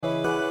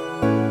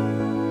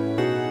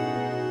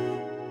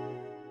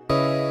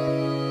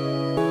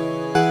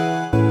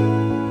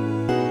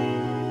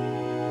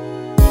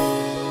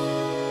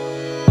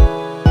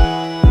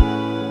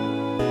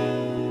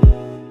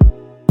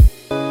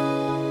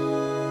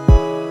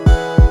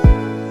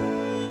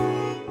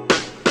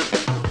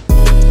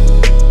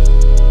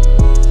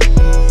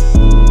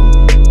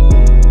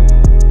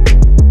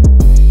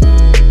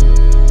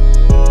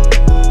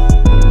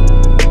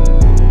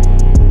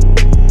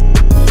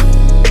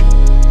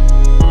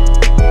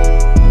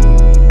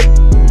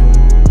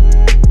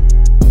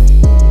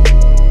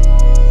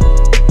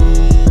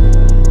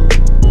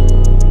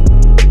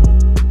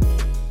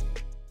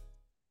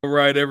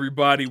right,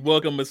 everybody.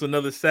 Welcome. It's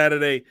another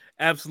Saturday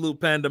Absolute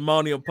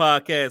Pandemonium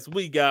podcast.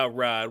 We got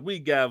Rod, we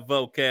got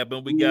Vocab,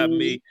 and we got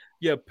me,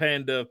 your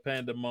Panda of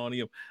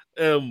Pandemonium.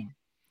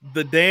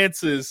 The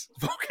dances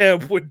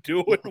Vocab would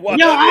do it while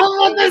Yo, I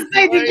was about to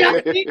say, did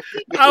y'all see?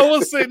 I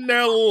was sitting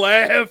there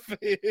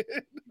laughing.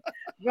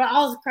 Bro,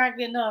 I was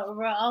cracking up,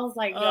 bro. I was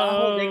like, yo, I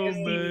hope they can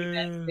see me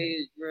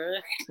backstage,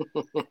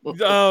 bro.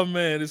 Oh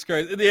man, it's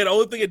crazy. The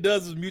only thing it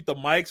does is mute the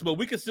mics, but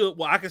we can still.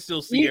 Well, I can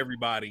still see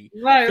everybody.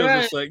 Right.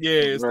 It's like, yeah,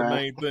 it's the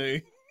main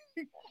thing.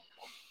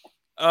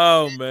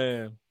 Oh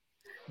man,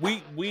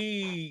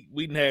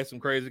 we had some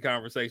crazy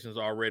conversations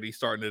already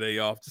starting the day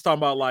off. Just talking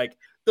about like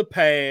the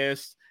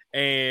past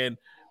and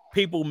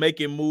people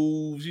making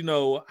moves. You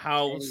know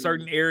how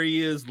certain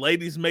areas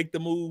ladies make the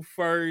move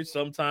first.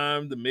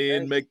 Sometimes the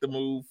men make the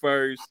move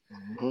first.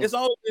 Mm-hmm. It's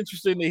always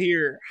interesting to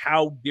hear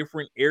how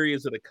different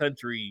areas of the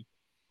country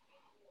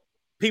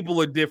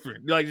people are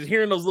different. Like just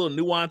hearing those little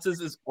nuances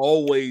is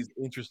always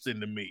interesting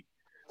to me.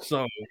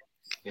 So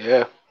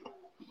yeah,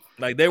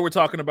 like they were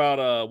talking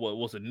about what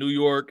was it, New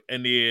York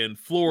and then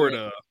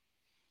Florida.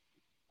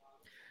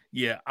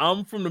 Yeah,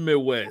 I'm from the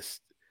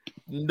Midwest.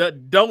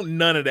 Don't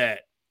none of that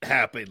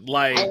happen.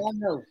 Like,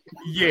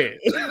 yeah,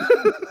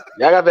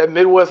 y'all got that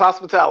Midwest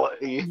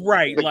hospitality,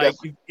 right? Like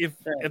if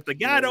the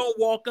guy don't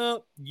walk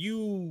up,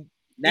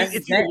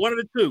 it's either one of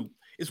the two.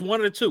 It's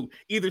one of the two.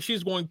 Either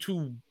she's going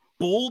to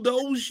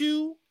bulldoze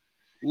you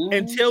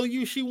and tell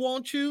you she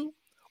wants you,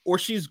 or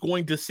she's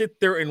going to sit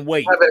there and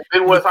wait.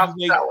 Midwest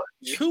hospitality.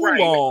 Too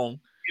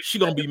long,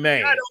 she's gonna be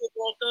mad. I don't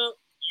walk up,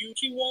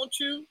 she wants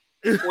you,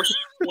 or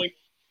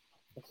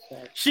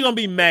she's gonna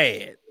be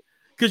mad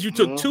because you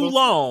took too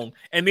long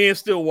and then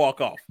still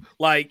walk off.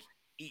 Like,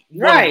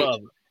 right.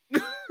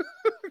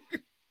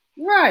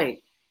 Right.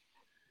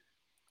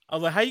 I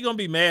was like, how you gonna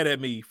be mad at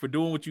me for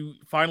doing what you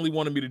finally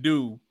wanted me to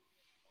do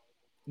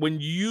when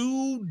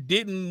you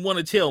didn't want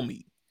to tell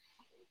me?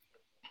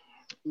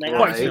 Like,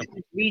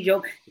 read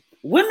your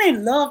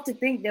women love to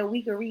think that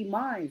we can read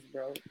minds,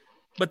 bro.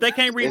 But they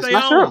can't read their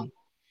own. True.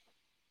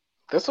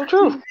 That's so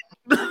true.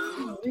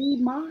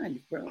 Read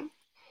minds, bro.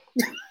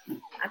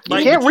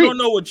 Like, you don't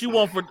know what you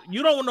want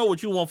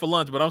for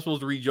lunch, but I'm supposed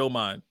to read your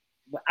mind.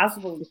 But I'm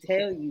supposed to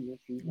tell you what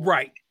you want.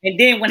 Right. And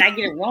then when I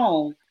get it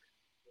wrong,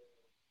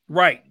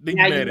 right, then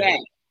now you're mad.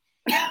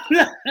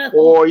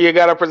 Or you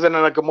gotta present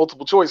like a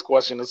multiple choice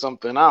question or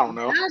something. I don't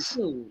know.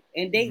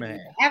 And they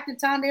half the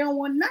time they don't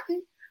want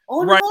nothing.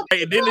 Oh, right, no,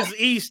 and then it's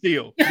E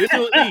still. This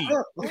is E.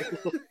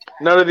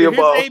 None of the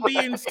above. A, B,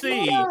 and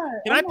C. Can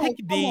I pick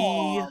D?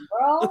 On,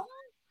 bro.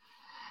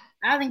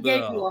 I done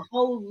gave you a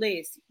whole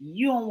list.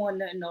 You don't want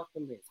nothing off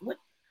the list.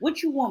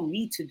 What you want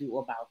me to do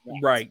about that?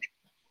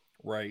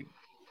 Right.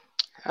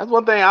 That's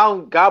one thing.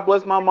 God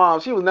bless my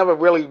mom. She was never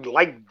really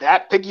like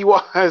that picky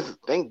wise.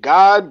 Thank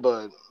God,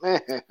 but man,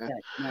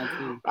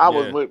 I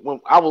was with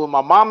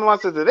my mom and my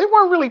sister. They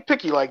weren't really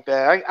picky like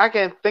that. I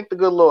can't thank the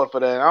good Lord for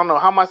that. I don't know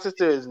how my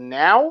sister is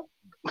now.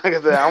 Like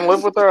I said, I don't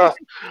live with her,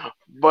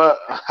 but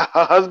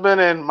her husband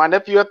and my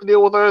nephew have to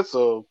deal with her.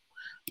 So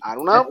I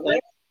don't know.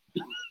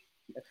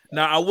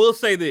 Now I will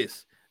say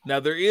this. Now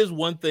there is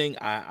one thing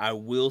I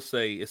will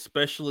say,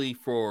 especially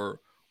for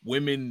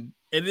women,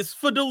 and it's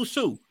for dudes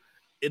too,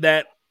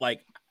 that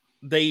like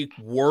they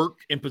work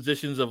in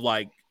positions of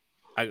like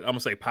I'm gonna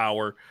say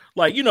power,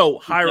 like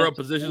higher up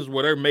positions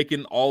where they're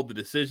making all the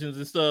decisions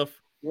and stuff.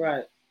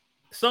 Right.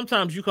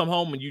 Sometimes you come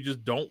home and you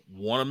just don't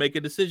want to make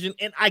a decision,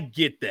 and I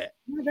get that.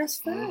 No, that's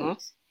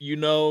facts.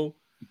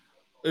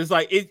 It's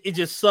like it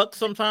just sucks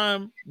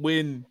sometimes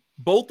when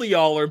both of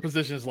y'all are in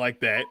positions like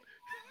that.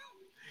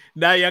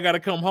 Now y'all got to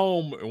come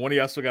home, and one of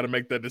y'all still got to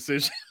make that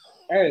decision.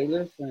 Hey,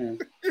 listen.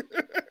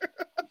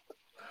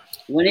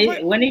 When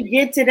it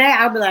get to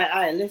that, I'll be like,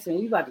 all right, listen,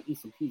 we about to eat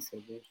some pizza,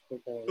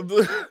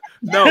 bitch.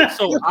 No,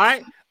 so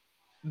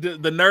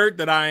the nerd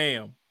that I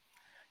am,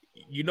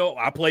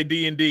 I play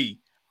D&D.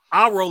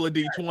 I'll roll a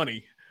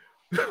D20.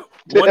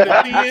 1 to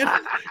 10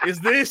 is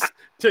this,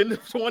 10 to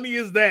 20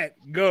 is that.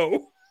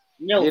 Go.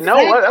 Yo, you know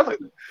what?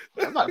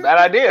 That's not a bad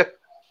idea.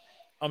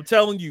 I'm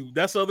telling you,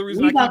 that's the other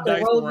reason I keep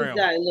dice around.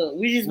 Look,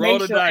 we just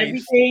make sure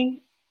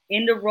everything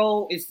in the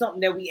roll is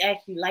something that we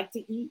actually like to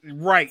eat.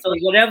 Right. So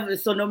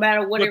no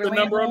matter what the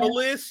number on the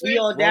list, we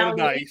all down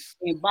dice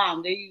and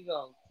bomb. There you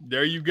go.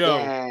 There you go.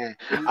 Yeah.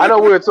 I know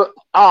we were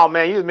oh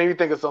man, you just made me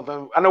think of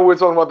something. I know we were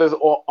talking about this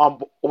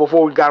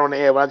before we got on the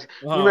air, but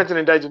you mentioned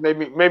it, that just made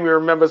me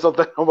remember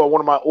something about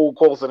one of my old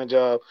call center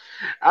jobs.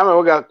 I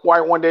remember we got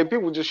quiet one day,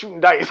 people just shooting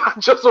dice. I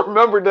just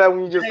remembered that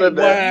when you just said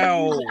that.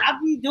 Wow. I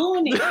be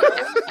doing it.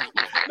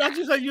 Not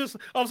just like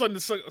all of a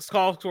sudden the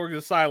call towards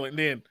is silent,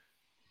 and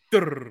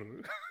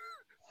then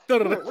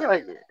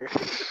like,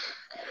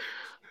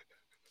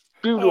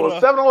 dude,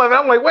 doing 7-Eleven.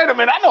 I'm like, wait a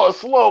minute, I know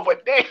it's slow,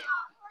 but damn.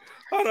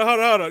 Hold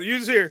on. You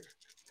just hear,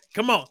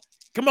 come on.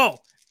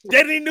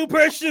 Daddy need a new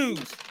pair of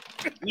shoes.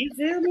 You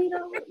feel me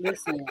though?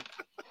 Listen,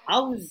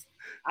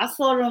 I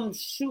saw them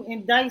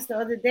shooting dice the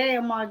other day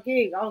on my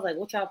gig. I was like,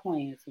 what y'all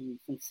playing? Some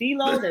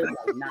CeeLo? They was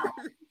like, nah.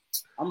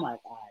 I'm like,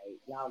 all right,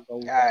 y'all go.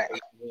 All right.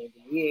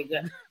 Yeah,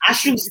 good. I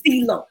shoot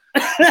CeeLo.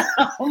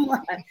 I'm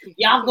like,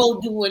 y'all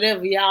go do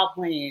whatever y'all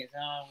playing.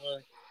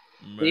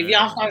 But if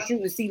y'all start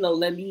shooting CeeLo,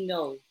 let me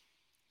know.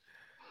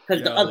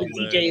 Because the other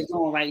DJ is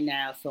on right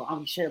now, so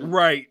I'm chilling.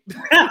 Right.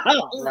 I'm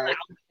chilling,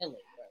 bro.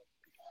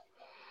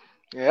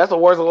 Yeah, that's the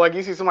worst. Like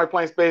you see somebody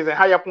playing spades, and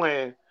how y'all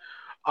playing?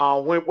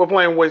 We're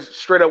playing with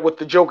straight up with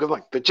the Jokers.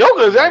 Like the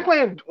Jokers, I ain't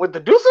playing with the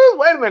deuces.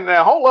 Wait a minute,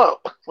 now hold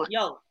up.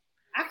 Yo,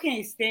 I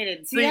can't stand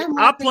it. See,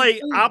 I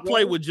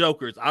play with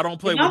Jokers. I don't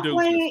play with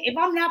deuces. If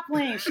I'm not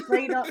playing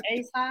straight up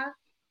ace high,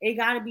 it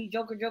gotta be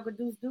Joker,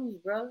 deuce,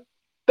 bro.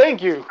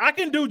 Thank you. I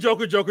can do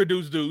Joker,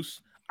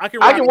 deuce. I can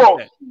roll.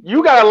 That.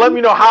 You gotta let me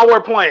know how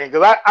we're playing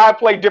because I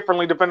play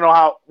differently depending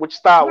on which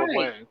style we're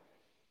playing.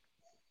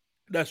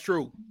 That's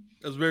true.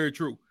 That's very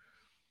true.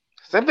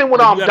 Same thing with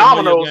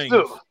dominoes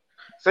too.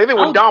 Same thing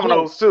with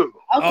dominoes too.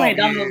 I was playing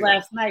dominoes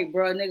last night,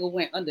 bro. Nigga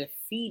went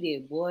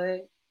undefeated,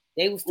 boy.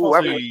 They was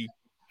talking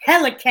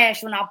hella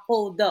cash when I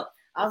pulled up.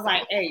 I was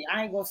like, hey,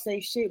 I ain't gonna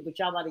say shit, but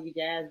y'all about to get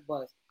your ass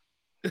bust.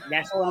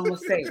 That's all I'm gonna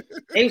say.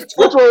 They was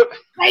talking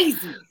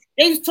crazy.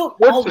 They was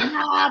talking,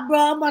 nah,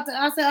 bro.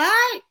 I said, all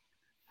right.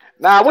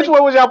 Nah, which way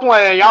was y'all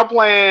playing? Y'all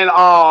playing with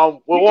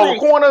all the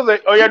corners,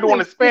 or y'all doing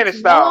the Spanish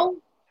style?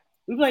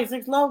 We played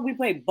 6 low. We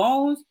played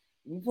bones.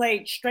 We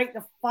played straight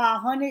to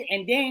 500,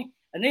 and then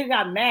a nigga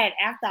got mad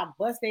after I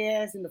bust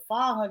their ass in the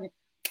 500.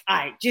 All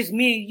right, just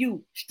me and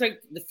you, straight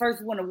the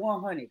first one to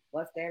 100.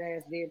 Bust that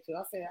ass there too.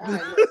 I said, all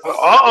right.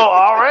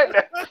 All right.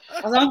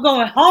 I was, I'm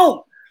going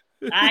home.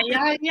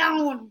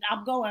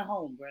 I'm going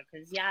home, bro.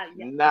 Cause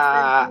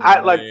nah,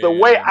 I like the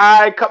way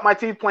I cut my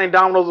teeth playing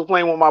dominoes was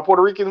playing with my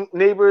Puerto Rican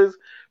neighbors.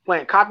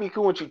 Playing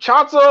Capicu and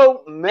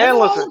Chuchazo, man.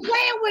 Listen,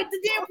 playing with the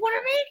damn Puerto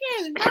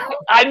Ricans, bro.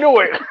 I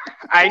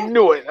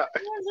knew it.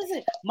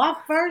 Listen, my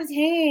first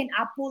hand,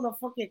 I pulled a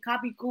fucking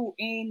Capicu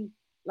in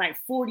like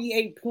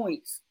 48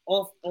 points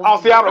off.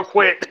 Oh, see, I would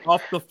quit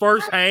off the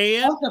first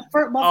hand. Off the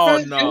first, no.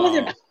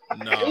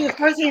 It was the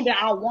first hand that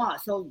I won.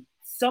 So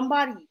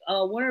somebody,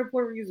 one of the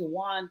Puerto Ricans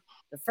won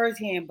the first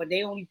hand, but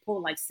they only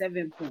pulled like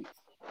 7 points.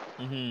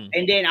 Mm-hmm.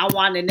 And then I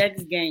won the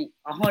next game,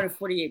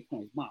 148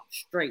 points, mom,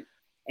 straight.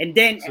 And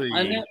then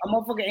a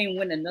motherfucker ain't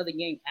win another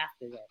game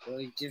after that, bro.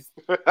 It's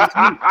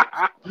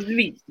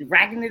me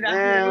racking it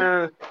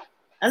up.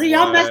 I said,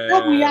 y'all messed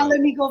up when y'all let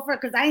me go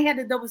first because I ain't had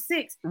the double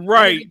 6.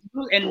 Right.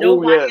 And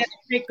nobody had to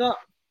pick up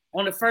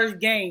on the first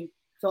game.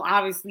 So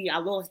obviously I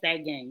lost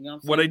that game. You know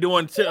what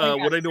I'm saying?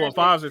 What they doing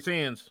 5s or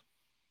 10s?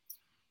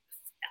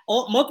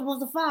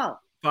 Multiples of 5.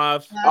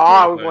 5.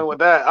 Oh, we went with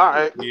that. All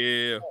right.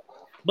 Yeah.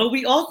 But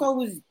we also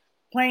was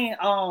playing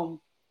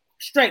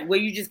straight where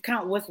you just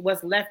count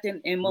what's left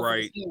in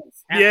multiple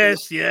teams.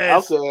 Yes.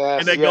 Okay,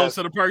 and that goes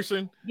to the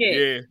person.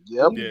 Yeah.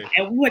 Yep. Yeah.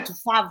 And we went to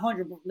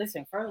 500. But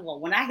listen, first of all,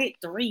 when I hit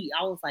 3,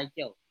 I was like,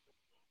 yo,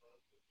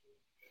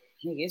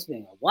 nigga, it's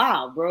been a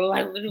while, bro.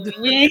 Like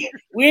we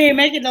ain't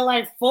making the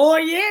like 4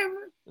 years.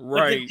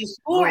 Right. The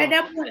score at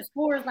that point, the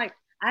score is like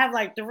I have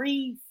like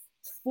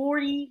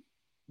 340.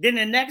 Then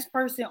the next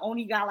person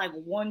only got like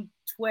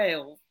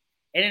 112.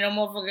 And then the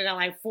motherfucker got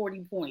like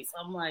 40 points.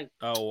 I'm like,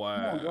 oh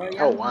wow,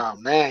 bro, wow,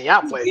 man,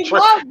 y'all play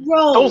trash,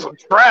 bro. Those are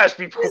trash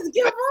people. Just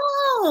give up,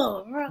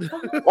 bro.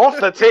 off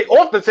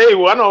the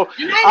table. I know.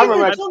 I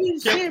remember.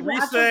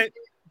 Reset.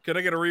 Can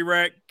I get a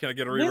re-rack?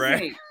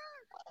 Listen,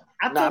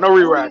 no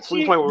re-racks.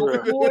 We playing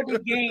with before the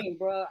game,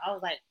 bro. I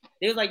was like,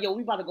 they was like, yo,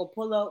 we about to go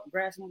pull up,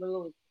 grab some of the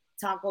little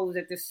tacos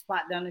at this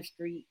spot down the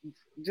street,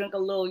 drink a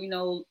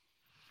little,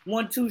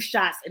 1-2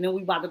 shots, and then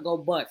we about to go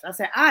bust. I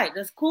said, all right,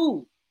 that's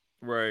cool.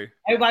 Right.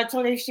 Everybody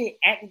told that shit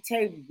at the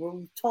table, bro.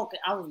 We talking.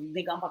 I was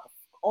I'm about to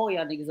all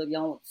y'all niggas up.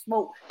 Y'all want to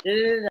smoke.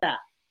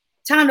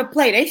 Time to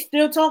play. They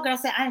still talking. I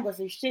said, I ain't gonna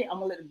say shit. I'm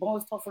gonna let the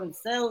boys talk for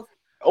themselves.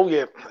 Oh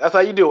yeah, that's how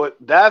you do it.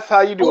 That's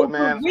how you do it,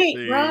 man.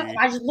 Bro.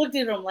 I just looked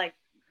at them like,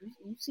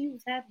 you see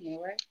what's happening,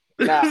 right?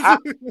 Nah,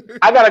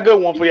 I got a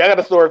good one for you. I got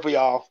a story for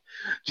y'all.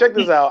 Check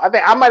this out. I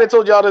think I might have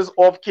told y'all this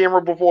off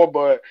camera before,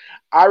 but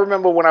I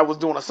remember when I was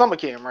doing a summer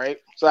camp, right?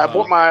 So I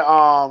bought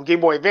my Game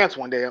Boy Advance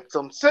one day.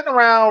 So I'm sitting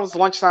around, it's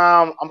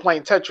lunchtime, I'm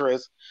playing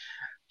Tetris.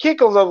 Kid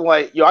comes up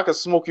like, yo, I can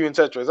smoke you in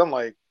Tetris. I'm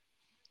like,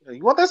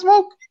 you want that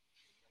smoke?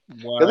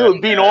 Because he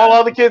was beating all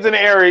other kids in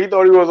the area. He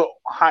thought he was a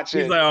hot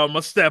shit. He's like, oh, I'm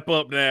going to step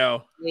up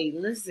now. Hey,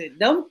 listen,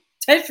 them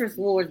Tetris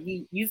wars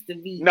used to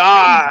be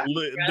nah.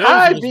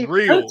 Those was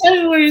real. Them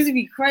Tetris wars used to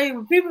be crazy.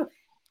 People,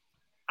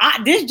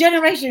 this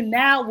generation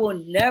now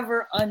will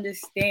never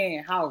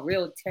understand how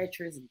real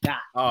Tetris got.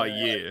 Oh,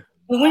 yeah.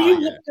 But when you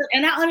look at,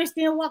 and I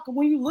understand why, because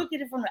when you look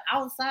at it from the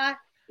outside,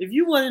 if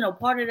you wasn't a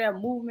part of that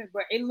movement,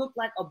 bro, it looked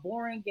like a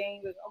boring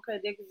game. Okay,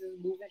 they was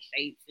just moving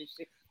shapes and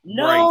shit.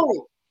 No. Right.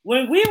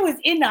 When we was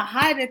in the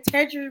height of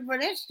Tetris, bro,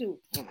 that shit,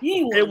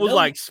 it was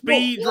like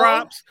speed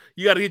drops.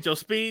 You got to get your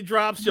speed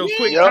drops, your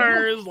quick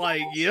turns.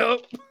 Like,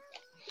 Yep.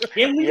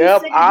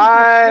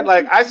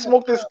 I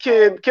smoked this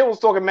kid. Kid was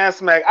talking mad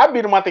smack. I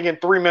beat him, I think, in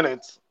 3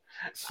 minutes.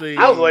 See,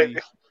 I was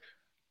like,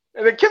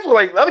 and the kids were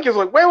like, the other kids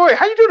were like, wait,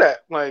 how you do that?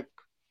 Like,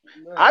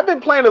 I've been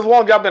playing as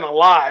long as I've been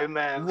alive,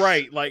 man.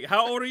 Right. Like,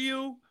 how old are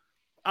you?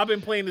 I've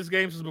been playing this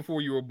game since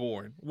before you were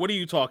born. What are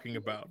you talking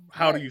about?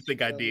 How do you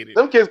think I did it?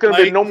 Them kids could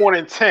have been no more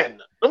than 10.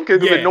 Them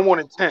kids could have been no more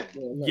than 10.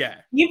 Yeah.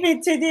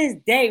 Even to this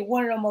day,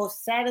 one of the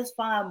most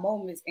satisfying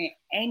moments in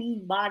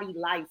anybody's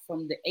life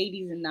from the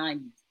 80s and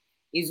 90s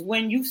is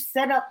when you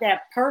set up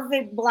that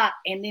perfect block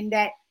and then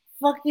that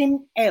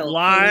fucking L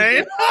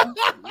line.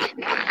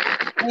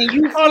 And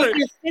you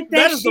fucking sit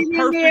that is shit the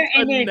perfect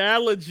in there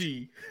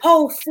analogy.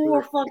 Oh,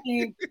 4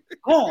 fucking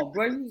gone,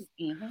 bro.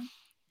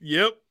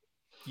 Yep.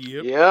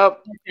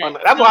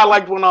 That's why I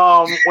liked when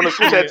the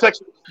Switch had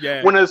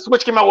Tetris. When the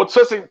Switch came out with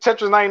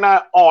Tetris 99.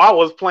 Oh, I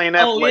was playing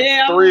that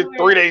for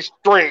three days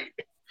straight.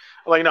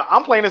 Like, no,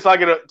 I'm playing this till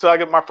I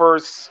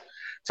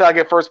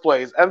get first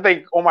place. I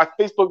think on my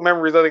Facebook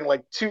memories, I think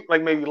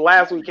maybe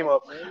last week came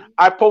up.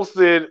 I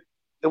posted.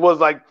 It was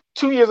like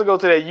 2 years ago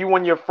today. You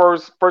won your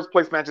first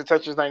place match at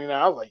Tetris 99.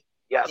 I was like,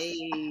 yes.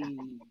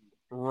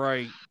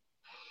 Right.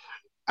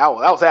 I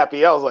was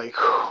happy. I was like,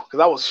 because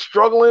I was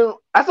struggling.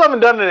 I still haven't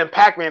done it in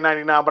Pac-Man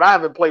 99, but I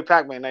haven't played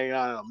Pac-Man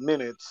 99 in a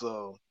minute.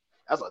 So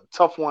that's a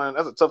tough one.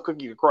 That's a tough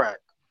cookie to crack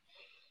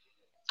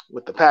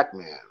with the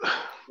Pac-Man.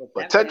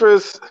 But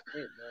Tetris,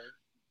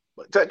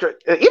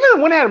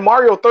 even when they had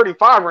Mario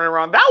 35 running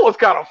around, that was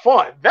kind of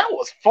fun. That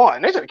was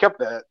fun. They should have kept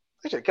that.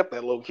 They should have kept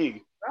that low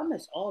key. I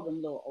miss all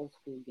them little old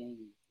school games,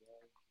 bro.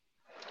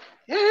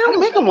 Yeah, they don't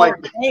make them like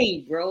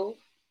arcade, bro.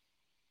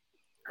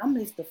 I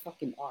miss the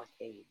fucking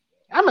arcade.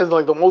 I miss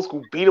like the old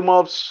school beat 'em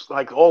ups,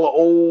 like all the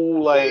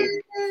old like.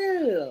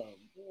 Yeah,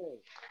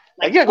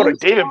 like you gotta go to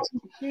David.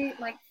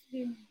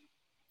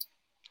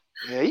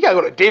 Yeah, you gotta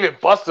go to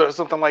David Buster or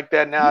something like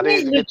that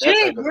nowadays.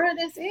 Legit, bro.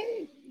 That's it. You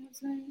know what I'm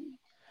saying?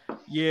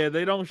 Yeah,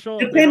 they don't show.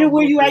 Depending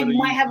where you at, you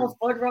might have a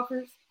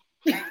Fuddruckers.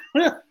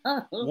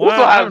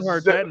 Wow, I haven't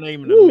heard that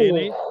name in a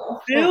minute. You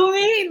feel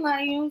me?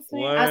 Like, you know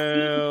what I'm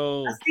saying?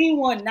 Well, I seen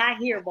one not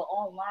here, but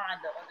online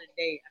the other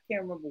day. I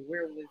can't remember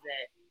where it was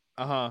at.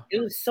 It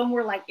was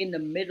somewhere like in the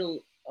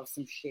middle of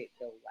some shit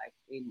though, like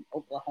in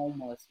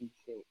Oklahoma or some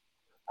shit.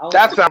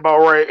 That sounds about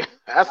right.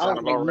 That sounds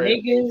about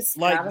right. Niggas,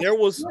 like there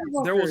was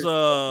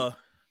a.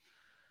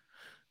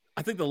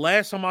 I think the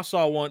last time I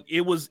saw one,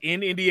 it was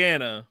in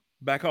Indiana,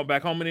 back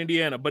home in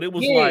Indiana, but it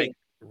was like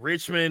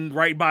Richmond,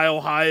 right by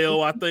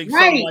Ohio, I think,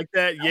 something like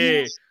that.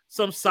 Yeah,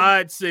 some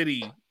side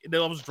city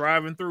that I was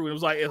driving through. It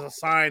was like it's a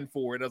sign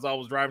for it as I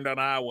was driving down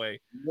the highway.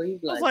 I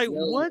was like,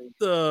 what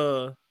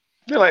the?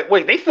 They're like,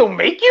 wait, they still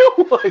make you?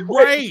 Like,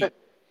 right.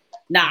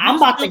 Now I'm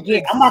about to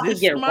get robbed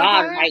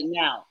right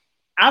now.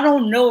 I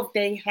don't know if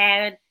they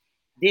had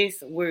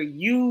this where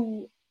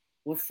you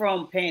were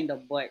from, Panda,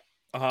 but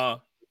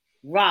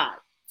Rod,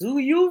 do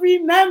you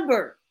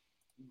remember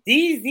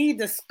DZ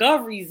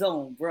Discovery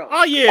Zone, bro?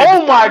 Oh yeah.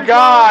 Oh my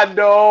God,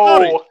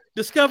 no.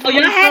 Discovery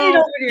Zone. Oh, y'all had it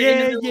over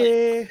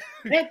there.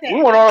 Yeah.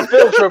 We went on a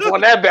field trip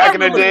on that back in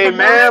the day,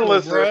 man.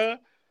 Listen.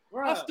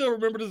 Bruh. I still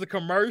remember the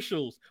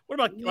commercials. What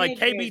about like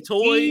KB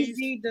Toys?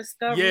 DZ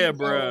Discovery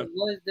Zone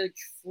was the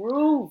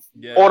truth.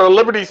 Yeah. Or the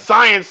Liberty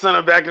Science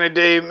Center back in the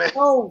day, man.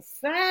 Oh,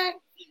 fact.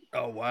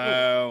 Oh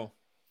wow.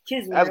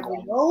 Kids never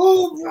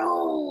know,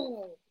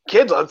 bro.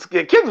 Kids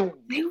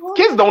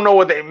don't know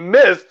what they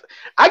missed.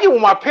 I get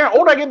with my parents.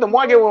 Older I get, the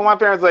more I get with my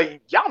parents.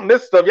 Like, y'all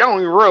miss stuff. Y'all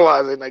don't even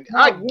realize it. Like,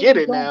 I get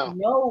it now.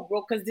 No,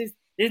 bro, because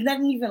there's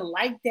nothing even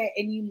like that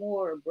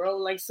anymore, bro.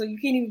 Like, so you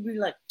can't even be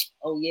like,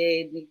 oh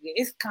yeah,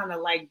 it's kind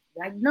of like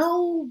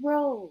no,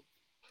 bro.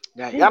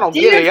 Yeah, y'all don't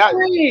get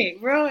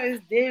it, bro.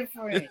 It's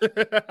different.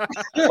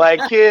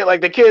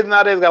 like the kids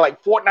nowadays got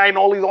like Fortnite and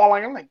all these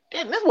online. I'm like,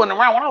 damn, this wasn't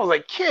around when I was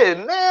a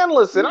kid, man.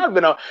 Listen, I'd have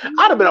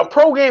been a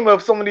pro gamer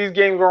if some of these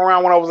games were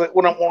around when I was.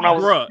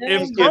 Bruh,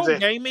 if pro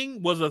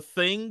gaming was a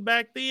thing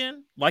back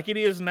then, like it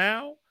is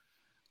now,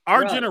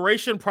 our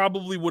generation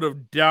probably would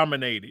have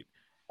dominated.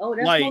 Oh,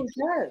 that's like,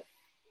 no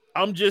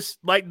I'm just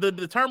like the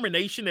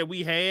determination that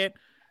we had.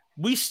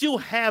 We still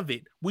have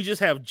it. We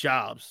just have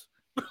jobs.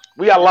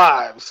 We got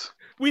lives.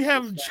 We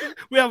have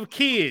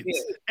kids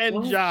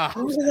and jobs.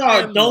 We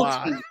are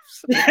adulting.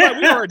 We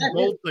are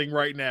adulting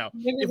right now.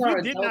 If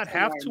we did not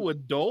have to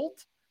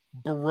adult,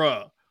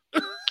 bruh.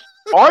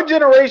 Our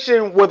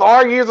generation, with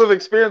our years of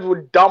experience,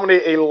 would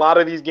dominate a lot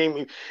of these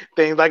gaming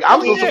things. Like,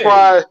 I'm so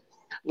surprised.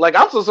 Like,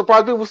 I'm so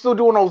surprised people still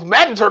doing those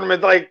Madden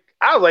tournaments. Like,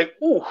 I was like,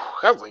 ooh.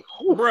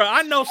 Bro,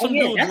 I know some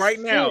dudes right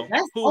now.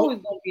 That's always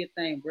gonna be a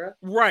thing, bro.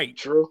 Right.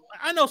 True.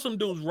 I know some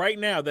dudes right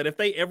now that if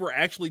they ever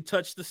actually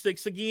touch the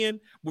sticks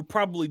again, would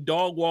probably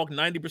dog walk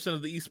 90%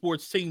 of the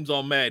esports teams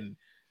on Madden.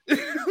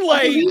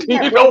 Like, you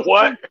know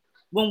what?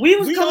 When we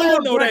was coming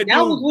up, that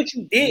was what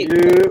you did.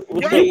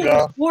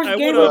 Yeah, sports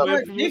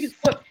niggas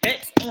put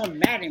bets on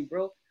Madden,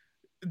 bro.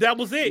 That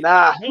was it.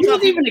 Nah, you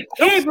was even a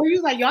kid, bro. You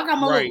was like, y'all got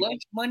my little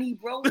lunch money,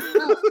 bro.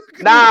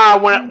 Nah,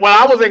 when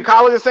I was in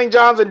college at St.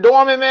 John's in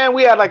Dorman, man,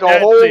 we had like a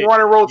whole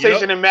running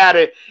rotation in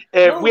Madden,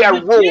 and we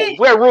had rules.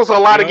 We had rules for a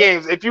lot of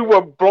games. If you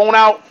were blown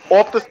out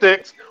off the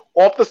sticks,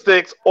 off the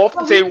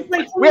table,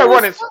 we had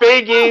running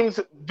spade games,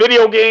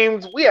 video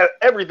games. We had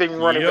everything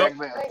running back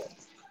then.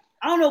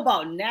 I don't know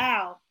about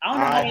now.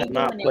 I have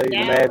not played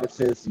Madden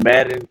since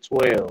Madden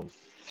 12.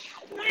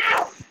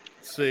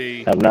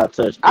 See, have not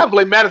touched. I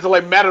played Madden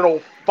like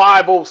Madden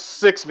 05,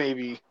 06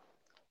 maybe.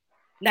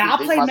 Now I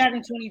played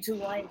Madden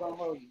 22. I ain't gonna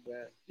hold you,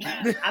 bro.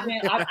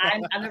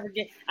 I never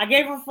get. I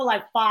gave her for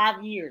like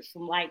 5 years,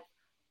 from like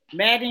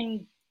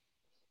Madden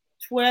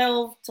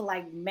 12 to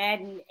like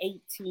Madden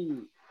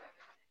 18.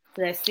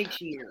 So that's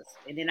 6 years,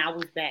 and then I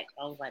was back.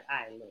 I was like, all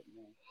right, look,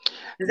 man.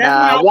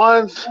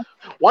 Once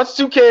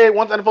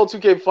NFL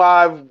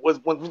 2K5 was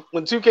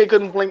when 2K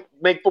couldn't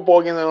make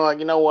football again. They're like,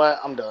 you know what?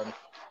 I'm done.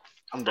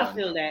 I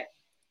feel that.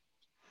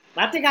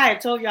 But I think I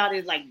had told y'all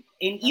this, like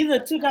in either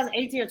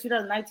 2018 or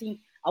 2019.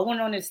 I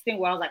went on this thing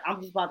where I was like, I'm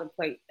just about to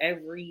play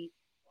every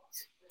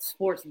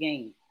sports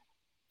game,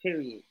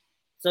 period.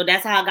 So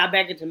that's how I got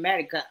back into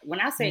Madden. When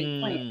I say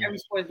playing every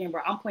sports game,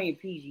 bro, I'm playing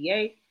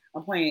PGA,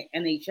 I'm playing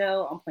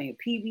NHL, I'm playing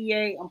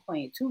PBA, I'm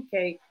playing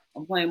 2K,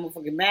 I'm playing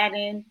motherfucking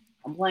Madden,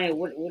 I'm playing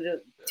with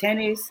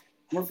tennis.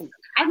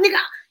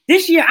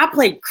 This year I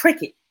played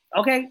cricket.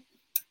 Okay,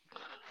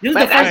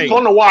 that's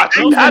fun to watch.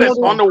 That is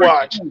fun to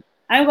watch.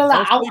 I ain't gonna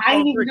lie, I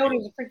didn't even know there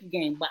was a cricket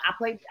game, but I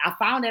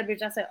found that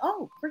bitch. I said,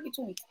 "Oh, cricket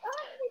 20."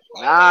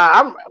 When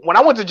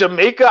I went to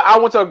Jamaica, I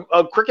went to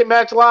a cricket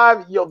match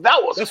live. Yo, that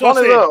was fun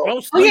as hell.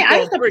 Oh yeah, I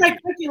used to play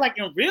cricket like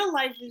in real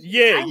life.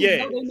 Yeah. I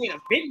didn't know they made a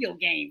video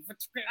game for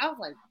cricket. I was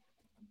like,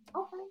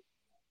 okay.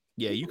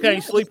 Yeah, you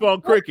can't sleep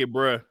on cricket,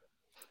 bro.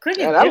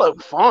 Cricket, that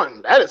looked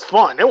fun. That is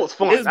fun. It was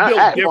fun. It's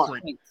built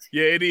different. Fun.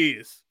 Yeah, it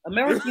is.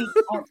 Americans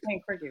aren't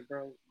playing cricket,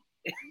 bro.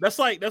 That's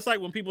like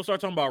when people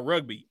start talking about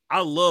rugby. I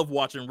love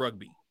watching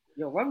rugby.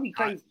 Yo, rugby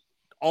crazy.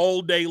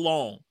 All day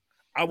long.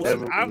 I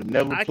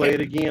never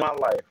played again in my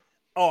life.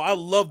 Oh, I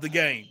love the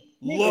game.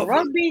 Nigga,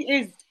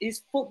 rugby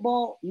is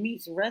football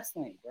meets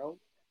wrestling, bro.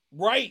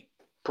 Right.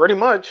 Pretty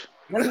much.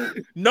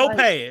 No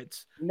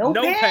pads. No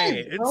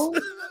pads. Bro.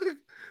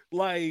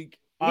 Like,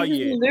 oh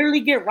yeah. You literally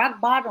get rock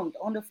bottomed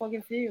on the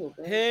fucking field.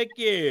 Bro. Heck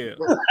yeah.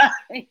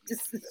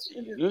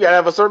 You gotta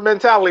have a certain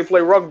mentality to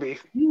play rugby.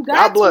 You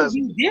got to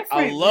be different.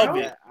 I love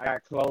it. I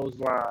got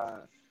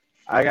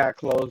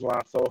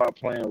clothesline so hard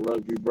playing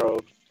rugby, bro.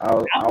 I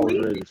was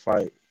ready to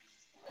fight.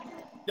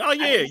 Oh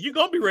yeah, you're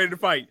gonna be ready to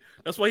fight.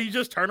 That's why you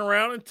just turn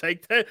around and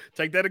take that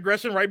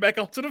aggression right back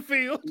onto the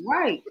field.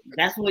 Right.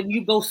 That's when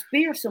you go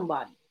spear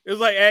somebody. It's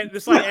like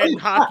adding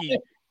hockey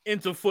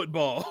into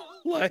football.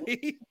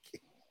 Like,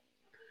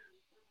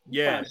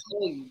 yeah.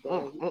 You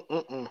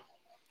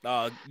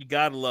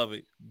gotta love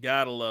it.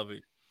 Gotta love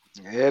it.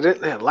 Yeah,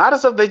 a lot of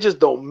stuff they just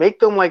don't make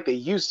them like they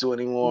used to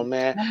anymore,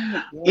 man.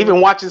 Even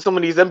watching some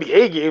of these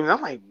NBA games,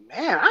 I'm like,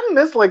 man, I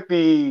miss like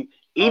the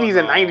 80s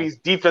and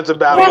 90s defensive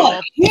battle.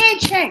 Bro, hand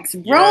checks,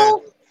 bro. Yeah.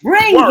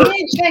 Bring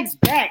hand checks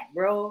back,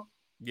 bro.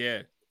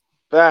 Yeah.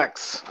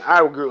 Facts.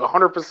 I agree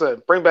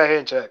 100%. Bring back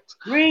hand checks.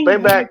 Bring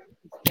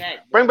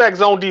back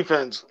zone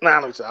defense. Nah,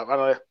 let me stop.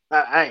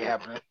 I ain't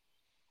happening.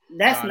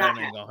 That's not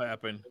that ain't gonna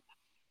happen.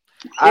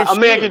 A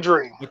man can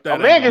dream. A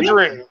man can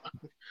dream.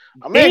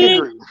 A man can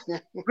dream.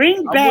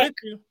 Bring back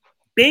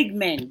big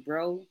men,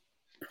 bro.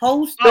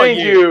 Post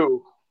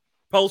players,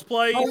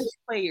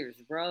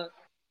 bro.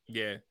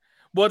 Yeah.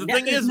 Well, the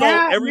thing is,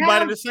 though,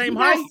 everybody the same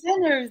height.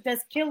 Centers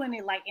that's killing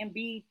it, like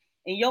Embiid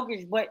and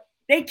Jokic, but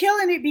they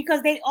killing it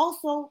because they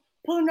also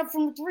pulling up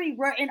from the three,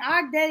 bro. In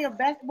our day of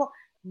basketball,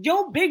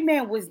 your big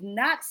man was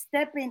not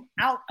stepping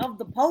out of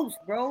the post,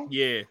 bro.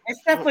 Yeah.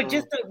 Except for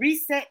just to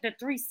reset the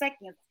 3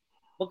 seconds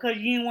because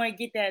you didn't want to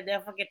get that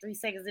fucking 3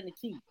 seconds in the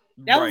key.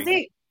 That was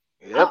it.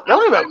 Yep. They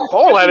don't even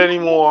call that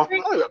anymore. They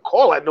don't even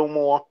call that no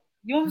more.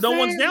 You know what I'm saying?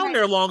 One's down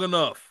there long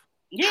enough.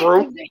 Yeah,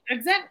 true.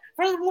 Exactly.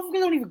 First, motherfuckers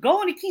don't even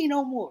go in the key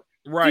no more.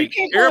 Right.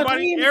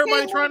 Everybody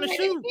trying to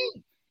shoot.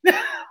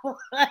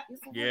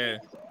 Yeah.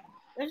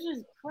 That's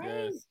just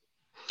crazy. Yes.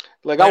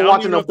 Like I'm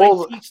watching the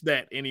Bulls. Teach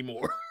that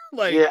anymore.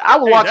 Like, yeah, I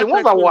was watching.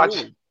 What was I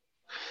watching?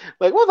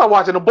 Like, what was I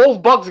watching? The Bulls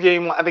Bucks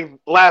game. I think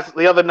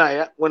the other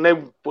night when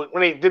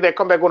they did that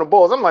comeback on the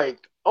Bulls. I'm like,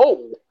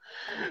 oh,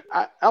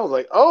 I was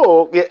like,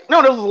 oh, yeah.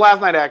 No, this was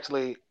last night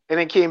actually, and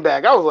then came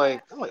back. I'm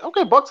like,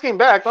 okay, Bucks came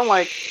back. I'm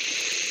like,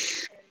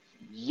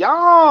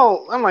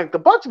 y'all. I'm like, the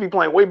Bucks be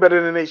playing way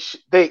better than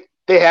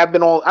they have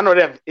been all. I know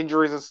they have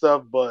injuries and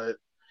stuff, but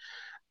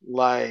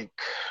like,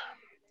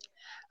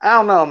 I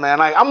don't know, man.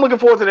 Like, I'm looking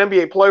forward to the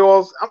NBA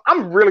playoffs.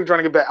 I'm really trying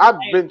to get back. I've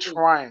been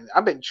trying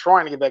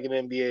to get back in the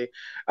NBA.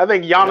 I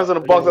think Giannis and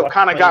the Bucks have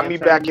kind of got me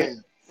back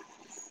in.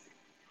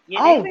 Yeah,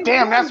 oh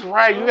damn, that's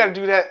right. You got to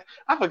do that.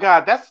 I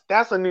forgot. That's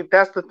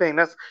the thing.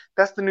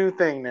 That's the new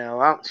thing now.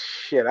 I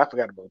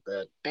forgot about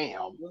that.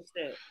 Damn. What's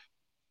that?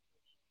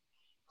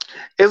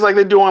 It's like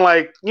they're doing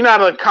like, you know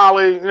how the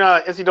college, you know,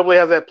 NCAA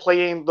has that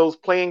those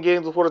playing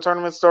games before the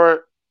tournament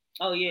start.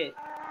 Oh yeah.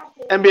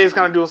 NBA is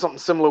kind of doing something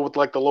similar with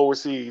like the lower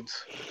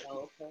seeds.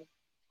 Oh, okay.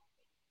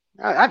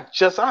 I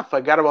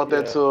forgot about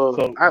that too. So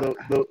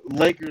the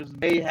Lakers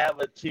may have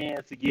a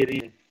chance to get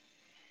into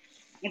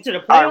the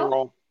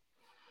playoffs.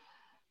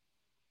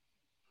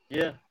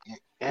 Yeah.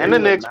 And the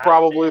Knicks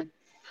probably. 10.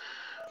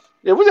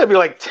 Yeah, we gotta be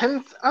like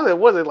 10. I think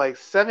was it like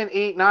 7,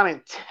 8, 9,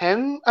 and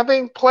 10? I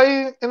think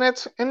play in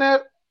that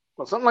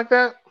or something like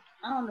that.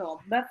 I don't know.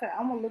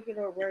 I'm gonna look it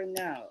up right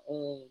now.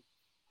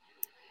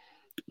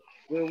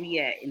 where we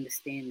at in the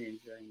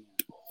standings right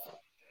now?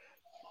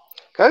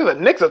 Cause the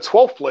Knicks are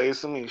 12th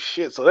place. I mean,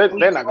 shit. So they're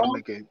not gonna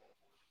make it.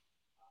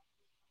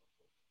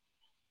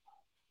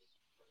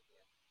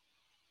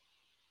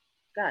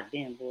 God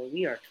damn, boy,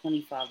 we are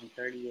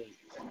 25-38.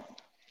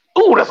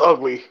 Ooh, that's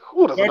ugly.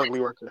 Ooh, that's an ugly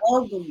record.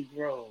 Ugly,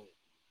 bro.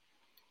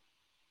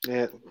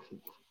 Yeah.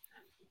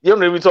 You don't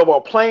need to be talking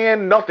about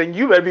playing nothing.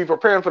 You better be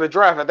preparing for the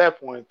draft at that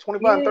point.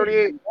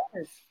 25-38.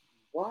 That's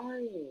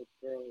wild,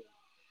 bro.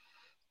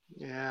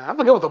 Yeah, I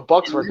forget what the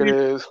Bucks record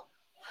is.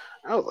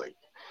 I was like,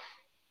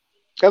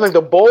 I think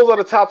the Bulls are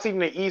the top seed in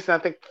the East, and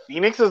I think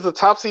Phoenix is the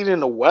top seed in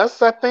the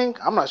West. I think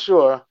I'm not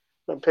sure. I've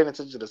been paying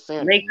attention to the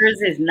standings.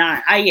 Lakers is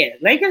not.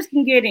 Lakers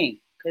can get in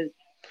because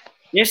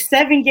they're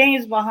 7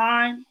 games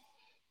behind.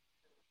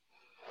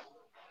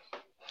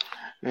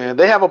 Yeah,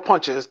 they have a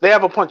punches. They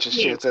have a punches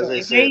chance, as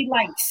they say. If they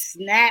like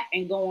snap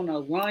and go on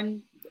a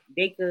run,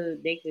 they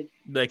could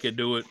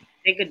do it.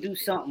 They could do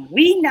something.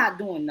 We not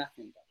doing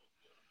nothing.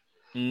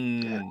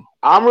 Yeah.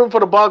 I'm rooting for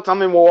the Bucks.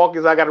 I'm in Milwaukee,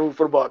 so I got to root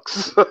for the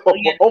Bucks.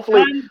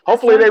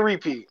 Hopefully they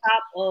repeat.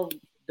 Top of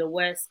the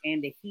West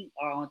and the Heat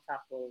are on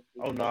top of.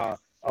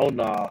 Oh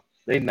no,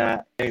 they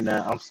not.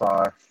 I'm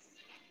sorry,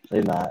 they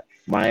not.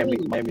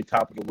 Miami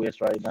top of the West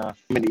right now.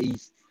 I'm in the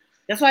East.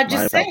 That's what I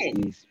just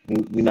said.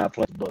 We not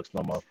playing the Bucks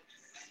no more.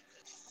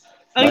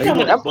 Oh, you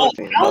talking about the Bucks?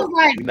 I was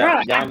like, bro,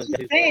 I just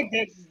said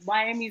that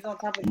Miami's on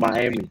top of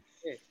Miami.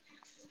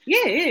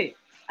 Yeah.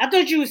 I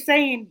thought you were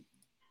saying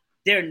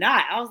they're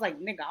not. I was like,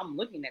 nigga, I'm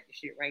looking at the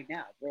shit right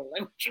now, bro.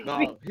 Like, what you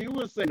mean? He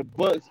was saying the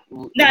Bucks.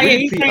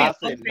 He's saying Bucks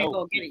ain't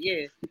gonna get it.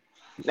 Yeah.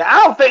 Now,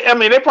 I don't think. I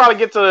mean, they probably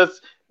get to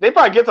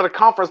the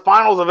conference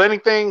finals of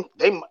anything.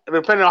 They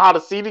depending on how the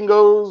seeding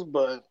goes,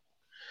 but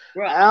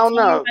bro, I don't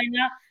know. Right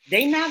now,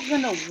 they're not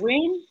gonna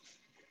win,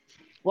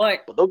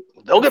 but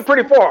they'll get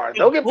pretty far.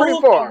 They'll get pretty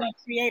far. Gonna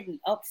create an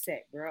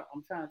upset, bro.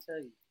 I'm trying to tell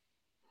you.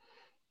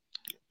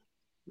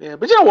 Yeah,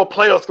 but you know what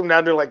playoffs come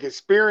down to? Like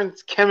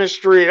experience,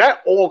 chemistry,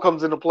 that all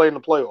comes into play in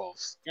the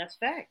playoffs. That's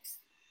facts.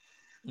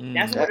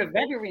 That's where the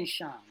veterans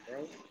shine,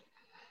 bro.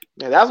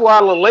 Yeah, that's why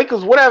the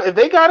Lakers, whatever, if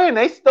they got in,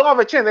 they still have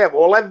a chance. They have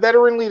all that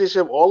veteran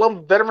leadership, all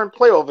them veteran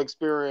playoff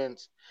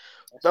experience.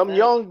 Them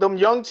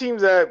young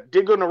teams that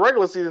did good in the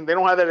regular season, they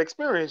don't have that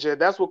experience yet.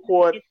 That's what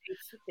caught.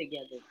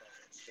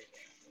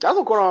 That's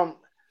what caught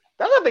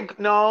That's I think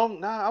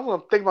I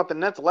was thinking about the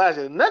Nets last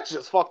year. The Nets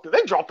just fucked it.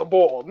 They dropped the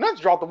ball. They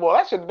should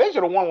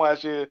have won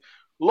last year.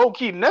 Low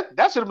key,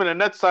 that should have been a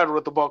Nets title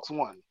if the Bucks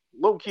won.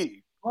 Low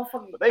key. But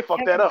they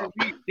fucked that up.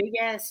 Big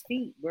ass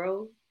feet,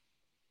 bro.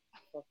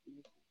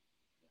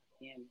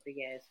 Yeah, big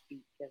ass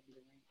feet, Kevin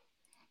Durant.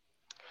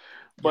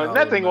 But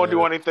Nets ain't gonna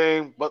do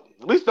anything. But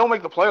at least don't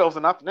make the playoffs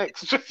and not the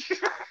Knicks.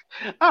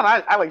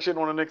 I like shitting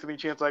on the Knicks any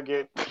chance I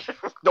get.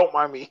 Don't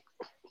mind me.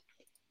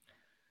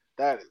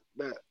 That.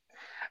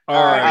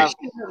 All right.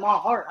 My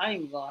heart, I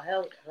ain't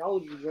gonna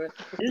hold you, bro.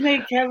 This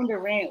nigga Kevin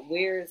Durant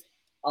wears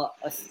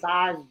a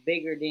size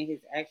bigger than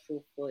his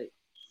actual foot,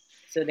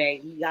 so that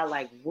he got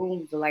like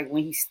room to like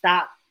when he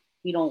stopped,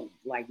 he don't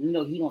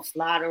he don't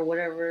slide or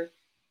whatever.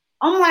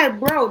 I'm like,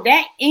 bro,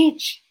 that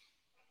inch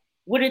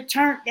would have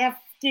turned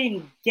that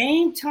fucking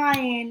game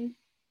tying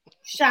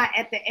shot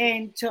at the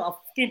end to a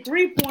fucking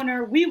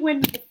 3-pointer. We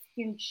win the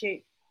fucking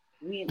shit.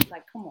 We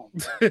like, come on,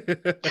 bro.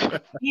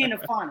 We in the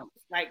finals.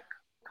 Like,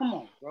 come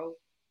on, bro.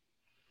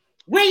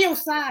 Wear your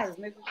size,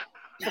 nigga.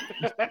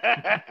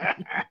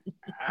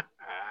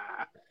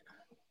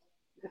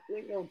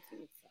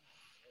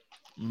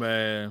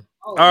 Man.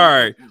 All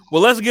right.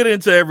 Well, let's get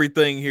into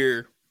everything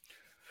here.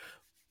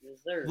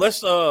 Yes,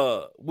 let's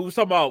we was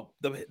talking about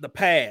the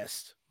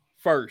past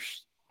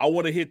first. I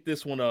want to hit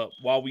this one up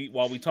while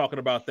we talking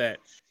about that.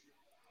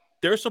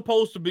 They're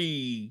supposed to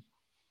be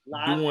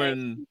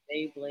doing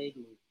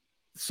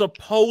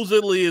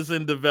supposedly is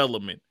in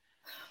development.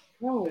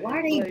 Bro, why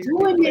are they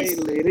doing this?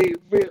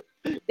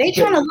 They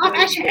trying to live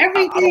action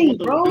everything,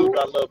 bro.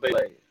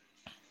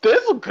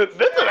 This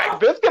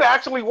could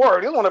actually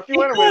work. This is one of the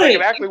few animes that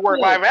can actually work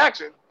live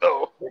action,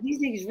 though. These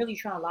niggas really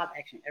trying to live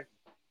action everything.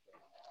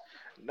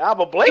 Nah,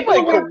 but Blade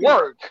could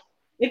work.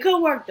 It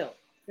could work though,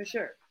 for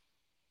sure.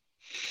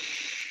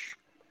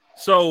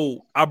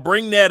 So I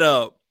bring that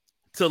up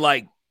to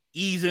like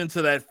ease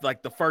into that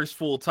like the first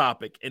full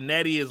topic, and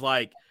that is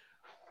like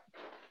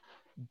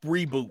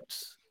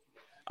reboots.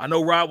 I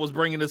know Rob was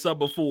bringing this up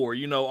before.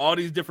 You know, all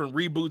these different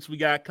reboots we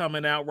got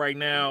coming out right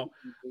now,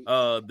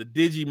 the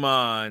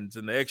Digimons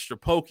and the extra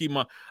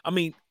Pokemon. I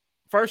mean,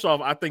 first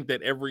off, I think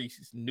that every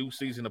new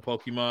season of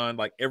Pokemon,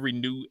 like every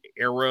new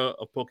era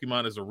of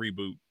Pokemon, is a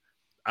reboot.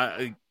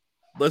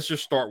 Let's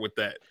just start with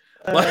that.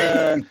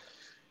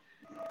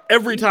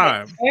 Every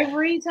time.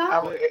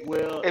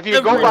 Well, if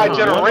you go by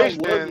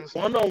generations,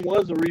 one of them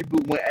was a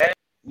reboot.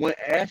 When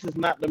Ash is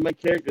not the main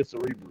character, it's a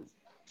reboot.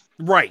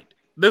 Right.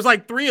 There's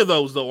like 3 of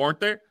those though, aren't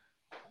there?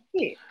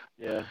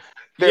 Yeah.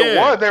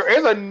 There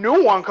is a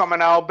new one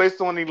coming out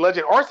based on the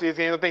Legend Arceus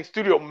game. I think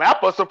Studio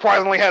Mappa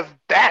surprisingly has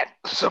that.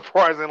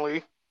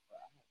 Surprisingly.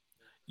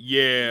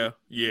 Yeah.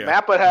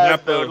 Mappa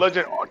has the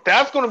Legend.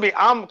 That's going to be.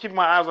 I'm keeping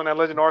my eyes on that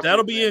Legend Arceus.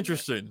 That'll be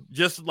interesting.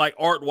 Just like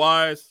art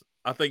wise,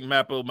 I think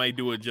Mappa may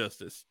do it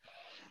justice.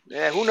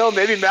 Yeah, who knows?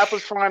 Maybe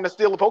Mappa's trying to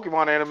steal a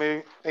Pokemon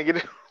anime and get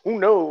it. Who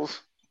knows?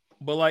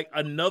 But like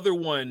another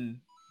one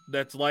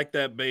that's like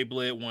that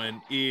Beyblade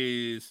one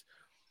is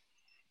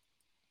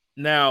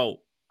now.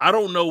 I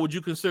don't know. Would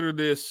you consider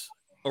this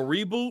a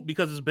reboot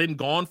because it's been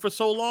gone for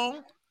so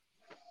long,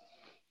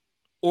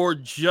 or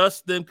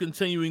just them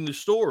continuing the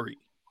story?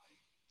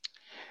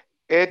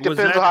 It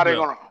depends on how they're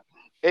gonna.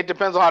 It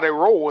depends on how they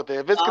roll with it.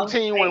 If it's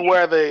continuing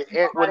where the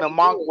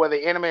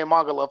anime and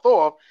manga left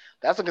off,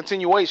 that's a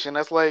continuation.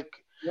 That's like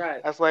I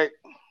was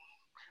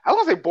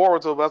gonna say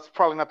Boruto, but that's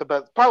probably not the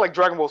best. Probably like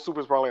Dragon Ball Super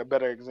is probably a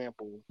better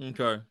example.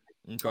 Okay.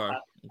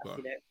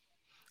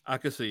 I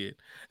can see it.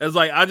 It's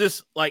like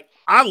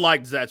I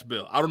liked Zatch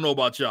Bell. I don't know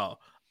about y'all.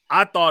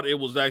 I thought it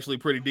was actually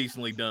pretty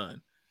decently done.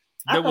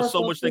 There was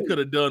so much they could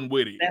have done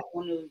with it. That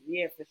one was,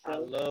 for sure. I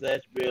love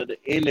Zatch Bell. The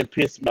ending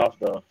pissed me off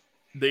though.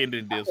 The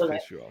ending did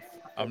piss you off.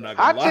 I'm not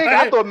gonna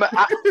lie. I thought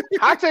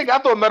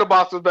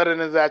Metabots was better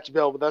than Zatch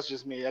Bell, but that's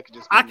just me.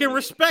 I can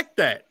respect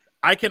that.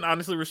 I can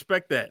honestly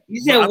respect that.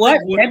 You said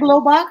what?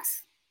 Megalobox?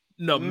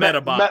 No,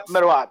 Metabots.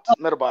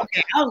 Metabots.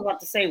 Okay, I was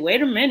about to say,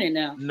 wait a minute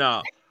now.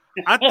 No.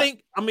 I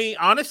mean,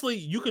 honestly,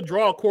 you could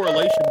draw a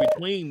correlation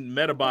between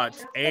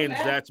Metabots and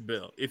Zatch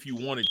Bell if you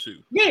wanted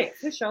to. Yeah,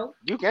 for sure.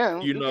 You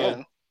can.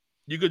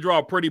 You could draw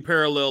a pretty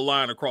parallel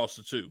line across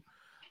the two.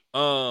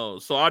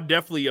 So I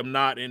definitely am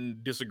not in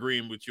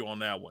disagreeing with you on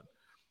that one.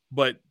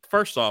 But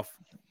first off,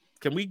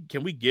 can we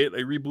get a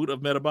reboot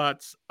of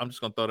Metabots? I'm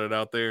just gonna throw that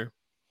out there.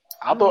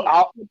 I'll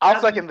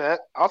second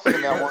that. I'll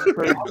second that one.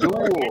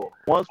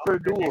 Once per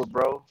duel,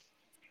 bro.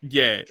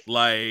 Yeah,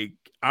 like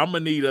I'm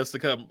gonna need us to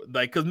come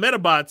because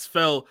Metabots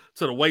fell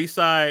to the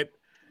wayside,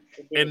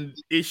 and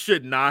it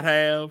should not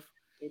have.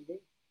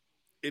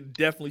 It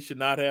definitely should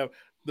not have.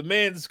 The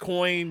man's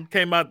coin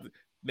came out.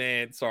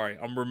 Man, sorry,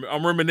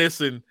 I'm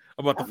reminiscing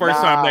about the first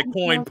time that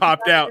coin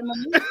popped out.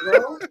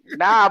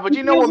 But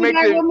you know what makes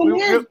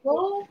it?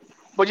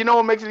 But you know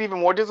what makes it even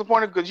more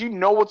disappointing? Because you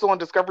know what's on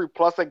Discovery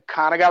Plus that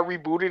kind of got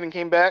rebooted and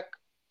came back?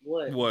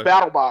 What?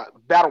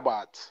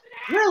 BattleBots.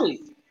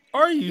 Really?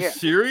 Are you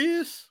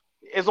serious?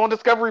 It's on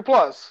Discovery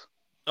Plus.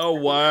 Oh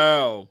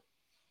wow.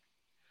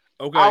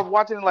 Okay. I was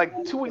watching it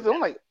like 2 weeks ago. I'm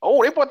like,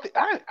 oh, they bought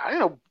I didn't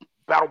know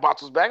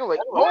BattleBots was back. I was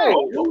like,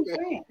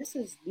 okay. This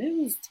is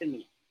news to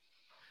me.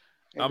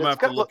 I'm gonna have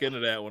to look into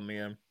that one,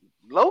 man.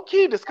 Low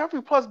key,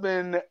 Discovery Plus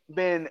been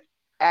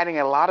adding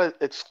a lot of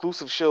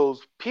exclusive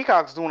shows.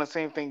 Peacock's doing the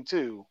same thing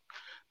too.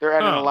 They're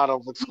adding a lot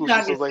of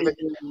exclusive shows. Like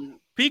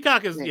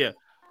Peacock is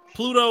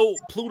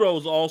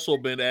Pluto's also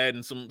been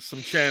adding some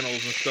channels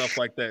and stuff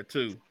like that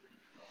too.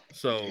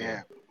 So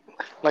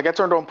like I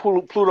turned on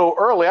Pluto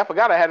early. I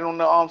forgot I had it on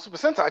the Super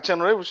Sentai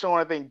channel. They were showing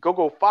I think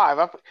Go-Go 5.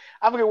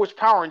 I forget which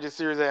Power Ranger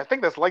series. I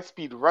think that's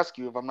Lightspeed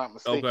Rescue if I'm not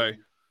mistaken. Okay.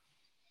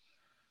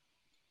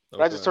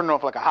 But I just turned it on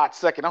for like a hot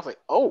second. I was like,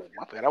 oh,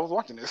 I forgot I was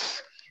watching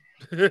this.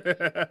 I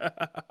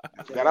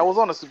forgot I was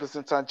on the Super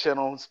Sentai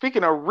channel.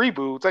 Speaking of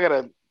reboots, I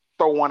gotta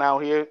throw one out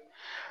here.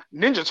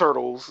 Ninja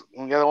Turtles.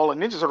 We got all the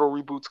Ninja Turtle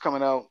reboots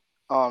coming out.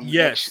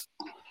 Yes.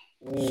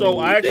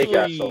 So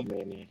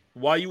actually,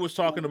 while you was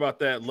talking about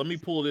that, let me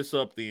pull this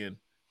up then,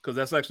 because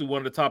that's actually one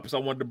of the topics I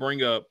wanted to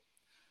bring up.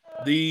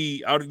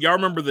 Y'all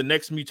remember the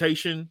Next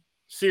Mutation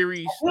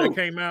series that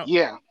came out?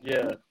 Yeah.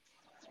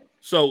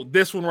 So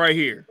this one right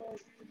here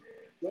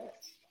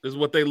is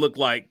what they look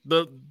like.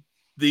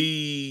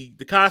 The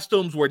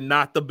costumes were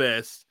not the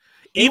best,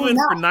 even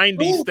for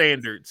 90s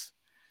standards.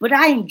 But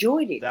I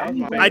enjoyed it.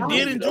 I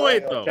did enjoy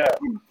it though.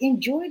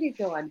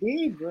 I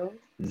did, bro.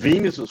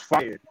 Venus was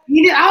fired.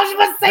 I was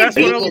about to say that's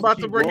Venus. What I was about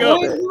to bring up.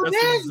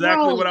 That's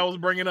exactly what I was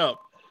bringing up.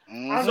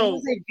 I was going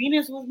to say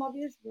Venus was my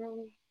bitch,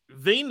 bro.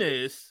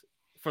 Venus,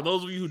 for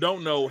those of you who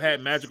don't know,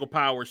 had magical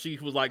power. She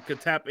was like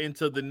could tap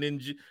into the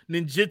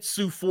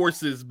ninjutsu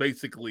forces,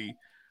 basically.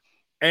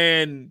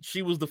 And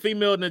she was the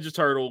female Ninja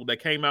Turtle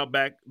that came out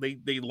back.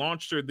 They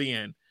launched her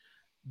then.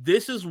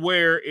 This is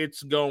where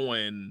it's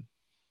going.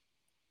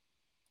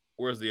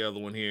 Where's the other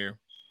one here?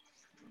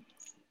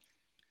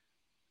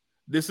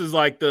 This is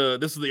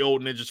the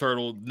old Ninja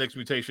Turtle Next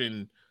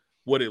Mutation,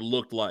 what it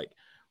looked like.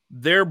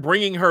 They're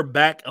bringing her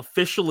back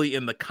officially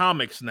in the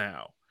comics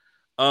now.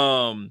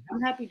 I'm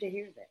happy to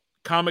hear that.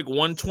 Comic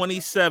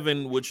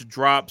 127, which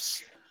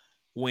drops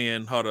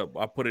when? Hold up,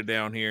 I'll put it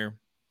down here.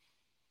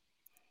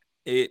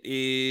 It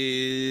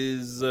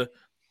is the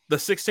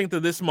 16th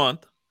of this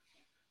month.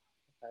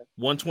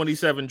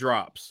 127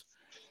 drops.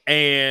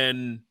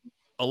 And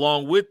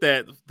along with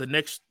that, the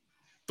next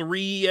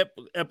 3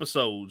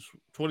 episodes,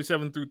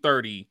 27 through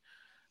 30,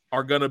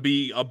 are going to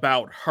be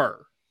about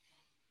her.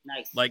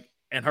 Nice. Like,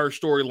 and her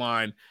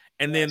storyline.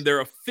 And then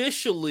they're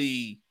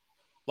officially,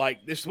 like,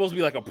 they're supposed to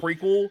be like a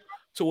prequel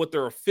to what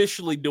they're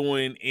officially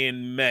doing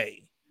in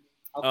May.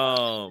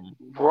 Okay.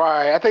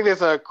 Right. I think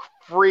there's a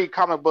free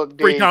comic book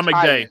day. Free comic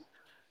day.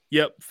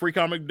 Yep. Free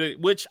comic day,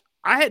 which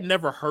I had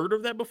never heard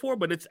of that before,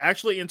 but it's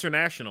actually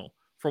international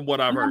from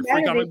what I've heard.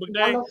 Free comic book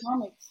day.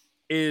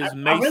 is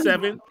May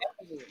 7th.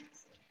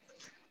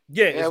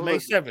 Yeah, it's May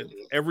 7th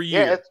every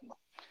year.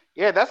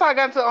 Yeah, that's how I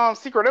got into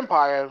Secret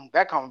Empire,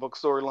 that comic book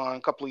storyline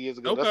a couple of years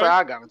ago. Okay. That's how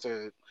I got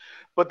into it.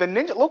 But the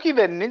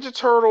Ninja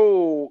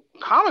Turtle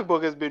comic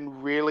book has been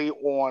really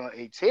on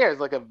a tear. It's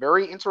like a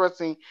very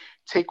interesting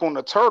take on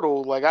the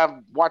turtle. Like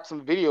I've watched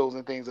some videos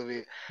and things of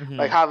it,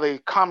 like how the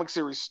comic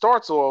series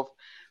starts off.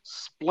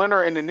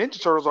 Splinter and the Ninja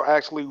Turtles are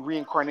actually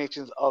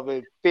reincarnations of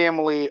a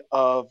family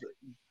of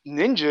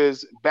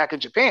ninjas back in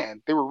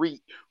Japan. They were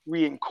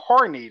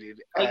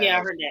reincarnated. Oh yeah,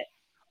 I heard that.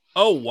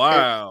 Oh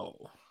wow.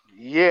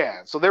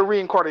 Yeah, so they're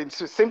reincarnated.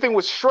 Same thing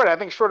with Shredder. I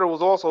think Shredder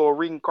was also a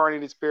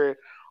reincarnated spirit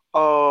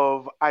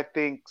of, I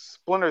think,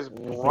 Splinter's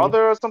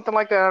brother or something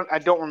like that. I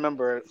don't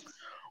remember it.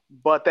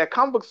 But that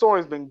comic book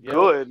story has been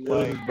good.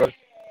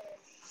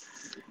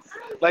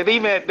 Like they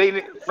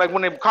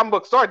when the comic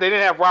book started, they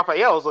didn't have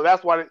Raphael, so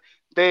that's why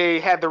they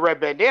had the red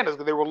bandanas,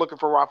 because they were looking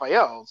for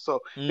Raphael. So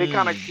they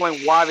kind of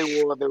explained why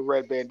they wore the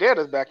red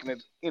bandanas back in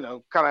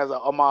the, kind of as an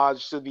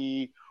homage to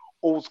the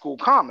old school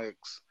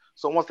comics.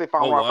 So once they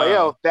found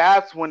Raphael,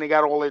 that's when they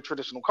got all their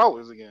traditional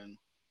colors again.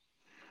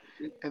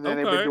 And then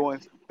they've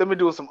been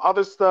doing some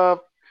other stuff.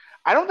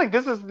 I don't think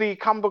this is the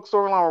comic book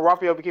storyline where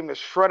Raphael became the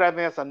Shredder. I think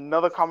that's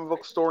another comic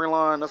book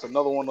storyline. That's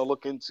another one to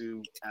look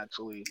into,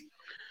 actually.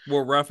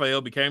 Where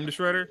Raphael became the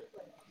Shredder?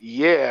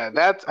 Yeah,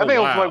 that's. I think it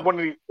was like one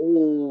of the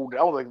old.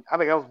 I think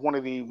that was one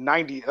of the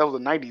 90s. That was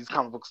a 90s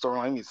comic book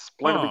storyline. I mean,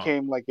 Splinter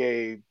became like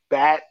a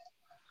bat.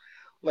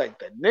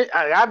 Like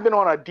I've been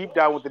on a deep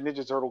dive with the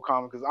Ninja Turtle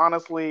comic because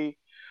honestly,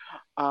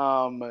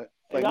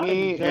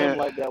 me and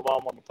like that while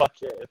I'm on the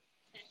podcast.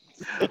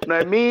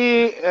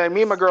 me and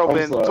my girl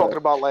been talking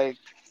about like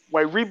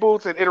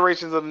reboots and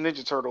iterations of the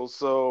Ninja Turtles.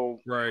 So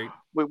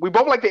we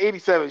both like the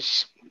 '87.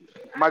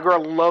 My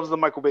girl loves the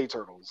Michael Bay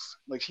Turtles.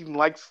 Like she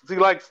likes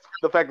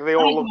the fact that they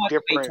all look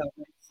different.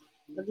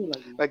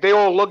 Like they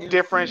all look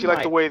different. She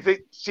likes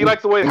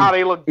the way how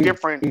they look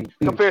different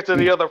compared to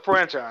the other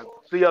franchise,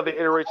 the other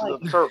iterations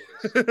of the Turtles.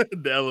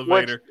 The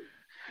elevator.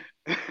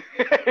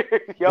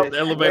 The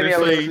elevator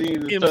says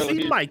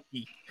MC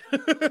Mikey.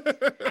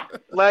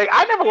 Like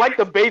I never liked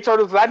the Bay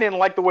Turtles because I didn't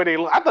like the way they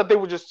look. I thought they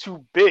were just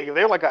too big. If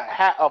they were like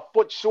a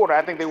foot shorter,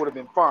 I think they would have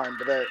been fine.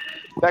 But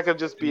that could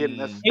just be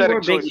an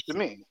aesthetic choice to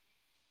me.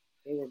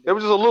 They were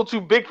just a little too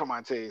big for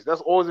my taste.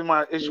 That's always been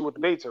my issue with the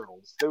Bay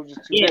Turtles. They were just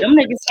too big. Them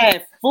niggas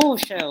had full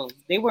shells.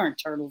 They weren't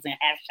turtles and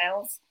half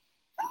shells.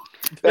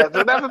 That's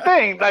the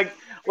thing. Like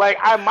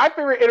my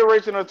favorite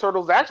iteration of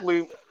Turtles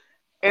actually,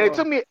 and it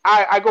took me.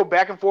 I go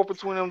back and forth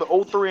between them, the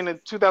 03 and the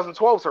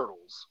 2012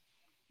 Turtles.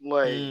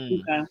 Like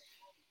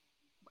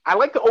I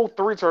like the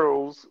 03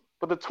 Turtles,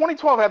 but the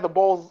 2012 had the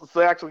balls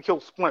to actually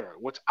kill Splinter,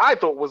 which I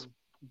thought was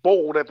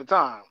bold at the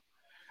time.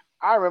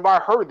 I remember I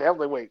heard that. I was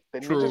like, wait, the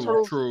Ninja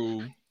Turtles?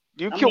 True.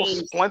 You kill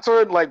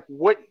Splinter? Like,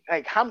 what?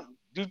 Like, how?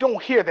 You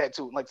don't hear that,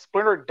 too. Like,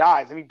 Splinter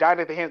dies, and he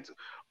died at the hands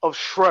of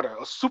Shredder,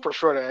 a super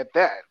Shredder at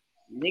that.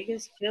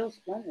 Niggas kill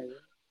Splinter.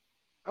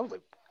 I was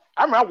like,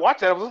 I remember I watched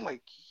that. I was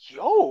like,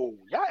 yo,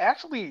 y'all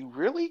actually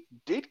really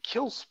did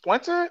kill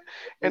Splinter?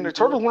 And the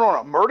Turtles went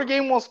on a murder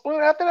game on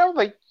Splinter after that? I was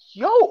like,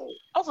 yo.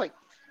 I was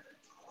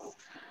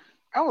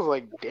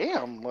like,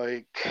 damn.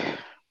 Like,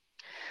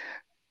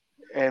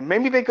 and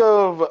made me think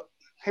of,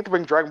 I hate to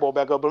bring Dragon Ball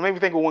back up, but it made me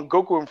think of when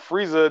Goku and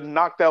Frieza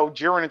knocked out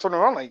Jiren and turned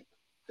around. Like,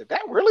 did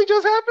that really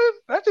just happen?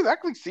 Did I just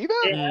actually see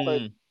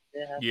that?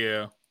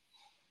 Yeah.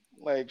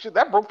 Like, shit,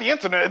 that broke the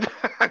internet.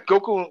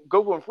 Goku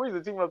and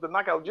Frieza teaming up to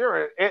knock out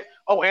Jiren. And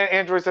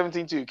Android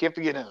 17 too. Can't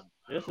forget him.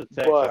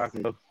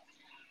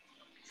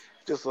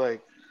 Just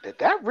like, did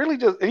that really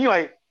just? And you're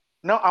like,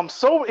 no, I'm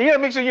sober. You gotta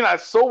make sure you're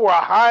not sober or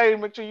high.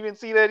 Make sure you didn't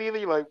see that either.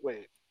 You're like,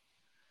 wait,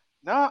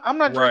 no, I'm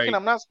not drinking.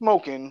 I'm not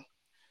smoking.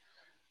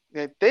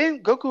 Yeah,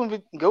 Goku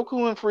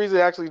and Frieza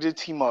actually did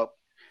team up,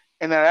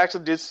 and I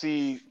actually did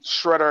see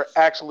Shredder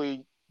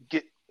actually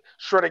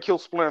kill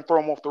Splinter and throw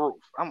him off the roof.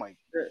 I'm like,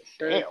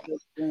 damn.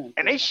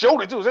 And they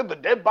showed it too. It was the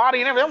dead body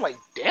and everything. I'm like,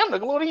 damn,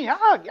 Nickelodeon,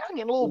 y'all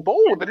getting a little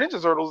bold with the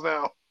Ninja Turtles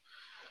now.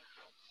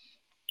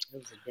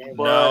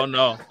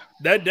 No,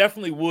 that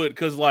definitely would,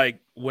 because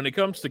like when it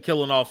comes to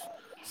killing off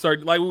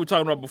certain, like we were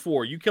talking about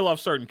before, you kill off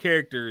certain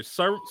characters.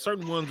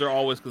 Certain ones are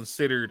always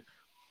considered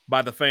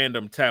by the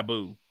fandom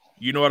taboo.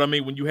 You know what I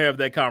mean? When you have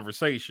that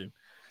conversation,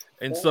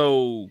 and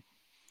so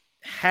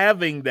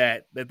having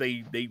that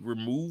they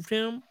removed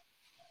him,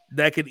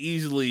 that could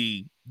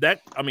easily that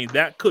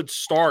could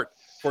start,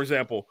 for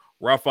example,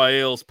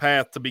 Raphael's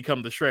path to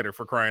become the Shredder,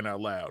 for crying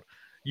out loud.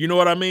 You know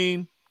what I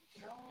mean?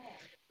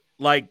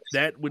 Like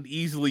that would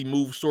easily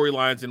move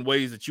storylines in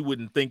ways that you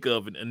wouldn't think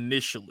of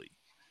initially.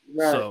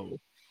 Right. So,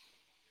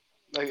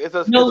 like it's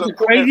a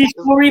crazy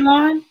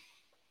storyline.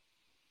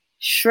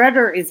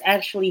 Shredder is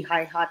actually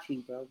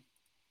Heihachi, bro.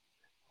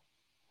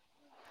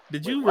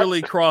 Did you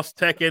really cross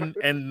Tekken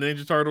and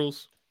Ninja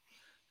Turtles?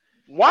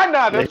 Why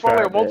not? That's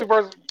probably a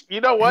multiverse.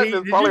 You know what?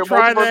 There's probably a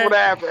multiverse would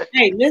happen.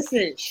 Hey,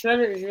 listen,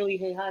 Shredder is really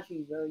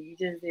Heihachi, bro. You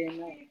just didn't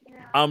know.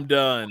 I'm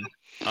done.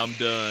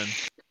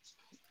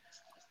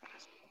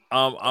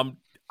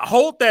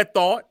 Hold that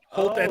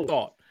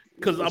thought.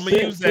 because I'm gonna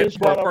use that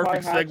for a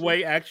perfect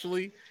segue.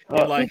 Actually,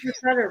 in like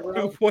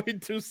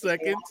 2.2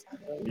 seconds.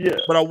 Yeah,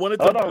 but I wanted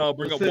to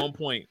bring up one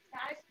point.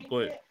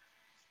 But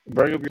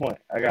bring up your point.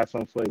 I got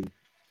something for you.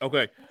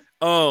 Okay.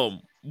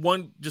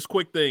 One just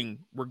quick thing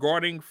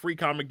regarding Free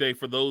Comic Day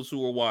for those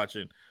who are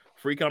watching.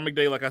 Free Comic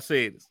Day, like I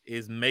said,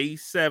 is May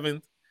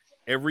 7th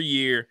every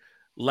year.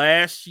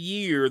 Last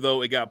year,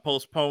 though, it got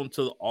postponed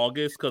to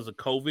August because of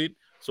COVID.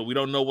 So we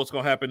don't know what's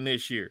going to happen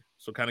this year.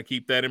 So kind of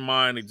keep that in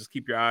mind and just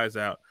keep your eyes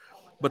out.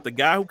 But the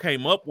guy who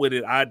came up with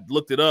it, I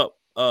looked it up.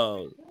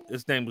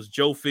 His name was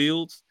Joe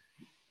Fields.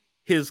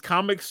 His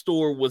comic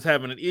store was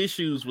having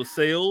issues with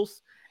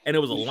sales, and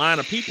there was a line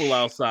of people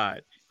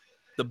outside.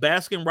 The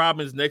Baskin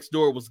Robbins next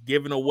door was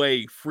giving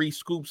away free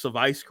scoops of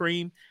ice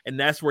cream, and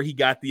that's where he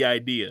got the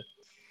idea.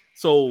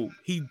 So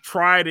he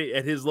tried it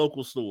at his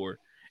local store,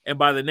 and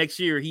by the next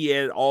year, he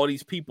had all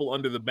these people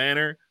under the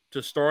banner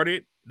to start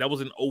it. That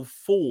was in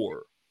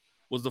 2004,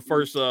 was the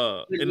first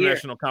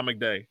International Comic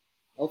Day.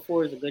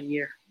 2004 is a good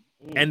year.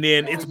 And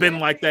then it's been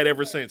like that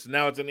ever since.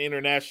 Now it's an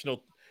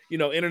international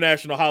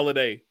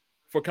holiday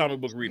for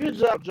comic book readers.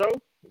 Good job, Joe.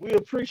 We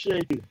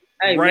appreciate you.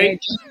 Hey, right?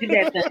 Man, do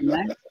that thing,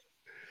 man.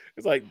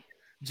 It's like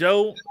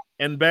Joe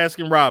and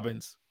Baskin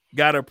Robbins.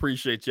 Gotta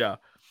appreciate y'all.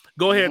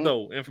 Go ahead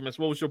though, Infamous.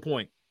 What was your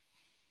point?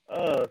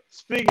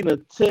 Speaking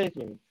of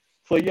Tekken,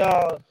 for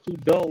y'all who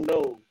don't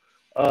know,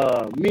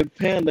 me and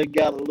Panda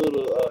got a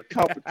little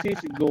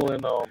competition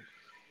going on.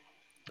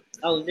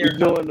 Oh, we're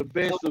doing the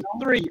best of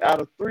 3 out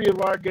of 3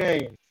 of our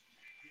games.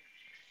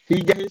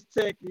 He got his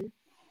Tekken,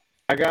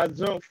 I got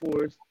Jump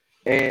Force,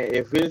 and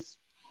if it's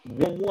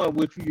 1-1,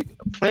 which we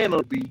plan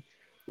on be,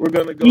 we're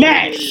gonna go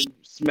ahead and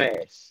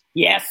smash.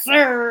 Yes,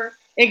 sir.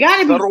 It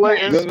gotta be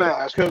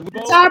smash. The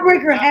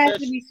tiebreaker has to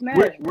be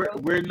smashed.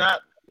 We're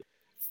not.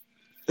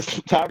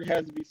 Tiebreaker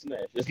has to be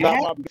smashed. It's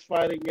not my best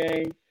fighting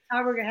game.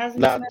 Tiebreaker has to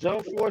be smashed. Now,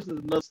 Jump Force is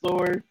another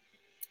story.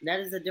 That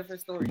is a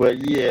different story.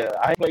 But yeah,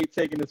 I played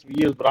Tekken this for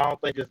years, but I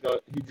don't think he's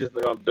just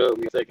gonna dub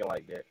me Tekken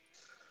like that.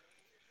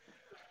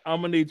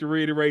 I'm gonna need to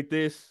reiterate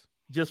this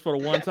just for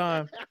the one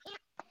time.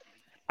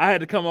 I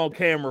had to come on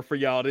camera for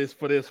y'all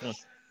for this one.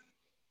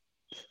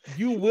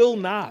 You will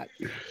not.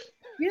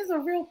 Here's a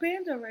real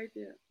panda right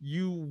there.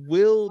 You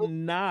will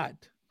not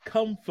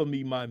come for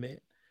me, my man.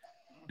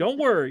 Don't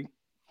worry.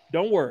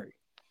 Don't worry.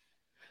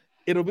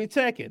 It'll be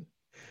Tekken.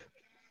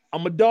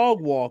 I'm a dog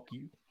walk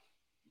you.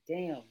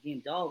 Damn,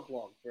 getting dog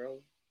walk, bro.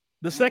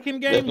 The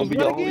second game was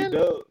what again?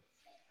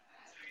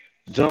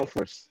 Jump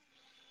Force.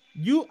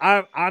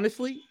 I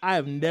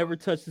have never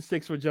touched the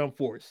 6 for Jump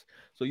Force.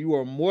 So you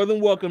are more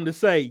than welcome to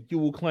say you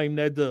will claim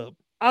that dub.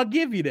 I'll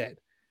give you that.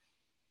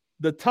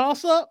 The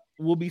toss-up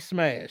will be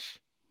Smash.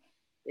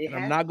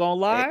 I'm not going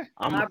to lie.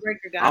 I'm going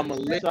to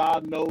let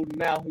y'all know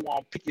now who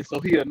I'm picking so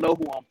he'll know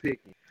who I'm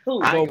picking.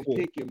 I am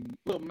picking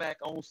Lil Mac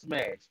on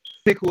Smash.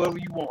 Pick whoever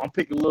you want. I'm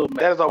picking Lil Mac.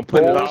 That is a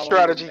bold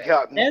strategy,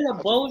 Cotton. That's a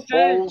bold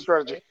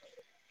strategy.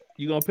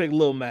 You're going to pick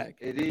Lil Mac.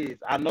 It is.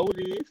 I know it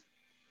is.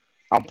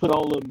 I'm putting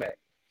on Lil Mac.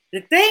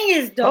 The thing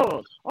is,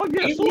 though. Oh,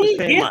 yeah.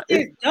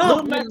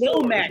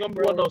 Lil Mac,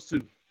 bro.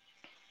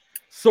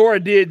 Sora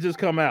did just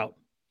come out.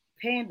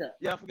 Panda.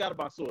 Yeah, I forgot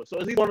about Sora. So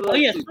is he one of those? Oh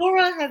yeah,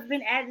 Sora has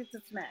been added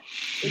to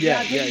Smash.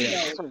 Yeah.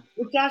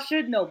 Which y'all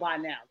should know by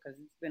now because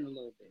it's been a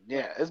little bit.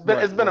 Yeah, it's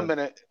been a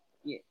minute.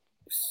 Yeah,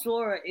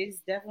 Sora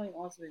is definitely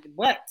on Smash,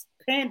 but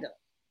Panda,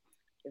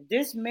 if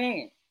this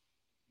man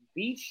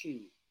beats you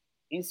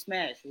in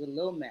Smash with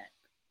Lil Mac,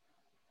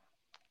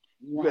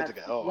 you have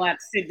to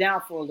sit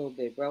down for a little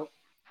bit, bro.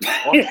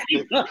 I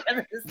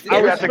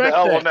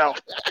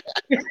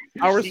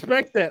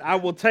respect that. I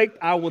will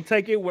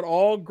take it with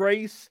all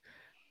grace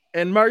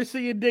and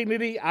mercy and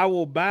dignity. I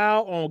will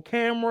bow on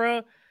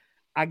camera.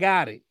 I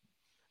got it.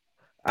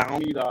 I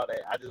don't need all that.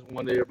 I just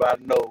want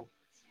everybody to know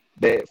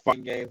that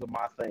fighting games are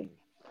my thing.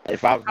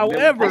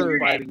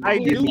 However, I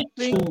do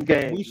think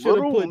we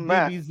should have put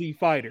DBZ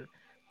Fighter.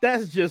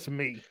 That's just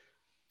me.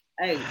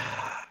 Hey,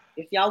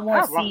 if y'all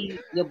want to see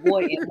your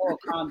boy in Mortal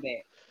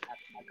Kombat,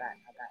 I got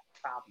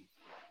problems.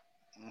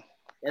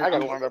 I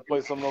gotta learn to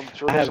play some of them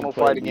traditional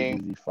fighting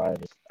games.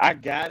 I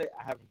got it.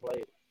 I haven't played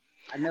it.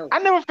 I know. I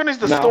never finished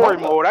the story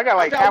mode. I got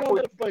like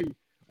halfway.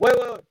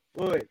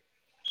 Wait.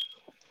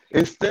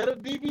 Instead of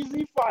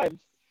DBZ Fighters,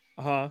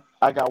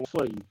 I got one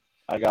for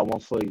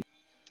you.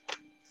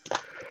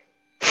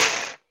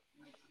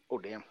 Oh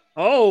damn.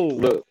 Oh.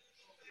 Look.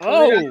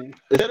 Oh.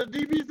 Instead of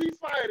DBZ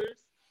Fighters.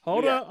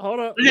 Hold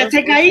up. Is that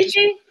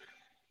Tenkaichi?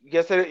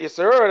 Yes,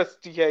 sir. That's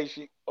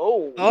Tenkaichi.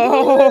 Oh.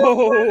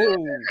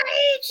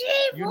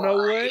 You know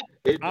what?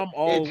 I'm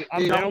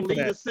down for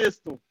that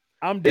system.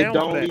 I'm down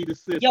for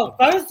that. Yo,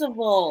 first of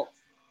all,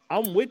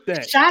 I'm with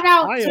that. Shout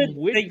out to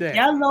the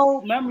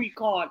yellow memory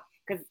card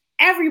because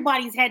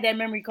everybody's had that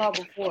memory card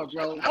before,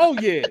 bro. Oh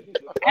yeah,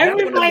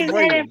 everybody's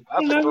had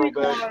that memory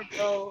card,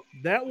 bro.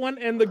 That one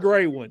and the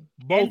gray one,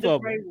 both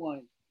of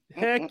them.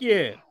 Heck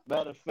yeah.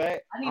 Matter of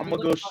fact, I'm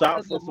gonna go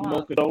shop for some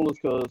more controllers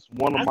because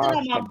one of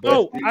mine.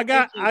 Oh,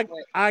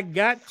 I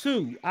got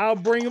 2. I'll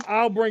bring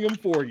them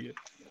for you.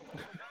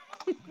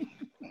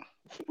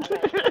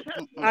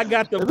 I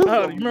got the. You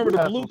remember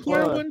the blue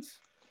clear ones?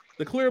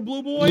 The clear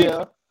blue boys.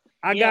 Yeah.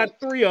 I got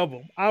 3 of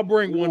them. I'll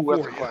bring one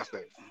for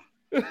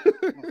you.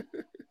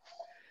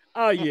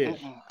 Oh yeah,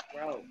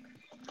 bro.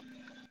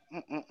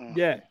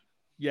 Yeah.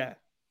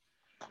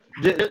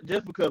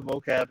 Just because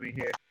vocab in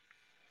here.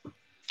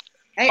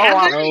 Hey, I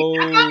got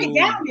it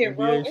down there,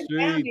 bro. It's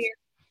down there.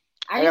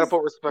 I gotta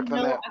put respect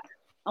on that.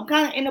 I'm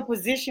kind of in a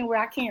position where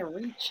I can't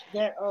reach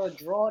that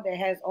drawer that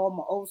has all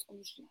my old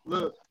school shit.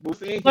 Look,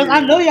 because I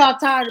know y'all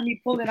tired of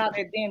me pulling out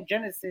that damn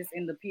Genesis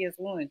in the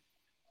PS1.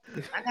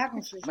 I got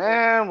some shit.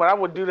 Man, but I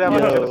would do that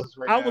with Genesis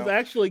right now. I was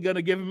actually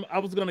gonna give him. I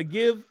was gonna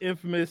give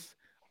Infamous.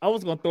 I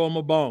was gonna throw him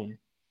a bone.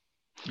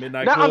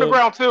 Midnight Not Club.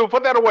 Underground 2.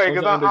 Put that away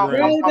because I'm the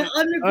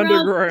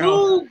Underground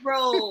 2,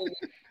 bro.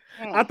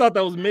 I thought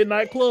that was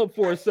Midnight Club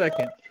for a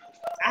second.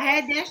 I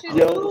had that shit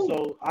too.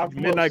 So I'm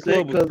Midnight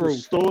Club was proof.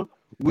 Store.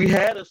 We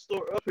had a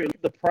store up here.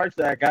 The price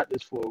that I got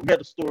this for. We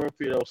had a store up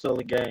here that was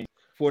selling games.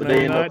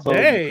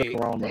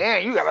 $4.99.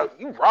 Man,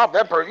 you robbed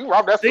that person. You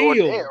robbed that store.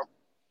 Damn.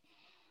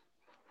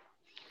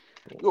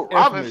 You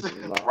robbing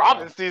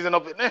season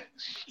up in there.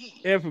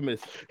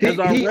 Infamous. As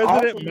our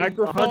resident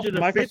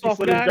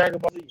Microsoft guy.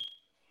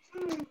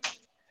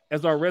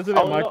 As our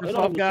resident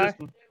Microsoft guy.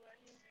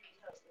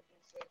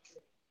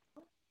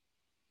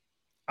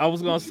 I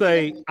was gonna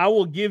say I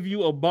will give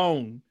you a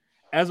bone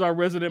as our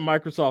resident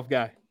Microsoft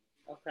guy.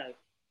 Okay.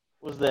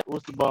 What's that?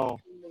 What's the bone?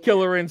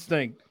 Killer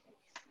Instinct.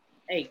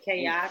 Hey,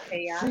 KI.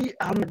 See,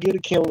 I'm gonna get a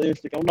Killer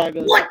Instinct. I'm not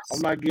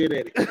good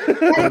at it.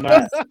 I'm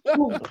not.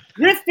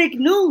 Horrific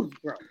news,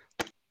 bro.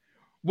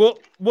 We'll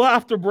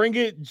have to bring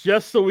it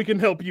just so we can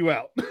help you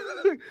out.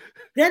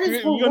 That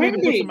is you're gonna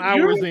need to put some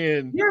hours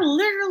in. You're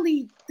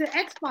literally the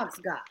Xbox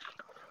guy.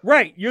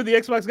 Right, you're the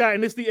Xbox guy,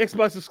 and it's the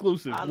Xbox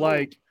exclusive. I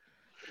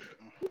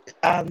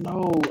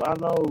know.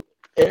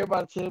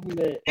 Everybody tell me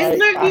that. It's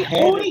literally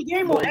the only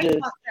game on Xbox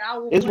that I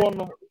will play. It's one of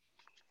them.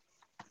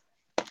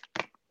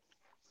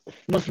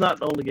 No, it's not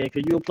the only game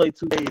because you'll play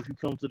 2 days if you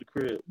come to the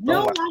crib.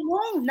 No, I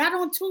won't. Not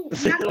on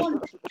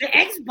the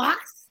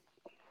Xbox.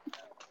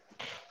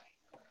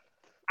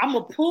 I'm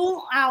gonna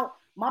pull out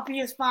my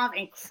PS5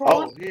 and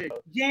cross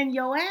gen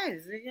your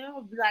ass. You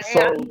know, be like,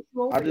 hey,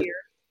 over here.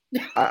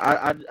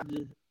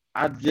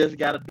 I just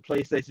got a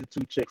PlayStation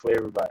 2 check for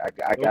everybody. I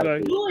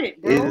gotta do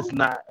it, bro. It is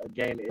not a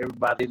game that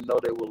everybody know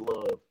they will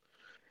love.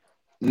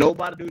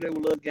 Nobody knew they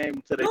would love the game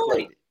until they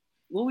played it.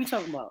 What are we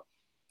talking about?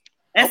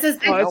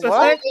 SSX. Oh, bro.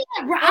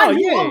 I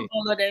knew I was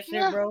gonna love that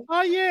shit, bro.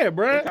 Oh yeah,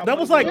 bro. That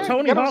was like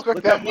Tony Hawk. I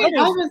was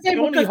gonna say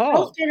because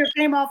Pro Skater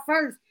came out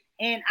first,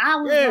 and I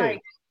was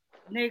like,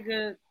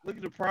 nigga, look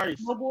at the price.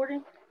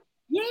 Snowboarding.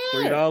 Yeah.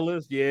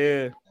 $3.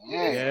 Yeah.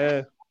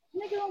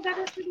 Nigga don't got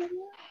that shit no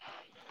more.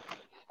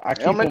 I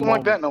don't make them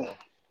like that no more.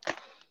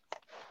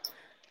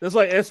 That's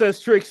like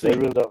SS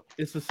Trixie.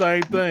 It's the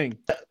same thing.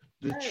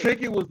 The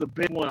Tricky was the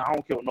big one. I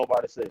don't care what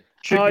nobody said.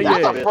 Oh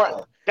yeah.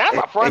 That's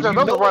a franchise.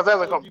 Those surprised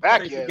hasn't come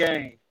back yet.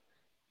 Game.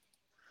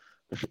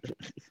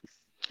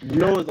 You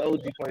know it's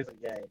OG plays a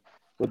game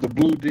with the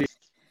blue disc.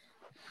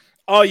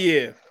 Oh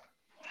yeah.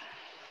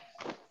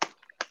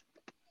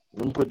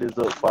 Let me put this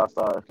up 5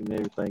 stars and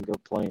everything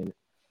up playing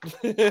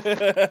it.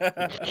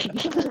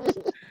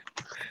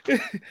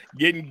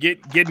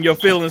 getting your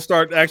feelings,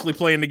 start actually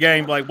playing the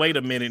game. Like, wait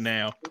a minute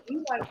now.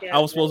 I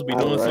was supposed to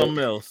be doing something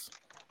else.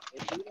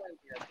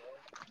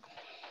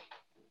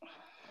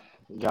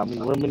 Got me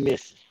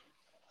reminiscing.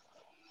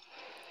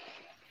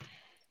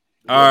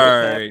 All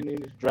right.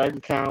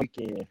 Dragon Con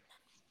weekend.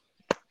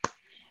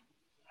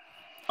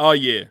 Oh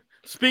yeah.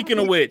 Speaking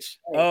of which,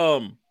 I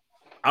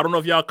don't know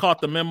if y'all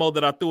caught the memo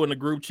that I threw in the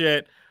group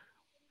chat.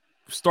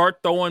 Start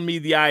throwing me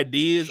the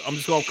ideas. I'm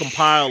just gonna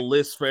compile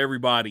lists for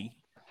everybody,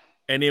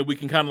 and then we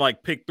can kind of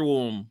like pick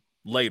through them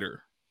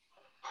later.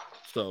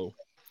 So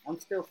I'm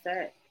still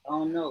fat. I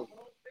don't know.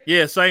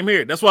 Yeah, same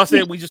here. That's why I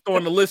said we just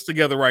throwing the list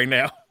together right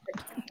now.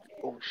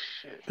 Oh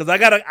shit! Because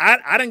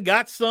I done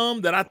got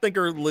some that I think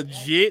are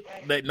legit.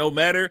 That no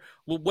matter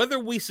whether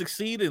we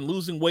succeed in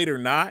losing weight or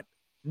not,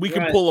 we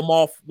can pull them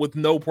off with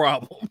no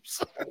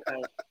problems.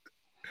 Okay.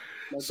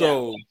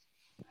 So,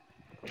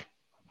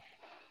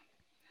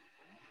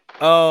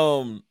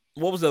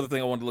 what was the other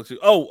thing I wanted to look to?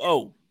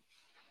 Oh.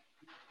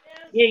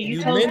 Yeah,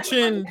 you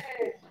mentioned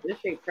this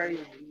shit crazy.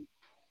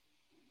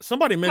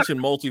 Somebody mentioned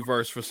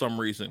multiverse for some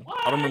reason.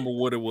 I don't remember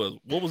what it was.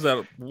 What was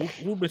that?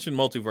 Who mentioned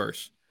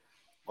multiverse?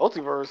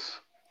 Multiverse.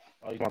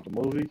 Oh, you want the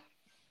movie?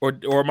 Or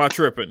am I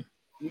tripping?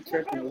 You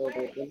tripping a little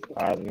bit.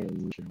 I didn't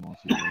mention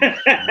multiverse.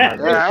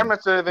 Yeah, I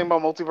mentioned anything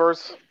about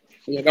multiverse.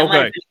 Yeah, that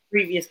might be a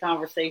previous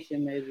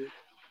conversation, maybe.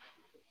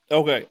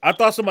 Okay, I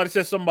thought somebody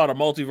said something about a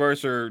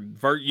multiverse or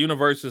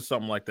universe or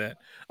something like that.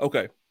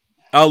 Okay,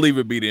 I'll leave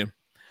it be then.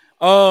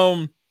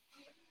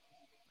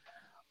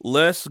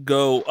 Let's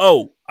go.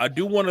 Oh, I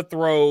do want to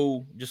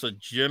throw just a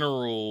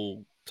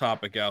general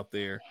topic out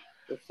there.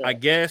 I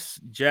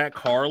guess Jack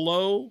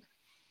Harlow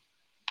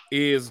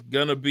is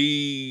gonna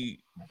be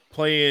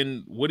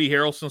playing Woody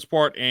Harrelson's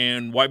part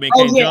in White Man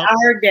Can't Jump. I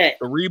heard that.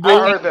 The reboot.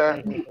 I heard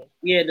that.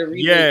 Yeah, the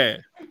reboot. Yeah.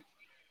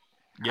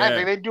 Yeah. I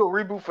think they do a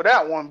reboot for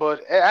that one,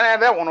 but I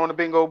had that one on the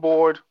bingo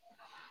board.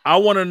 I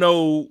want to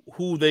know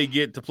who they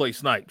get to play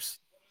Snipes.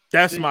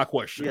 That's my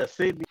question. Yeah,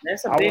 Sydney.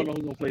 That's I want to know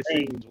who's gonna play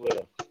Sydney as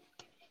well.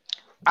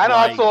 I know.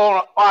 I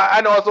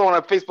saw on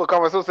a Facebook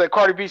comment. So said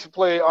Cardi B should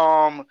play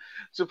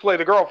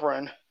the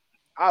girlfriend.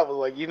 I was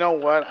like, you know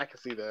what? I can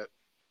see that.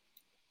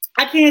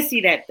 I can't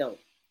see that though,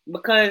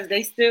 because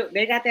they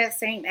got that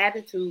same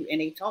attitude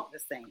and they talk the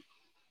same.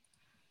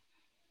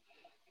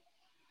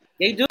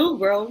 They do,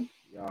 bro.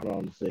 Y'all know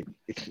I'm sick.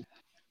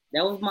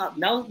 That was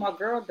my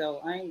girl though.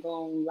 I ain't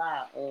gonna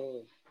lie.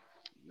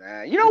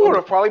 Nah, you know what would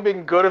have probably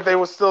been good if they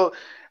were still.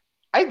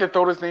 I hate to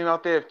throw this name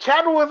out there. If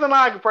Chadwick was alive,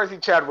 I could probably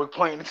see Chadwick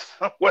playing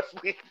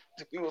Wesley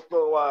if he was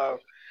still alive.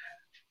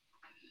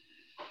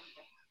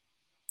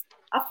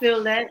 I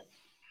feel that.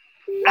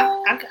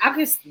 I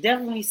could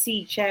definitely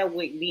see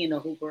Chadwick being a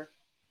hooper.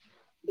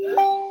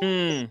 Low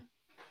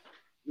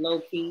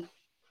key.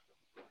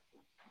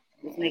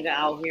 This nigga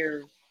out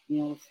here, you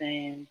know what I'm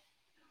saying?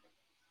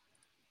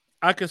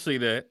 I can see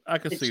that. I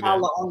can see that.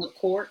 On the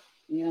court,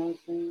 you know what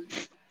I'm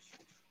saying?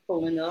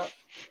 Pulling up.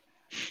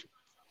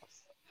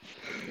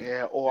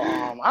 Yeah, or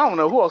I don't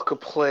know who else could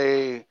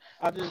play.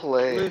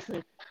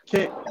 Listen,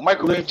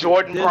 Michael B.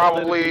 Jordan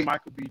probably.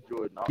 Michael B.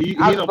 Jordan. He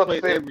don't play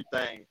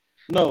everything.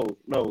 No,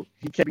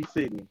 he can't be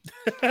Sydney.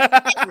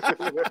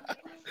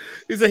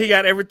 He said he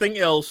got everything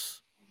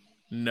else.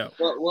 No.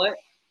 What?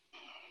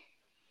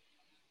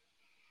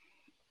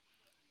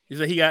 He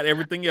said he got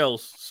everything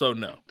else, so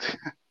no.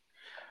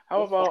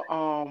 How about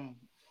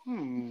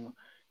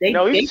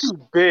No, he's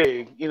too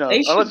big. You know,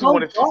 they should go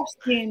dark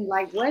skin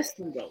like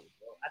Wesley though.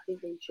 I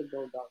think they should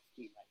go dark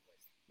skin like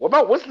Wesley. What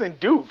about Wesley and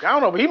Duke? I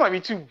don't know, but he might be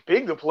too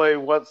big to play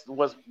Wesley.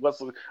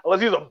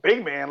 Unless he's a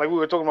big man, like we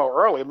were talking about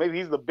earlier. Maybe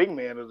he's the big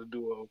man of the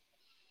duo.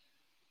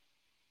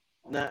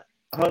 Now,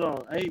 hold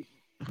on. Hey,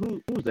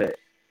 who's that?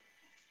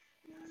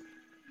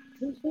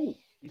 Who's who?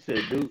 You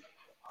said Duke.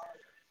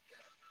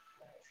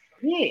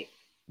 Yeah.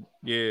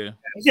 Yeah.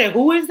 You said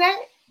who is that?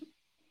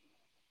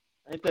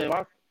 Ain't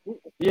that?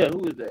 Yeah,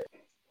 who is that?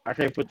 I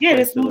can't put. Yeah,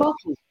 it's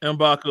M'Baku.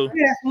 M'Baku.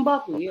 Yeah,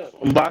 M'Baku. Yeah.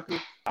 M'Baku.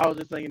 I was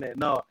just saying that.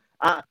 No,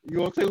 you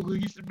want to say who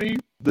he used to be?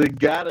 The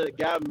guy that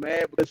got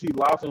mad because he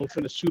lost and was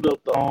trying to shoot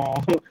up the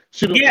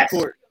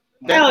court.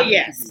 Hell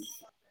yes.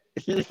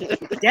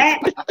 That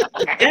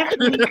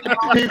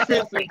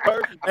definitely.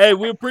 Hey,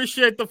 we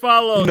appreciate the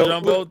follow,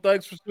 Jumbo.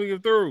 Thanks for speaking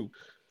through.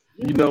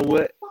 You know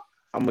what?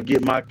 I'm gonna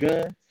get my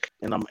gun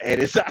and I'm at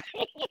his side.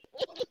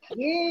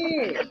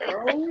 Yeah,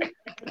 bro.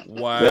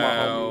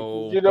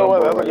 Wow. You know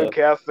what? That's a good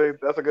casting.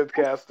 That's a good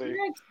casting.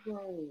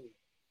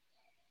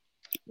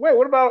 Wait,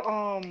 what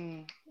about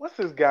what's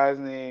this guy's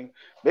name?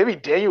 Maybe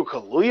Daniel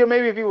Kaluuya.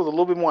 Maybe if he was a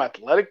little bit more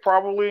athletic,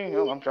 probably.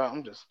 You know,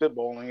 I'm just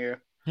spitballing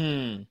here.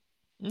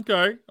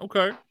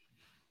 Okay.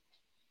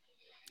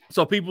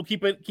 So people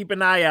keep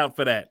an eye out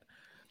for that.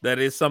 That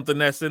is something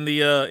that's in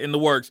the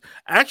works.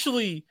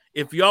 Actually,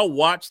 if y'all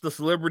watch the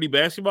celebrity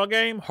basketball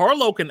game,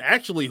 Harlow can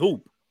actually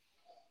hoop.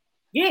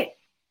 Yeah.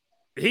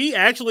 He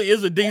actually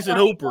is a decent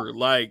hooper.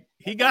 Like,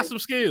 he got some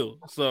skill.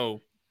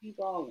 So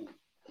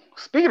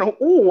speaking of,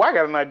 I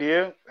got an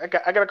idea. I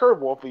got a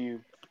curveball for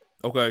you.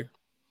 Okay.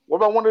 What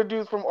about one of the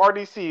dudes from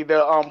RDC,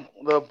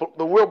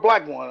 the real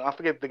black one? I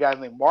forget the guy's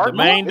name. Mark. The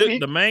main guy.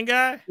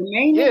 The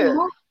main guy.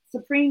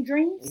 Supreme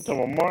Dreams. You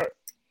talking about Mark?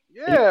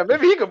 Yeah,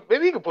 maybe he could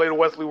play the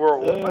Wesley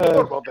World. What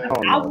about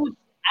that?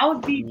 I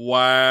would be.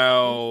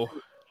 Wow.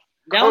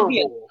 That would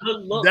be a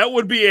good look. That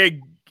would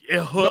be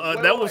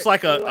that was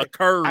like a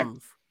curve.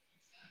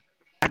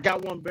 I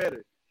got one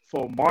better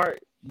for Mark.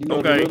 You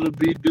know, the little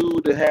big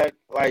dude that had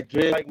like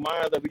dread like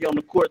mine that be on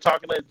the court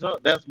talking that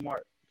junk. That's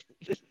Mark.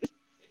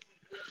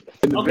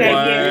 Okay.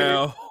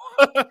 Wow.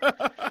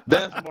 Yeah.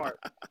 That's Mark.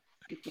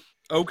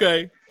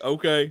 Okay.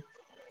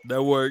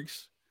 That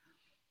works.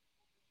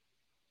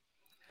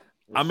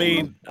 I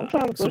mean,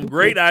 some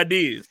great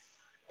ideas.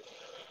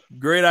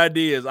 Great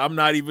ideas. I'm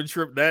not even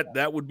sure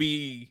that would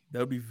be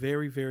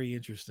very, very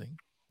interesting.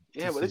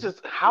 Yeah, but it's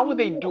just how would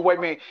they do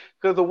white man?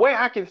 Because the way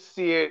I can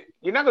see it,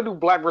 you're not gonna do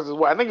black versus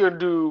white. I think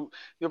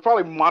you'll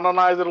probably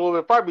modernize it a little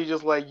bit. Probably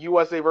just like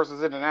USA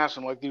versus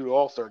international, like the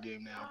All-Star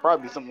game now.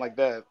 Probably something like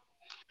that.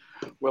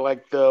 Where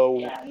like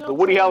the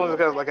Woody Allen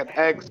is like an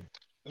ex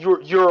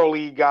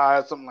EuroLeague guy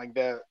or something like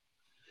that.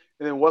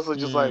 And then Wesley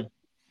just like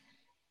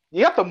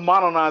you have to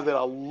modernize it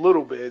a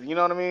little bit. You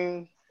know what I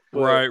mean?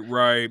 But,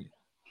 right.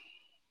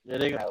 Yeah,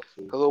 they got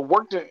to. Because what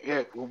worked in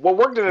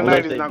the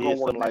 90s is not going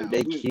to work like now.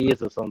 They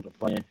kids or something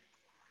playing.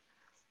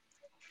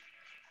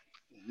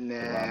 Nah.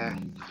 I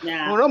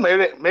don't know.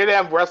 Maybe they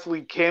have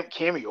Wesley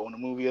cameo in the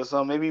movie or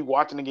something. Maybe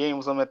watching the game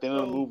or something at the end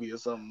of the movie or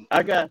something.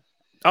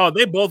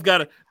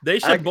 They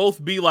should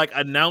both be like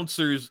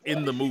announcers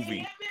in the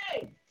movie.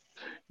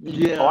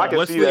 Yeah. I can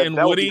Wesley see that. and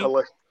That Woody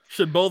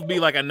should both be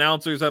like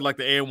announcers at like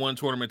the AN1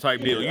 tournament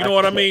type deal. You know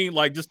what I mean?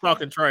 Like just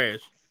talking trash.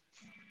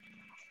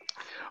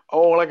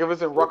 Oh, like if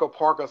it's in Rucker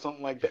Park or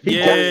something like that.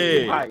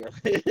 Yeah.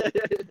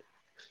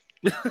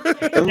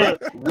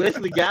 Look,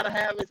 Wesley gotta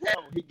have his hat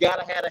on. He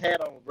gotta have a hat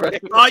on, bro.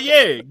 Oh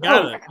yeah, you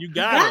gotta.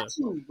 Got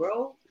to,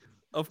 bro.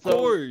 Of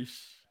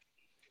course.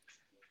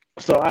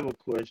 So I have a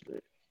question.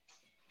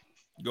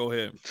 Go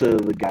ahead. To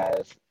the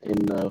guys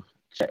in the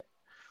chat.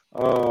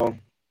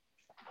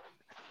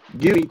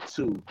 Give me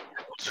two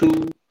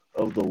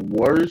of the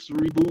worst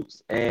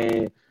reboots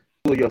and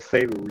two of your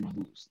favorite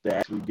reboots that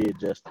actually did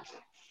justice.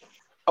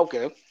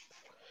 Okay.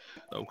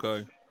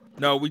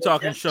 No, we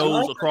talking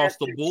shows across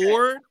the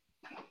board,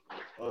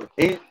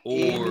 any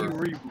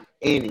reboot,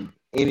 any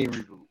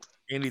reboot,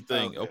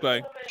 anything.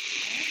 Okay.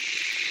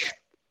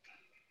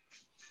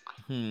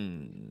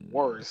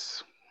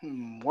 Worst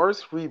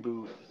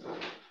reboot.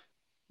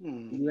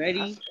 You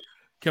ready?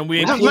 Can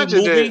we include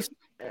movies?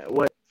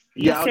 What?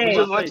 Yeah,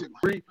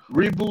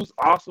 reboots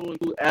also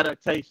include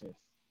adaptations.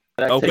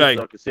 Okay.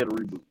 Are considered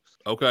reboots.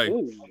 Okay.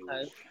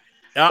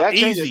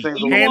 Easy.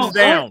 Hands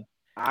down.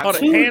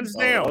 Hands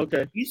down.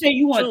 Okay. You say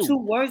you want two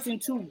worst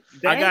and two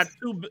best? I got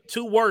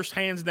two worst,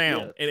 hands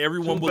down, and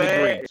everyone will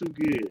agree. Too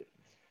good.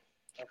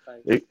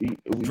 Okay.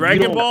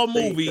 Dragon Ball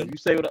movie. You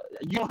say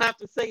you don't have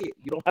to say it.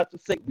 You don't have to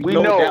say it. We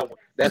know that one.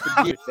 That's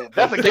a given.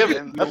 That's a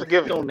given. That's a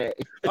given. On that.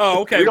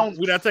 Oh, okay. We're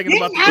not talking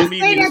about the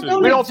comedians.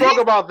 We don't talk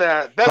about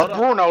that. That's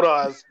Bruno to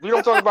us. We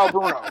don't talk about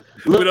Bruno.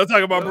 We don't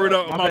talk about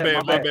Bruno. My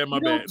bad.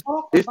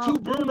 It's two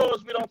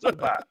Brunos we don't talk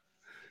about.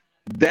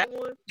 That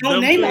one.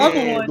 Don't name the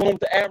other one. Going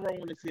with the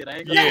arrow on his head. I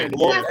ain't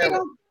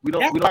We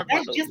don't talk about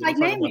That's just like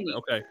naming it.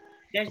 Okay.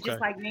 That's just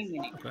like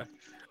naming it. Okay.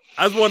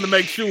 I just wanted to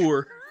make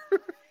sure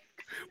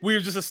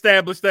we've just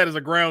established that as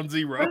a ground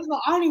zero. First of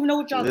all, I don't even know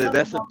what y'all talking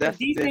about.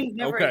 These things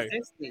never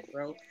existed,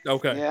 bro.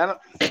 Okay. Yeah,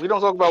 we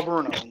don't talk about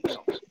Bruno. I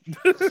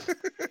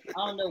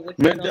don't know what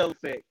Mandela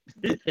effect.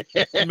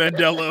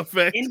 Mandela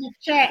effect. In the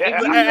chat.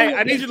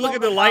 I need you to look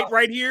at the light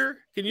right here.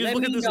 Can you just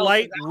look at this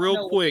light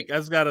real quick? I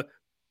just gotta.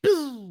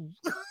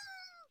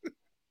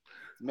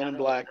 Men in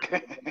Black.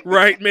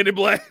 Right, Men in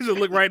Black. Just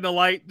look right in the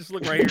light. Just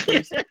look right here,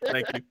 please.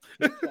 Thank you.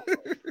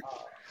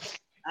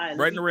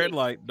 Right in the red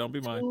light. Don't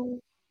be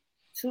mine.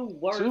 Two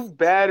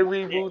bad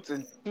reboots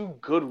and two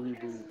good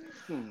reboots.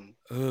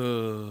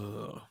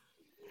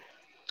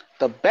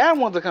 The bad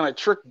ones are kind of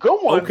trick.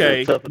 Good ones.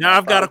 Okay. Now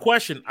I've got a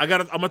question. I'm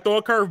gonna throw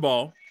a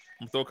curveball.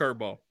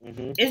 Are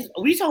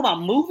we talking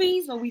about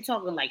movies or are we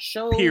talking like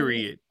shows?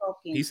 Period.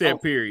 He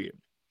said period.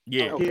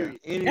 Yeah. Okay.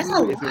 That's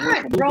a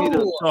lot, bro.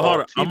 So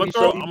hold on. I'm gonna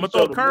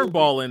throw a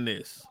curveball in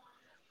this.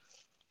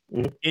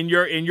 In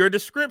your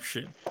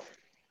description,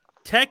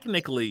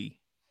 technically,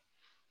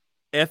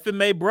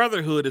 FMA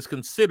Brotherhood is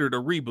considered a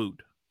reboot.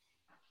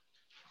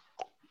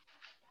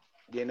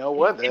 You know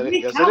what? Yes, it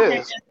is.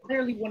 That's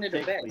clearly one of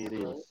the best. It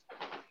is.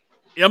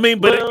 I mean,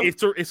 but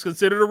it's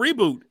considered a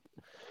reboot.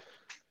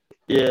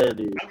 Yeah, it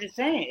is. I'm just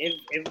saying,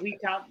 if we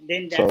count,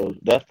 then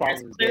that's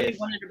probably clearly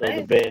one of the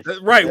best.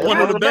 Right,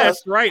 one of the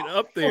best, right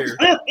up there.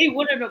 Clearly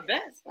one of the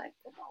best. Like,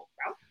 come on,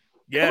 bro.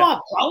 Yeah. Come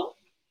on, bro.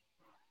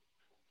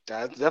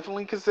 That's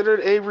definitely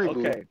considered a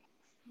reboot. Okay,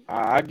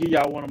 I'll give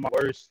y'all one of my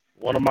worst.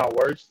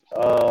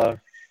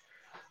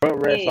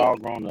 Rugrats All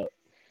Grown Up.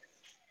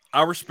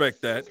 I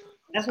respect that.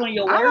 That's one of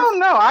your worst. I don't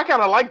know. I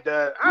kind of like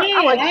that.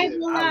 I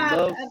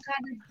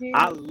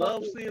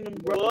love seeing them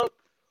grow up,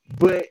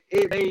 but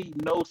it made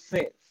no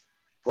sense.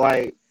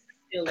 Like,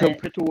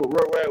 compared to what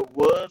Rugrats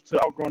was to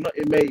All Grown Up,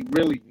 it made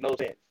really no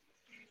sense.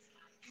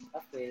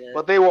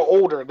 But they were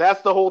older.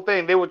 That's the whole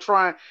thing. They were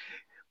trying.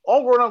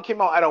 All Grown Up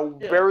came out at a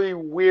very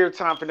weird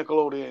time for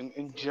Nickelodeon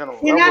in general.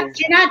 Can I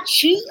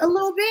cheat a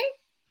little bit?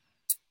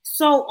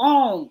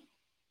 So,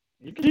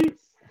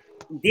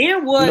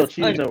 there was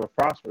never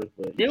prosperous,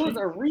 but there was a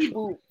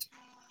reboot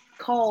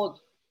called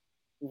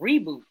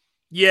Reboot.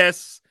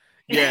 Yes.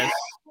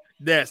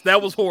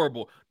 That was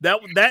horrible. That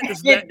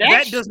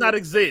does not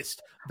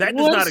exist. That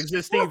does not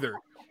exist either.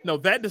 No,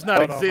 that does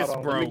not exist,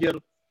 bro.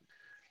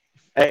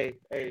 Hey,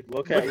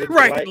 look at it.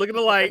 Right, look at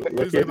the light.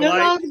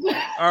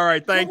 All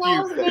right, thank you.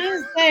 I was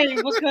gonna say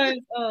because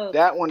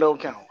that one don't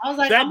count. I was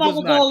like, I'm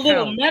about to go a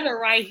little meta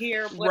right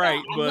here, but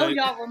I know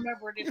y'all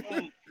remember this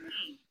one.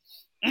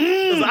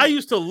 Because I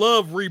used to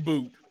love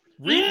Reboot.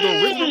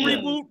 The original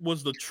Reboot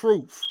was the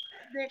truth.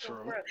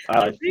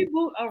 The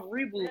reboot of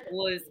Reboot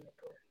was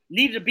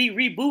needed to be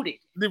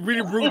rebooted.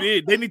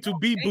 They need to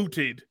be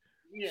booted.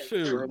 Yeah.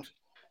 Shoot.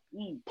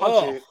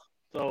 Punch it.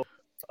 So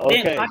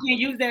okay, I can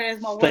use that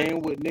as my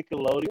staying with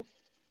Nickelodeon.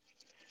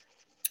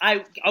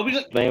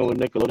 Staying with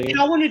Nickelodeon.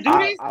 I want to do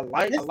this. I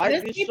like this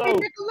show.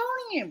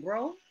 Nickelodeon,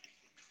 bro.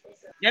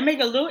 That make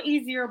it a little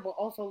easier, but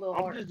also a little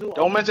harder.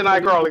 Don't mention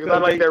iCarly because I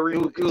like that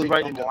reboot. It was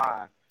right in the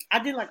line. I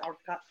did like our.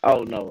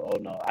 Oh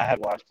no! I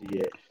haven't watched it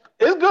yet.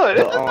 It's good.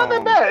 It's not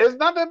that bad. It's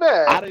not that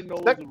bad. I didn't know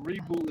it was a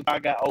reboot if I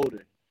got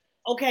older.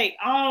 Okay.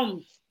 I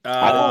didn't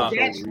know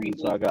it was a reboot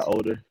until I got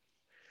older.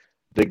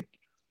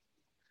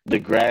 The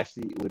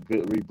Grassy was a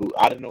good reboot.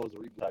 I didn't know it was a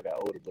reboot until I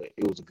got older, but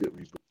it was a good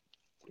reboot.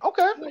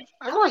 Okay,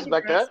 I can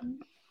respect that.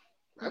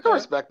 I can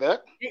respect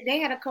that. They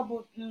had a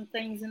couple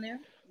things in there.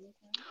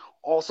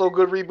 Also,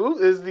 good reboot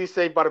is the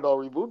Saved by the Bell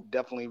reboot.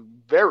 Definitely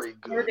very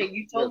good.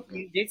 You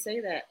did say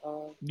that.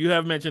 You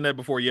have mentioned that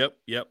before. Yep.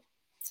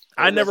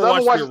 I never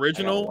watched the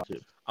original.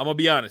 I'm gonna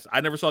be honest.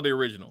 I never saw the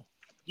original.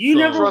 You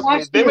never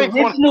watched the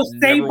original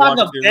Saved by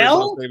the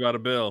Bell? Saved by the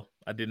Bell.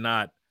 I did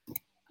not.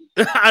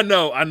 I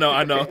know.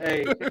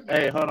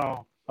 Hey, hold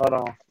on.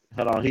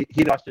 He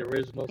watched the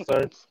original,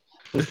 sir.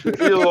 He's a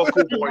little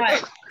cool boy.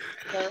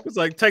 It's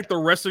like take the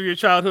rest of your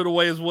childhood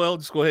away as well.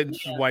 Just go ahead and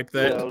wipe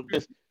that. Yeah,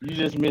 you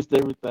just missed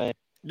everything.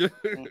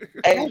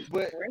 Hey,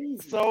 but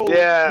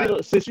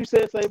since you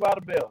said Saved by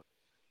the Bell,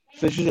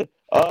 since you said,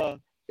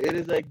 it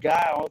is a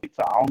guy on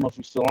TikTok. I don't know if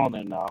he's still on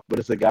there now, but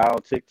it's a guy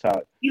on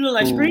TikTok. You look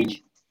like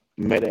Screech?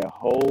 Made a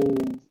whole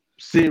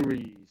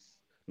series.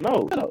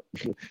 No.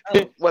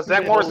 Was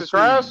Zach Morris is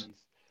trash?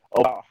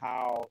 About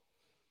how,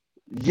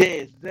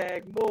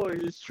 Zach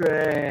Morris is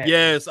trash.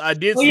 Yes, I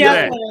did see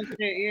that.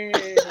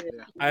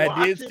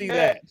 I did see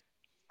that.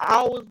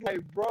 I was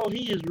like, bro,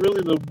 he is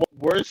really the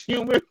worst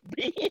human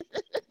being.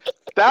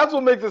 That's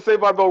what makes it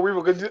Saved by the Bell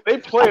reboot, because they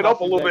play it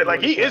up a little bit.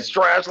 Like, he is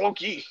trash, low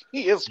key.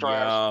 He is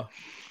trash. Yeah.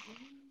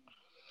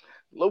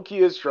 Low key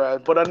is trash.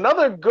 But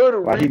another good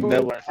reboot. He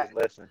never learned his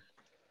lesson.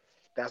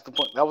 That's the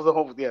point. That was the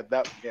whole.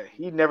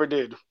 He never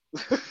did.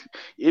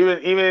 even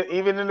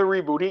in the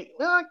reboot, he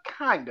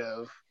kind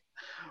of,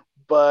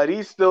 but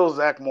he's still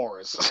Zach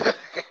Morris.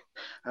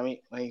 I mean,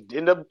 he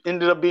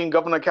ended up being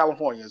governor of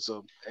California.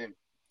 So,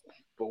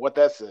 but what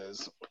that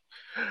says,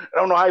 I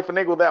don't know how he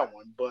finagled that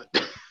one. But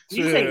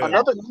you say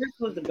another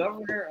was the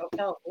governor of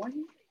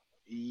California?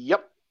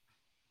 Yep.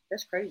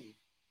 That's crazy.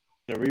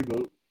 The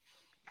reboot.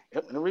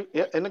 Yep.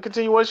 In the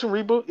continuation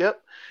reboot.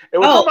 Yep. It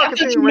was about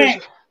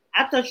continuation.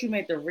 I thought you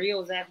meant the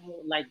real Zach,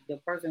 like the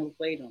person who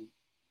played him.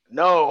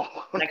 No.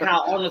 Like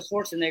how Arnold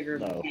Schwarzenegger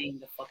became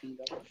the fucking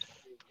governor.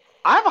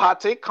 I have a hot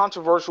take,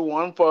 controversial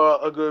one for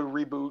a good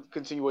reboot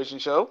continuation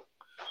show.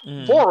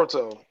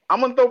 Boruto.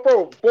 I'm going to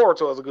throw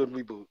Boruto as a good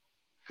reboot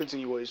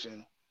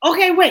continuation.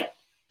 Okay, wait.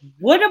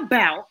 What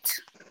about...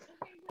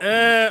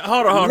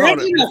 hold on.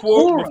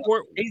 Before,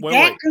 is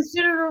that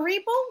considered a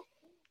reboot?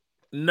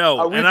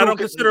 No, and I don't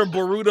consider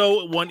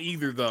Boruto one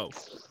either, though.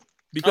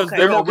 Because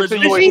their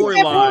original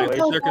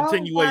storyline, their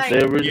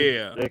continuation.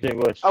 Yeah.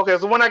 Okay,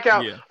 so when I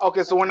count,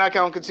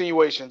 count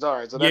continuations. All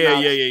right. So that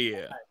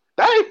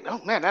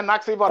that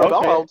knocks Saved by the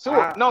Bell out too.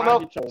 I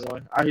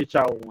hit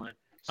y'all one.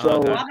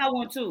 So I got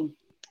one too.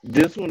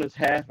 This one is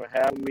half and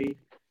half of me.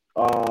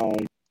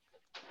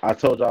 I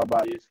told y'all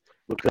about this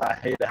because I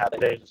hated how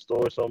they changed the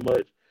story so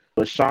much.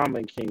 But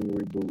Shaman King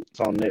reboot. It's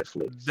on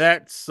Netflix.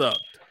 That sucked.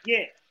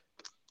 Yeah.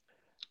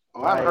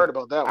 Oh, I heard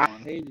about that one. I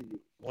hated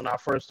it. When I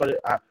first started,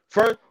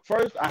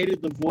 first I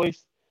hated the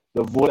voice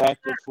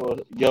actor for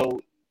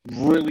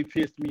really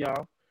pissed me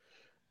off.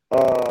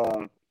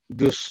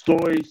 The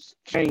story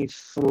changed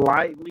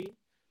slightly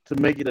to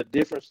make it a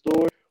different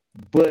story,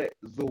 but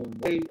the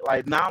way,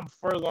 like now I'm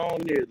further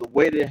on there, the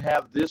way they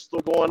have this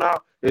story going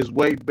out is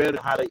way better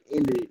than how they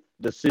ended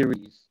the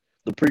series,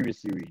 the previous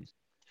series.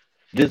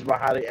 Just by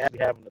how they actually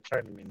having the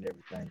tournament and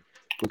everything.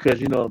 Because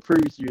the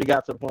previous series they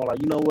got to the point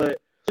like, you know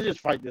what? Let's just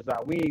fight this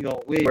out. We ain't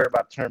worry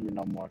about the tournament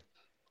no more.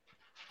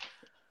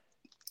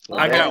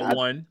 I got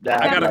one.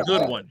 I got a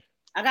good one.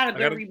 I got a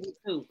good reboot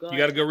too. You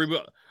got a good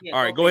reboot. Yeah,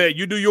 all right, go ahead.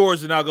 You do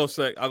yours, and I'll go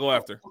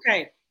after.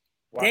 Okay.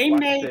 They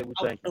made a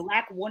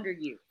Black Wonder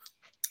Year,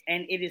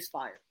 and it is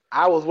fire.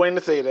 I was waiting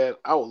to say that.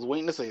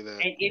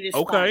 And it is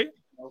okay.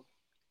 Fire.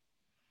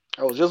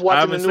 I was just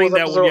watching the newest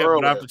episode earlier.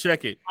 But I have to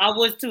check it. I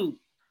was too.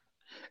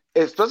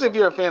 Especially if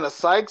you're a fan of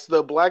Sykes,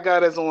 the black guy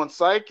that's on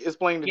Psych is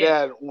playing the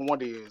dad on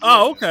Wonder Year.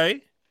 Oh,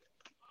 okay.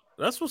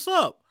 That's what's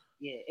up.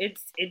 Yeah,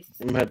 it's.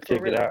 I'm gonna have to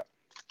check it out.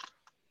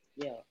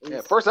 Yeah.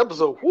 First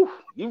episode. Whew,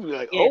 you be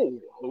like,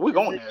 we're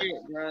going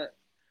there.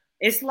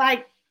 It's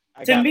like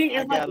me,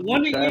 it's like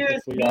Wonder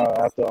Years.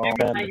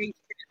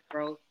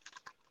 Bro.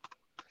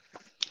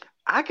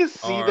 I can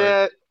see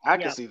that. I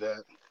can see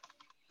that.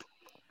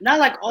 Not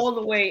like all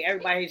the way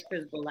everybody hates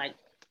Chris, but like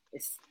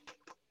it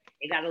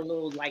got a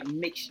little like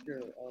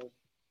mixture of.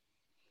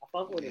 I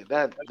fuck with it.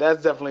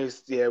 That's definitely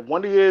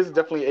Wonder Years is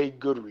definitely a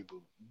good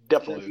reboot.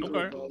 Definitely. A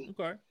good reboot.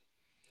 Okay.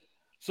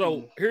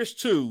 So here's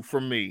two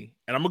from me,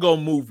 and I'm gonna go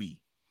movie.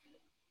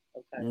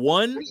 Okay.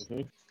 One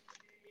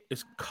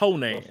is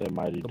Conan the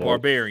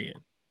Barbarian.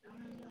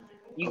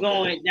 You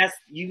going? That's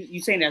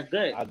you saying that's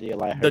good? I did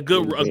like a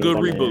good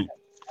reboot.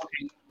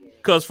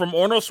 Because from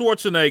Arnold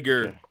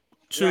Schwarzenegger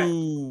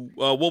to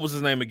what was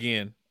his name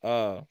again?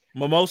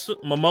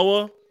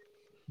 Momoa.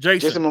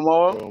 Jason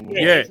Momoa.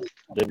 Yeah.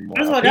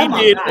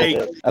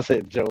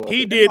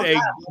 He did a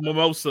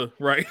mimosa,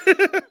 right?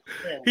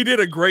 He did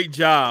a great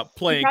job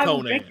playing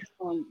Conan.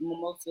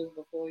 Mimosas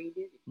before he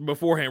did it.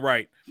 Beforehand,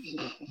 right?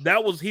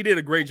 He did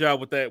a great job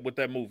with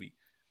that movie.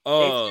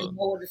 The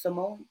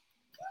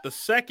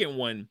second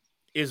one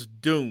is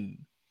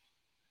Dune,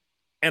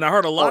 and I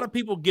heard a lot of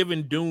people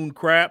giving Dune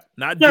crap.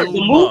 Not Dune.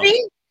 The movie.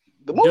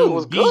 The movie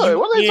was good.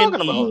 What are they talking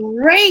about?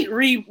 Great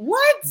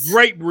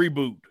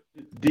reboot.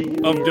 Of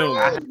Dune.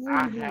 I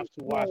have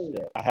to watch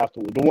that. I have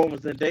to. The one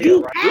was in day.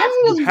 You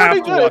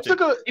have to watch it.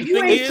 If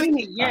you ain't seen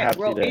it yet,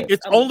 bro,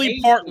 it's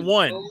only part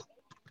one.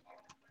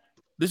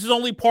 This is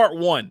only part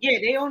 1. Yeah,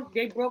 they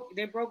broke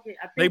it.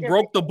 They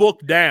broke the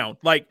book down.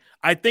 Like,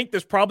 I think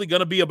there's probably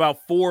going to be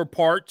about 4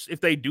 parts if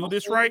they do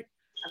this right.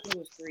 I think it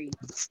was 3.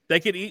 They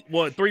could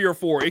 3 or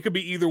 4. It could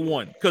be either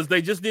one because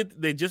they just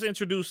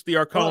introduced the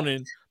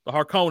Harkonnen,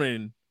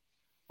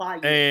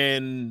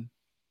 and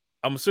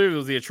I'm assuming it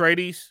was the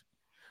Atreides.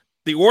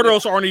 The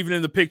Ordos aren't even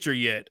in the picture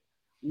yet.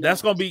 No.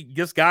 That's gonna be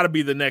just got to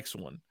be the next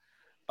one.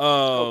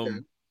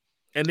 And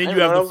then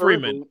you have the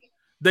Freeman.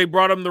 They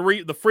brought him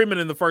the Freeman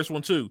in the first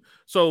one too.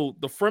 So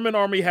the Freeman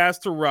army has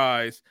to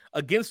rise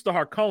against the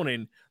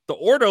Harkonnen. The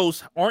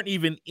Ordos aren't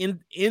even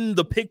in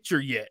the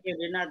picture yet. Yeah,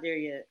 they're not there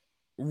yet.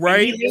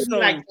 Right?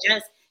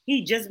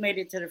 He just made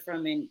it to the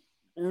Freeman.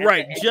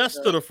 Right,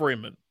 just to the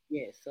Freeman.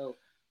 Yeah, so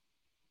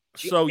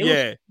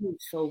yeah. It was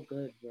so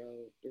good,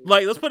 bro.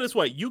 Like, let's put it this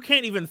way. You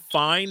can't even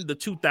find the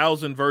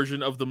 2000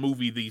 version of the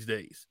movie these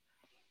days.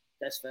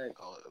 That's fair.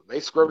 They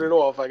scrubbed it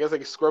off. I guess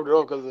they scrubbed it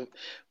off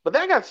but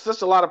that got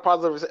such a lot of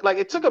positive. Like,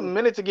 it took a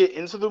minute to get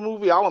into the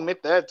movie. I'll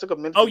admit that. It took a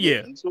minute to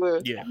get into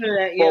it. Yeah.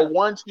 But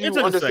once you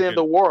understand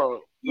the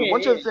world,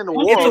 once you understand the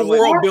world, it's a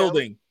world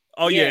building.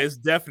 Oh yeah, it's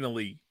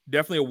definitely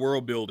a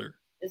world builder.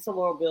 It's a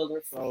world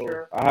builder for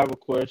sure. I have a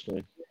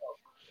question.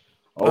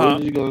 Are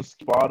you gonna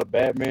spot the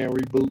Batman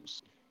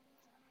reboots?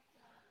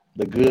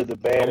 The good, the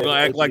bad. I'm gonna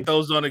act like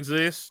those don't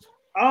exist.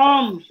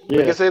 You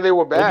can say they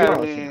were bad.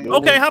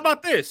 Okay, how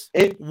about this?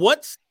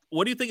 What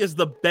do you think is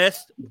the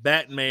best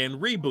Batman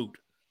reboot?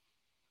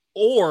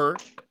 Or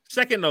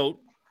second note,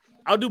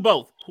 I'll do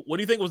both. What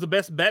do you think was the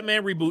best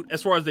Batman reboot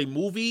as far as a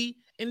movie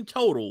in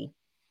total?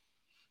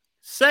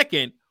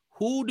 Second,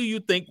 who do you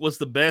think was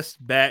the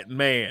best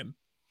Batman?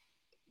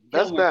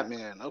 Best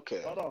Batman.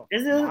 Okay.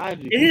 Is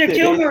it a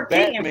Kilmer or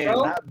Keaton,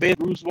 bro? Not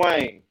Bruce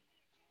Wayne.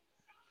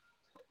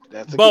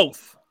 That's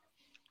both.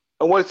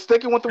 And we're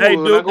sticking with the movie. Hey,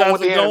 dude,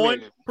 how's it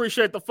going?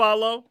 Appreciate the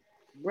follow.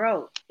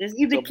 Bro, it's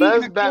either the Keaton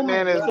best or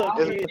Batman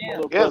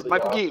Kilmer, is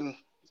Michael Keaton.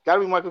 It's got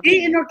to be Michael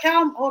Keaton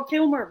or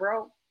Kilmer,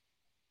 bro.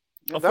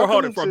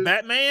 For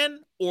Batman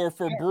or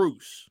for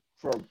Bruce?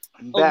 For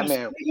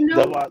Batman. We're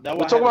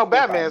talking about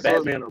Batman.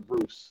 Batman or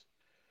Bruce?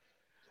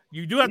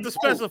 You do have to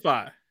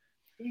specify.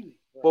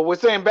 Well, we're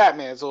saying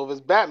Batman, so if it's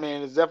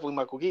Batman, it's definitely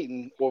Michael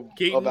Keaton.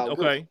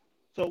 Okay.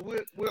 So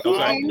we're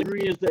all in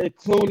agreement that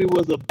Clooney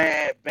was a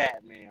bad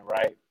Batman,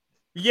 right?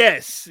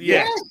 Yes.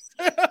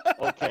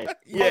 Okay.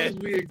 Yes,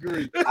 we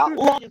agree.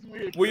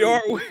 We are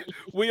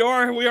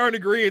in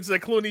agreement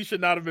that Clooney should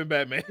not have been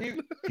Batman.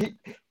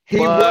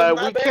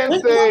 But we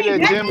can say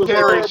that Jim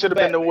Carrey should have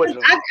been the Witcher.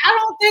 I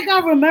don't think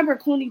I remember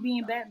Clooney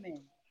being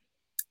Batman.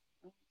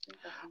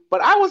 But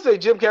I would say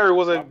Jim Carrey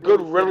was a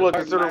good Riddler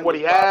considering what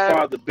he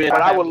had. But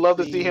I would love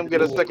to see him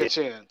get a second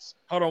chance.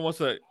 Hold on, what's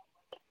that?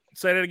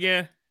 Say that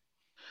again.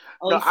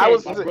 No, I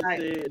was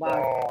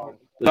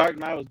Dark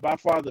Knight was by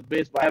far the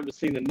best, but I haven't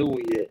seen the new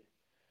one yet.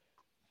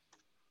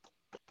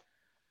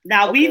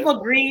 Now we've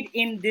agreed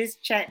in this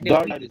chat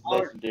that we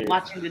are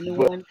watching the new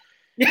one.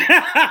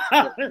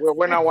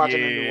 We're not watching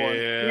the new one.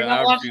 We're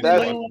not watching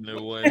the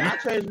new one. I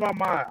changed my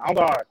mind.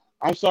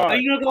 I'm sorry. Are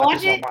you gonna go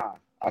watch it?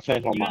 I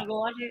changed my mind. You gonna go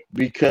watch it?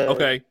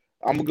 Because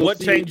I'm gonna go. What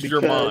changed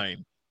your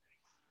mind?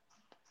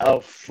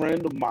 A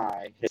friend of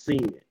mine has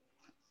seen it,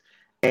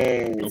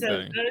 and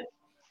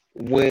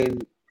when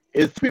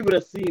it's people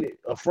that seen it,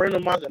 a friend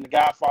of mine and the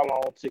guy I follow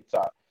on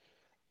TikTok,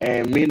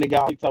 and me and the guy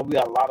on TikTok, we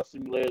got a lot of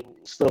similar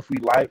stuff we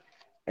like.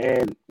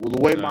 And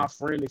the way my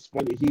friend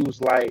explained it, he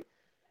was like,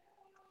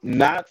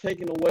 not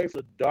taking away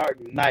from Dark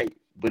Knight,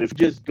 but if you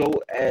just go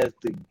as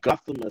the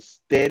Gotham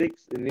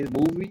aesthetics in this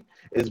movie,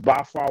 is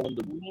by far one of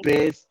the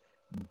best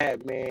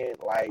Batman,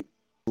 like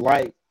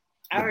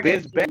the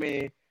best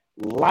Batman,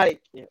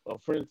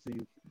 for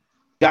instance,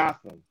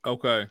 Gotham.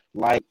 Okay.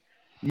 Like,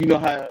 you know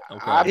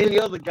how any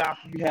other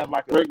Gotham you have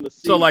like a regular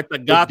city. So like the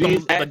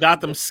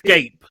Gotham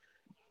scape.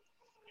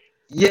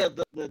 Yeah,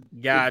 the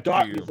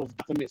darkness of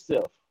Gotham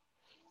itself.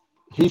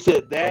 He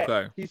said that.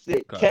 Okay. He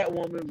said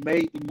Catwoman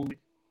made the movie.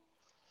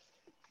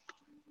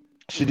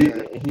 She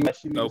did. He made a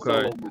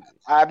solo movie.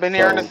 I've been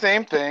hearing the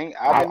same thing.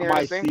 I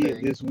might see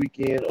it this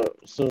weekend or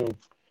soon.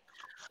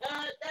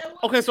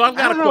 Okay, so I've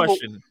got a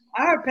question.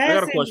 I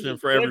got a question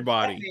for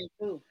everybody.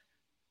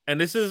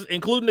 And this is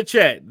including the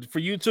chat for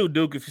you too,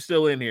 Duke, if you're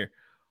still in here.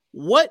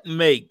 What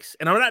makes,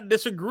 and I'm not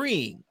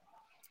disagreeing,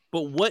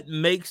 but what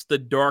makes The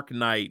Dark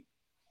Knight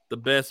the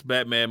best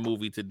Batman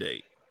movie to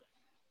date?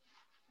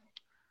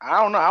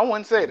 I don't know. I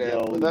wouldn't say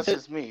that, but that's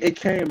just me. It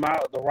came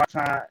out at the right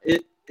time.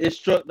 It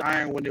struck the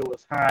iron when it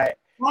was hot.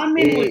 Well, I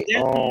mean, was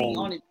definitely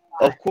on its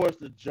side. Of course,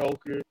 the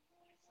Joker.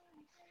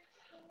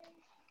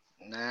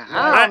 Nah,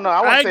 I don't know.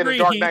 I wouldn't say The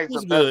Dark Knight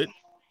was good.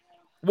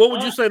 What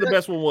would you say the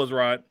best one was,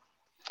 Rod?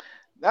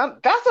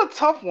 That's a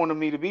tough one to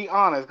me, to be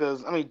honest,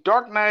 because, I mean,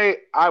 Dark Knight,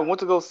 I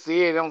went to go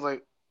see it, and I was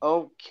like,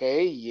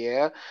 okay,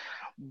 yeah.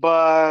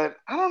 But,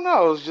 I don't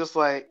know. It was just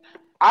like,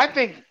 I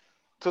think,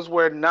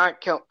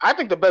 I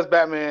think the best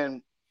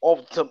Batman,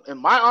 in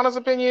my honest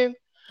opinion,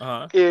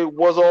 it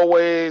was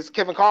always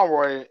Kevin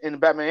Conroy in the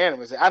Batman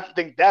animated. I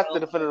think that's the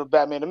definitive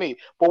Batman to me.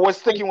 But we're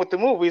sticking with the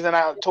movies, and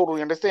I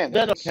totally understand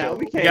that. So,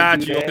 we can't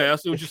got you. That. Okay, I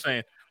see what you're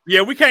saying.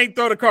 Yeah, we can't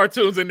throw the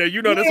cartoons in there.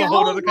 You know, that's a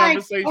whole other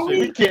conversation. Are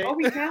we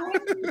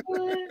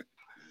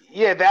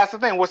yeah, that's the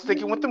thing. We're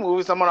sticking with the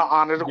movies. I'm going to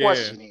honor the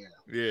question here.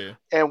 Yeah.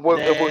 And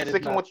if we're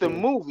sticking with the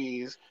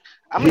movies,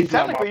 I mean,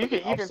 technically, you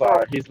can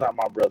throw. He's not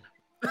my brother.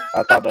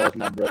 I thought that was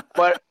my brother.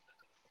 But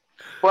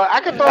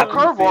I can throw a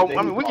curveball.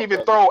 I mean, we can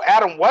even throw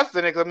Adam West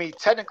in it. I mean,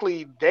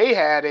 technically, they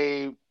had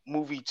a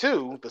movie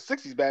too. The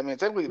 '60s Batman.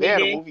 Technically, they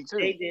had a movie too.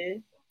 They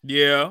did.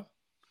 Yeah.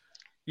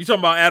 You talking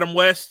about Adam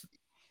West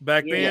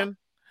back then?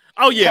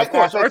 Oh yeah, of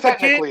course. I said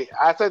technically.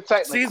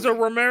 Cesar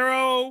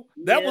Romero.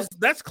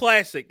 That's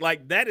classic.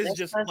 Like that's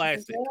just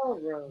classic.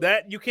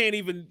 That you can't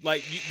even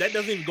that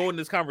doesn't even go in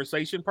this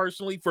conversation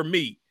personally for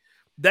me.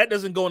 That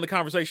doesn't go in the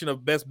conversation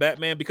of best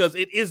Batman because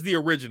it is the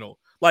original.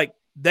 Like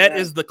that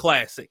is the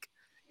classic.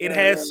 It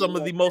has some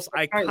of the most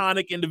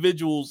iconic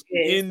individuals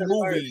in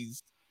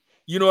movies.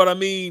 You know what I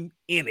mean?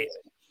 In it.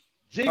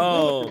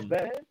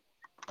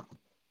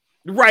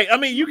 Right. I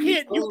mean, you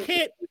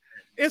can't.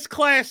 It's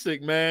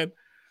classic, man.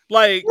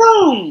 Like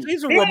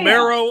Cesar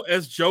Romero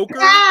as Joker.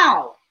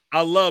 Wow.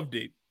 I loved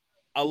it.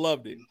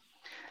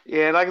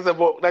 Yeah, like I said,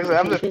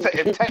 I'm just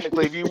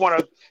technically, if you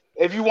want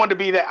to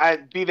be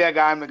that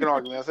guy, I'm making an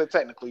argument. I said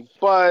technically,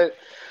 but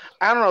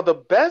I don't know. The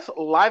best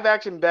live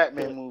action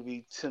Batman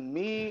movie to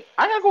me,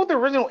 I gotta go with the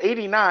original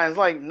 '89. It's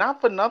like not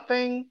for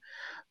nothing.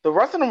 The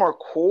rest of them are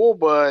cool,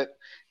 but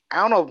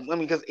I don't know. I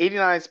mean, because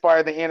 '89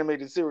 inspired the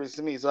animated series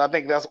to me, so I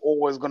think that's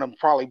always gonna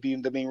probably be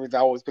the main reason I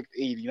always pick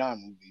the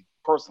 '89 movie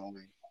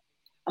personally.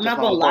 I'm not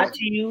gonna lie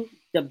to you.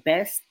 The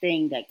best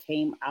thing that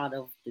came out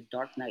of the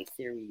Dark Knight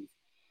series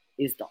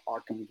is the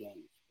Arkham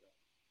games.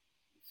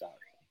 Sorry.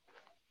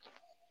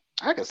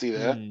 I can see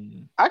that.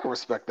 I can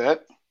respect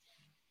that.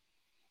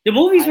 The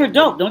movies were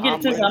dope. Don't get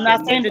it twisted. I'm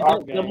not saying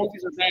the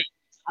movies were bad.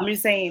 I'm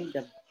just saying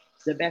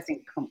the best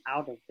thing come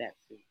out of that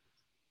series.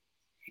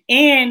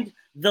 And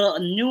the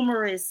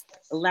numerous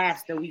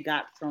laughs that we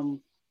got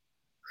from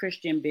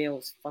Christian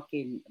Bale's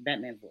fucking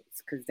Batman voice,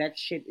 because that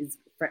shit is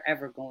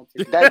forever going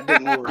to be. That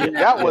didn't work.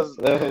 That was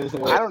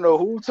I don't know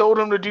who told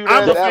him to do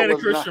that. I'm a fan of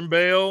Christian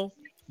Bale,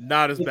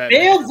 not as Batman.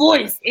 Bale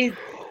voice is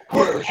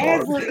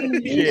forever in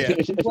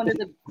the one of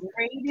the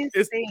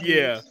greatest things.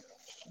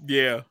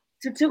 Yeah.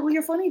 To tickle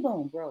your funny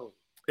bone, bro.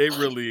 It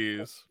really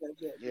is.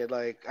 Yeah,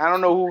 like I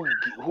don't know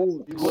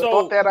who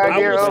thought that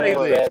idea of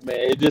Batman.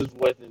 It just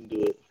wasn't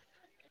good.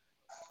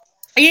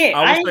 Yeah,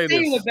 I ain't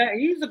saying he was bad.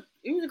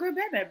 He was a great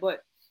Batman,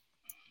 but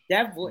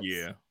that voice.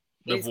 Yeah.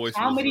 The voice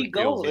comedy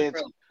gold.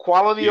 It's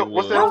quality.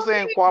 What's that I'm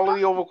saying?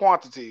 Quality over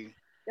quantity.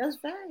 That's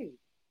right.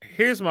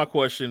 Here's my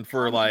question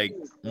for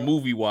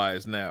movie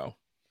wise now.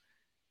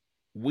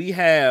 We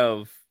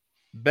have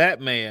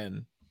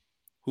Batman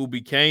who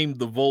became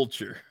the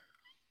Vulture.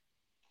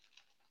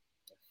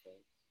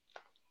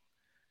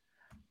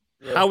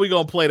 Yeah. How are we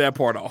gonna play that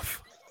part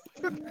off?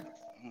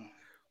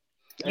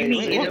 You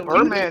mean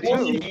Birdman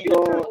too?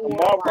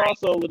 Marvel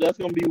crossover? That's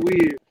gonna be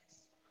weird.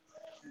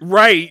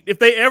 Right. If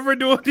they ever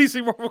do a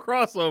DC Marvel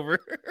crossover.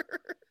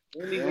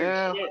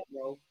 Yeah. Shit,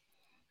 bro.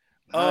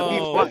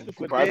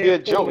 Probably be a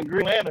joke.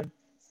 Green Lantern.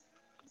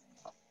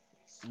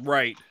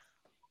 Right.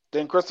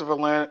 Then Christopher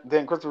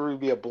would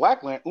be a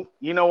Black Lantern.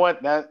 You know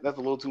what? That's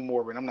a little too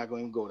morbid. I'm not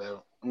going to go there.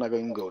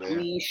 I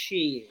mean,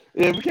 shit.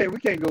 Yeah, we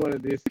can't go into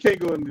this. We can't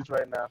go into this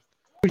right now.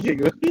 We can't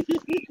go.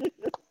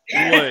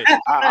 What?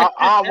 I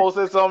almost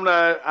said something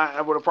that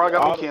I would have probably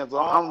got me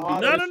canceled.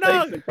 No.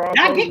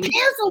 Now get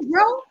canceled,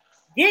 bro.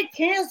 Get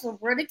canceled,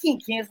 bro. They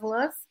can't cancel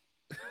us.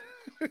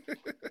 It's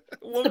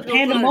the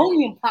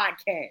Pandemonium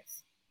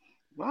podcast.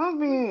 Well, I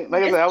mean,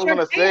 like I said, I was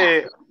gonna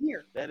say.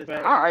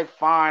 All right,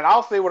 fine.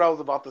 I'll say what I was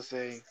about to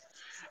say.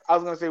 I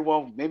was gonna say,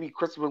 well, maybe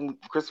Christopher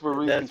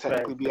Reeve can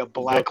technically be a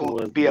Black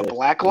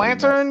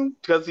Lantern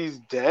because he's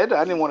dead.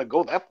 I didn't want to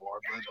go that far,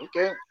 but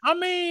okay. I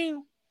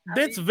mean,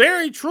 that's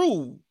very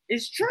true.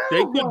 It's true.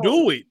 They could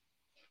do it.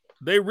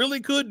 They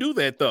really could do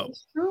that, though.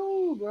 It's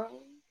true, bro.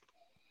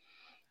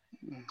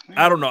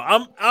 I don't know.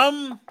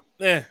 I'm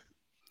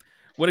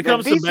when it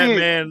comes to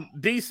Batman,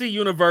 DC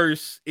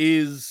Universe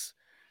is,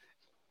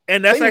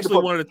 and that's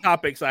actually one of the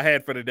topics I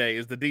had for today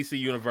is the DC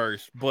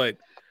Universe. But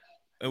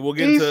and we'll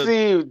get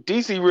into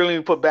DC really need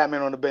to put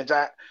Batman on the bench.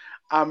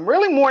 I'm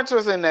really more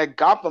interested in that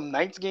Gotham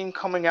Knights game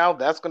coming out.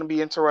 That's going to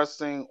be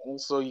interesting.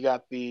 Also, you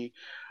got the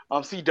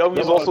CW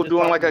is also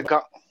doing like a.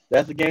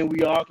 That's the game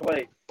we all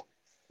play.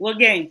 What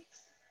game?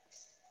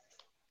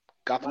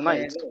 Gotham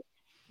Knights.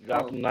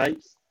 Gotham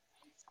Knights.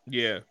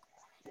 Yeah.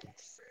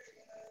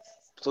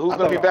 So who's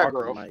going to be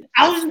Batgirl?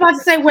 I was just about to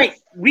say, wait,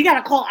 we got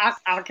to call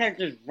our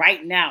characters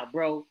right now,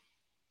 bro.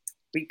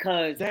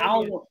 Because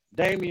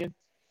Damian's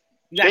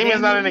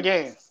not in the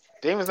game.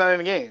 Damian's not in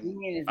the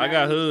game. I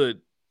got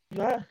Hood.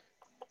 Nah.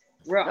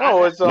 Bro,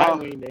 no, it's I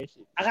was about to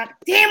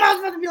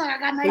be like, I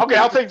got Nightwing. Okay,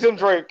 I'll take Tim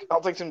Drake.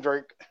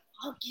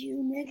 Fuck you,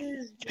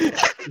 niggas.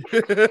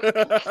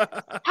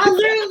 I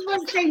literally was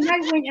about to say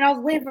Nightwing, and I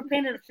was waiting for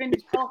Panda to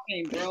finish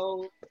talking,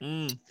 bro.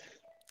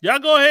 Y'all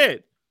go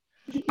ahead.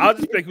 I'll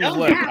just pick who's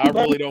left. I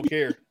really don't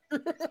care.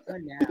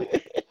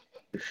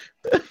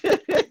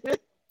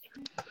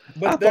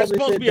 But there's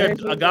supposed to be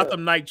a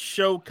Gotham Knights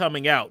show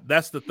coming out.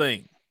 That's the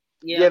thing.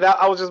 Yeah,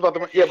 I was just about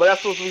to. Yeah, but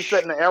that's supposed to be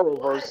set in the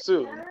Arrowverse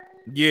too.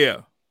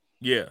 Yeah.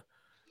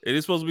 It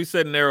is supposed to be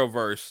set in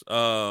Arrowverse.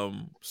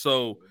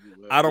 So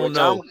I don't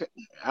know.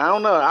 I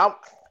don't know.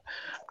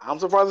 I'm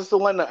surprised it's still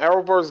letting the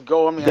Arrowverse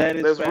go. I mean,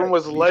 there's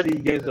rumors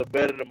DC games are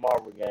better than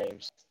Marvel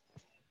games.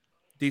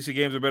 DC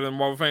games are better than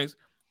Marvel games.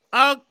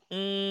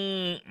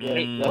 When's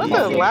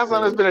the last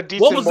time there's been a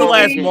decent? What was the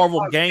last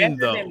Marvel game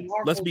though?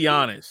 Let's be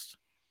honest.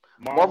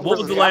 What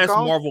was the last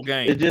Marvel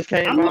game? It just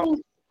came out.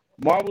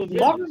 Marvel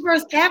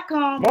vs.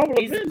 Capcom. Marvel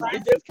Avengers.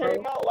 It just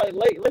came out like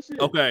late. Let's see.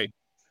 Okay.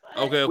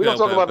 We don't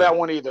talk about that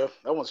one either.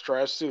 That one's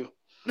trash too.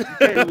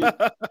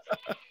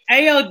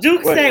 Hey, yo,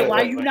 Duke said,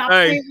 why you not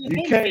playing with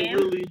you can't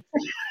really.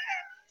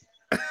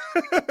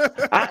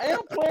 I am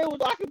playing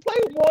with. I can play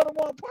with more than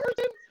one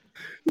person.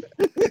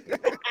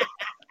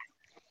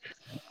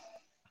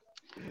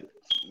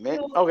 Man,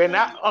 okay,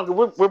 now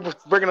we're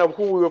bringing up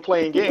who we were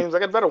playing games. I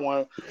got a better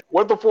one.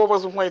 What if the four of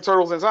us were playing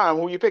Turtles in Time?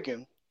 Who are you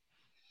picking?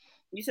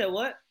 You said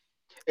what?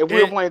 If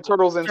we were playing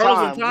Turtles in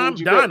Time,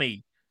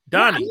 Donnie,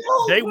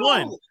 day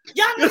one.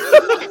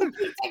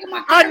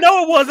 I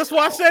know it was. That's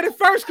why I said it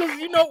first because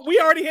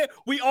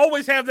we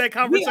always have that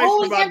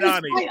conversation about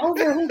Donnie.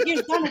 Over who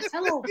gets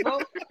Donatello, bro.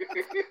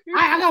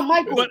 I got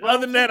Michael. But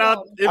other than that,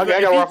 if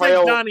you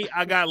take Donnie,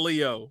 I got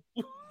Leo.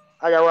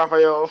 I got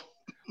Raphael.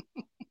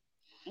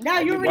 Now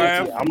you're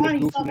ready. I'm the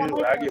goofy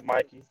nigga. I get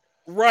Mikey.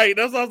 Right.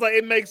 That's what I was like.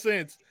 It makes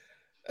sense.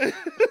 It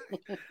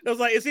was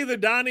like it's either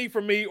Donnie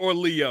for me or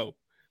Leo.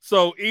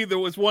 So either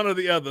was one or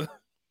the other.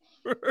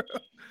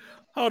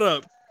 Hold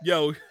up,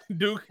 yo,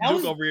 Duke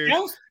over here.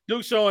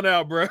 Duke showing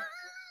out, bro.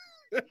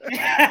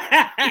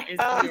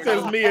 It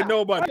says me and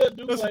nobody.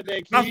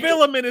 I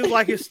feel him in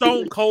his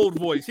Stone Cold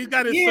voice. He's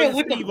got his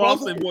Steve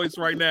Austin voice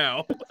right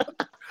now.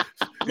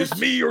 It's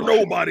me or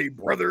nobody,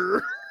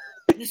 brother.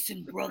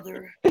 Listen,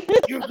 brother,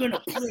 you're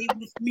gonna play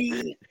with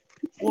me,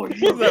 or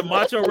you're that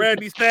Macho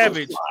Randy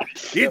Savage.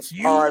 It's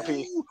you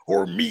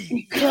or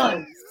me.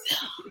 Because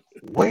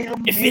wait a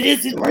minute, if it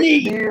isn't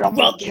me, there, I'm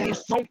gonna tell you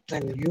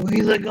something. You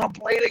either gonna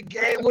play the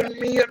game with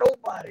me or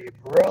nobody,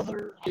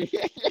 brother.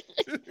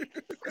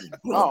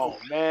 Oh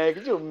man,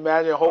 could you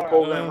imagine Hulk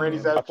Hogan and Randy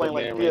Savage playing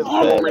like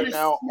PS4 right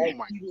now? Oh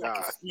my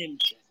god,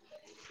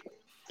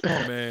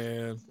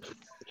 man.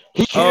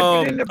 He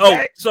can't get in the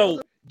back.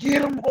 So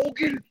get him,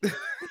 Hogan.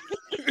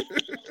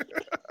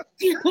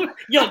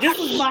 Yo, this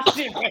is my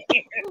shit right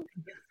here.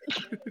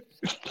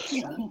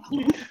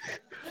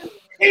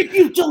 If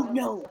you don't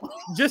know.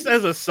 Just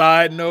as a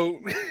side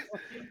note,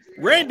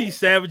 Randy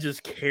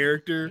Savage's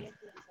character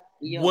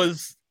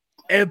was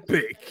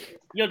epic.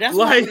 Yo, that's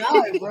my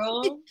guy,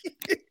 bro.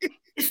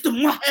 It's the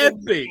Macho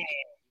epic. Man.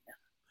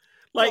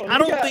 Like, I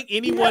don't think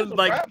anyone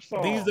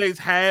these days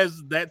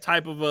has that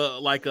type of a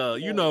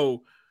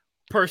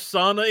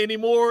persona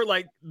anymore.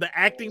 Like the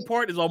acting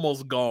part is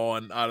almost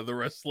gone out of the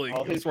wrestling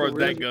as far as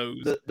that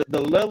goes.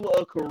 The level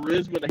of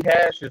charisma he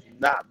has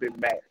not been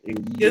matched in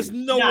years. It's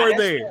nowhere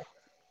there.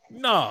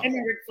 No. Him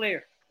and Ric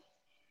Flair.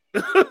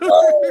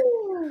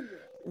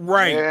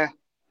 Right. Yeah.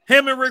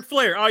 Him and Ric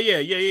Flair. Oh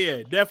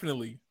yeah,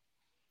 definitely.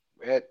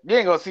 You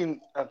ain't gonna see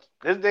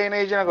this day and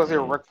age. You're not gonna see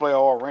Ric Flair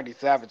or Randy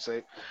Savage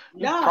say.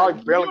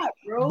 Probably barely. Not,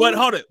 but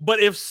hold it. But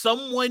if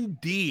someone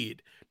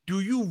did, do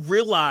you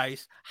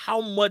realize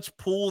how much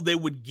pull they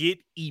would get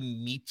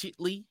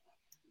immediately?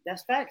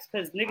 That's facts,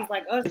 because niggas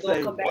like us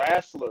gonna come back.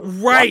 Wrestler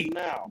right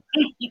now.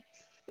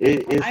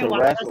 It's a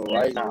wrestler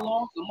right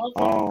now.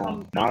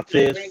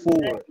 Montez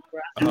Ford.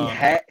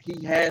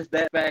 He has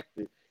that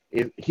factor.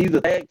 If he's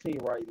a tag team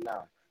right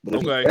now, but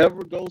if he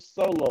ever goes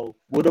solo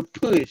with a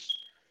push,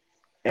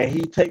 and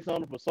he takes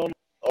on the persona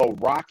of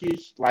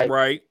rockish,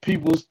 like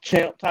people's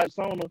champ type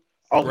persona,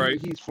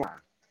 he's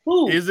flying.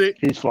 Who is it?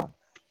 He's flying.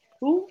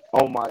 Who?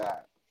 Oh my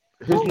god,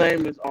 his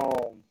name is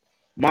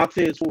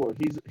Montez Ford.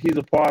 He's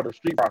a part of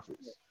Street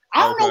Profits.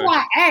 I don't know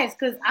why I asked,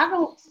 because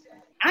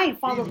I ain't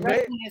followed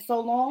wrestling in so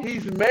long.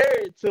 He's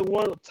married to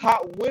one of the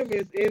top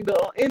women in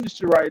the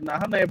industry right now.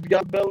 Her name is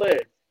Bianca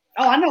Belair.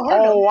 Oh, I know her.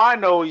 Oh, I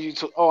know you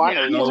too. Oh,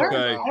 I know her.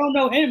 I don't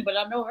know him, but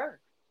I know her.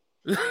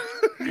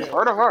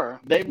 Heard of her.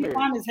 They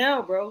fine as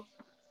hell, bro.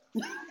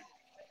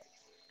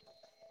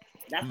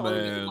 That's all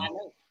I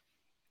know.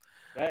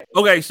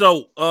 Okay,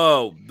 so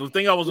the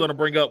thing I was going to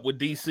bring up with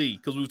DC,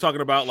 because we were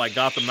talking about like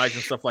Gotham Knights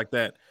and stuff like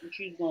that. What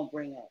you going to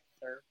bring up,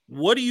 sir?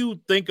 What do you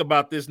think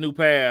about this new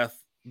path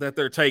that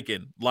they're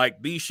taking?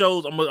 Like these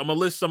shows, I'm gonna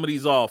list some of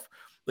these off.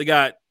 They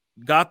got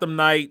Gotham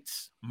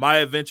Knights, My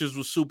Adventures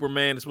with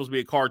Superman. It's supposed to be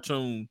a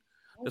cartoon.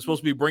 They're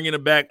supposed to be bringing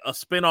it back, a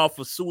spinoff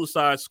of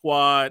Suicide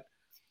Squad.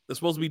 They're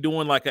supposed to be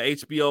doing like a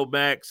HBO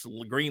Max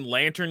Green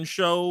Lantern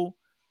show,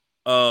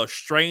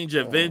 Strange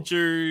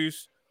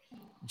Adventures,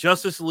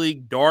 Justice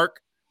League Dark,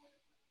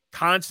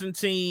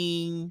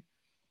 Constantine,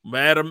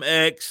 Madam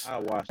X, I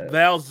watched that.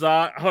 Val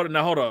Zod.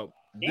 Hold up.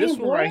 This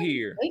one right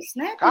here.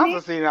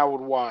 Constantine, I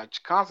would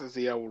watch.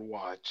 Constantine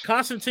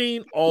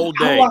all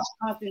day. I watch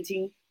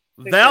Constantine.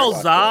 Val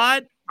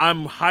Zod,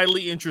 I'm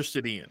highly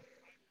interested in.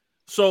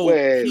 So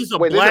he's a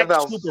black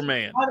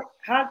Superman.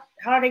 How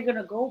are they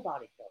gonna go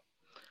about it though?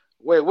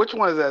 Wait, which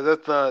one is that?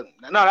 That's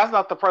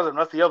not the president.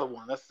 That's the other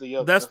one. That's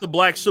the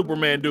black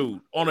Superman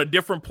dude on a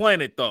different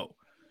planet though.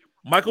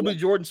 Michael B.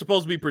 Jordan's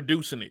supposed to be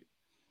producing it.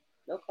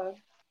 Okay.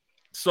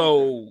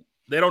 So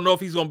they don't know if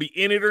he's gonna be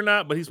in it or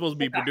not, but he's supposed to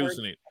be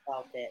producing it.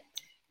 About that.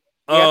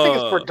 Yeah, I think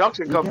his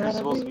production company's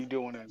supposed to be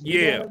doing it.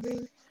 Yeah.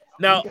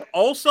 Now,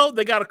 also,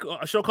 they got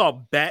a show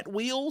called Bat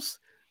Wheels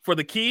for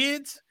the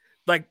kids,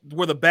 like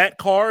where the Bat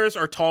cars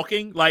are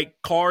talking, like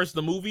Cars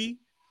the movie.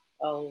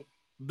 Oh.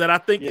 That I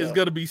think is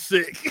gonna be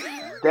sick.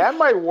 That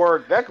might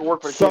work. That could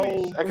work for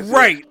the kids.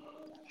 Right.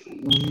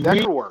 That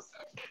could work.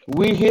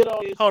 We hit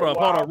on this. Hold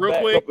up, real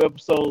quick.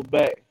 Episode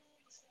back.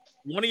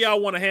 One of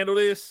y'all want to handle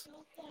this?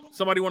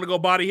 Somebody want to go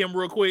body him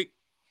real quick?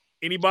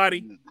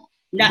 Anybody?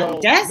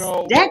 No.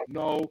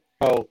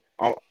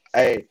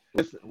 Hey,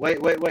 listen, wait.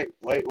 We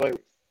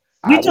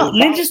talk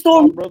Ninja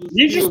Storm.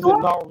 Ninja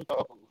Storm.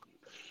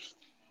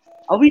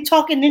 Are we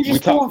talking Ninja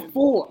Storm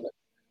 4?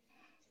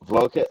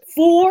 Okay.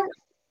 4.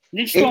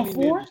 Ninja Storm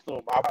 4.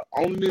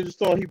 Only Ninja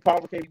Storm he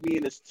probably can't be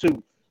in is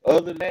 2.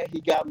 Other than that,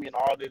 he got me in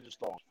all Ninja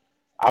Storm.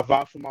 I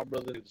vouch for my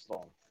brother Ninja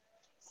Storm.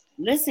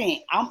 Listen,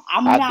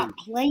 I'm not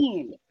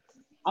playing.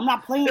 I'm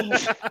not playing him.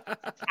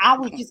 I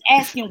was just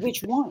asking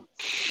which one.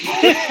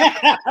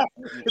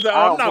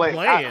 I'm not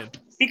playing.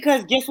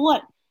 Because guess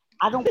what?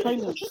 I don't play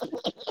Ninja Storm.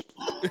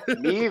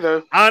 Me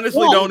either. I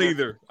honestly don't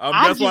either.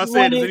 That's why I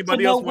said, does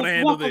anybody else want to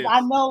handle this?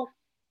 I know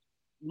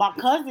my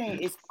cousin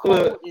is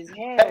cold as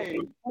hell. Hey,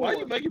 why are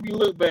you making me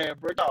look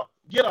bad, bro? No,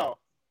 get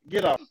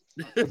off.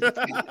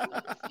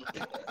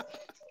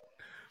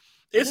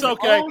 It's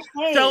okay.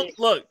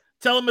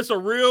 Tell him it's a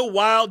real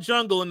wild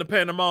jungle in the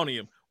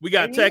Pandemonium. We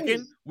got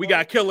Tekken, we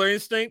got Killer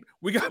Instinct,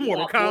 we got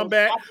Mortal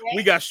Kombat,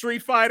 we got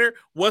Street Fighter.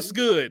 What's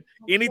good?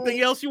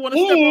 Anything else you want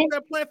to step on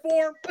that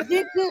platform? And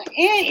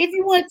if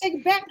you want to take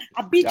it back,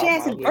 I beat your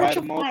ass in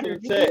Virtua Fighter.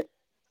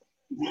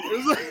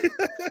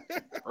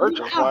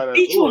 Virtua Fighter.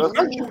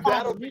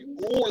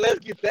 Let's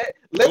get that.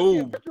 Let's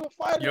get Virtua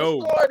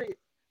Fighter started.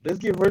 Let's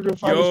get Virtua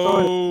Fighter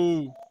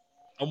started.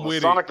 I'm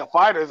with Sonic the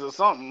Fighters or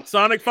something.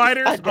 Sonic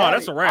Fighters? Oh,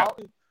 that's a wrap.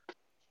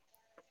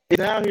 It's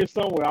down here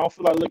somewhere. I don't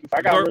feel like looking.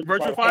 I got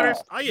Virtua Fighters.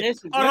 Oh yeah.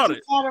 Hold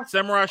it.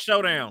 Samurai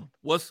Showdown.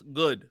 What's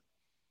good?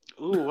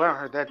 Ooh, I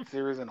haven't heard that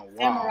series in a while.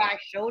 Samurai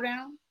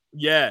Showdown.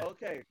 Yeah.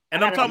 Okay.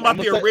 And I'm talking about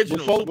the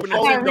original Super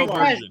Nintendo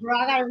version. Bro,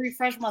 I gotta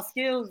refresh my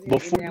skills. I'm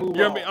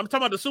talking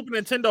about the Super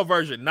Nintendo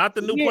version, not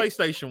the new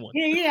PlayStation one.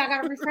 Yeah. I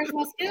gotta refresh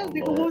my skills.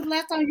 Because when was the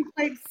last time you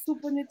played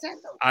Super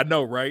Nintendo? I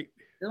know, right?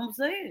 You know what I'm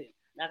saying?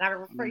 I gotta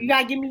refresh. You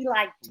gotta give me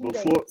like 2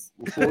 days.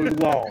 Before we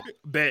long.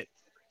 Bet.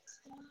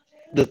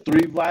 The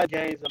 3 Vlad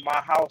games in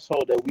my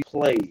household that we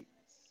played,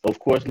 of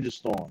course, Ninja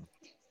Storm,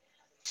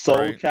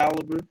 Soul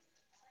Calibur.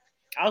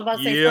 I was about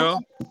to say,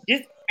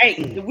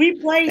 we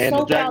play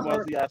Soul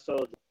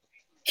Calibur.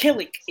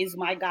 Killick is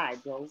my guy,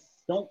 bro.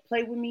 Don't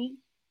play with me.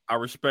 I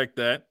respect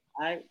that.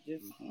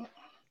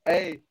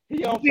 Hey, he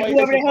don't play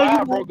this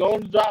fire, bro. Go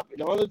and drop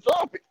it. I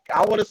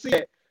want to see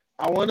it.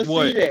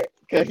 See that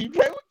because he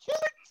played with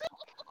Killick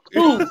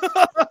too.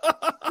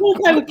 Who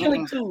played with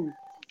Killick too?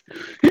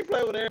 He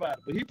played with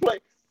everybody, but he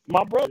played.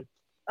 My brother.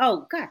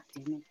 Oh, God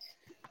damn it.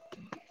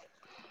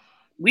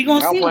 We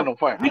gonna see. I don't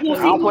play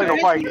no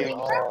fight game.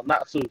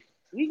 Not soon.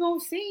 We gonna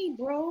see,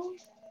 bro.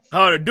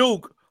 Hold it,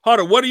 Duke.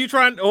 Hold it. What are you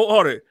trying?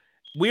 Hold it.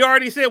 We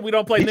already said we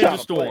don't play Ninja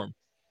Storm.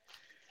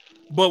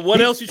 But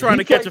what else you trying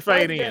to catch a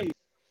fade in?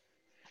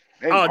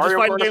 Just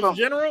fighting games in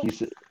general?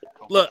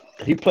 Look,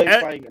 he plays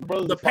fighting.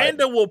 The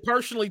Panda will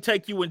personally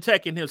take you in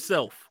Tekken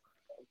himself.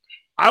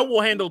 I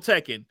will handle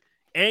Tekken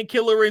and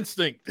Killer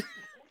Instinct.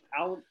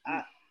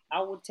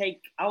 I would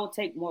take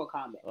Mortal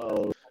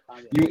Kombat.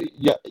 You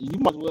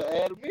might as well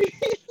add me.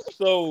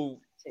 So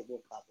take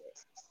Mortal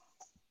Kombat.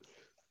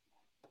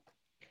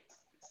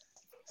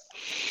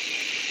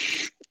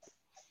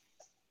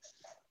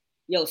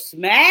 Yo,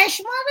 Smash,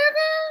 my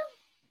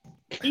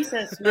nigga. He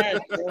said Smash,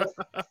 bro.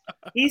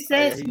 He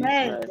said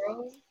Smash,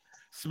 bro.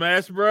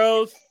 Smash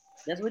Bros.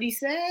 That's what he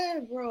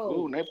said,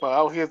 bro. Ooh, Napa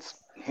out here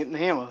hitting the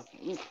hammer.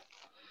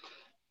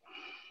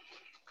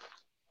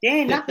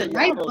 Damn, not the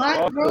night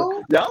bot,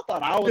 bro. Y'all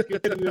thought I was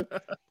getting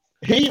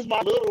he's my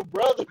little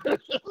brother.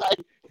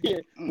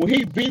 When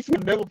he beats me,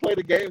 never play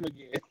the game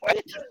again.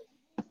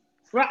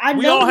 Bro,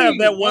 we all have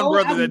that one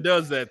brother that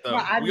does that, though.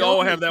 We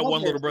all have that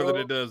one little brother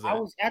that does that. I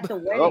was at the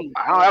wedding.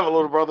 I don't have a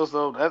little brother,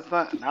 so that's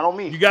not on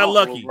me. You got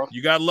lucky.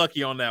 You got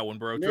lucky on that one,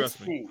 bro. Trust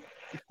me.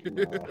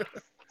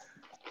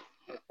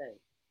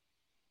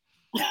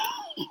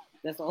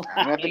 That's all.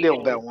 I have to deal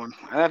with that one.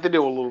 I have to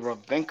deal with little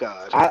brother. Thank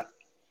God. I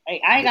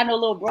ain't got no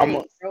little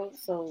brother, bro.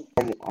 So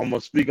I'm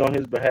gonna speak on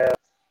his behalf.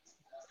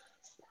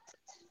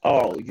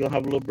 Oh, you don't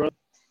have a little brother?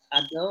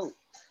 I don't.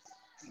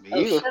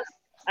 Me either.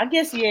 I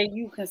guess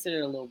you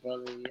consider a little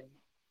brother. Yeah.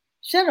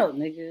 Shut up,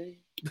 nigga.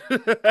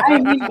 I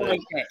didn't mean it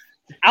like that.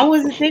 I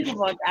wasn't thinking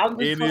about that. I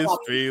was in his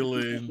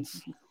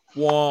feelings.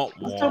 Womp,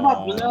 I'm talking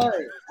about blood.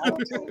 I'm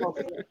talking about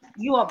blood.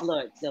 You are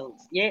blood, though.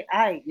 Yeah,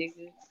 I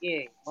nigga.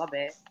 Yeah, my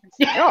bad.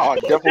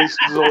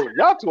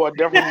 Y'all two are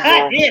definitely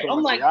yeah,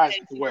 I'm like, I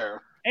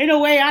swear. Ain't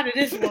no way out of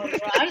this one, bro.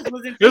 I just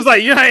wasn't. It was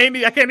like, yeah,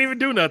 I can't even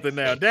do nothing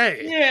now. Dang.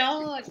 Yeah, I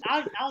was like,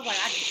 I just wasn't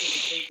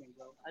thinking,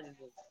 bro. I just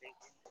wasn't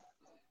thinking.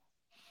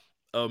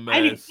 Oh man.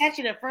 I didn't catch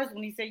it at first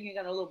when he said you ain't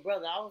got a little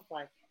brother. I was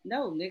like,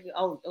 no, nigga.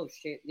 Oh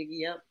shit, nigga.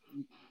 Yep.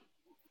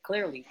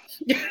 Clearly.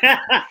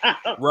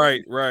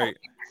 Right.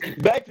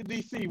 Back to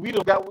DC. We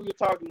don't got what we're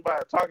talking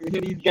about. Talking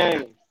in these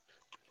games.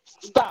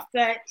 Stop.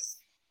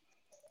 Facts.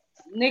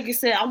 Nigga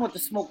said I want to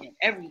smoke in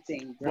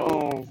everything,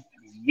 bro.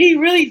 He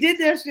really did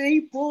that shit.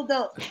 He pulled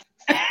up.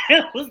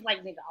 It was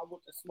like, nigga, I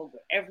want to smoke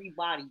with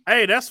everybody.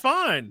 Hey, that's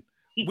fine.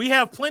 We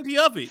have plenty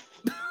of it.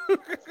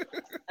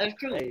 That's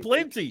true.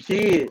 Plenty.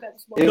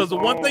 Because the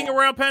one thing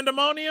around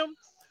Pandemonium,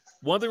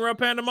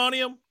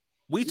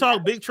 we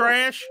talk big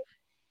trash,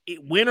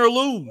 win or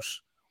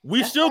lose.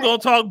 We still gonna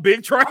talk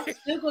big trash. I'm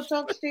still gonna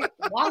talk shit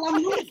while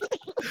I'm losing.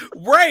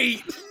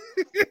 Right.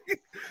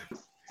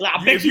 Like,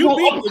 I bet you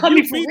won't come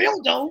me for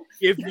real though.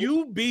 If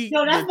you beat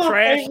the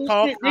trash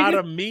talk shit, out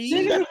of me,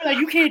 nigga, like,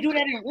 you can't do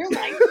that in real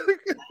life.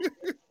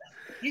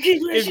 You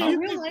can't do that shit in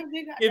real life,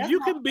 nigga. If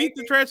you can beat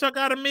the trash talk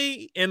out of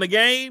me in the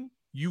game,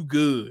 you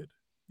good.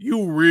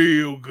 You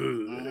real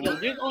good.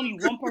 There's only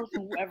one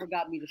person who ever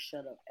got me to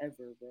shut up ever,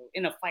 bro,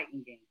 in a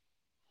fighting game.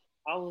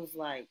 I was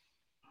like,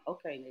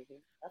 okay, nigga,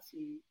 I see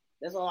you.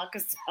 That's all I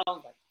could say. I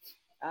was like,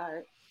 all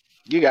right.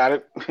 You got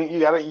it.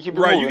 You got it. You keep it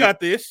right, moving. you got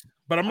this.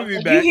 But I'm gonna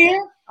be back. You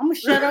here? I'm gonna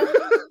shut up.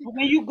 But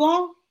when you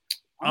gone,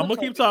 I'm gonna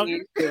keep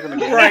talking.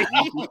 Right.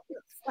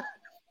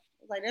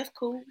 Like, that's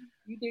cool.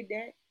 You did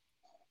that.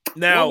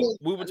 Now,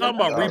 we were talking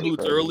about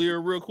reboots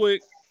earlier, real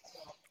quick.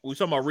 We were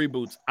talking about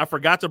reboots. I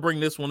forgot to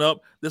bring this one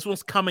up. This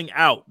one's coming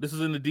out. This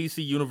is in the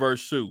DC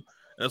universe too.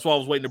 That's why I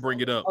was waiting to bring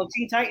it up. Oh,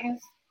 Teen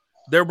Titans?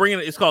 They're bringing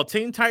it. It's called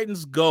Teen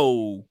Titans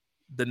Go.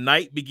 The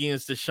Night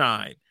Begins to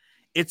Shine.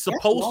 It's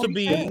supposed to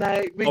be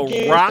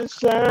a rock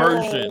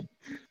version.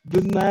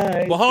 The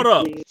night. But hold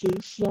up.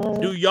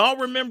 Do y'all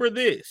remember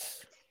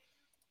this?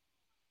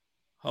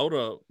 Hold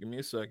up. Give me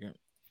a second.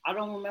 I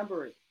don't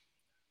remember it.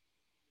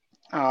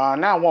 Now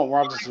I want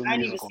Robinson. I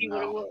didn't even see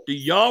what it was. Do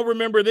y'all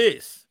remember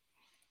this?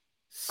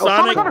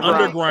 Sonic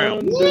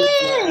Underground.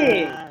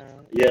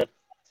 Yeah.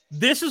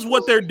 This is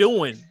what they're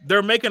doing.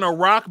 They're making a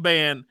rock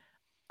band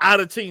out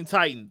of Teen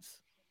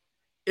Titans.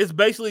 It's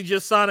basically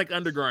just Sonic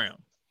Underground.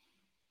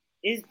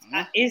 Is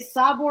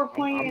Cyborg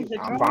playing the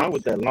drums? I'm fine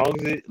with that.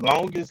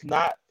 Long as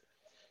not,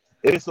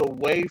 it's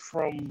away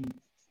from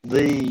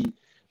the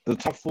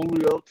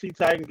tomfoolery of Teen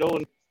Titans. Go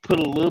and put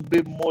a little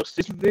bit more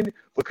systems in it,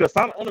 because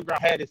Sonic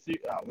Underground had a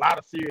lot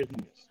of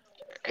seriousness.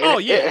 Oh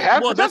yeah, it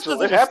had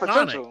potential. It had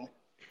potential.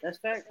 That's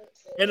fact.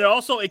 And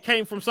it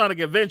came from Sonic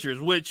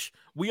Adventures, which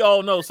we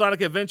all know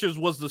Sonic Adventures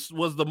was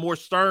the more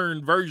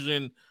stern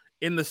version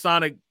in the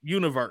Sonic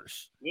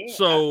universe. Yeah,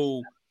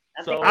 so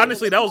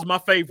honestly, that was my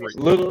favorite.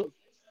 Little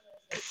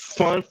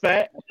fun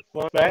fact.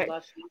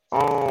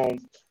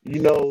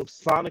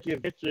 Sonic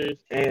Adventures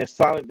and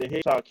Sonic the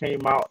Hedgehog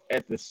came out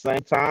at the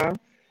same time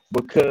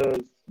because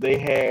they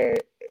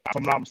had, if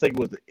I'm not mistaken,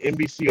 was the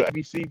NBC or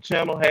ABC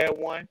channel had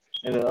one,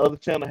 and the other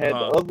channel had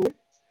the other one.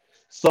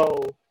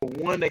 So the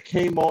one that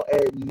came on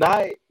at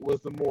night was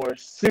the more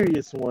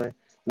serious one,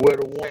 where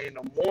the one in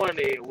the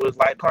morning was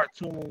like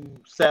cartoon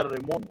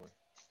Saturday morning.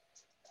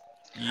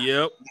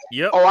 Yep.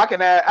 Oh, I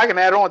can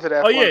add on to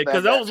that. Oh yeah,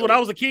 because that was when I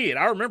was a kid.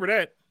 I remember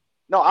that.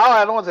 No, I'll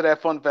add on to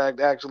that fun fact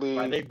actually.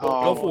 Right,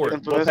 go for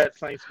it. Both had the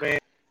same span.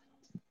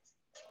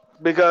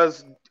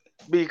 Because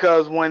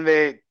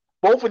when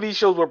both of these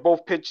shows were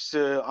both pitched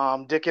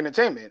to Dick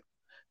Entertainment,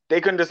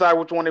 they couldn't decide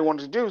which one they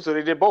wanted to do, so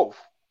they did both.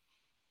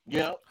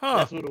 Yep,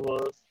 that's what it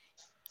was.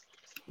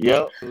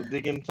 Yep, it was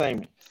Dick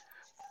Entertainment.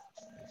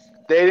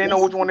 They didn't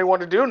know which one they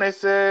wanted to do, and they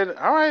said,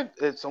 "All right,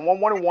 it's someone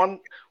wanted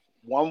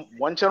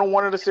one channel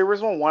wanted a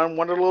serious one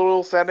wanted a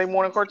little Saturday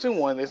morning cartoon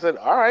one." They said,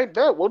 "All right,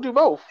 bet we'll do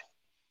both."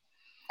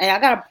 Hey, I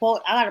gotta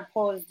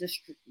pause the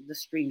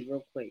stream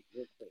real quick.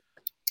 What's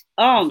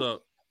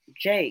up?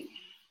 Jay,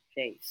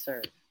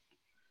 sir.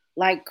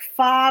 Like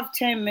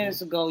 5-10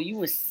 minutes ago, you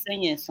were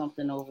singing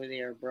something over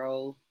there,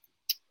 bro.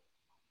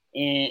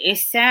 And it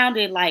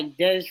sounded like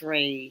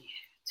Desiree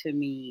to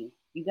me.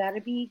 You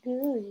gotta be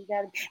good.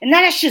 And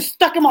now that shit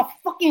stuck in my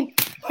fucking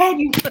head,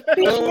 you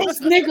bitch ass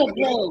nigga,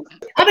 bro.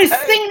 I've been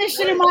singing this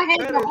shit in my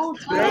head the whole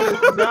time.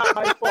 That was not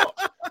my fault.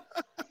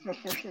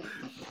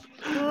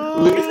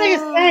 This nigga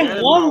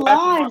sang one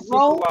line,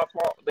 bro.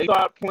 They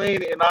started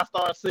playing it and I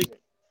started singing.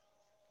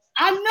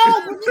 I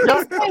know, but you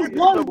just sang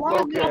one line.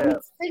 I've been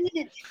singing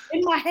it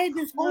in my head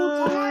this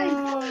whole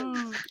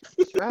time.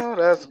 Oh,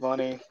 that's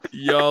funny.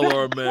 Y'all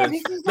are a mess.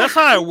 That's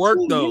how it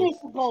worked, though.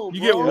 You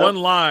get one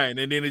line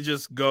and then it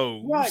just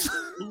goes. Right.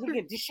 Look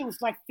at this shit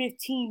was like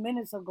 15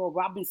 minutes ago,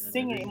 bro. I've been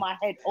singing it in my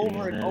head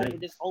over and over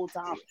this whole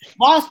time.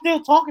 While I'm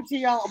still talking to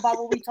y'all about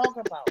what we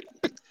talking about.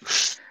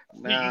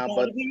 Nah, you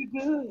gotta be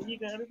good. You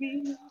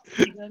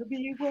gotta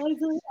be wise.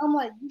 I'm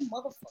like, you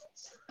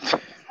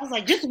motherfucker. I was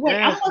like, just wait.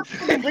 I'm not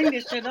fucking bring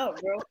this shit up,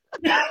 bro.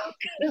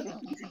 This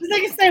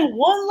nigga said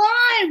one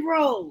line,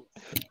 bro.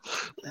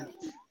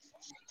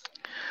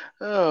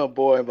 Oh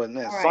boy, but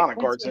man, All Sonic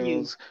right,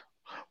 cartoons.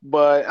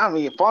 But I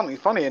mean,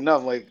 funny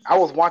enough, like I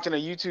was watching a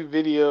YouTube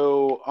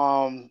video,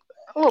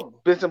 a little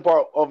bits and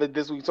part of it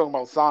this week talking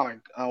about Sonic,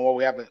 what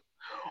we haven't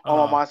on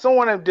my mind.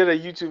 Someone did a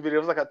YouTube video.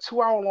 It was like a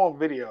 2-hour long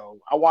video.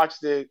 I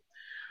watched it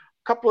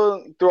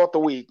throughout the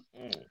week.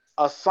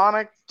 A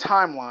Sonic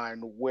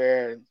timeline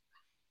where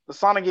the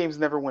Sonic games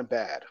never went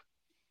bad.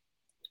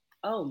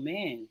 Oh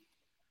man,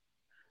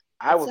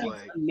 I was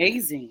like,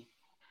 amazing.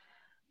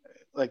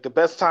 Like the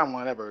best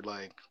timeline ever.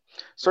 Like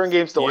certain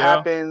games still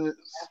happen.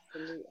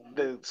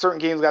 Certain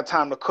games got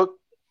time to cook.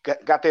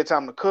 Got their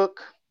time to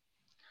cook.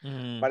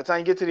 By the time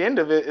you get to the end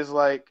of it, it's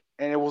like,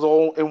 and it was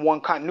all in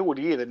one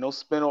continuity either. No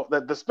spin-off.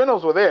 The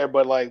spin-offs were there,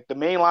 but like the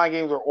mainline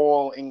games were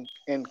all in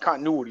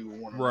continuity with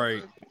one another.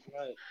 Right.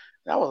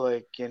 And I was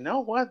like, you know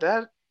what?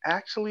 That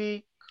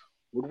actually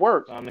would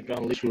work. Sonic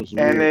Unleashed was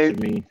weird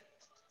to me.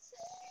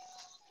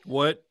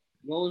 What?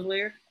 What was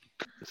weird?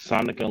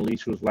 Sonic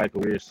Unleashed was like a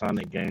weird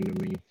Sonic game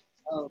to me.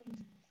 Oh.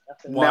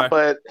 Why?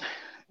 But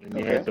and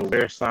they had to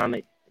wear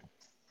Sonic.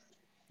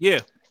 Yeah.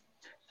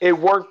 It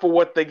worked for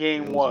what the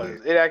game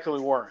was. It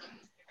actually worked.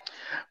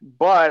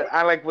 But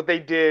I like what they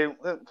did.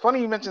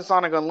 Funny you mentioned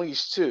Sonic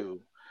Unleashed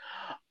too.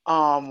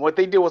 What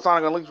they did with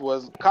Sonic Unleashed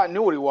was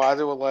continuity-wise,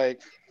 it was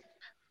like,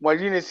 well,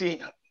 you didn't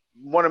see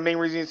one of the main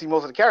reasons you didn't see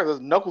most of the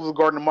characters. Knuckles was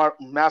guarding the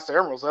Master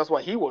Emerald, so that's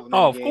why he wasn't.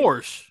 Oh, of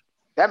course.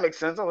 That makes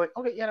sense. I was like,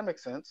 okay, yeah, that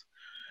makes sense.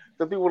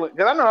 The people,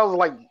 because I know I was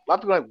like, a lot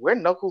of people like, where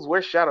Knuckles,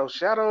 where's Shadow?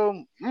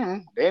 Shadow,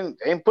 they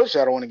didn't put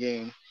Shadow in the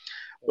game.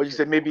 But you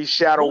said maybe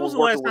Shadow was the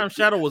last time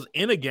Shadow was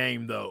in a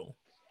game, though?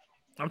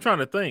 I'm trying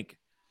to think.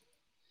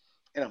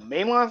 In a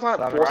mainline side,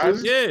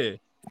 Forces? Yeah.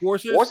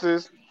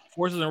 Forces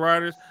and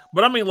Riders.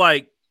 But I mean,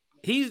 like,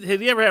 has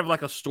he ever had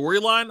like a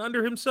storyline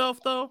under himself,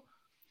 though?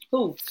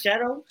 Who?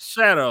 Shadow?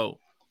 Shadow.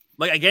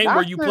 Like a game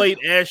where you played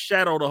as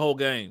Shadow the whole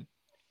game.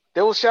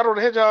 There was Shadow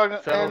the Hedgehog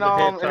in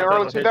the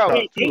early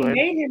 2000s. They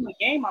made him a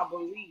game, I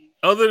believe.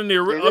 Other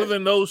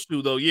than those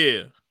two, though,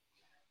 yeah.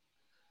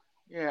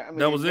 Yeah, I mean,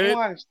 that was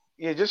it.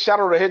 Yeah, just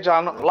Shadow the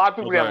Hedgehog. A lot of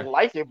people didn't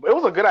like it, but it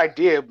was a good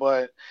idea.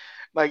 But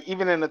like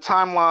even in the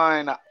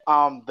timeline,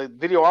 the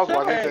video I was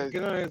watching said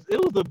guns.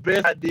 It was the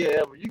best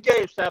idea ever. You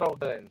gave Shadow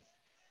guns.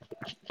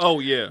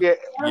 Oh yeah.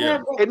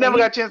 It never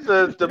got a chance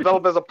to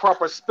develop as a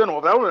proper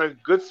spin-off. That would have been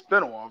a good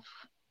spin-off,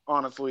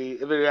 honestly,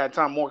 if it had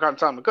more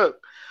time to cook.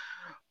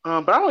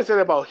 But I only say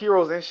that about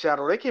Heroes and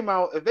Shadow. They came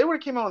out. If they would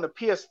have came out in the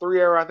PS3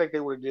 era, I think they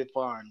would have did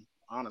fine.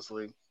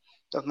 Honestly,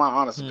 that's my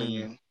honest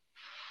opinion.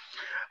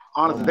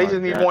 Honestly, they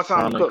just need more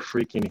time to cook.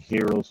 Freaking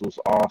Heroes was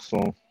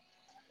awesome.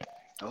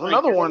 There's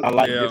another one. I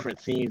like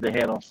different teams they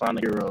had on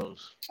Sonic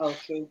Heroes.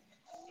 Okay.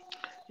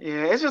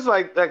 Yeah, it's just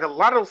like a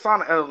lot of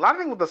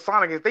things with the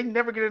Sonic is they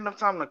never get enough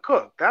time to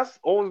cook. That's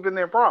always been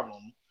their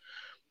problem.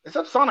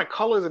 Except Sonic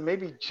Colors and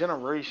maybe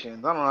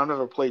Generations. I don't know. I've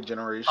never played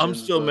Generations. I'm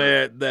still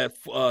mad that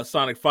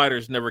Sonic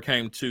Fighters never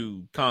came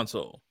to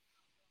console.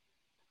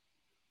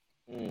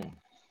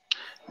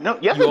 No,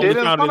 yes, it did.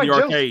 Found in the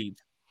arcade.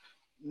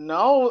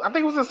 No, I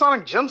think it was in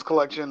Sonic Gems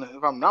collection,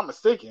 if I'm not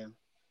mistaken.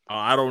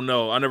 I don't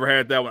know. I never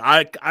had that one.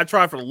 I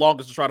tried for the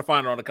longest to try to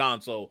find it on the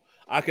console.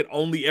 I could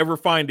only ever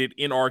find it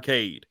in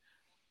arcade.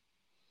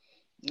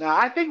 No,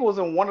 I think it was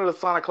in one of the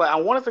Sonic. I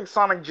want to say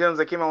Sonic Gems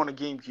that came out on the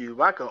GameCube.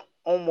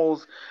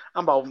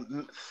 I'm about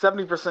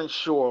 70%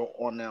 sure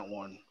on that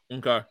one.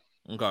 Okay.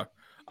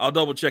 I'll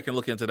double check and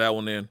look into that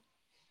one then.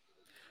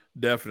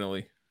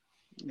 Definitely.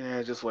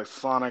 Yeah, just like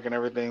Sonic and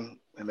everything,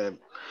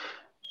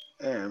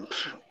 and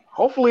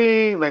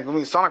hopefully,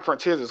 Sonic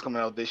Frontiers is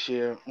coming out this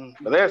year,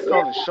 but they still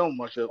haven't shown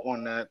much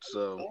on that.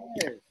 So.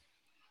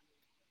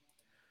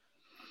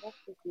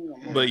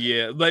 But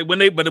yeah, like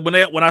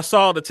when I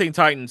saw the Teen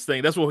Titans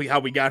thing, that's how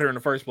we got here in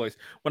the first place.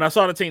 When I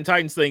saw the Teen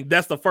Titans thing,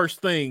 that's the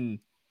first thing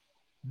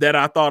that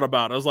I thought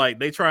about. I was like,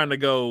 they trying to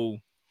go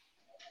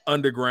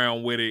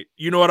underground with it.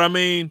 You know what I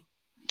mean?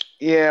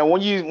 Yeah,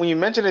 when you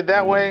mention it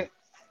that way,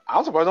 I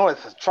was surprised no one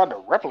tried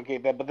to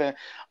replicate that. But then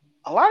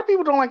a lot of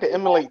people don't like to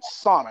emulate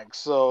Sonic,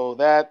 so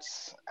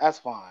that's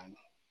fine.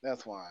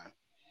 That's fine.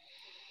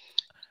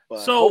 But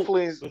so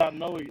hopefully, I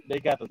know they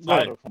got the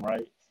title from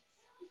right.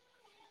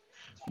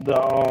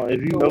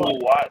 If you ever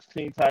watched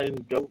Teen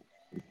Titans Go,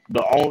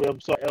 the only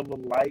episode I ever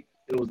liked,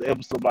 it was the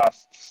episode about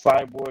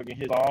Cyborg and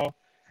his song.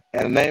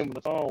 And the name of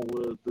the song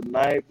was "The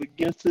Night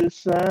Begins to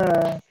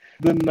Shine."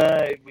 The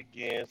night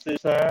begins to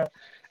shine.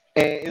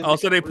 And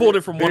so they pulled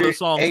it from one of the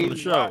songs from the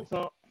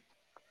show.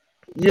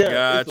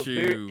 Yeah, got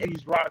you.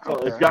 80s rock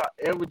song. If y'all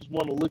ever just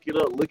want to look it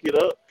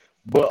up.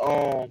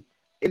 But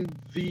in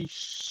the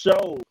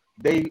show,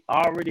 they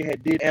already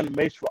did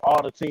animation for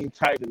all the Teen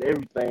Titans and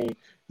everything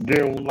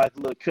during like a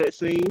little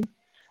cutscene.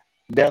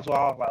 That's why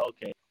I was like,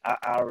 okay,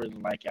 I really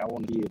like it. I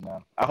want to hear it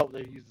now. I hope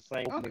they use the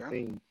same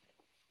thing.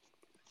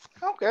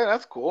 Okay,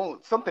 that's cool.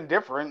 Something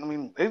different. I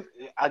mean,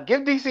 I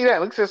give DC that.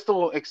 At least they're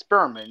still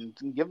experimenting.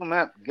 Give them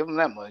that. Give them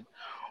that much.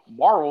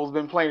 Marvel's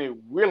been playing it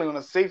really on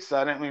the safe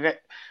side. I mean, they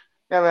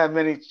haven't had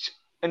many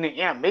in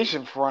the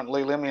animation front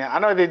lately. I mean, I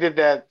know they did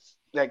that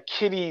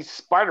Kitty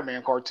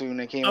Spider-Man cartoon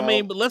that came out. I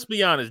mean, but let's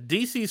be honest.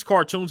 DC's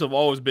cartoons have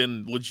always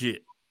been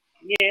legit.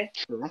 Yeah.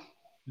 True.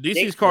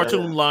 DC's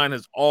cartoon line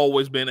has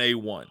always been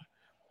A1.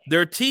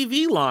 Their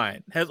TV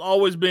line has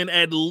always been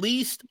at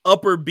least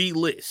upper B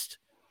list.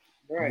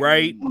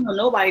 Right? I don't know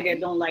nobody that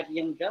don't like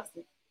Young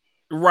Justice.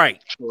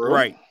 Right. True.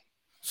 Right.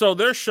 So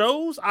their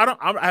shows, I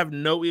have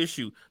no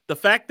issue. The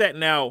fact that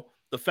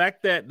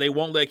they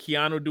won't let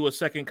Keanu do a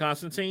second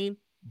Constantine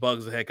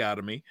bugs the heck out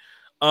of me.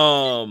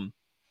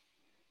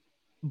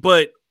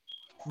 But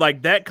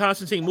like that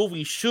Constantine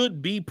movie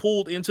should be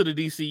pulled into the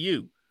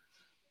DCU.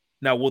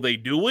 Now, will they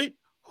do it?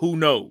 Who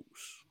knows?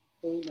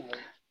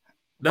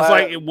 That's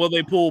like, will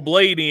they pull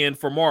Blade in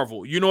for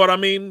Marvel? You know what I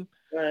mean?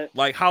 Right.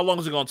 Like, how long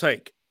is it going to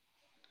take?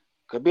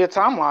 Could be a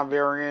timeline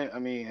variant. I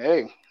mean,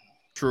 hey.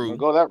 True. We'll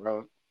go that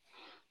road.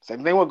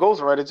 Same thing with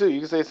Ghost Rider, too. You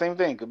can say the same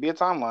thing. Could be a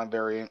timeline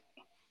variant.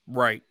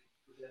 Right.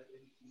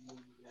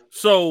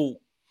 So,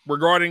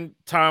 regarding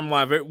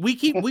timeline,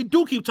 we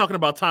do keep talking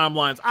about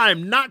timelines. I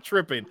am not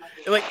tripping.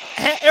 Like,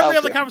 every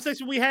other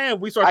conversation we have,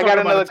 we start talking about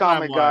I got another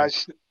comment,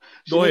 guys.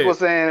 Go ahead. Was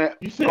saying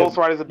Ghost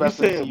Rider is the best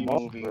MCU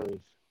movie.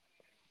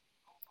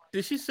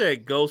 Did she say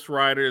Ghost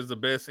Rider is the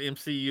best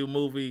MCU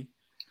movie?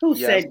 Who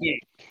said that?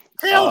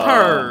 Tell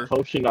her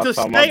to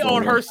stay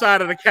on her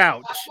side of the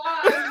couch.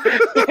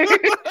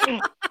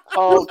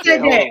 Who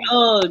said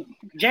that?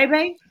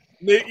 J-Bay?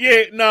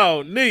 Yeah,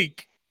 no,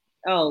 Neek.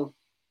 Oh.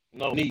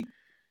 No, Neek.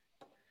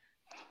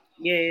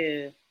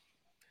 Yeah.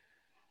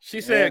 She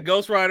said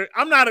Ghost Rider.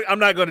 I'm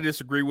not going to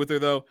disagree with her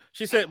though.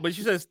 She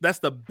says that's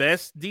the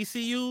best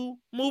DCU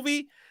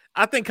movie.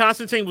 I think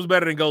Constantine was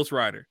better than Ghost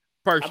Rider,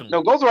 personally.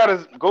 No, Ghost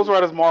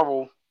Rider's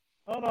Marvel.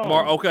 Hold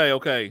on.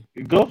 Okay.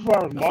 Ghost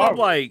Rider's Marvel.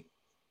 Like,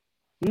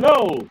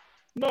 no,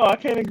 I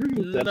can't agree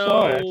with that.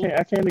 Sorry,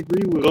 I can't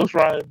agree with Ghost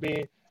Rider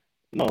being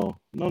no.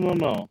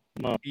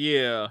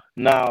 Yeah.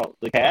 Now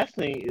the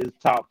casting is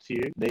top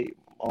tier. They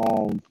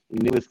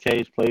Nicolas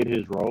Cage played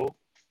his role.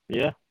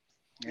 Yeah.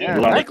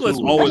 Nicolas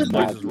always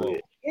plays his role.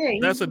 Yeah,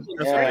 that's a big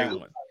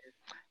one.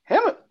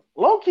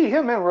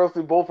 Him and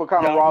Rusty both are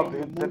kind of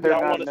robbed that they're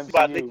not in the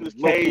MCU. Nicolas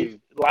Cage,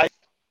 like.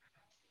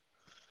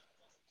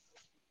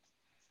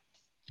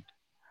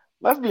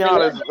 Let's be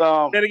honest.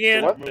 That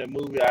again? What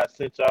movie I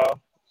sent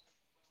y'all?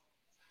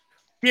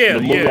 Yeah.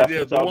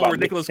 The one where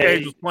Nicolas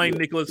Cage was playing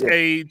Nicolas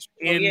Cage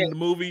in the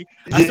movie.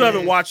 I still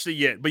haven't watched it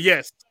yet, but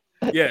yes.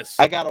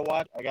 I gotta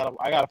watch. I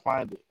gotta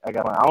find it. I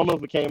don't know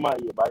if it came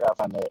out yet, but I gotta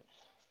find that.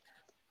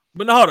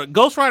 But no, hold on.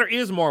 Ghost Rider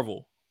is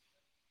Marvel.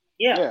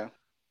 Yeah.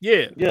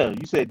 You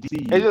said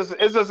DC.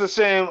 It's just a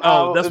shame.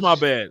 Oh, that's my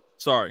bad.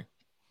 Sorry.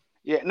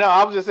 Yeah, no,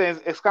 I was just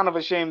saying it's kind of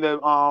a shame that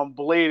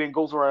Blade and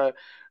Ghost Rider,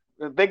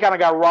 they kind of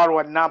got robbed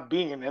by not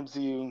being in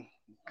MCU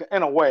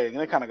in a way.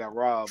 They kind of got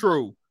robbed.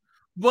 True.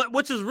 But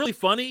which is really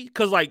funny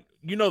because, like,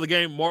 you know, the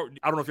game, I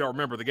don't know if y'all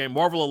remember the game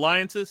Marvel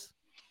Alliances,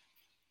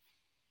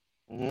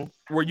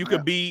 where you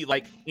could be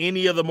like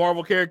any of the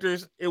Marvel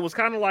characters. It was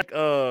kind of like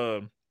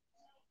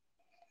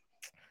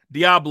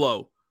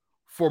Diablo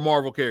for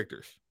Marvel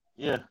characters.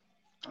 Yeah.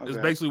 It's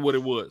basically what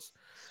it was.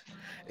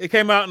 It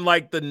came out in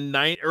like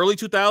the early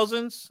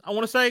 2000s. I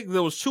want to say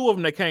there was two of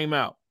them that came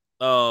out.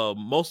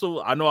 Most of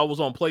I know I was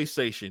on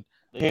PlayStation.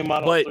 They came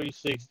out on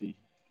 360.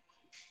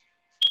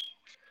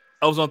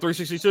 I was on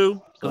 362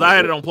 because I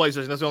had it on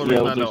PlayStation. That's the only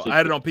reason I know. I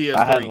had it on PS3.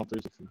 I had it on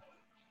 360.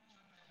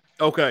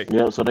 Okay.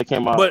 Yeah, so they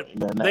came out. But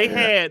they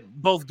had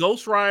both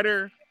Ghost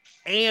Rider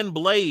and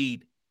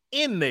Blade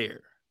in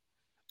there,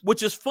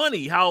 which is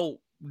funny how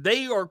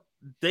they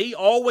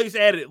always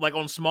added, like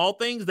on small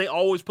things, they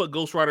always put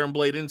Ghost Rider and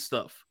Blade in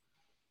stuff.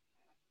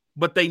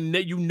 But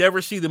you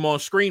never see them on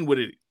screen with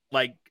it,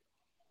 like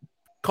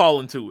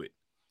calling to it.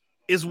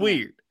 It's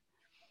weird.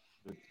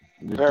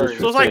 So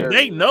it's like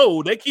they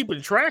know, they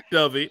keeping track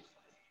of it,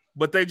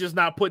 but they just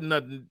not putting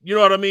nothing, you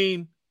know what I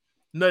mean?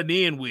 Nothing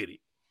in with it.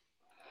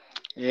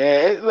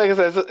 Yeah, like I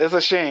said, it's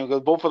a shame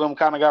because both of them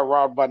kind of got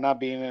robbed by not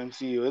being in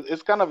MCU.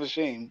 It's kind of a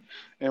shame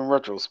in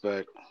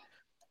retrospect.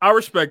 I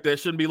respect that.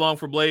 Shouldn't be long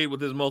for Blade with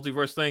his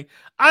multiverse thing.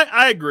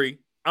 I agree.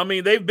 I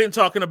mean, they've been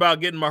talking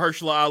about getting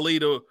Mahershala Ali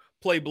to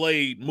play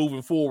Blade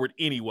moving forward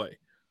anyway.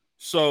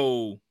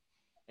 So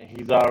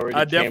he's already.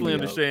 I definitely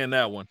understand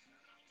that one.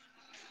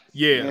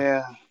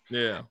 Yeah.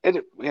 I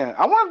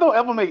wonder if they'll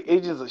ever make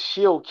Agents of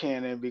S.H.I.E.L.D.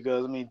 canon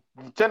because I mean,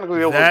 technically,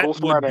 that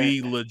Ghost Rider would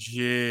be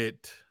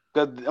legit.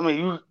 Because I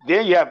mean,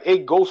 you have a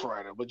Ghost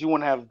Rider, but you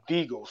wouldn't have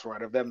the Ghost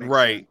Rider. If that makes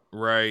sense.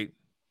 Right.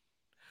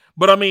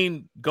 But I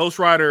mean, Ghost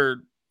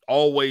Rider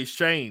always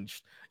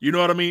changed. You know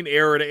what I mean?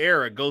 Era to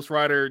era, Ghost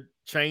Rider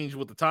changed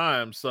with the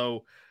times.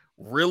 So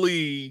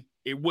really,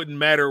 it wouldn't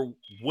matter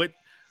what.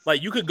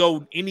 Like, you could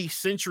go any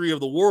century of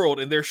the world,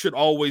 and there should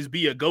always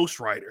be a Ghost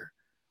Rider.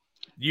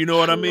 You know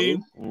what I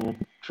mean?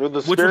 True.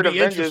 The Spirit of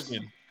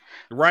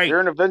Right.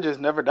 Spirit of Vengeance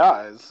never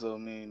dies. So I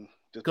mean,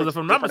 because if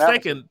I'm not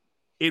mistaken,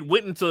 it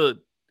went into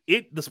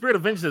it. The spirit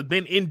of vengeance has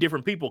been in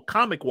different people,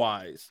 comic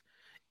wise.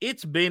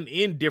 It's been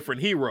in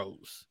different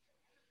heroes.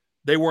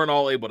 They weren't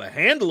all able to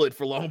handle it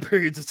for long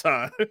periods of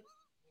time,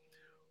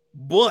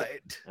 but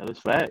that is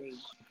facts.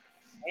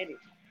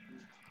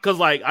 Because,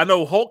 like, I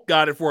know Hulk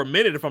got it for a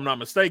minute, if I'm not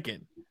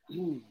mistaken.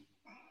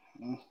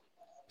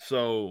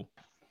 So,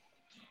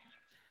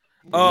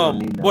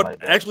 but like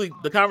actually,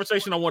 the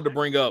conversation I wanted to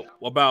bring up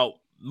about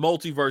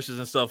multiverses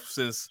and stuff,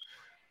 since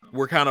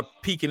we're kind of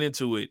peeking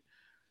into it.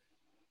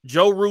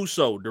 Joe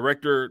Russo,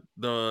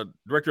 the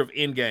director of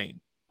Endgame,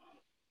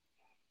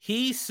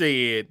 he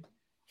said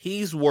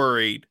he's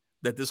worried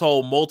that this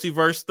whole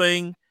multiverse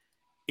thing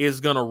is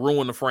gonna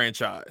ruin the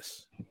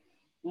franchise.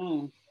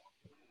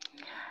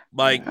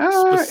 Like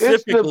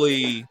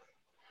specifically,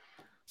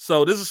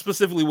 so this is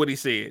specifically what he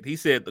said. He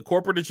said the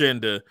corporate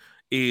agenda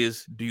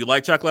is: do you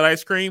like chocolate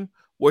ice cream?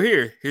 Well,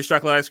 here's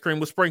chocolate ice cream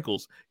with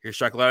sprinkles. Here's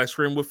chocolate ice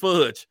cream with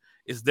fudge.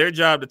 It's their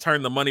job to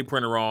turn the money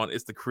printer on.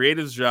 It's the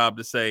creative's job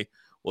to say,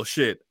 well,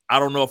 shit, I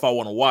don't know if I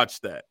want to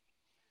watch that.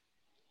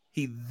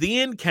 He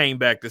then came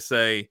back to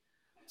say,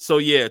 so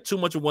yeah, too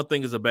much of one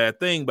thing is a bad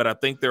thing, but I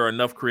think there are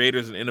enough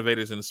creators and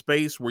innovators in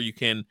space where you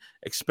can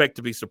expect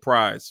to be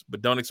surprised,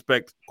 but don't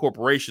expect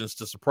corporations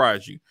to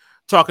surprise you.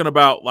 Talking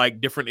about like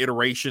different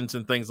iterations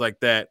and things like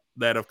that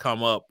have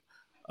come up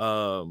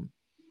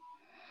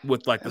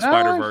with like the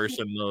Spider-Verse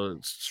and the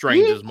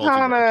Strange's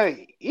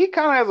multiverse. He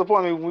kind of has a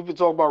point. I mean, we've been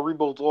talking about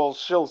reboots all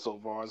show so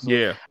far. So,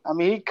 yeah. I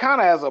mean, he kind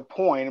of has a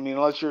point. I mean,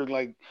 unless you're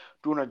like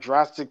doing a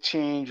drastic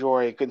change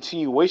or a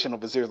continuation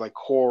of a series like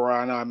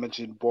Korra, I know I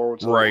mentioned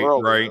Boruto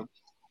earlier,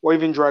 or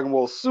even Dragon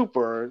Ball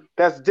Super,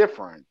 that's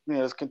different. You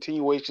know, it's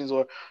continuations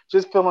or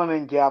just filling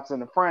in gaps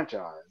in the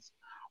franchise.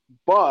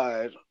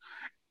 But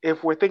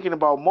if we're thinking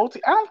about I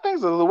don't think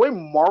so. The way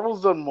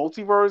Marvel's done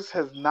multiverse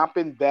has not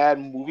been bad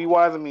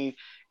movie-wise. I mean,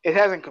 it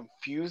hasn't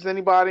confused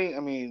anybody. I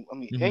mean,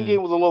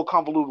 Endgame was a little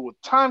convoluted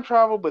with time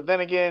travel, but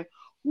then again,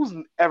 who's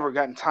ever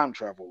gotten time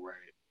travel right?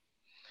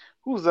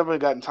 Who's ever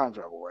gotten time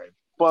travel right?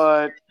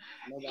 But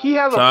he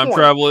has a point. Time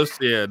travelers,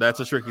 yeah,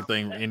 that's a tricky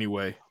thing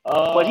anyway.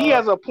 But he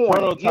has a point.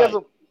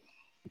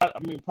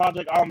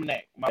 Project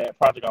Almanac. My bad,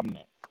 Project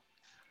Almanac.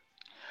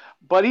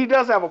 But he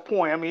does have a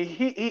point. I mean,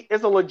 he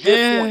it's a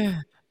legit point.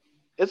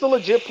 It's a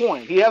legit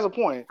point. He has a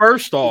point.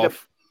 First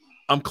off,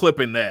 I'm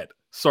clipping that.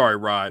 Sorry,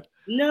 Rod.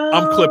 No,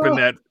 I'm clipping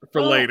that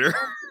for later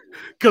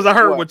because I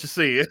heard what you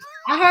said.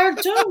 I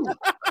heard too.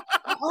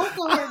 I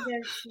also heard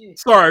that shit.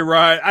 Sorry,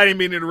 Rod. I didn't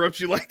mean to interrupt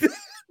you like that,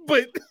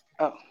 but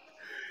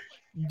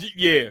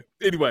yeah.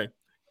 Anyway,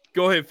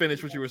 go ahead and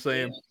finish what you were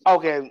saying.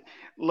 Okay,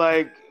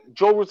 like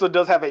Joe Russo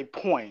does have a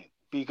point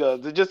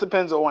because it just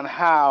depends on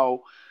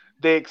how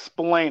they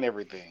explain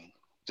everything.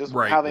 Just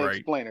how they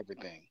explain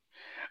everything.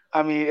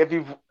 I mean,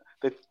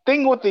 the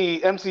thing with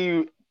the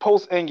MCU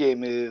post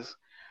Endgame is,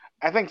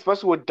 I think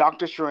especially with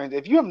Doctor Strange,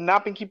 if you have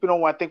not been keeping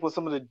on, I think with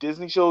some of the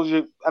Disney shows,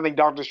 I think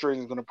Doctor Strange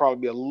is going to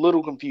probably be a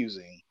little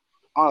confusing.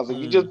 Honestly,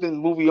 if you've just been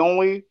movie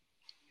only,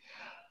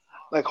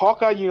 like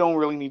Hawkeye, you don't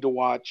really need to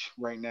watch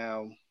right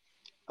now,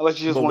 unless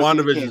you just want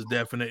to. WandaVision is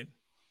definite.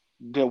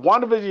 Yeah,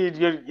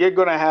 WandaVision, you're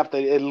going to have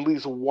to at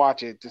least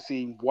watch it to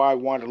see why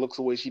Wanda looks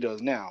the way she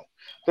does now.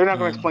 They're not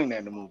going to explain that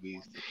in the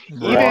movies,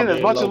 even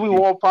as much as we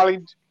all probably.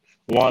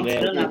 Yeah,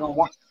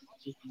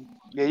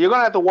 you're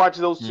gonna have to watch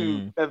those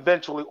two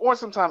eventually, or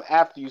sometime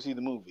after you see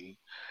the movie.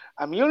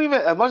 I mean, you don't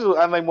even, as much as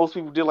I think most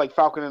people did like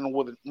Falcon and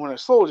the Winter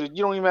Soldier,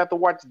 you don't even have to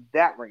watch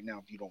that right now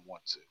if you don't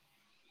want to.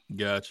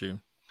 Got you.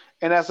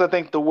 And that's, I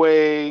think, the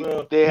way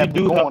they have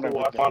to go on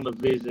everything. Watch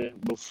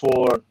WandaVision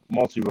before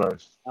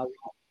multiverse.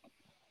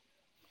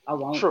 I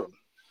won't. True.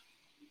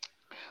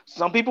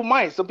 Some people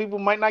might. Some people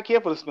might not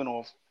care for the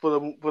spinoff. For the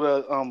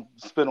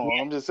spinoff.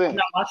 Yeah. I'm just saying. I'm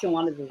not watching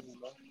WandaVision,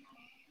 bro.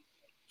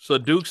 So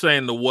Duke's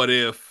saying the what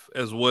if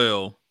as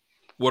well.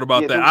 What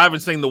about that? I haven't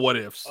seen the what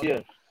ifs.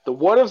 Yeah, the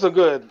what ifs are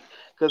good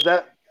because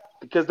that's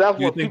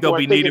you what think they'll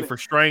be needed for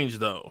Strange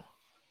though.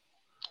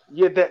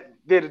 Yeah,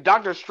 the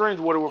Doctor Strange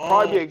would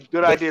probably be a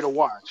good idea to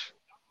watch.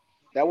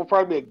 That would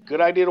probably be a good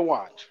idea to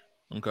watch.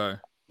 Okay.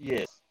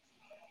 Yes.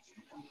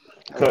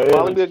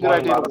 Probably be a good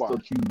idea to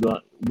watch.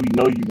 We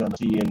know you're gonna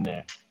see in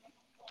there.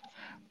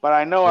 But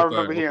I know I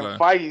remember hearing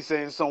Feige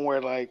saying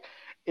somewhere like,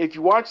 if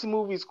you watch the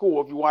movies,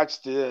 cool. If you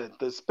watch the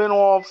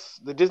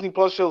spinoffs, the Disney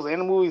Plus shows,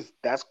 and the movies,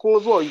 that's cool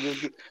as well.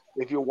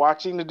 If you're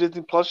watching the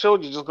Disney Plus show,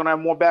 you're just gonna have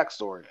more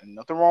backstory, and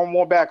nothing wrong with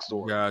more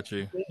backstory. Got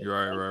you.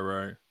 You're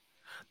right.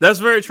 That's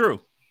very true.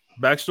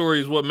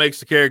 Backstory is what makes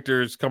the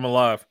characters come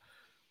alive.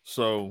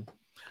 So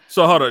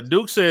hold on.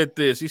 Duke said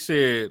this. He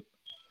said,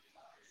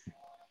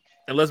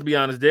 and let's be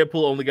honest,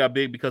 Deadpool only got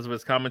big because of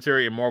his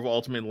commentary in Marvel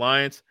Ultimate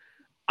Alliance.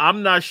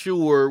 I'm not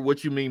sure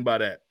what you mean by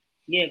that.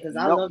 Yeah, because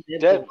I love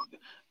Deadpool.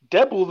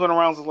 Deadpool's been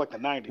around since like the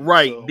 90s.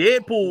 Right. So.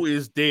 Deadpool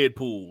is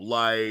Deadpool.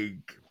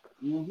 Like,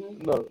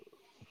 no.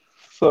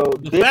 So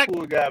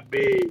Deadpool got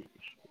big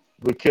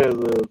because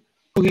of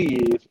who he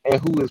is and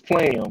who is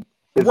playing him.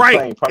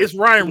 Right. It's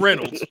Ryan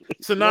Reynolds.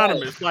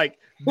 Synonymous. Like,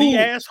 the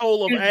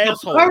asshole of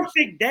assholes.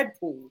 Perfect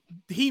Deadpool.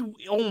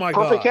 Oh my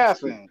God. Perfect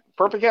casting.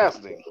 Perfect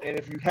casting. And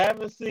if you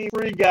haven't seen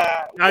Free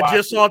Guy, I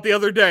just saw it the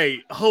other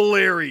day.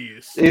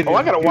 Hilarious. I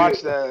gotta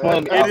watch that.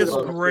 It is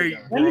great,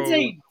 bro. Let me tell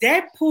you,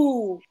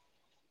 Deadpool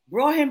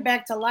brought him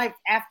back to life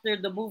after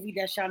the movie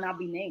that shall not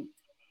be named.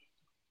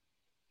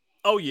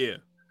 Oh yeah.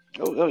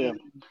 Oh yeah.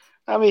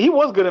 I mean, he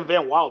was good in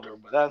Van Wilder,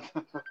 but that's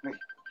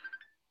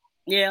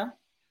yeah.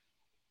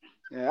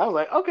 Yeah, I was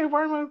like, okay,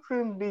 Ryan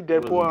couldn't be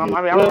Deadpool. I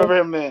remember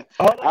him in.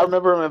 I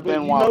remember him in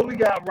Van Wilder. We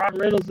got Ryan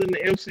Reynolds in the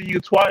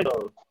MCU twice,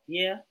 though.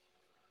 Yeah.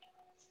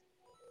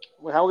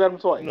 Wait, how we got him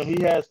twice?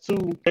 He has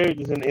 2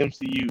 characters in the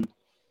MCU.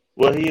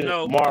 Well, he is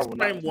Marvel.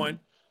 Same one.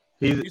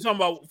 You talking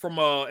about from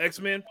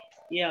X-Men?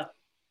 Yeah.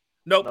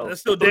 Nope,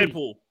 that's still 3.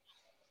 Deadpool.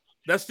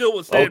 That still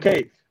was Deadpool.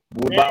 Okay.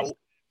 What about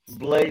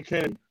Blade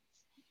Trinity?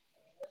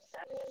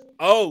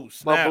 Oh,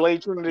 snap. But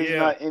Blade Trinity is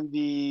not in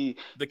the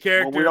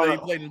character that he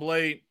played in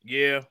Blade.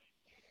 Yeah.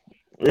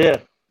 Yeah.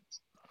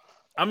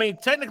 I mean,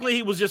 technically,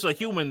 he was just a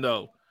human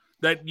though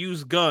that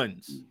used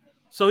guns,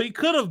 so he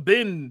could have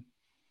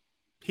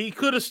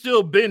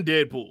still been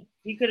Deadpool.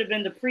 He could have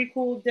been the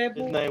prequel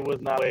Deadpool. His name was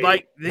not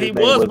like he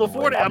was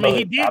before that. I mean,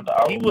 he did.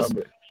 He was.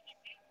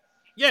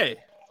 Yeah.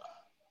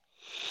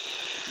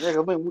 Yeah,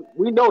 I mean,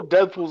 we know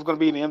Deadpool's going to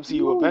be in the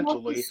MCU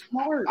eventually.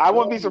 Smart, I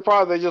wouldn't be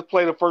surprised if they just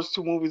play the first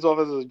 2 movies off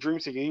as a dream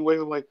sequence. He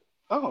wakes up like,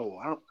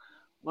 oh,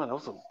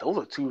 those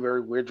are 2 very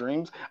weird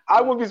dreams.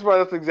 I wouldn't be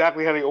surprised that's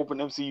exactly how they open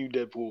MCU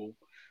Deadpool.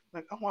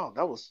 Like, oh wow,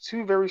 that was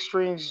 2 very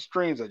strange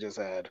dreams I just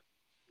had.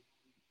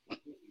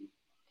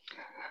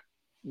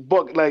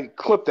 But like,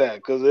 clip that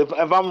because if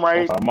I'm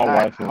right, I'm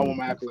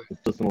actually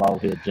just in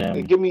love here, Jam.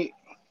 Give me.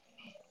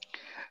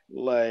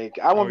 Like,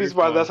 I won't be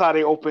surprised that's how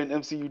they open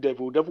MCU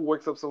Deadpool. Deadpool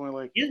wakes up somewhere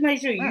like... Just make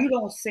sure you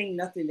don't sing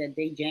nothing that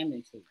they jam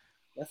into.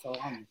 That's all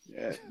I'm saying.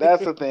 Yeah,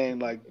 that's the thing.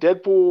 Like,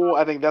 Deadpool,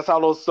 I think that's how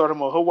they'll start him.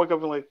 He'll wake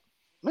up and like,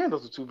 man,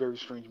 those are 2 very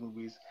strange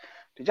movies.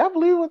 Did y'all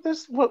believe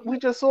what we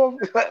just saw?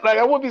 Like,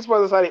 I wouldn't be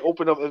surprised that's how they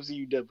open up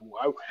MCU Deadpool.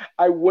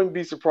 I wouldn't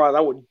be surprised.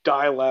 I would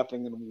die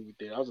laughing in the movie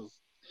theater. I'll just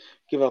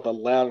give out the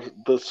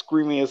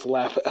screamiest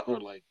laugh ever.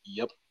 Like,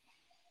 yep.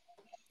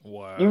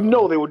 Wow. You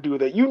know they would do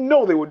that. You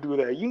know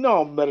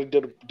how meta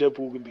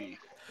Deadpool can be.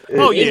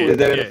 Oh, yeah. Is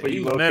that it for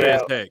you?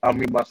 I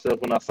mean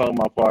myself when I saw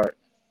my part.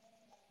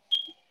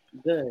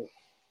 Good.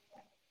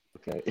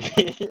 Okay.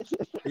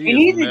 You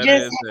need to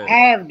just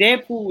have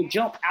Deadpool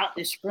jump out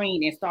the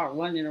screen and start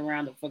running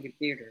around the fucking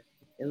theater.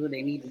 That's what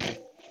they need to do.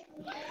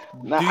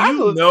 Do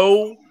you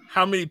know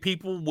how many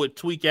people would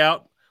tweak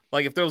out?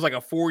 Like if there was like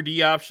a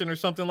 4D option or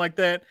something like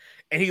that,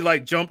 and he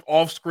like jumped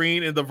off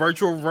screen and the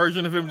virtual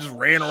version of him just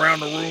ran around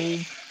the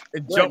room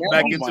and jumped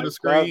back into the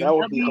screen. That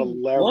would be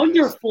hilarious.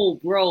 Wonderful,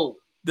 bro.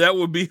 That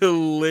would be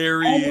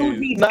hilarious. That would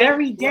be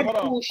very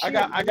Deadpool shit.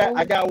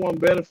 I got one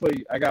better for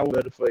you.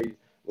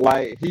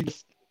 Like he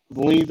just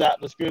leans out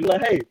in the screen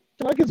like, hey,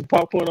 can I get some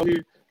popcorn over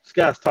here? This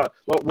guy's talking.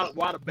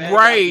 Why the bad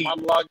right?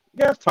 You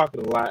guys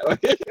talking a lot.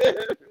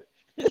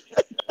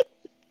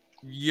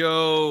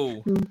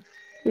 Yo.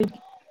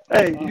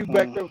 Hey, you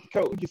back there with the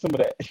coat? Get some of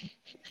that.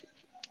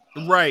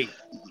 Right.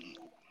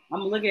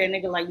 I'm looking at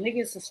nigga like nigga,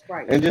 it's a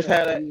Sprite. And just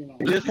had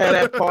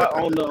that part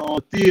on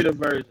the theater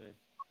version.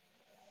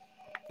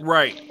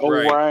 Right. Oh,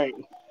 right.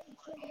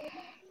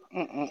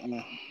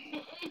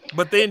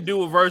 But then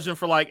do a version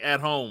for like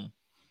at home.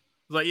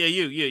 It's like,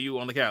 you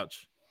on the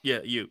couch. Yeah,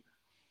 you.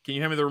 Can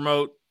you hand me the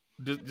remote?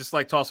 Just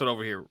like toss it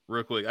over here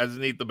real quick. I just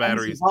need the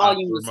batteries.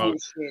 Volume of some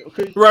shit.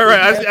 Okay.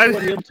 Right. I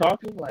him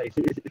talking like.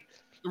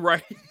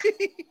 Right.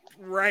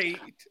 Right.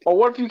 Or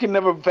what if you can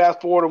never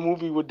fast forward a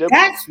movie with Deadpool?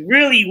 That's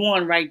really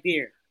one right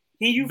there.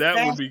 Can you that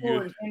fast would be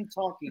forward good. him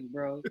talking,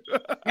 bro?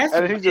 That's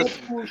and he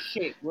just cool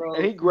shit, bro.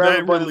 And he grabbed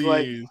that a button really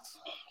like, is.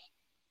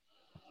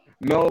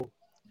 No.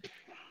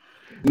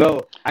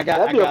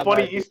 That'd be a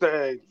funny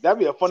Easter egg. That'd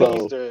be a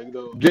funny Easter egg,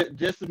 though.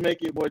 Just to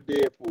make it more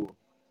Deadpool.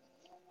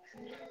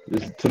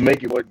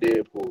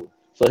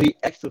 So he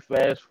extra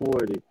fast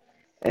forwarded,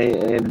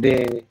 and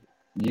then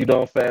you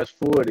don't fast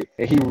forward it,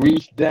 and he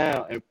reached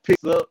down and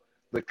picks up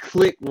the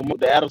click remote,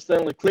 the Adam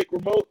Sandler click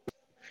remote,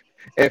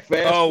 and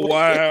fast. Oh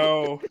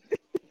wow!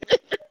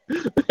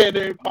 And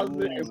then pause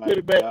it and put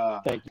it back.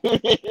 God. Thank you.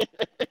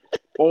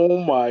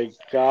 Oh my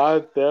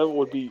God, that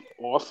would be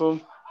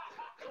awesome.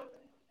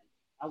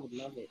 I would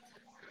love it.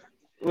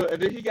 Well,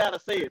 and then he gotta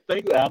say it.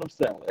 Thank you, Adam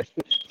Sandler.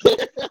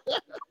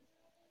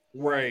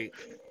 Right.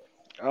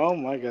 Oh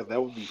my God,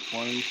 that would be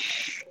funny.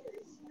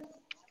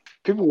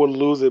 People would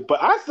lose it,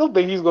 but I still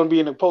think he's going to be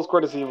in the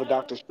post-credit scene with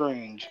Doctor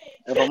Strange.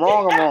 If I'm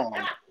wrong, I'm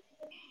wrong.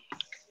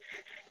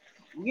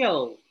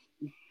 Yo,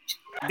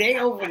 they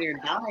over there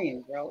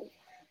dying, bro.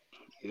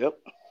 Yep.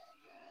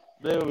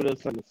 They over there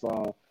sing the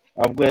song.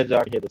 I'm glad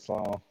y'all hear the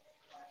song.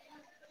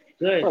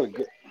 Good. Probably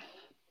good.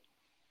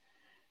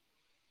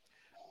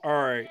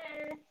 All right.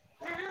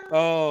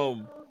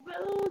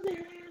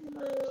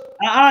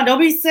 Don't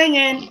be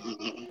singing.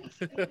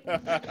 Y'all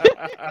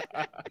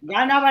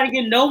not about to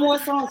get no more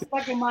songs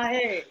stuck in my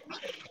head.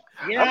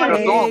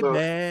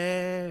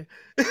 Yeah,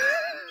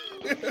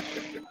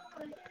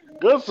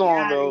 good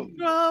song though.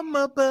 From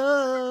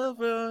above.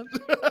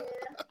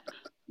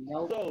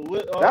 Nope.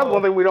 So, that's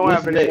one thing we don't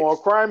have anymore.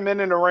 Crying Men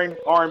in the Rain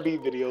R&B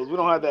videos. We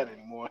don't have that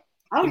anymore.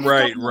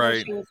 Right.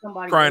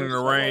 Crying in the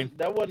Rain.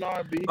 That wasn't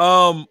R&B.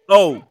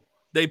 Oh,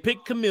 they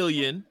picked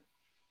Chameleon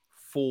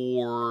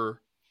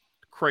for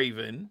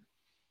Kraven.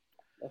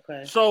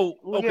 Okay. So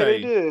yeah, they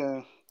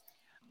did.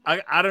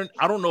 I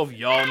don't know if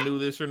y'all knew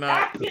this or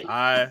not.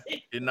 I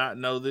did not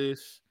know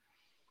this.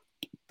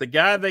 The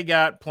guy they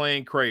got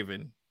playing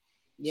Kraven.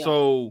 Yeah.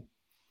 So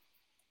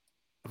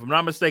if I'm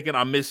not mistaken,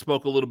 I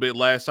misspoke a little bit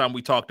last time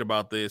we talked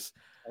about this.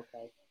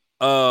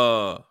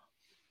 Okay.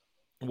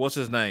 What's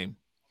his name?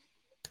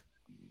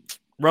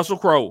 Russell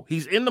Crowe.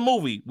 He's in the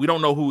movie. We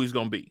don't know who he's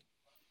gonna be.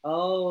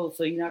 Oh,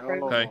 so you're not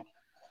Kraven? Okay.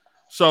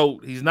 So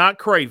he's not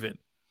Kraven.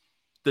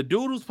 The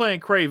dude who's playing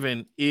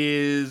Kraven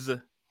is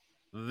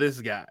this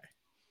guy.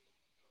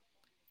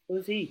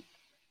 Who's he?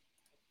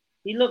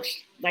 He looks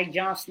like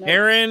Jon Snow.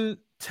 Aaron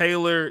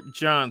Taylor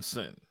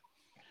Johnson.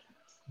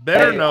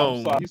 Better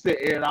known you said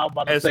Aaron, I was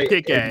about to as say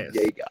Kick-Ass.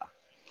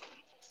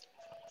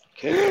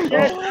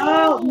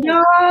 Oh,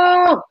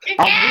 no!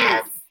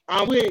 Kick-Ass!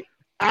 I'm with it.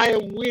 I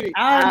am with it.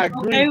 I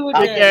agree. Okay with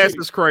Kick-Ass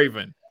is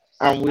Kraven.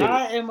 I'm with it.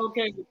 I am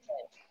okay with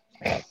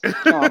that.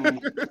 I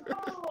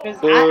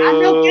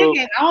know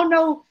Kick-Ass. I don't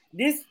know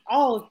this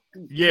one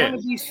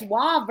of these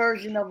suave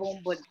version of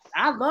him, but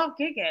I love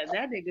Kick-Ass.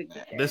 That nigga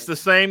Kick-Ass. This is the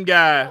same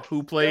guy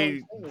who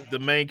played the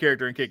main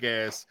character in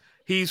Kick-Ass.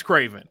 He's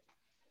Kraven.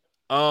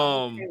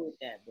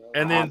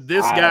 And then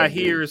this guy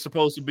here is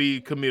supposed to be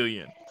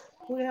Chameleon.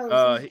 Who the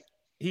hell is he?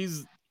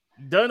 He's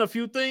done a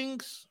few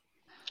things.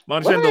 I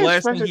understand the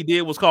last thing he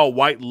did was called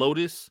White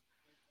Lotus.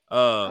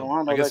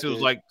 I guess it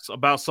was like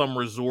about some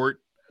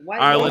resort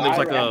island. It was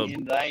like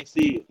I ain't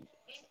see it.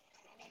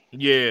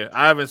 Yeah,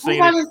 I haven't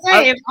seen it.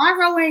 If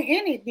Pyro ain't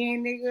in it,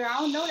 then nigga, I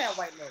don't know that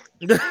White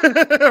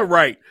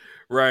Lotus.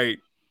 Right.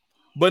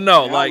 But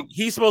no, like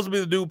he's supposed to be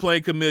the dude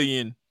playing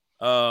Chameleon.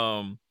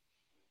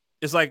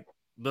 It's like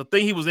the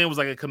thing he was in was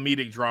like a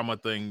comedic drama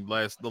thing.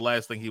 The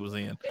last thing he was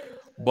in,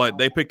 but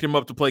they picked him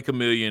up to play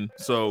Chameleon,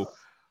 so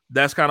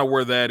that's kind of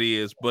where that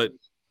is. But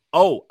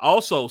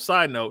also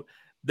side note,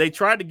 they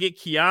tried to get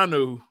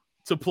Keanu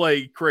to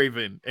play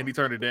Kraven, and he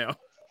turned it down.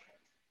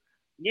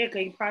 Yeah, because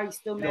he probably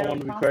still don't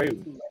want to be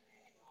Kraven.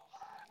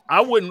 I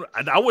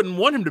wouldn't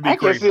want him to be Kraven. I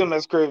can't see him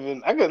as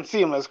Kraven. I couldn't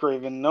see him as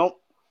Kraven.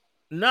 Nope.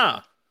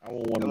 Nah. I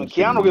mean,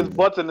 Keanu gets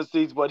butts in the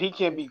seats, but he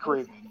can't be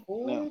Kraven.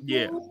 No.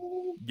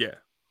 Yeah.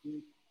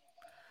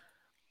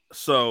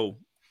 So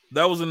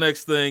that was the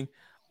next thing.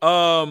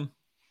 On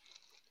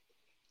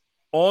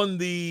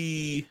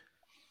the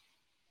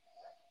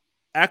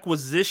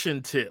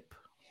acquisition tip.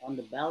 On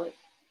the ballot?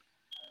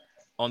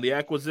 On the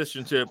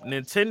acquisition tip,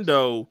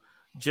 Nintendo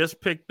just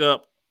picked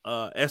up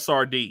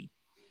SRD.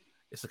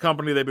 It's a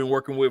company they've been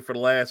working with for the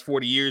last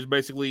 40 years,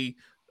 basically.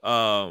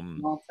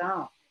 Long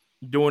time.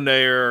 Doing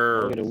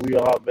their We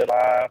All Been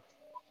Live.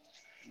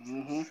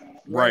 Mm-hmm.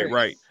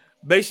 Right.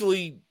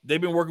 Basically,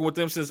 they've been working with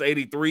them since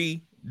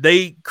 '83.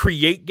 They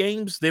create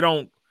games. They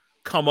don't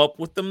come up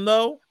with them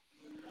though.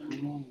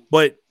 Mm-hmm.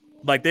 But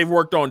like they've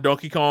worked on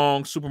Donkey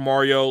Kong, Super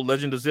Mario,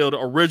 Legend of Zelda,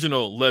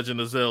 original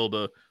Legend of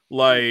Zelda,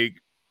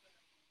 like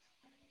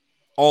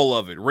all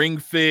of it. Ring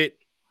Fit.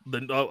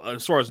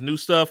 As far as new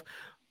stuff,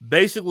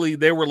 basically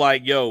they were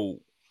like, "Yo,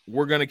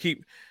 we're gonna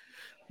keep."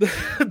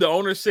 The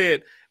owner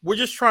said, "We're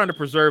just trying to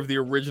preserve the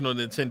original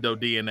Nintendo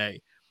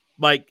DNA."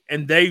 Like,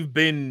 and they've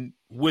been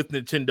with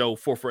Nintendo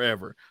for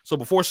forever. So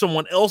before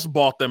someone else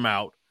bought them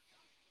out,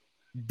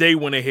 they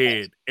went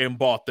ahead and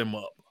bought them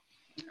up.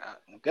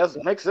 I guess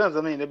it makes sense.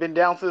 I mean, they've been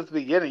down since the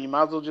beginning. You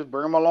might as well just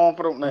bring them along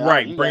for the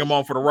right. Bring them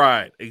on for the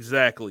ride.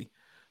 Exactly.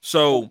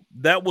 So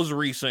that was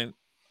recent.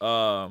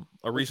 A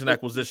recent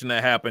acquisition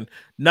that happened.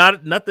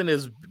 Nothing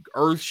as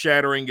earth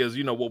shattering as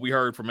what we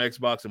heard from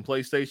Xbox and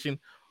PlayStation.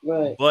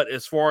 Right. But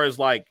as far as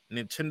like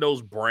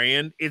Nintendo's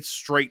brand, it's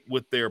straight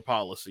with their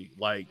policy.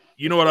 Like,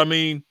 you know what I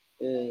mean?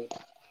 Yeah.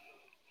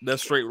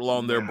 That's straight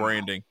along their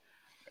branding.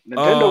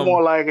 Nintendo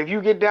more like if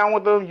you get down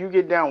with them, you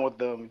get down with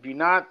them. If you're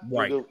not,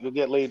 you'll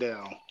get laid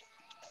down.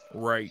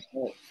 Right.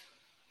 Could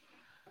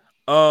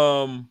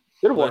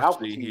have worked out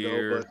for you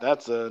though, but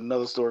that's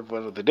another story for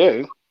another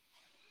day.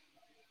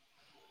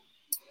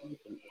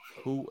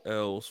 Who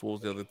else? What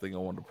was the other thing I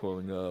wanted to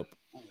pulling up?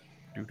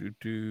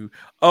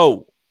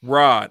 Oh,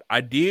 Rod,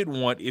 I did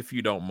want, if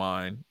you don't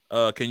mind,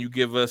 can you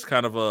give us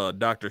kind of a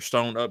Dr.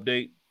 Stone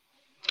update?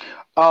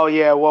 Oh,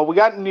 yeah. Well, we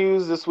got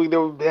news this week.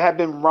 There have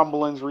been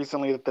rumblings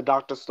recently that the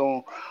Dr.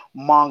 Stone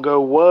manga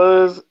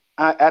was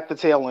at the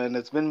tail end.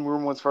 It's been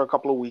rumors for a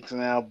couple of weeks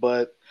now,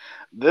 but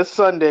this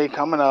Sunday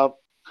coming up,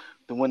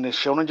 when the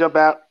Shonen Jump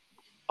app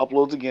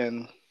uploads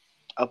again,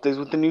 updates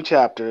with the new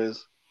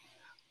chapters,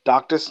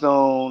 Dr.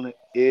 Stone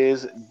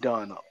is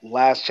done.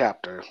 Last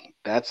chapter.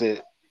 That's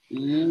it. A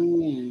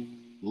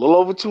little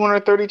over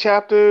 230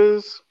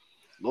 chapters.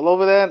 A little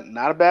over that.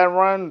 Not a bad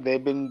run.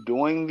 They've been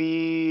doing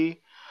the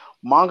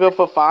manga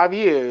for 5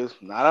 years.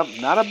 Not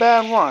a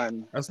bad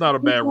run. That's not a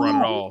bad run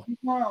at all.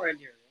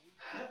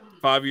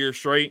 5 years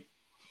straight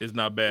is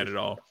not bad at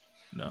all.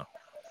 No.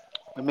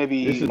 Maybe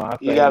you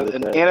got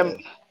an anime.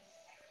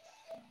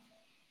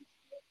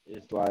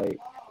 It's like,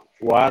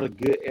 why the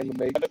good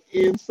anime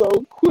end so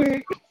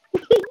quick?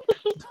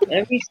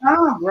 Every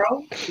time,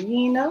 bro.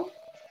 You know?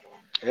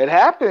 It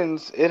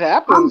happens. It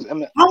happens.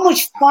 How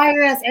much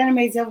fire ass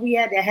animes have we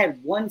had that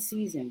had one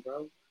season,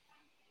 bro?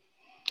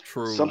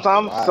 True.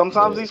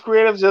 Sometimes these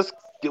creatives just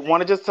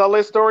want to just tell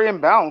their story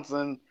and bounce.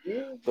 And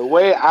the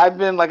way I've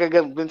been, like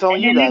I've been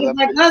telling you guys,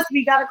 like us,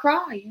 we gotta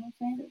cry. You know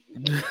what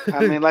I'm saying?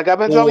 I mean, like I've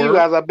been telling you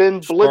guys, I've been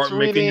blitz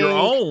reading your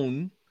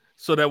own,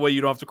 so that way you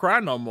don't have to cry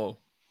no more.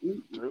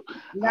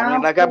 I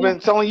mean, like I've been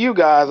telling you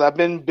guys, I've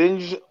been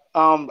binge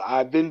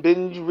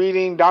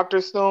reading Dr.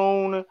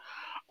 Stone.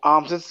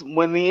 Since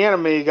when the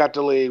anime got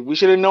delayed, we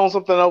should have known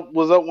something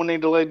was up when they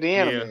delayed the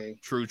anime. Yeah,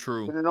 true.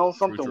 Should have known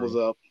something was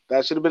up.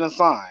 That should have been a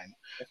sign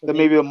that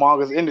maybe the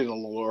manga's ended a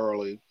little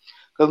early.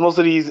 Because most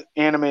of these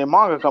anime and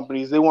manga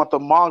companies, they want the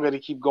manga to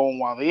keep going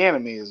while the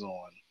anime is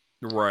on.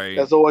 Right.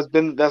 That's always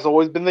been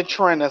the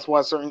trend. That's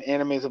why certain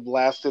animes have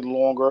lasted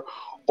longer,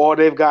 or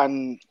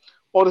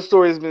the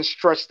story has been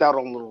stretched out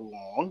a little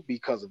long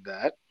because of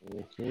that.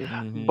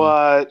 Mm-hmm.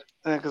 But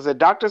because the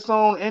Dr.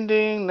 Stone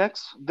ending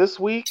this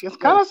week, it's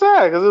kind of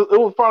sad because it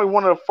was probably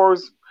one of the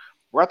first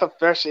breath of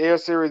fresh air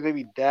series.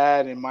 Maybe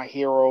Dad and My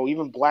Hero,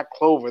 even Black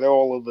Clover, they're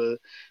all of the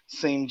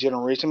same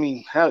generation. I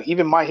mean, hell,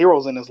 even My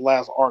Hero's in his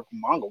last arc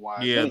manga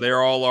wise. Yeah, they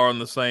all are in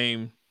the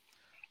same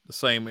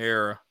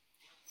era.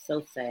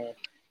 So sad.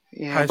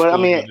 Yeah, but I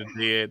mean,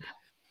 dead.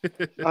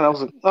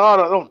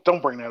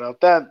 don't bring that up.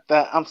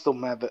 That I'm still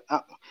mad that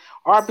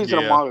RP to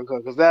the manga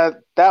because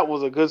that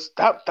was a good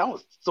that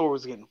was story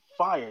was getting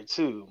fired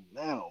too.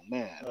 Man, oh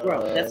man,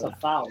 bro, that's a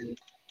foul.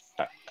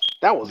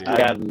 That was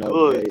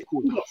good.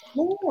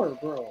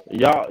 Bro.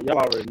 Y'all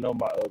already know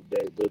my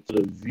update, but to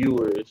the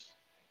viewers,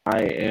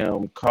 I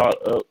am caught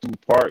up to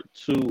part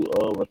 2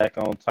 of Attack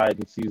on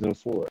Titan season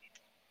 4,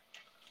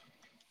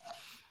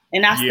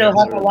 and I still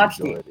haven't watched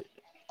it.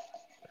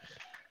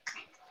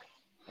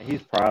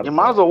 He's proud. You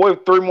might as well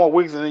wait 3 more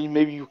weeks and then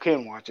maybe you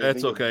can watch it.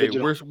 That's okay.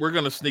 We're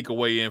gonna sneak a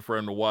way in for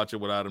him to watch it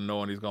without him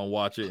knowing he's gonna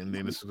watch it, and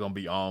then this is gonna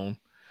be on.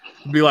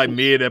 It'll be like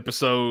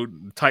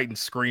mid-episode, Titan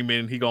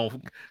screaming. He gonna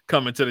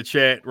come into the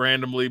chat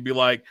randomly, be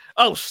like,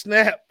 "Oh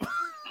snap!"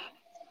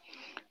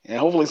 And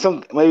hopefully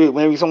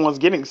maybe someone's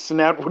getting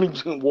snapped when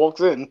he walks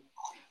in.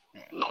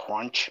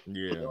 Crunch.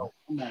 Yeah.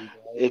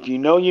 If you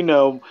know, you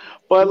know.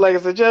 But like I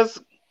said,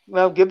 just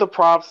give the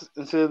props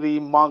to the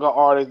manga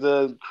artist,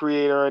 the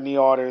creator, and the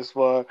artist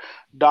for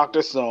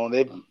Dr. Stone.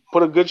 They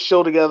put a good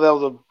show together. That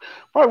was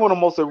probably one of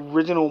the most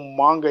original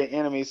manga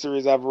anime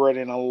series I've read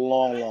in a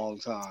long, long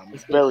time.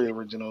 It's very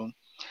original.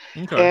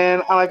 Okay.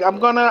 And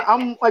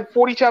I'm like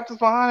 40 chapters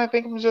behind. I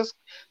think I'm just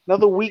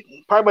another week.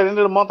 Probably by the end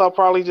of the month, I'll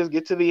probably just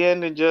get to the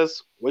end and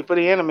just wait for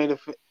the anime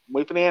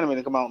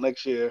to come out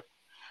next year.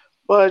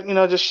 But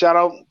just shout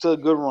out to a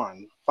good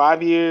run.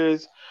 5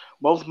 years.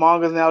 Most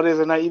mangas nowadays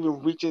are not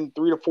even reaching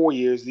 3 to 4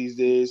 years these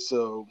days.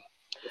 So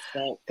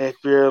if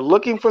you're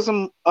looking for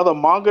some other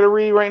manga to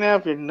read right now,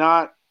 if you're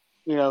not,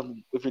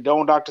 if you're done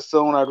with Dr.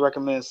 Stone, I'd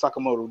recommend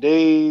Sakamoto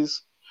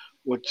Days,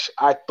 which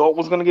I thought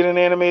was going to get an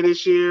anime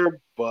this year,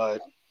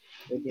 but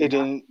it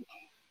didn't.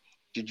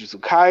 Jujutsu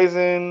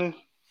Kaisen.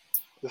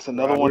 That's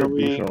another one to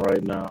read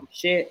right now.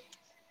 Shit.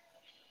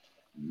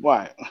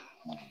 Why?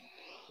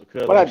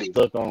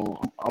 Because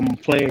I'm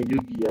playing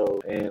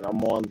Yu-Gi-Oh! And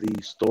I'm on the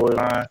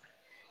storyline.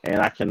 And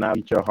I cannot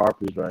beat your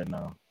Harpies right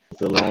now.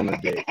 It's a loner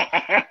deck.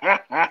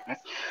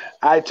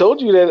 I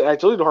told you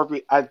the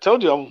Harpy. I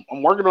told you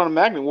I'm working on a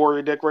Magnet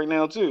Warrior deck right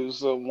now too.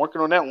 So I'm working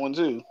on that one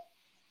too.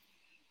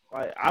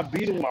 I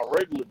beat him my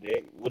regular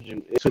deck.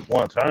 It took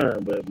one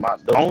turn, but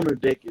the loner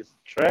deck is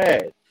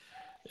trash.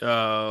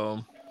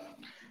 The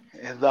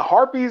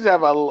Harpies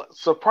have a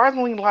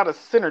surprisingly lot of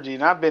synergy,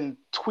 and I've been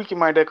tweaking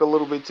my deck a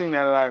little bit too.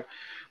 Now that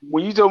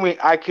when you told me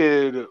I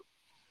could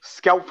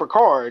scout for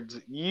cards,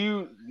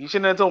 you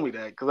shouldn't have told me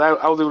that because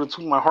I was able to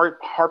tweak my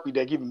Harpy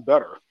deck even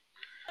better.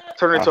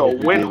 Turn it into a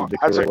wind.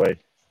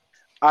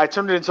 I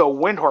turned it into a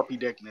wind Harpy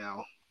deck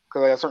now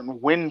because I got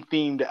certain wind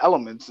themed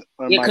elements.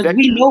 Yeah, because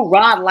we know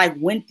Rod like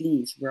wind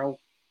themes, bro.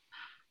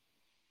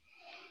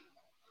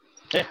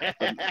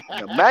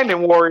 Magnet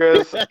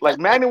Warriors,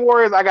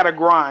 I gotta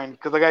grind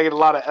because I gotta get a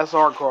lot of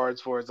SR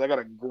cards for it. So I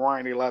gotta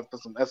grind a lot for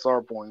some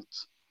SR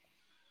points.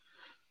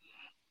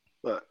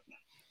 But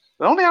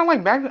the only thing I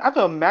like Magnet, I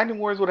thought Magnet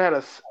Warriors would have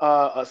had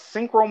a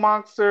synchro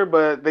monster,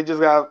 but they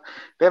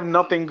have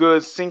nothing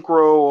good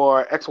synchro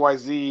or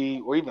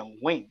XYZ or even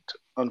linked,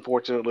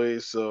 unfortunately.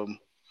 So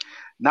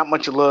not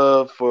much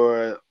love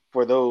for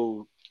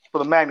the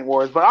Magnet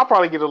Warriors, but I'll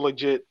probably get a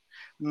legit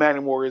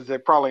Magnet Warriors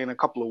that probably in a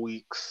couple of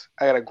weeks.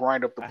 I gotta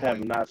grind up the point. I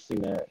have not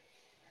seen that.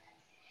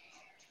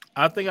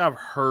 I think I've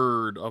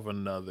heard of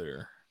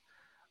another.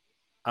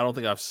 I don't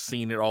think I've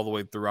seen it all the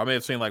way through. I may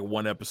have seen like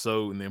one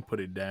episode and then put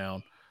it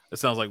down. It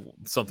sounds like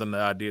something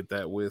that I did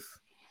that with,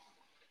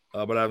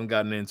 but I haven't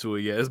gotten into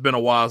it yet. It's been a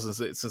while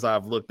since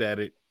I've looked at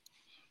it.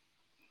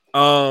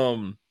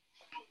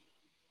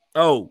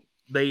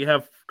 They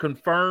have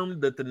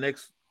confirmed that the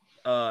next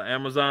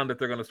Amazon that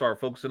they're going to start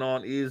focusing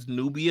on is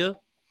Nubia.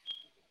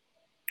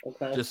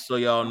 Okay. Just so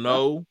y'all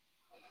know.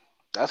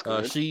 That's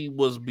good. She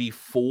was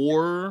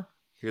before.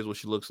 Here's what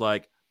she looks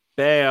like.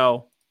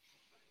 Bow.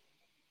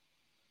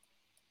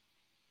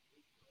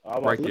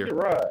 Right there.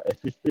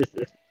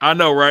 I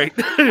know, right?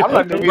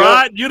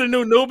 Rod, you the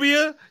new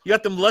Nubia? You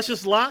got them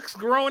luscious locks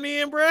growing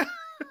in, bro?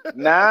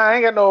 Nah, I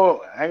ain't got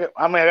no. I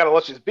got a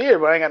luscious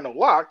beard, but I ain't got no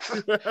locks.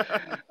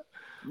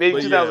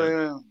 Maybe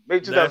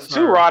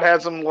 2002, Rod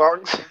had some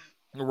locks.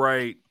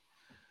 Right.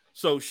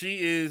 So she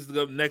is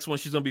the next one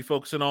she's gonna be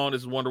focusing on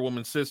is Wonder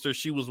Woman's sister.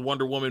 She was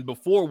Wonder Woman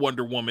before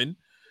Wonder Woman,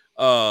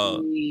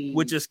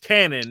 which is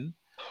canon.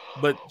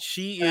 But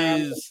she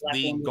is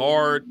the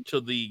guard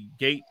to the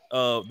gate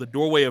of the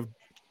doorway of,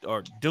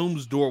 or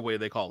Doom's doorway,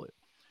 they call it.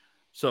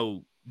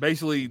 So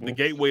basically, the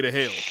gateway to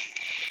hell.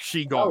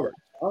 She guard.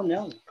 Oh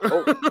no!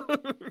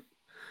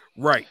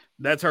 Right,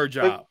 that's her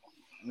job.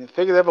 I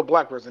figure they have a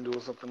black person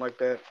doing something like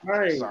that.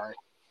 Right. Sorry.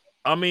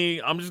 I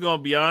mean, I'm just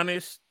gonna be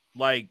honest.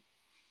 Like,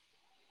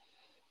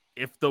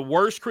 if the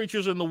worst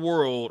creatures in the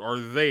world are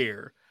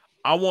there,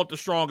 I want the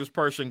strongest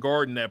person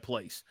guarding that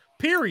place.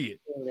 Period.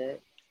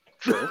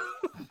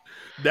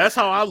 That's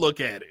how I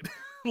look at it.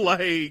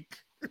 Like,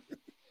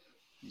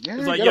 yeah,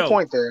 it's like, got a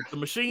point there. The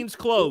machine's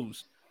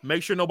closed.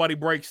 Make sure nobody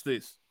breaks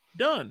this.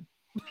 Done.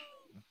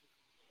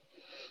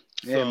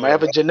 Yeah, might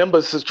have a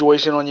Janimba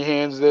situation on your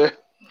hands there.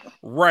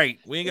 Right.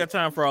 We ain't got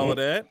time for all of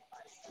that.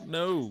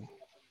 No.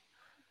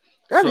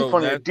 That'd be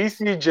funny. A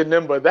DC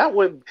Janimba. That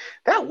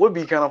would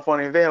be kind of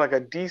funny if they had like a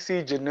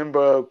DC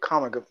Janimba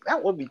comic.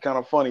 That would be kind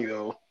of funny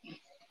though.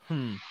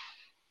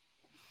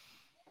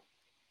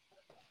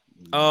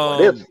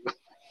 What if?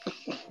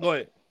 Go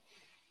ahead.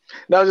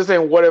 No, I was just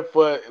saying, what if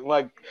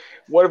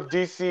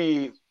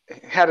DC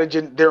had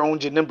their own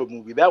Janimba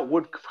movie? That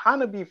would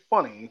kind of be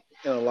funny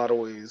in a lot of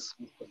ways.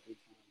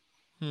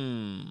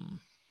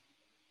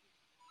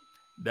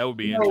 That would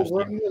be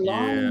interesting.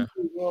 Yeah,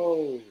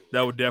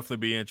 that would definitely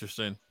be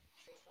interesting.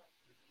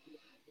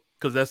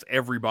 Because that's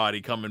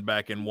everybody coming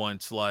back in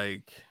once.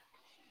 Like,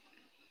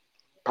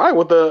 probably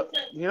with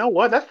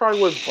that's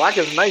probably what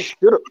Blackest Night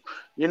should have.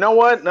 You know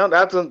what? No,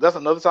 that's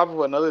another topic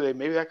for another day.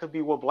 Maybe that could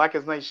be what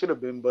Blackest Night should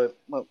have been. But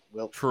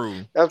well,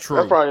 true. That's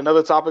probably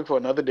another topic for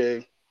another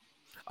day.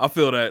 I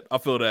feel that.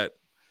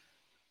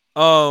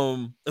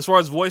 As far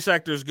as voice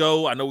actors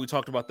go, I know we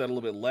talked about that a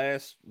little bit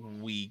last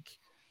week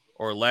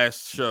or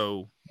last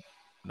show.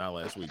 Not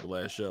last week, but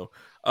last show.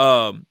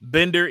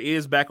 Bender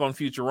is back on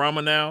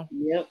Futurama now.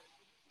 Yep.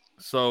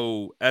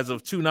 So as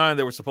of 2/9,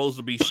 they were supposed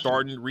to be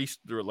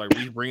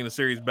bringing the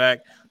series back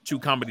to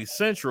Comedy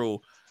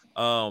Central.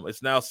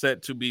 It's now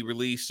set to be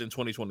released in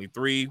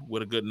 2023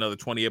 with a good another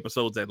 20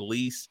 episodes at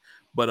least.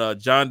 But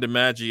John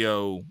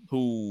DiMaggio,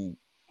 who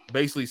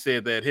basically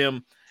said that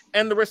him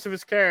and the rest of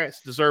his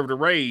cast deserved a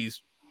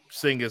raise,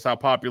 seeing as how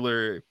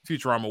popular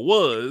Futurama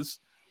was.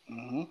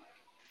 Mm-hmm.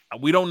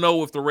 We don't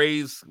know if the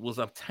raise was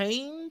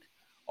obtained.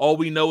 All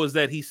we know is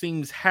that he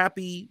seems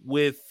happy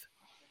with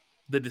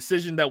the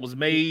decision that was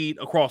made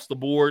across the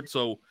board.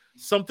 So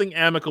something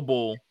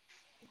amicable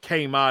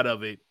came out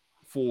of it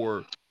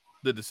for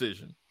the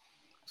decision.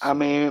 So, I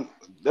mean,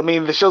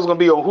 the show's gonna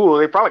be on Hulu.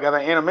 They probably got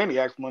that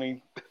Animaniacs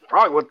money. They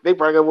probably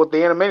got what the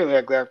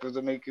Animaniacs actors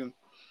are making.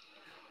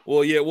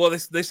 Well, yeah. Well,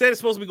 they said it's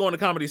supposed to be going to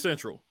Comedy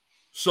Central.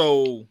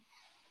 So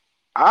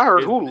I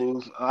heard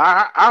Hulu.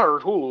 I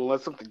heard Hulu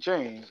unless something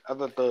changed. I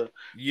thought the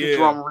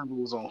Futurama reboot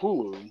was on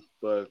Hulu,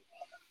 but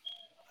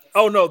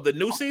oh no, the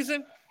new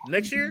season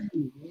next year.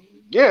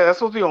 Yeah, that's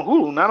supposed to be on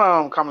Hulu, not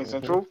on Comedy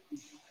Central.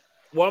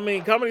 Well, I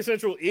mean, Comedy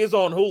Central is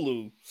on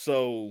Hulu,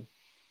 so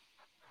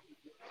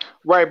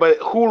right. But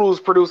Hulu's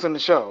producing the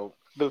show.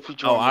 The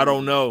Futurama. Oh, I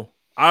don't know.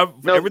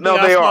 Everything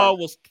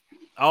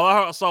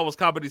I saw was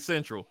Comedy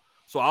Central.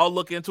 So I'll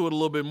look into it a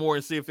little bit more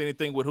and see if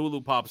anything with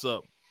Hulu pops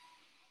up.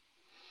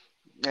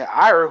 Yeah,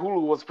 I heard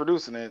Hulu was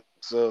producing it,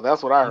 so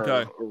that's what I heard.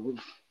 Okay.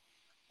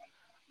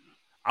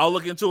 I'll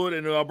look into it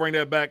and I'll bring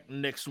that back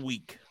next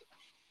week.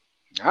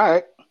 All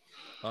right.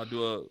 Let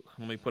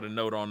me put a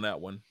note on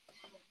that one.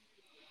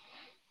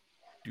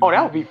 Oh,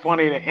 that would be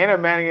funny. The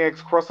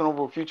Animaniacs crossing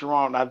over with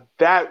Futurama. Now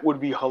that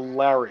would be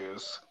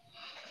hilarious.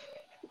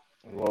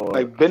 Lord.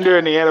 Like Bender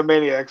and the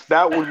Animaniacs,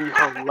 that would be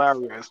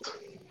hilarious.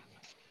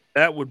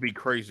 That would be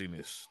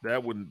craziness.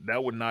 That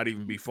would not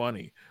even be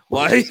funny.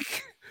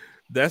 Like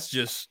that's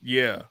just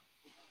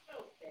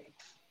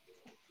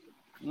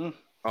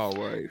All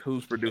right,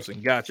 who's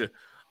producing? Gotcha.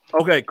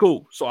 Okay,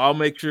 cool. So I'll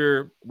make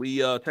sure we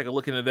take a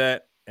look into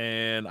that,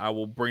 and I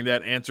will bring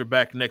that answer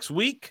back next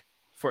week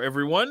for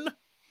everyone.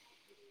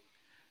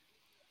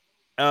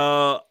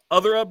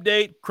 Other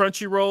update: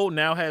 Crunchyroll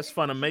now has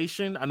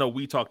Funimation. I know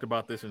we talked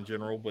about this in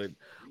general, but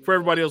for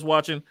everybody else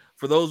watching,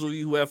 for those of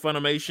you who have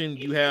Funimation,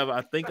 you have,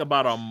 I think,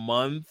 about a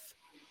month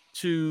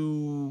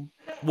to.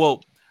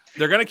 Well,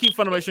 they're gonna keep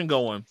Funimation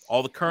going.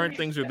 All the current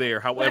things are there.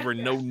 However,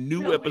 no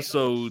new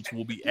episodes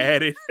will be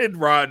added. And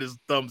Rod is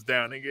thumbs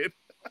downing it.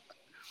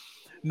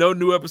 No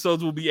new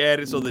episodes will be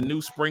added. So the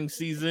new spring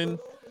season,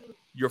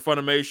 your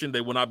Funimation,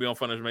 they will not be on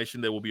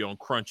Funimation. They will be on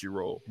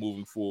Crunchyroll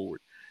moving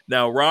forward.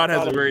 Now, Rod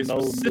has a very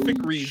specific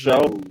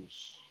reason.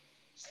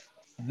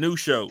 New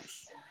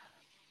shows.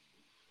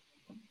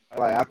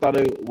 Like I thought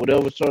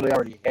whatever show they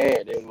already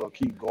had, they were gonna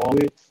keep going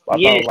with. But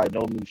I thought it was like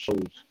no new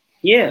shows.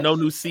 Yeah. No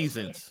new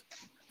seasons,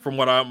 from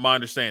what my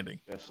understanding.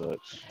 That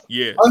sucks.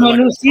 Yeah. Oh, so no like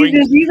new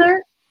seasons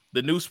either?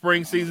 The new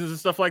spring seasons and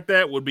stuff like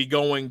that would be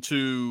going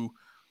to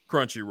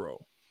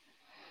Crunchyroll.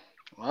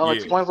 Well, it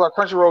explains why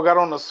Crunchyroll got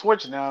on the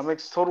Switch now. It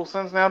makes total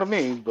sense now to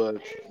me,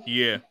 but...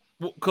 Yeah.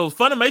 Because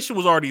Funimation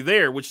was already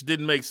there, which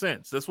didn't make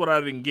sense. That's what I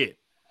didn't get.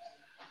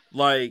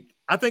 Like,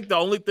 I think the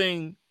only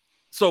thing...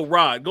 So,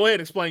 Rod, go ahead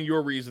and explain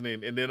your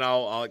reasoning, and then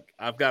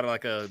I've got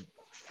like a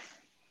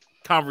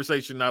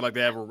conversation I'd like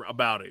to have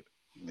about it.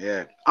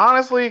 Yeah.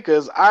 Honestly,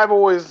 because I've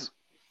always...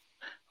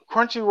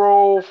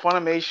 Crunchyroll,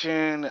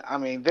 Funimation, I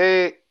mean,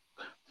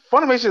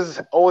 Funimation's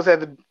always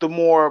had the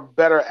more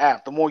better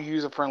app, the more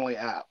user-friendly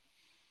app.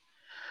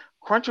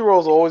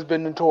 Crunchyroll's always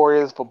been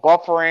notorious for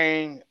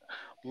buffering,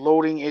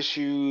 loading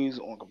issues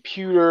on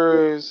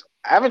computers.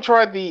 I haven't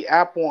tried the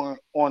app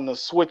on the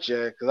Switch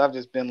yet because I've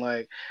just been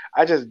like,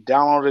 I just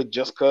downloaded it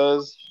just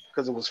because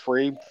it was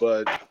free.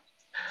 But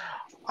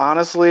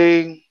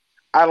honestly,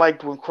 I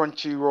liked when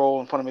Crunchyroll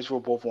and Funimation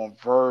were both on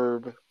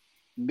Verb.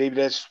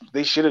 Maybe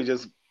they should have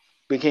just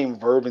became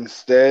Verb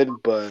instead,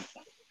 but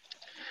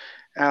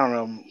I don't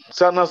know.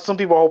 So some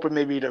people are hoping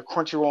maybe the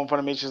Crunchyroll and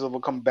Funimation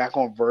will come back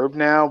on Verb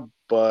now,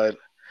 but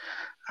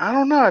I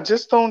don't know. I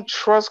just don't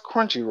trust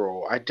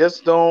Crunchyroll. I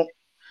just don't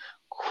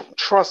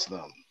trust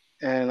them.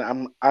 And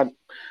I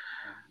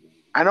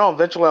know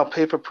eventually I'll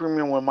pay for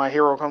premium when My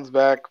Hero comes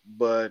back,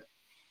 but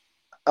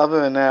other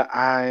than that,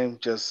 I'm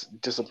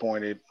just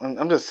disappointed.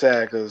 I'm just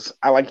sad because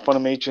I like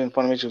Funimation.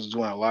 Funimation was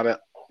doing a lot of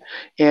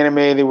anime.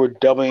 They were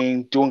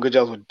doing good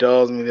jobs with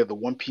dubs. I mean, they had the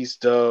One Piece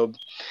dub.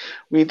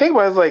 When you think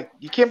about it, it's like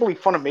you can't believe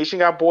Funimation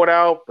got bought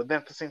out, but then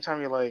at the same time,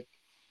 you're like,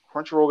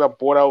 Crunchyroll got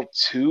bought out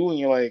too, and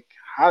you're like,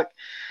 how?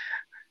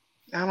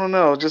 I don't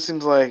know. It just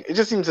seems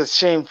a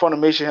shame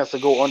Funimation has to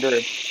go under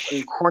and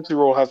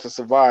Crunchyroll has to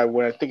survive.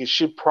 When I think it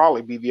should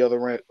probably be the other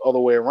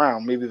way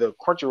around. Maybe the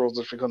Crunchyroll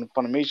just become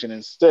Funimation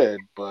instead,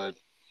 but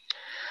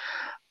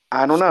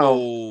I don't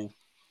know. So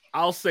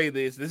I'll say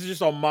this. This is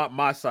just on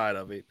my side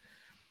of it.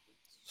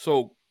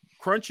 So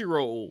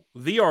Crunchyroll,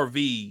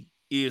 VRV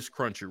is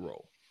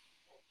Crunchyroll.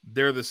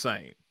 They're the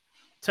same.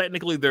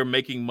 Technically, they're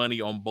making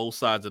money on both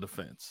sides of the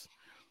fence.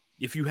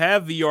 If you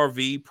have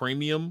VRV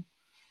Premium,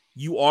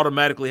 you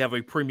automatically have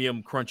a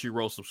premium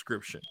Crunchyroll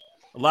subscription.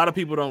 A lot of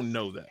people don't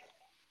know that.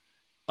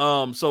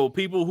 So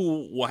people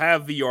who will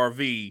have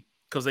VRV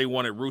because they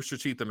wanted Rooster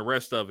Teeth and the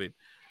rest of it,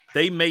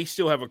 they may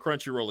still have a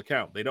Crunchyroll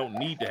account. They don't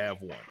need to have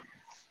one.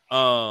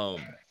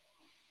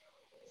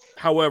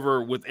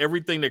 However, with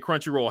everything that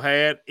Crunchyroll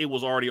had, it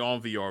was already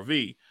on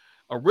VRV.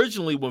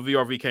 Originally, when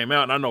VRV came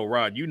out, and I know,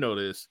 Rod, you know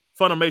this,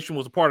 Funimation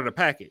was a part of the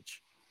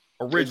package.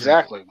 Originally.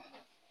 Exactly.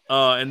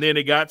 And then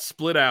it got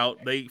split out.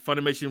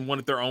 Funimation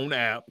wanted their own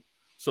app,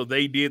 so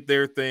they did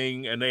their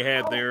thing, and they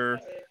had their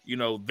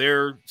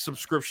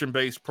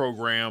subscription-based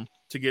program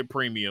to get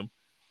premium.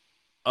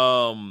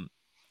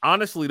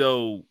 Honestly,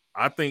 though,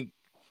 I think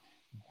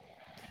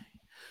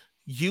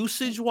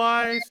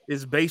usage-wise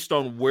is based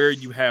on where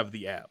you have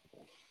the app.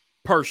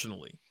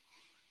 Personally,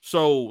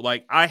 so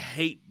like I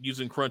hate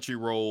using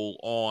Crunchyroll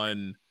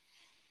on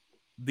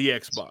the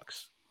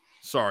Xbox.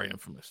 Sorry,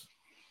 Infamous.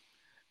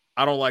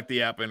 I don't like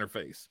the app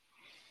interface,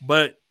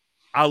 but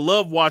I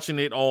love watching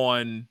it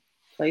on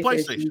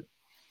PlayStation.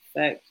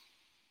 Facts.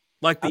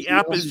 Like the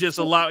app is just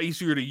a lot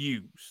easier to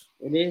use.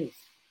 It is.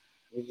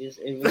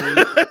 It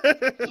really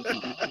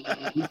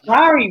is.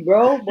 Sorry,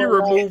 bro. He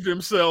removed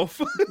himself.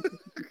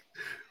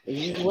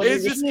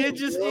 It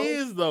just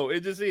is though.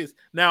 It just is.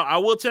 Now I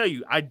will tell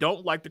you, I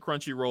don't like the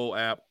Crunchyroll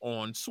app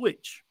on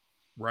Switch,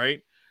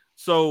 right?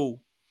 So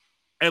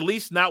at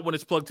least not when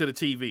it's plugged to the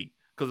TV,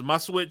 because my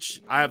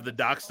Switch, I have the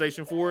dock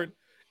station for it,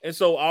 and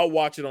so I'll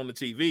watch it on the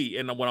TV.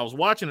 And when I was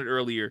watching it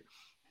earlier,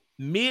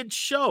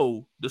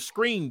 mid-show, the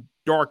screen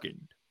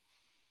darkened.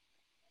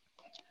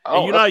 Oh,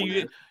 and you know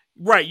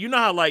how you know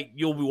how like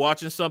you'll be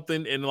watching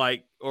something and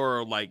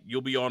or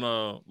you'll be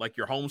on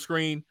your home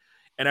screen.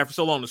 And after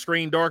so long, the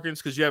screen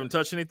darkens because you haven't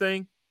touched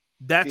anything.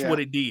 That's what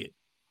it did.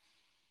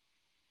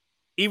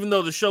 Even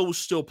though the show was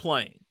still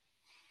playing.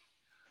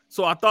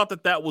 So I thought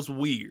that was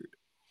weird.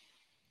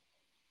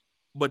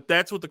 But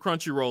that's with the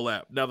Crunchyroll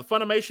app. Now, the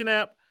Funimation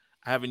app,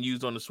 I haven't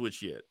used on the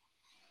Switch yet.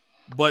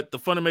 But the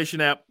Funimation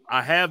app,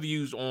 I have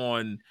used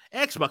on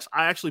Xbox.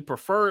 I actually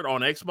prefer it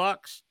on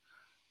Xbox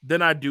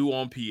than I do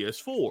on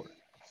PS4.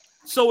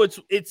 So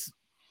it's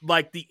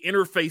like the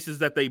interfaces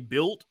that they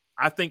built,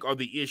 I think, are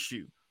the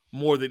issue.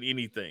 More than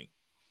anything.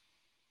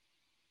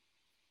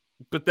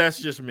 But that's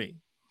just me.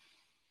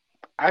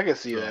 I can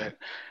see that.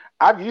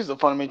 I've used the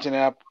Funimation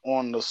app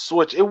on the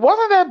Switch. It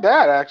wasn't that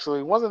bad, actually.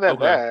 It wasn't that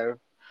bad.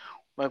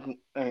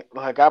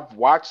 Like I've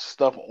watched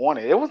stuff on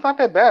it. It was not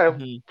that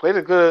bad. It played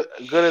as good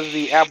as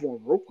the app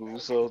on Roku.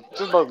 So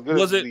just about as good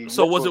was as it?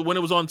 So was it when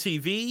it was on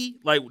TV?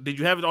 Like, did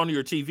you have it on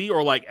your TV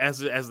or like as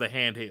the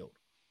handheld?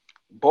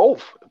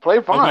 Both.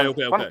 Played fine.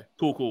 Okay.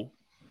 Cool.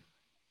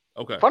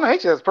 Okay.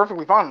 Funimation is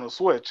perfectly fine on the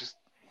Switch.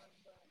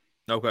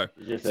 Okay.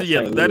 So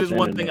yeah, that is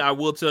one thing I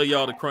will tell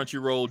y'all the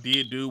Crunchyroll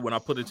did do when I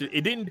put it to.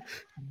 It didn't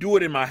do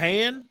it in my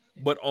hand,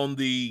 but on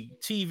the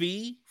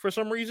TV for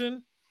some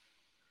reason,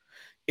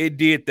 it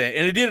did that,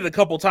 and it did it a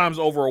couple times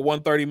over a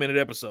 130-minute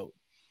episode.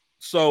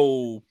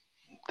 So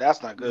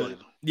that's not good.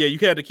 Yeah, you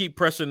had to keep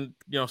pressing,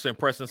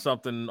 pressing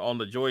something on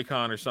the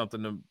Joy-Con or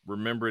something to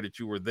remember that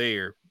you were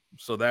there.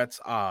 So that's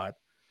odd.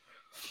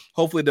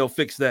 Hopefully they'll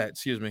fix that.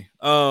 Excuse me.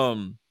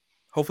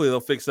 Hopefully they'll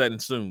fix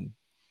that soon.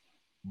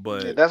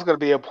 But yeah, that's going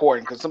to be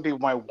important because some people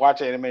might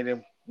watch anime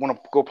and want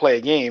to go play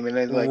a game, and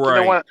then like, you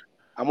know what?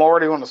 I'm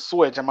already on the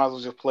Switch. I might as well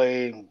just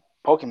play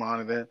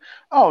Pokemon, and then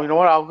you know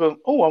what? I'll go.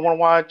 Oh, I want to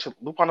watch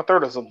Lupin the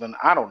Third or something.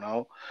 I don't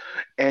know.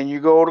 And you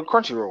go to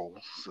Crunchyroll.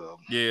 So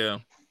yeah.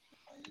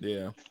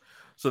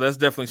 So that's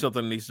definitely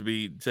something that needs to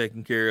be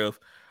taken care of.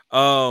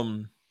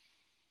 I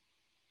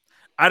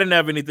didn't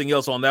have anything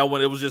else on that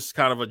one. It was just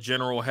kind of a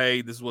general,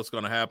 hey, this is what's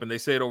going to happen. They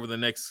said over the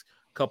next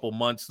couple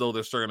months, though,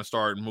 they're starting to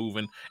start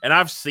moving. And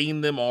I've seen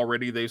them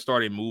already. They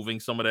started moving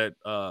some of that,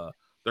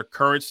 their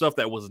current stuff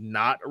that was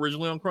not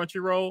originally on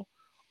Crunchyroll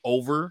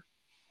over.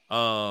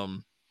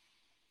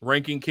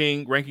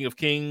 Ranking of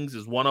Kings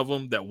is one of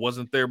them that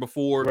wasn't there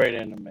before. Great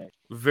anime.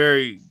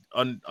 Very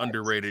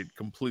underrated,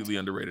 completely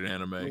underrated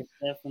anime.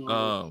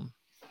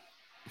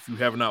 If you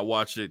have not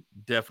watched it,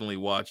 definitely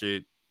watch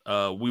it.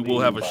 We will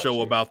have a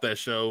show about that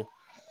show.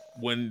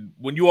 When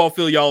you all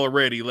feel y'all are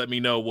ready, let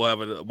me know.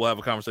 We'll have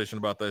a conversation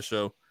about that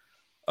show.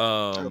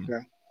 Okay.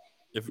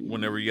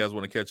 Whenever you guys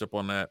want to catch up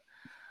on that.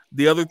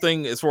 The other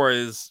thing, as far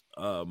as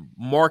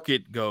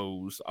market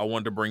goes, I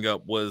wanted to bring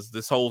up was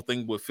this whole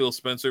thing with Phil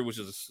Spencer, which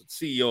is the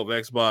CEO of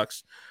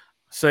Xbox,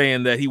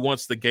 saying that he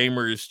wants the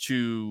gamers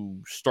to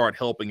start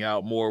helping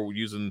out more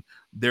using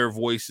their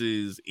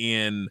voices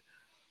in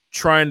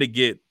trying to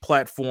get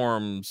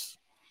platforms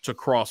to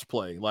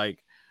cross-play.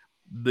 Like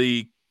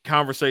the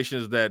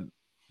conversations that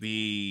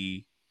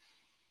the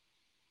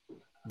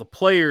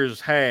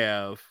players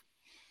have,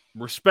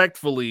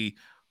 respectfully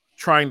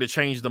trying to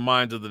change the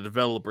minds of the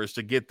developers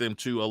to get them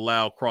to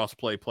allow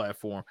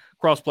cross-platform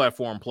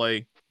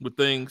play with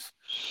things.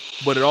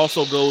 But it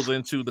also goes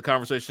into the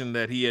conversation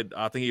that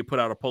I think he put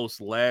out a post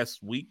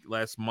last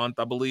month,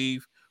 I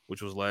believe,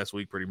 which was last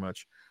week pretty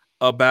much,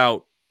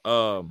 about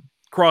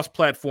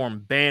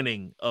cross-platform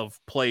banning of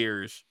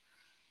players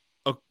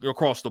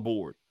across the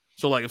board.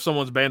 So like if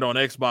someone's banned on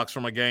Xbox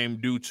from a game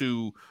due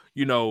to,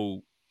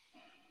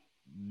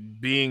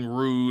 being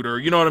rude or,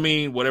 you know what I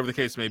mean? Whatever the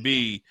case may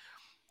be,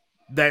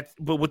 but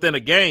within a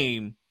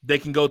game, they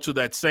can go to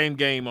that same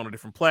game on a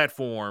different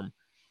platform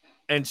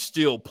and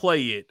still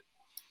play it.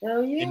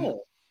 Hell yeah. And,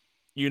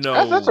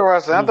 that's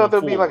interesting. I thought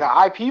there'd be like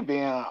an IP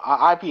ban,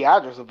 an IP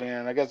address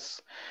ban. I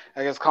guess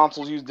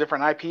consoles use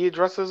different IP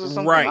addresses or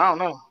something. Right. I don't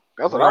know.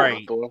 That's what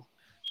I thought.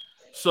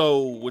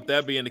 So with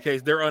that being the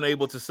case, they're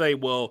unable to say,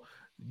 well,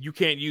 you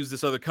can't use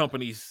this other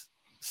company's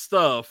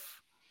stuff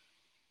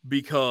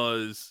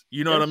because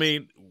what I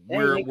mean.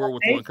 We're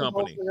with one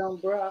company.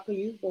 Bro. I can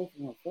use both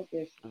of them. Fuck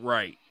that shit.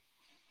 Right.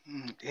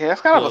 Yeah,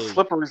 it's kind of a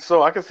slippery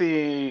slope. I can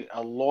see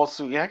a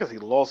lawsuit. Yeah, I can see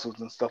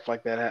lawsuits and stuff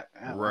like that.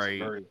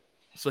 Right.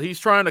 So he's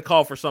trying to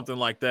call for something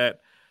like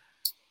that.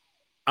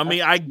 I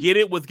mean, I get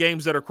it with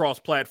games that are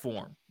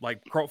cross-platform,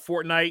 like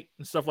Fortnite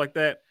and stuff like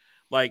that.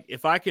 Like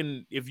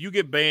if you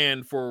get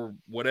banned for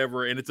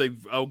whatever, and it's a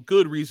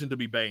good reason to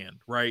be banned,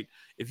 right?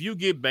 If you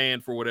get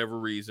banned for whatever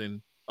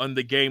reason on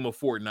the game of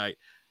Fortnite,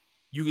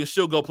 you can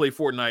still go play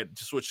Fortnite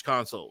to switch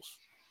consoles.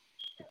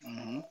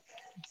 Mm-hmm.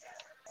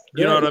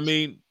 You know what I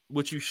mean?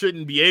 Which you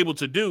shouldn't be able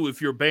to do if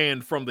you're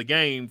banned from the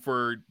game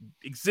for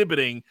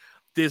exhibiting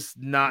this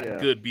not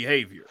good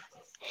behavior.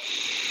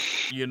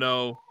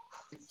 So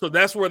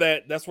that's where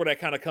that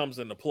kind of comes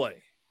into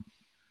play.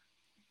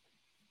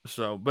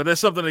 So, but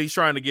that's something that he's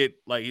trying to get.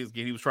 Like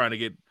he was trying to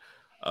get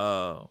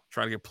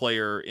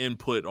player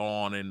input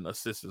on and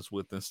assistance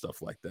with and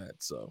stuff like that.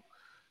 So,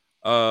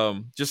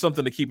 just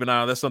something to keep an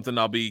eye on. That's something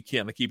I'll be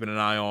kind of keeping an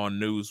eye on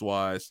news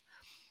wise.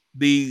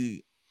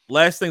 The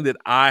last thing that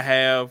I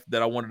have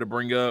that I wanted to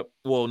bring up.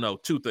 Well, no,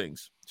 two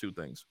things.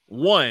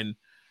 One,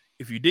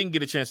 if you didn't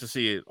get a chance to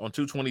see it on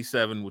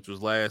 2/27, which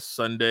was last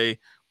Sunday,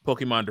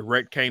 Pokemon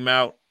Direct came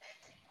out.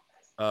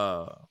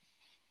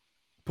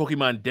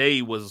 Pokemon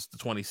Day was the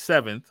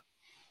 27th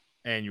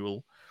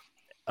annual,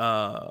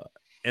 and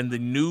the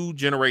new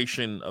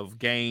generation of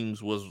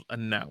games was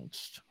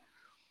announced.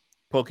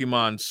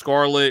 Pokemon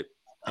Scarlet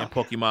and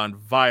Pokemon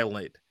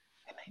Violet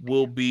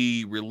will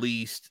be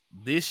released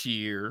this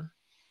year,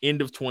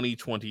 end of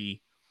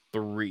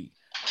 2023.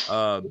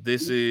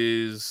 This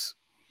is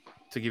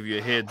to give you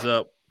a heads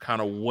up,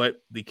 kind of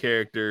what the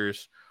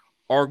characters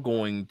are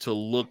going to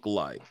look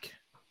like.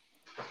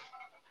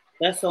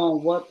 That's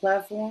on what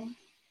platform?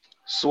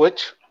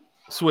 Switch.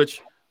 So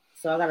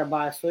I gotta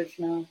buy a Switch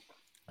now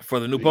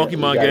for the new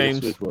Pokemon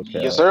games.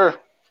 Yes, sir.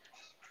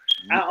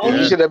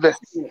 You should have been.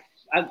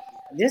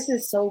 This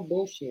is so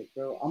bullshit,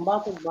 bro. I'm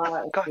about to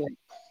buy a Switch.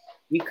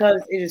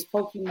 Because it is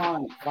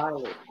Pokemon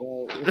Violet,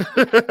 bro.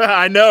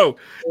 I know.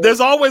 There's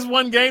always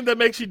one game that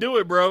makes you do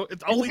it, bro.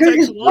 It only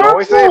takes one. You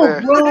always say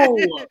that. Bro.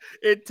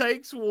 It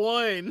takes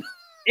one.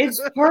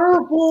 It's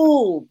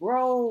purple,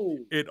 bro.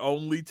 It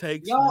only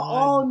takes Y'all one.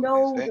 all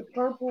know the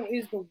purple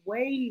is the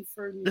wave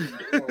for me.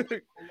 Bro.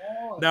 Come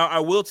on. Now, I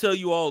will tell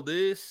you all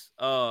this.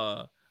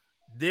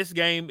 This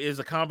game is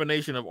a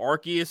combination of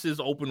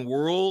Arceus's open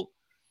world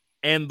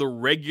and the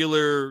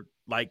regular,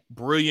 like,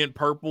 brilliant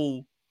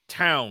purple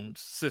town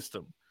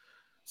system.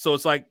 So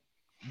it's like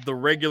the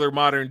regular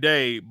modern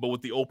day, but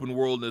with the open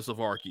worldness of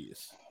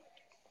Arceus.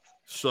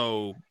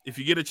 So if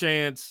you get a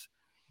chance,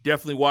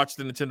 definitely watch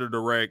the Nintendo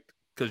Direct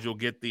because you'll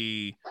get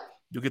the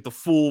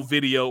full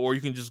video, or you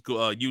can just go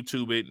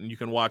YouTube it and you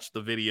can watch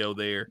the video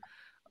there.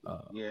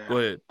 Go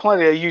ahead.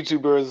 Plenty of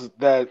YouTubers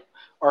that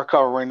are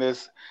covering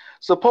this.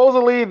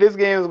 Supposedly, this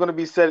game is going to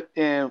be set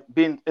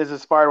is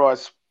inspired by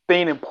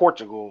Spain and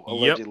Portugal,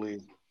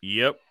 allegedly.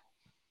 Yep.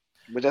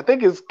 Which I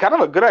think is kind of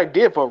a good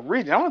idea for a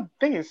region. I was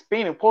thinking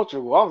Spain and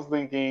Portugal. I was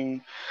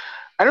thinking,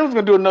 I knew it was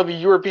going to do another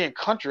European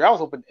country. I was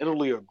hoping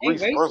Italy or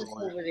Greece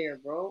personally. Over there,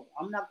 bro.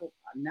 I'm not going.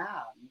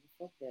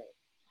 Fuck that.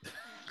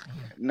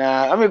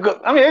 Nah,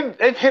 I mean,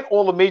 they've hit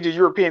all the major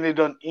European. They've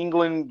done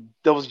England.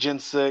 That was Gen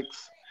 6.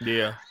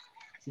 Yeah.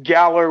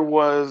 Galar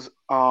was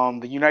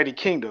the United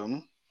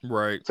Kingdom.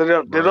 Right. So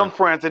they've done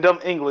France. They've done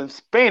England.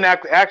 Spain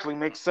actually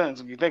makes sense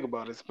if you think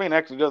about it. Spain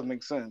actually does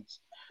make sense.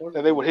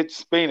 That they would hit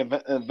Spain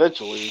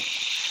eventually.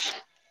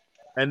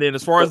 And then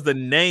as far as the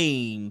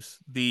names,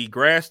 the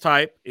grass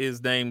type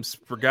is named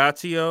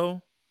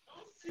Sprigatio.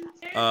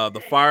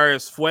 The fire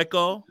is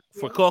Fuecoco.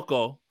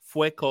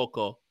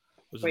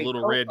 There's a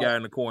little red guy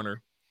in the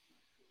corner.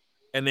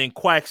 And then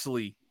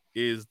Quaxley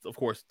is, of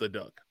course, the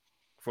duck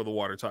for the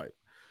water type.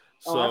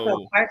 So I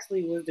thought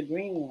Quaxley was the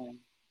green one.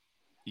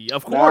 Yeah,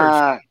 of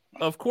course.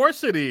 Of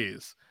course it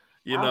is.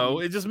 You know,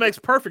 it just makes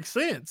perfect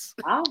sense.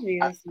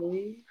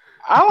 Obviously.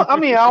 I'll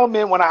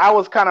admit, when I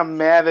was kind of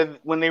mad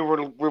when they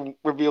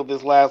revealed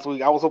this last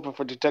week, I was hoping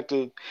for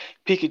Detective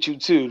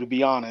Pikachu 2, to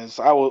be honest.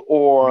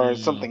 Or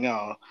something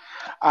else.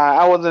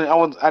 I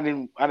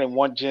didn't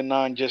want Gen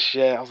 9 just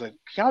yet. I was like,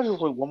 can I just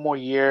wait one more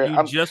year?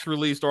 You just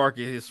released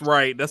Arceus,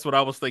 right? That's what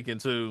I was thinking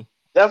too.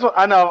 That's what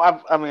I know.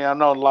 I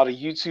know a lot of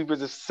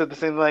YouTubers have said the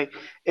same thing.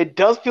 It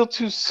does feel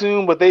too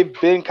soon, but they've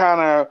been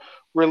kind of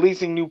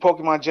releasing new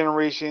Pokemon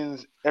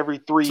generations every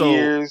 3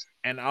 years.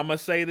 And I'm gonna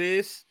say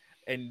this,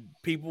 and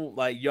people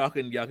like y'all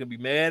can be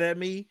mad at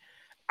me.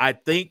 I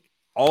think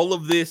all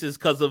of this is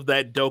because of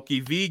that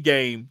Doki V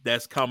game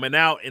that's coming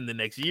out in the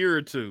next year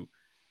or two.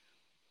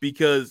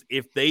 Because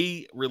if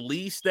they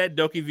release that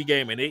Doki V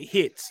game and it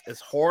hits as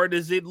hard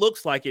as it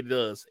looks like it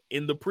does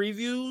in the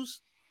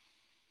previews,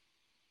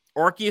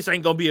 Arceus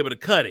ain't gonna be able to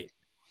cut it.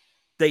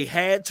 They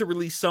had to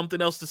release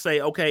something else to say,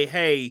 okay,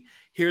 hey,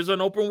 here's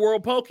an open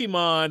world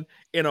Pokemon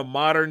in a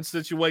modern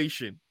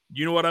situation.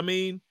 You know what I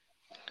mean?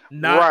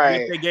 Not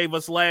what they gave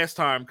us last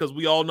time, because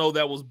we all know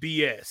that was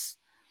BS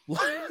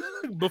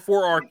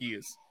before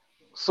Arceus.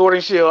 Sword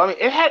and Shield. I mean,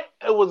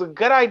 it was a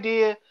good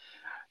idea.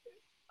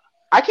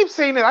 I keep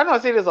saying that. I know I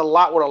say this a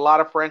lot with a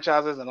lot of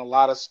franchises and a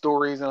lot of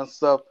stories and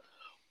stuff,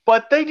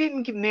 but they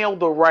didn't nail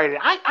the writing.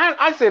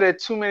 I say that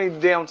too many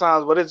damn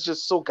times, but it's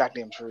just so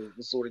goddamn true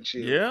with Sword and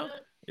Shield.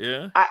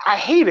 Yeah. I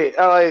hate it.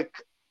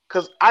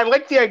 Because I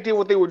like the idea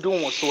what they were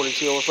doing with Sword and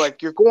Shield. It's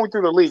like you're going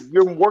through the league,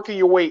 you're working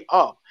your way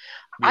up.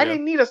 Yeah. I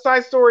didn't need a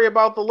side story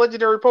about the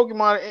legendary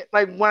Pokemon.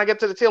 Like when I get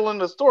to the tail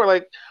end of the story,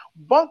 like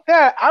bunk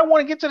that. I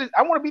want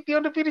to beat the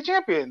undefeated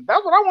champion.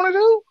 That's what I want to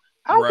do.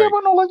 I don't care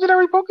about no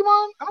legendary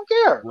Pokemon. I don't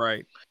care.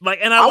 Right. Like,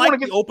 and I like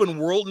the open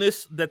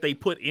worldness that they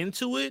put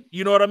into it.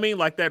 You know what I mean?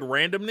 Like that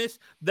randomness.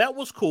 That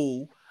was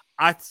cool.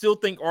 I still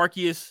think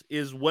Arceus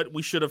is what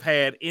we should have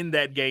had in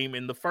that game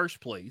in the first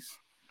place.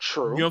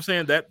 True. You know what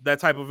I'm saying? That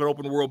type of an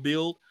open world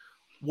build.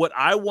 What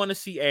I want to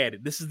see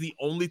added, this is the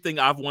only thing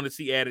I've wanted to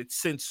see added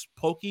since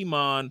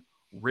Pokemon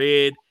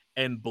Red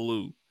and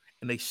Blue,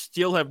 and they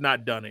still have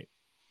not done it.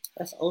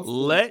 That's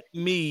awesome.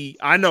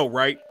 I know,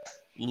 right?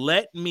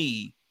 Let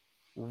me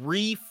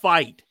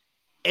refight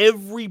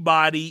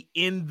everybody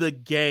in the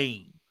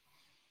game,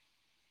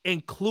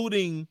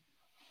 including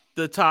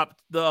the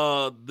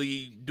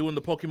doing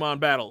the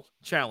Pokemon Battle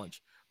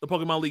Challenge, the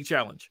Pokemon League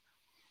Challenge.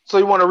 So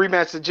you want to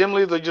rematch the gym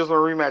leads, or you just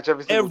want to rematch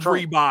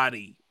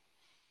everybody?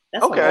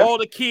 That's okay. All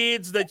the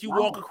kids that you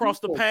walk across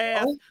the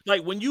path.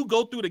 Like when you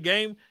go through the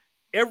game,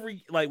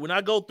 when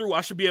I go through, I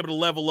should be able to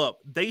level up.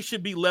 They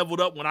should be leveled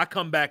up when I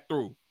come back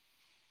through.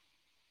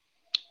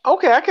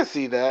 Okay, I can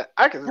see that.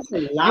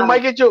 You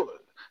might get your.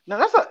 No,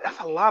 that's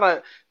a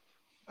lot.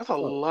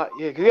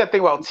 Yeah, because you got to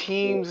think about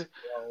teams.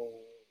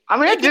 I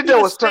mean,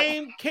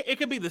 it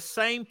could be the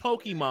same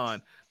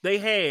Pokemon they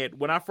had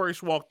when I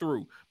first walked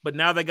through, but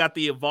now they got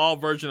the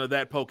evolved version of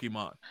that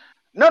Pokemon.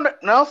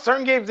 No.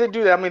 Certain games did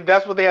do that. I mean,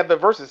 that's what they had the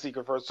Versus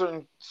Seeker for.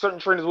 Certain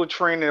trainers would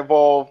train and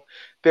evolve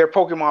their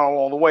Pokemon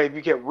along the way. If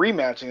you kept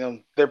rematching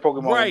them, their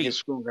Pokemon would get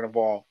screwed and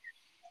evolve.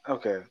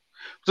 Okay,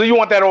 so you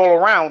want that all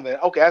around then?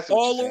 Okay, I see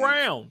all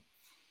around.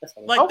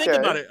 Like, think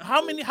about it.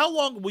 How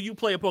long will you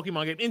play a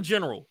Pokemon game in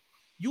general?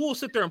 You will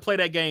sit there and play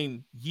that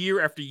game year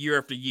after year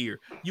after year.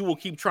 You will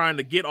keep trying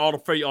to get all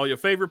your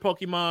favorite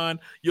Pokemon.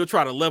 You'll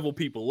try to level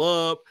people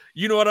up.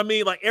 You know what I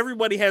mean? Like,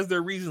 everybody has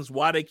their reasons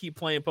why they keep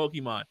playing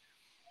Pokemon.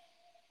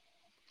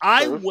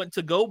 I want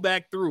to go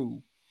back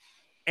through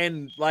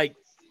and, like,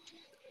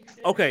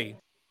 okay,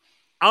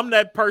 I'm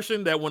that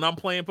person that when I'm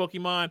playing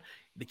Pokemon,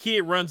 the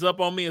kid runs up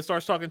on me and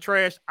starts talking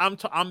trash. I'm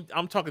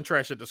talking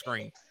trash at the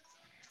screen.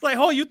 Like,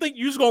 oh, you think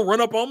you just gonna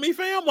run up on me,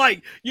 fam?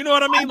 Like, you know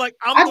what I mean? Like,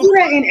 I do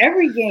that in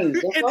every game.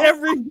 In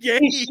every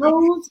game. In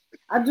shows,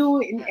 I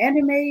do it in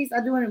animes.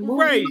 I do it in movies.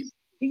 Right.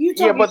 You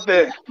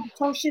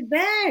talk shit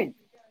bad.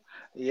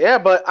 Yeah,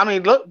 but I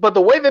mean, look, but the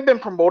way they've been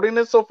promoting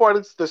this so far,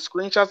 it's the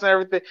screenshots and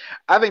everything.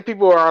 I think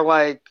people are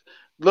like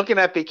looking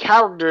at the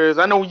characters.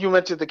 I know you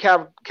mentioned the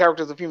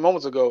characters a few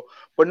moments ago,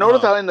 but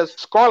notice how in the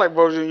Scarlet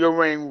version you're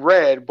wearing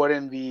red, but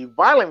in the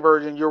Violet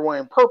version you're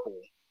wearing purple.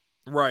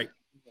 Right.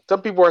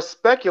 Some people are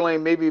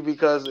speculating maybe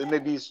because it may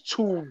be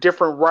two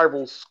different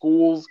rival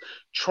schools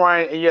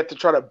and you have to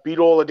try to beat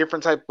all the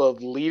different type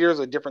of leaders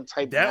or different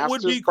type of masters. That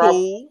would be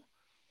cool.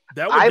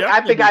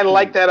 I think I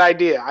like that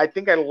idea. I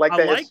think I like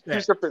that. It's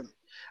two different.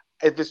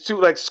 If it's two,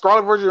 like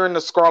Scarlet version, you're in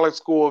the Scarlet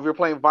school. If you're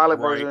playing Violet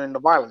version, you're in the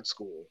Violet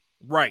school.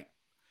 Right.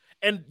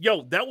 And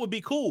that would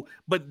be cool.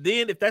 But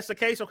then if that's the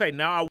case, okay,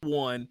 now I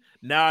won.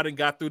 Now I done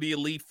got through the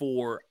Elite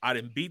Four. I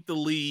done beat the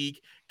league.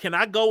 Can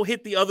I go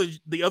hit the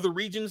other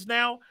regions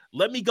now?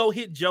 Let me go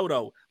hit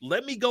Johto.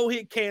 Let me go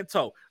hit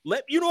Kanto.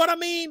 You know what I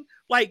mean?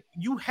 Like,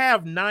 you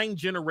have 9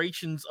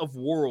 generations of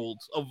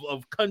worlds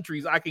of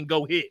countries I can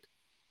go hit.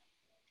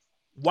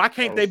 Why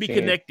can't they be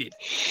connected?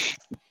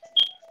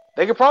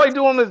 They could probably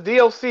do on this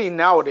DLC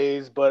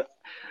nowadays, but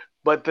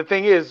the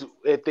thing is,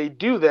 if they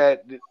do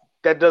that,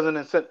 that doesn't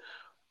incent.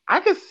 I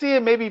could see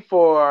it maybe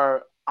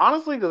for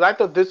honestly, because I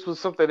thought this was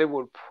something they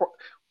would.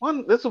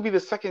 This will be the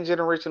second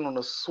generation on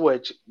the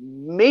Switch.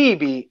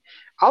 Maybe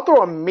I'll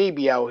throw a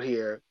maybe out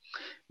here.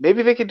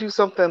 Maybe they could do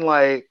something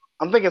like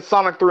I'm thinking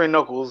Sonic 3 and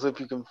Knuckles. If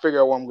you can figure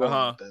out where I'm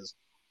going with this.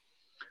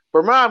 But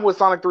remember, with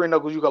Sonic 3 and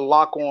Knuckles, you can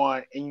lock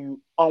on and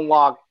you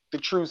unlock the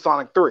true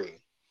Sonic 3.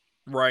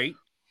 Right.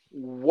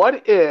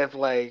 What if,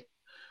 like,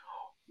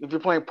 if you're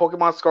playing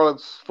Pokemon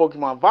Scarlet,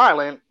 Pokemon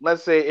Violet,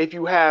 let's say if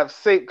you have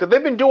save, because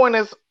they've been doing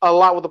this a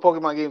lot with the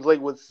Pokemon games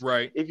lately.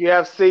 If you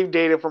have save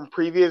data from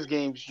previous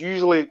games,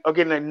 usually are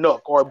getting a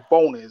Nook or a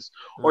bonus,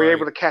 or you're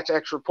able to catch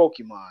extra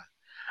Pokemon.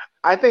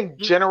 I think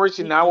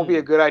Generation 9 will be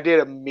a good idea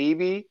to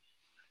maybe,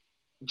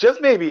 just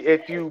maybe,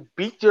 if you're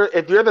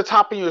the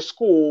top in your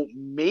school,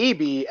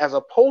 maybe as a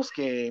post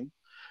game,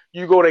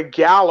 you go to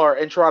Galar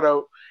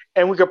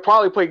and we could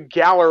probably play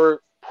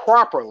Galar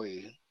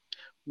properly.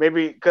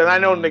 Maybe because I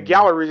know in the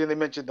Galar region they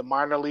mentioned the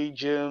minor league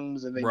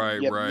gyms and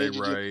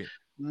right.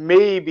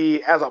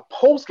 Maybe as a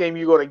post game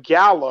you go to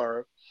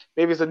Galar.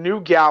 Maybe it's a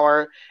new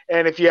Galar,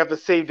 and if you have to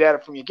save data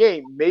from your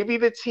game, maybe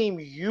the team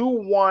you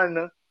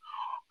won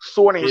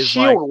Sword and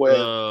Shield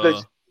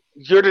with,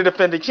 you're the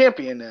defending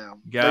champion now.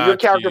 So your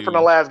character from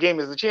the last game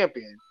is the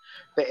champion.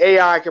 The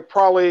AI could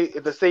probably,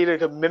 if the data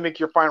could mimic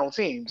your final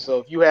team. So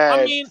if you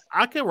had,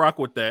 I could rock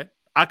with that.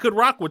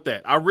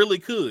 I really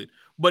could.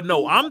 But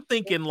no, I'm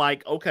thinking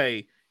like,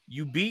 okay,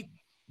 you beat,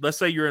 let's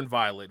say you're in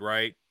Violet,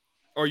 right?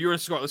 Or you're in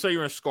Scarlet. Let's say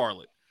you're in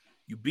Scarlet.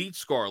 You beat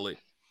Scarlet.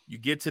 You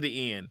get to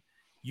the end.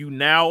 You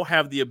now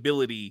have the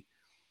ability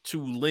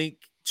to link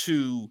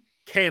to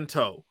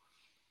Kanto.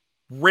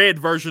 Red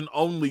version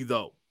only,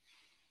 though.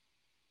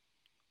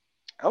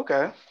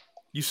 Okay.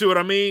 You see what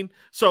I mean?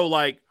 So,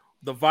 like,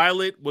 the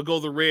Violet would go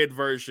the red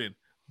version.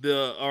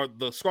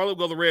 The Scarlet would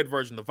go the red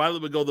version. The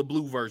Violet would go the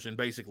blue version,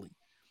 basically.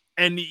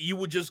 And you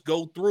would just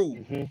go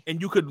through,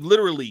 and you could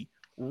literally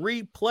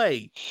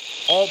replay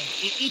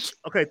each.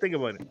 Okay, think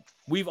about it.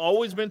 We've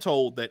always been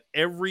told that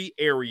every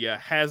area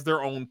has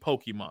their own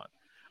Pokemon.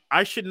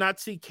 I should not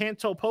see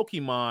Kanto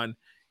Pokemon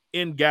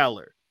in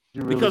Galar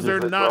because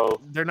they're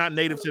not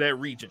native to that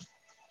region,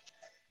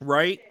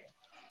 right?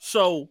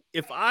 So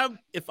if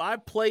I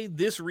play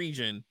this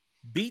region,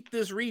 beat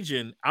this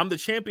region, I'm the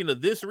champion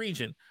of this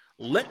region.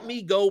 Let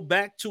me go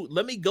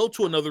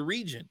to another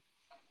region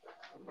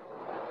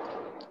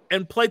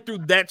and play through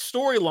that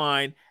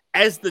storyline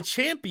as the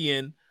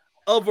champion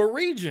of a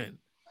region.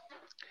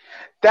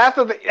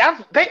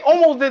 They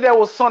almost did that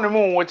with Sun and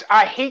Moon, which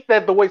I hate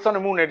that the way Sun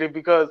and Moon did it,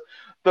 because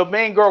the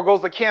main girl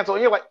goes to Kanto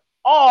and you're like,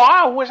 oh,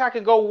 I wish I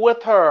could go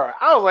with her.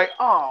 I was like,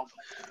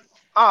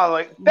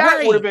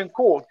 that would have been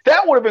cool.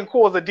 That would have been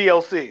cool as a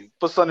DLC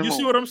for Sun and Moon. You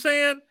see what I'm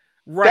saying?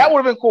 Right. That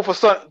would have been cool for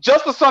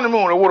just for Sun and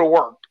Moon. It would have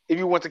worked if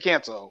you went to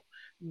Kanto.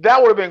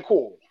 That would have been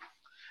cool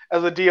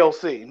as a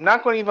DLC.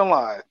 Not going to even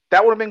lie.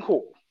 That would have been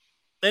cool.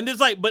 And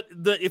it's like, but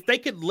if they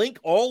could link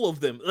all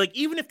of them, like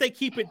even if they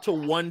keep it to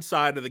one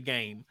side of the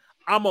game,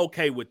 I'm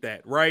okay with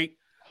that, right?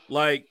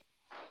 Like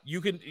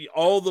you can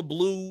all the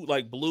blue,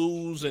 like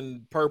blues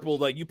and purple,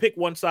 like you pick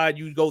one side,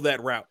 you go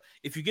that route.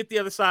 If you get the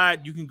other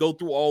side, you can go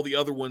through all the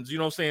other ones, you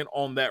know what I'm saying,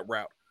 on that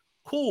route.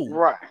 Cool.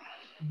 Right.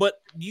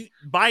 But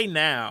by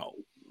now,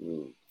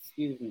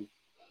 excuse me.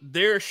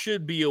 there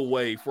should be a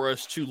way for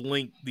us to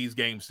link these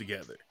games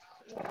together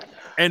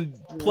and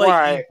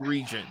play each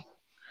region.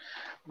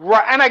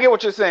 Right, and I get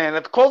what you're saying.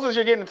 The closest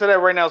you're getting to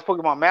that right now is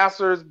Pokemon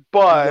Masters,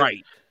 but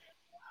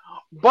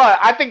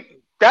I think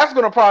that's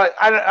going to probably.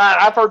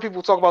 I've heard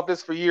people talk about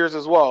this for years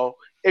as well.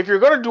 If you're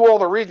going to do all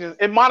the regions,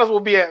 it might as well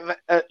be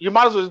you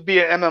might as well just be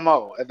an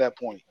MMO at that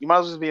point. You might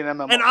as well just be an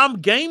MMO, and I'm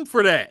game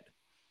for that.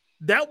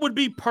 That would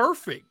be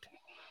perfect.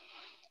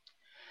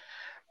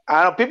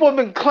 People have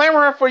been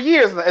clamoring for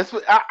years.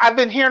 I've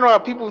been hearing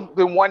about people have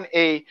been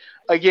wanting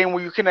a game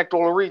where you connect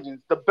all the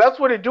regions. The best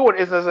way to do it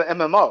is as an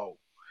MMO.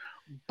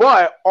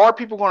 But are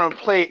people going to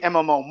play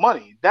MMO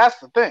money? That's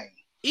the thing.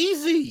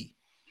 Easy.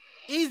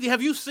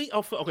 Have you seen?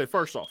 Oh, okay,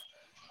 first off,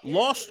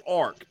 Lost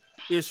Ark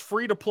is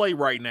free to play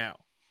right now.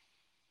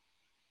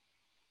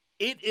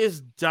 It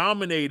is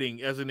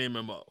dominating as an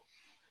MMO.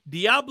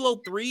 Diablo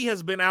 3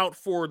 has been out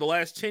for the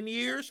last 10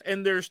 years,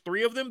 and there's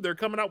 3 of them. They're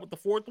coming out with the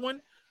 4th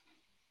one.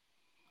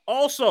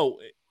 Also,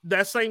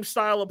 that same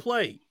style of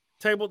play.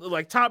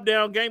 Like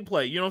top-down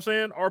gameplay. You know what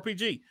I'm saying?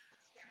 RPG.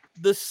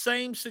 The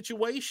same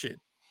situation.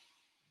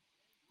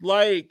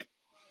 Like,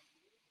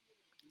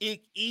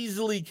 it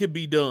easily could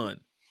be done.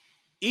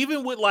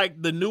 Even with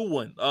like the new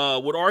one,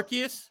 with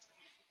Arceus,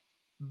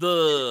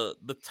 the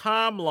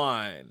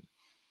timeline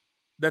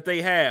that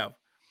they have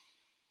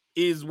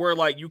is where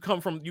like you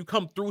come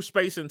through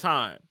space and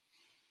time.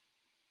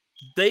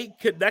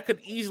 That could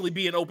easily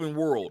be an open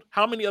world.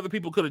 How many other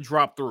people could have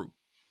dropped through?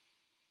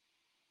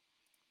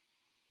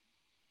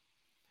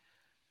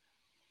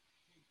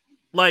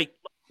 Like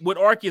with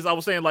Arceus, I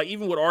was saying, like,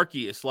 even with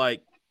Arceus,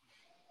 like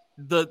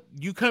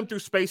you come through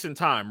space and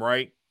time,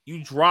 right?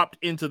 You dropped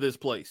into this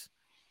place.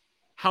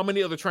 How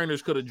many other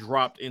trainers could have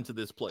dropped into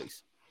this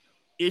place?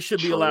 It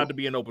should be allowed to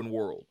be an open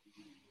world.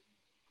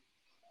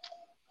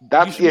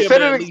 That's you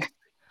said it again.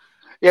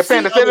 Yeah,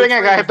 Panda, say it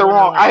again. I hit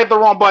the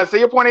wrong button. Say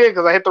your point again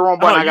because I hit the wrong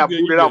button. I got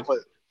booted out.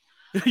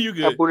 You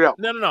good? Booted out.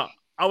 No.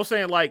 I was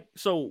saying, like,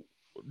 so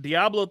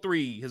Diablo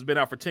 3 has been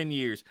out for 10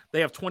 years.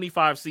 They have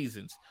 25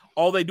 seasons.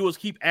 All they do is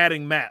keep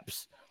adding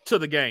maps to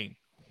the game.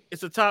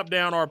 It's a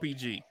top-down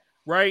RPG,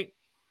 right?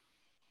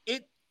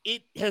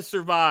 It has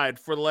survived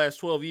for the last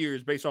 12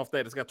 years based off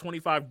that. It's got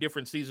 25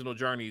 different seasonal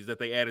journeys that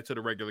they added to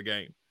the regular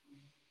game.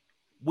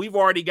 We've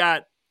already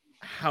got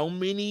how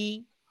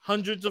many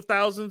hundreds of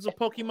thousands of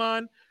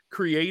Pokemon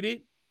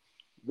created?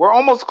 We're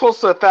almost close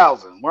to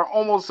 1,000.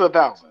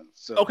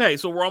 So. Okay,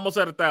 so we're almost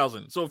at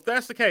 1,000. So if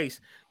that's the case,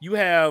 you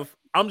have,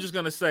 I'm just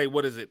going to say,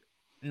 what is it?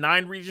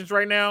 9 regions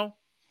right now?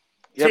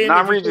 Yep,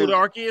 9 regions.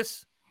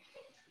 Arceus?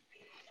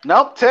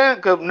 Nope,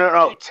 10.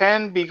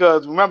 10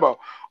 because remember,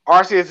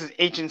 Arceus is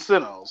ancient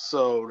Sinnoh,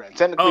 so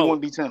technically it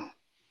wouldn't be 10.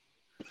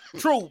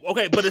 True.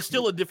 Okay, but it's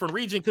still a different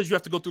region because you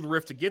have to go through the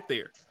rift to get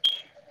there.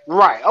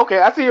 Right. Okay,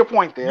 I see your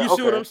point there. You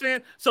see what I'm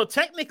saying? So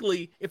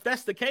technically, if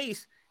that's the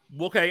case,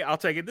 okay, I'll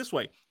take it this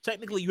way.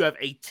 Technically, you have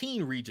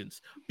 18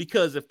 regions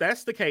because if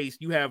that's the case,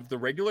 you have the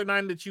regular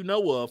 9 that you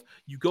know of.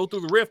 You go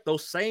through the rift;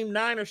 those same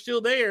 9 are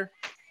still there.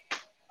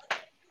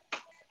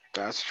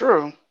 That's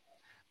true.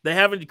 They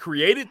haven't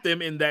created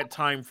them in that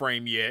time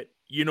frame yet.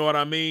 You know what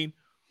I mean?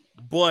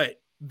 But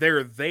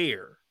they're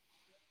there.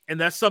 And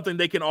that's something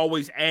they can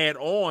always add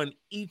on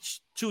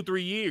each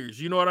 2-3 years.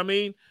 You know what I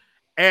mean?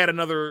 Add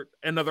another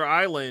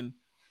island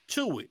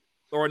to it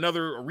or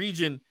another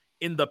region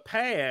in the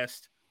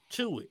past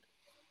to it.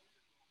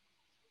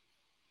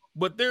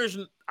 But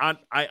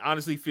I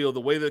honestly feel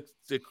the way that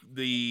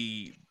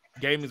the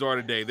gamings are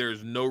today,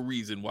 there's no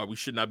reason why we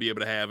should not be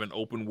able to have an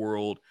open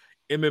world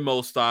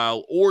MMO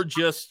style or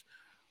just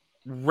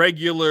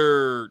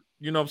regular,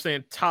 you know what I'm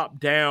saying, top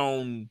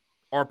down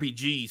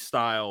RPG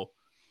style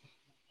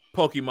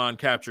Pokemon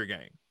capture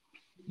game.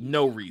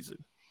 No reason.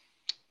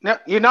 Now,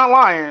 you're not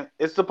lying.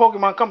 It's the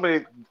Pokemon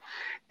company.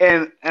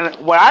 And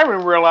what I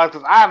didn't realize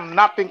is I have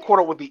not been caught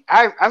up with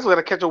I still got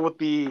to catch up with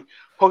the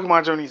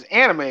Pokemon Journeys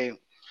anime.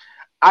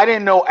 I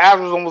didn't know Ash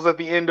was almost at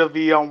the end of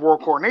the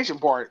world coordination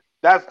part.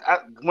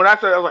 When I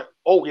said, I was like,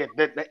 oh yeah,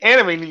 the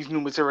anime needs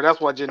new material.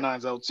 That's why Gen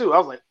 9's out too. I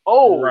was like,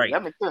 oh, right.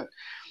 That makes sense.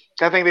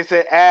 I think they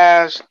said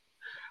Ash,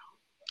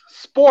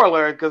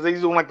 spoiler, because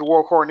he's doing like the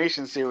world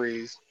coordination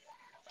series.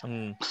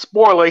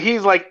 Spoiler,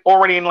 he's like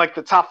already in like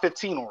the top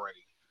 15 already.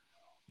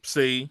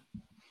 See?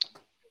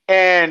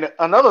 And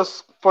another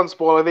fun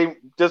spoiler, they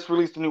just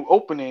released a new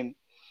opening.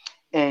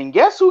 And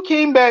guess who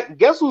came back?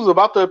 Guess who's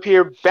about to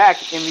appear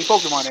back in the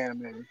Pokemon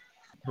anime?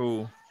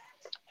 Who?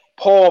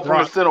 Paul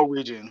from the Sinnoh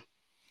region.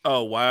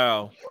 Oh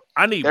wow!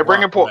 They're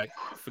bringing Paul.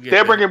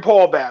 They're bringing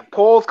Paul back.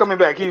 Paul's coming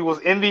back. He was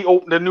in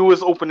the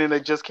newest opening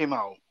that just came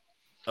out.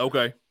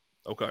 Okay.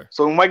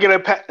 So we might get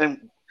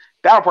and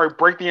that'll probably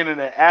break the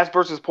internet. Ash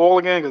versus Paul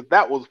again because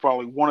that was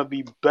probably one of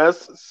the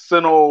best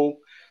Sinnoh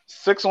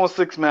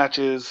 6-on-6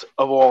 matches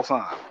of all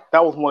time.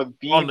 That was one of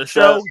the on the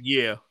show.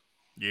 Yeah.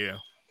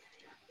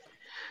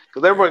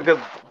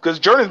 Because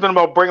Journey's been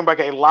about bringing back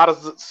a lot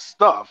of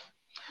stuff.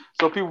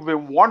 So people have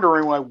been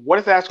wondering like, what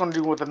is Ash going to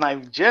do with the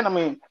 9th gen? I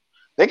mean.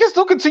 They can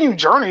still continue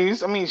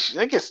Journeys. I mean,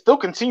 they can still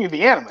continue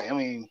the anime. I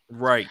mean,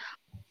 right.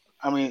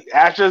 I mean,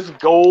 Ash just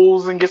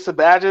goes and gets the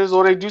badges,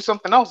 or they do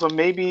something else, or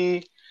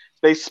maybe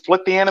they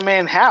split the anime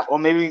in half, or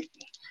maybe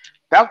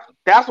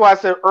that's why I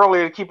said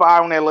earlier to keep an eye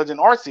on that Legend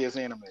Arceus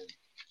anime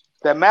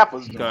that Map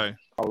was doing. Okay.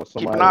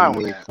 Keep an eye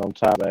on that. On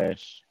top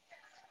Ash.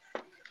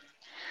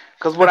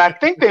 Because what I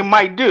think they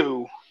might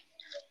do,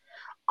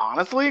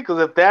 honestly, because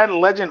if that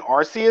Legend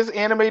Arceus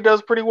anime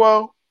does pretty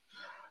well,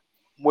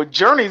 with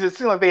Journeys, it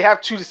seems like they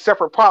have two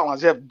separate plot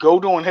lines. You have Go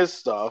doing his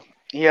stuff,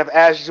 and you have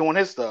Ash doing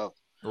his stuff.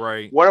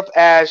 Right. What if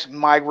Ash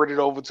migrated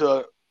over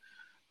to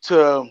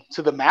the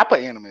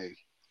Mappa anime?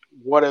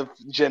 What if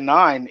Gen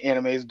 9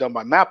 anime is done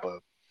by Mappa?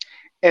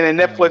 And then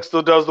Netflix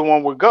still does the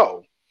one with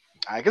Go.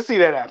 I can see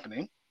that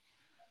happening.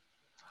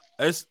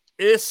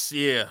 It's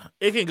yeah.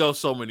 It can go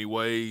so many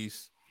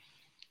ways.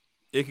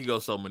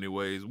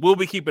 We'll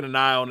be keeping an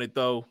eye on it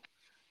though.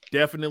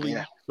 Definitely.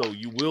 Yeah. So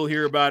you will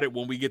hear about it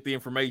when we get the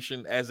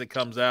information as it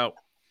comes out.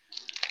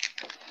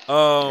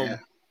 I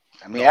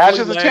mean, Ash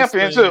is a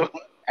champion too.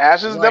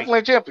 Ash is definitely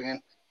a champion.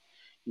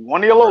 He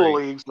won the Alola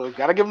League, so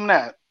gotta give him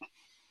that.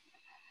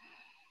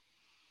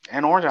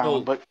 And Orange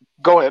Island, but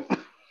go ahead.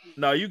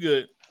 No, you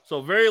good.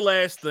 So very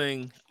last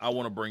thing I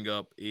want to bring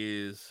up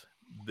is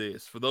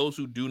this. For those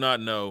who do not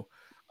know,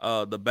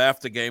 the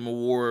BAFTA Game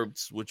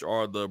Awards, which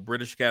are the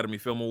British Academy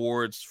Film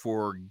Awards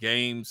for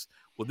games.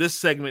 Well, this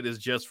segment is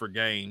just for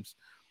games.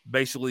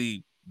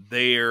 Basically,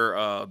 their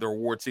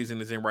award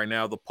season is in right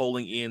now. The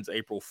polling ends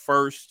April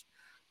 1st.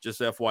 Just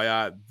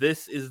FYI,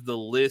 this is the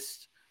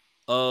list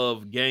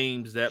of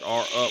games that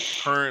are up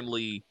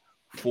currently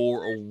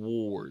for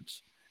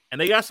awards. And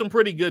they got some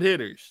pretty good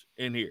hitters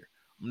in here.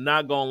 I'm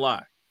not going to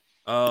lie.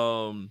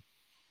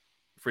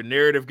 For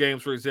narrative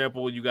games, for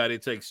example, you got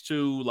It Takes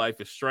Two, Life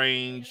is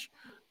Strange,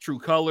 True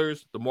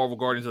Colors, The Marvel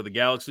Guardians of the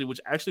Galaxy,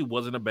 which actually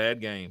wasn't a bad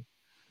game.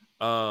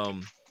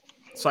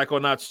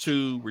 Psychonauts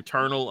 2,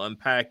 Returnal,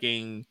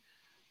 Unpacking.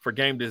 For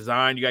game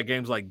design, you got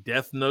games like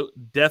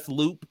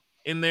Deathloop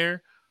in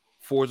there.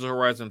 Forza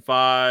Horizon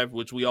 5,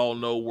 which we all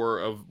know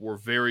were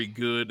very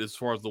good as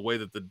far as the way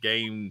that the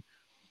game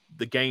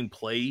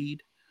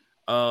played.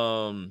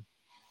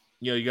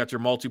 You got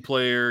your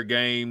multiplayer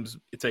games.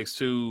 It Takes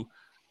Two,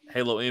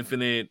 Halo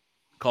Infinite,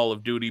 Call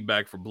of Duty,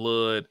 Back 4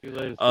 Blood.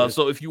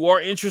 So if you are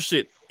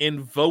interested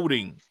in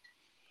voting,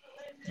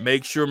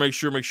 make sure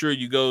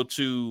you go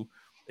to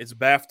it's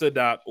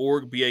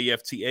BAFTA.org,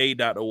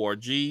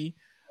 BAFTA.org,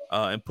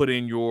 and put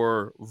in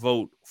your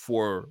vote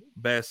for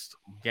best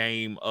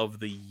game of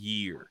the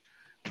year.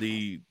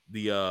 The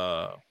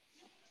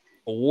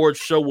award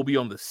show will be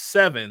on the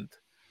 7th,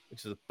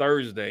 which is a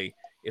Thursday.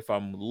 If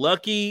I'm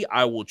lucky,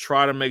 I will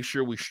try to make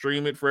sure we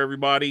stream it for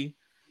everybody,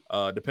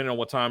 depending on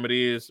what time it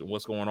is and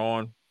what's going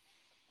on.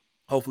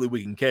 Hopefully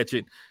we can catch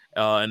it,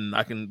 and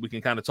we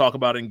can kind of talk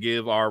about it and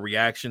give our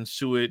reactions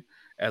to it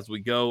as we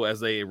go, as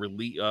they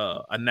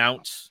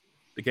announce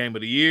the game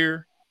of the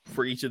year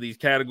for each of these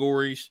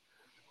categories.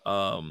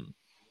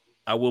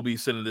 I will be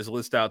sending this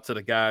list out to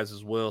the guys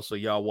as well, so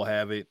y'all will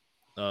have it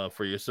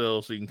for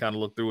yourselves, so you can kind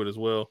of look through it as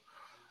well.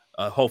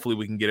 Hopefully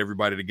we can get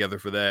everybody together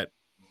for that.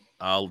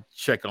 I'll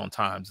check on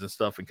times and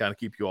stuff and kind of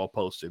keep you all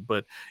posted.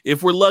 But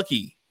if we're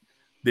lucky,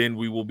 then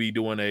we will be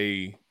doing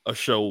a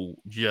show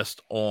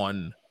just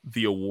on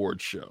the award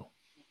show.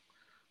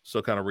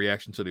 So kind of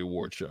reaction to the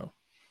award show.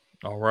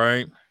 All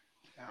right.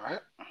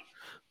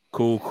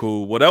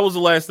 Cool. Well, that was the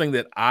last thing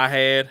that I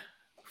had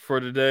for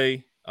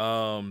today.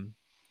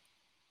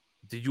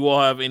 Did you all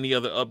have any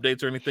other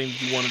updates or anything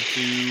that you wanted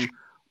to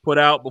put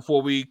out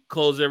before we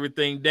close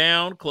everything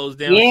down?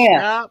 Yeah,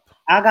 shop?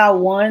 I got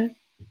one.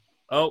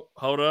 Oh,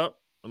 hold up.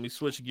 Let me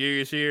switch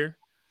gears here.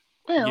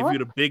 Yeah, Give you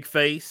the big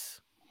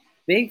face.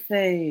 Big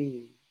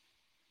face.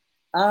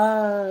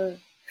 Elden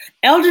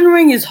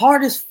Ring is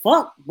hard as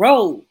fuck,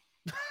 bro.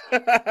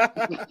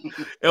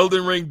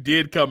 Elden Ring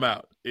did come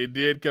out. It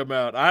did come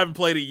out. I haven't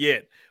played it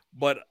yet,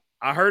 but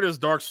I heard it's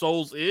Dark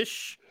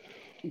Souls-ish.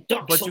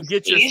 But you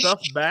get your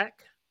stuff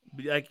back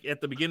like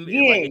at the beginning.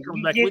 Yeah, like it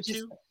comes back with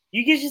you.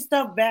 You get your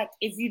stuff back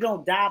if you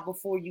don't die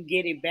before you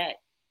get it back.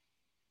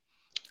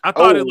 I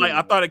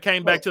thought it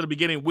came back to the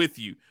beginning with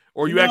you,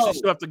 or you actually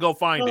still have to go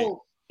find it.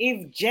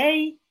 If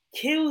Jay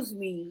kills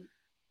me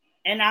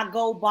and I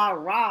go by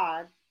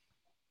Rod,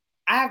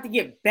 I have to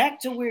get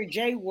back to where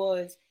Jay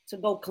was to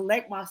go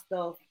collect my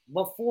stuff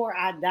before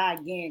I die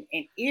again.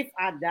 And if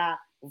I die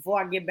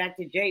before I get back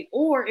to Jay,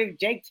 or if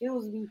Jay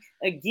kills me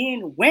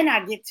again when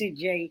I get to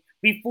Jay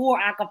before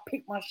I can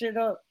pick my shit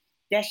up,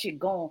 that shit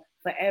gone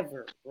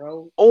forever,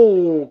 bro.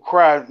 Oh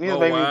crap!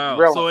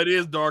 Wow. So it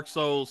is Dark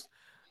Souls.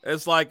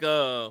 It's like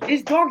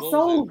it's Dark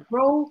Souls,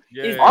 bro.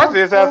 Yeah.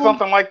 Arceus has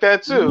something like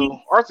that too.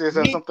 Arceus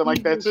has something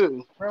like that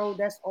too, bro.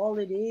 That's all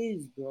it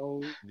is,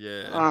 bro.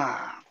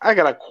 Yeah. I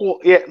got a cool.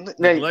 Yeah,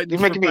 you're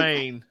making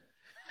me.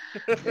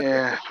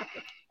 Yeah.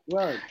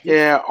 Right.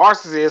 Yeah,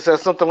 Arceus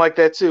has something like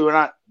that too. And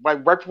I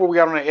right before we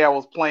got on the air, I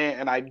was playing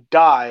and I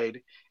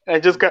died.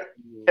 And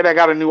I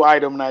got a new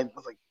item, and I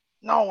was like,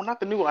 no, not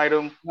the new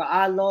item. But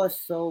I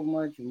lost so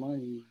much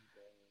money,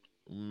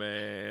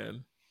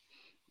 man.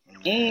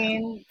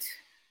 And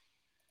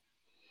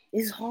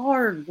it's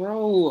hard,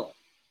 bro.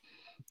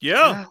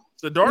 Yeah.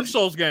 It's a Dark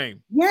Souls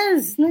game.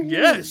 Yes.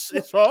 Yes,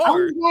 it's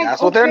hard. Like,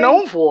 that's what they're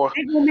known for.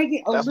 They're gonna make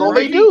it that's all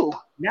they do.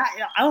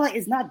 I was like,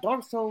 it's not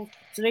Dark Souls,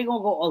 so they're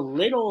gonna go a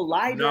little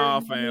lighter. Nah,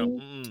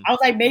 fam. I was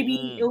like,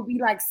 maybe it'll be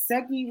like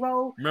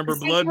Sekiro. Remember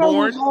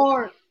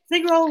Bloodborne?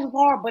 Sekiro was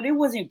hard, but it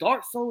wasn't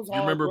Dark Souls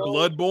hard. You remember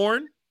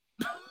Bloodborne?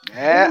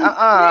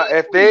 Yeah,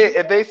 If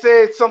they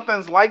say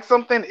something's like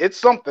something, it's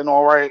something,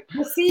 all right.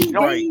 See,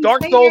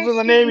 Dark Souls is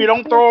the name. You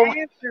don't throw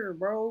them,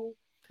 bro.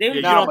 You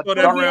don't throw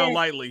that around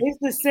lightly. It's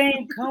the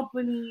same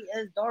company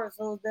as Dark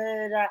Souls,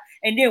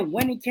 and then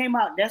when it came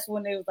out, that's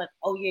when they was like,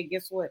 "Oh yeah,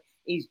 guess what?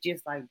 It's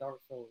just like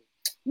Dark Souls."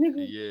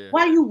 Nigga,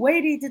 why you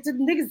waited? The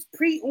niggas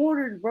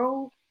pre-ordered,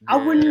 bro. I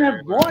wouldn't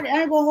have bought it.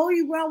 I ain't gonna hold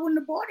you, bro. I wouldn't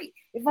have bought it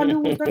if I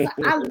knew it was Dark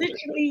Souls. I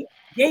literally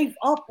gave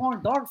up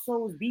on Dark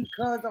Souls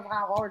because of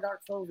how hard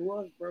Dark Souls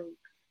was, bro.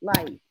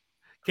 Like,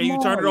 can you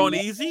turn it on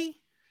easy?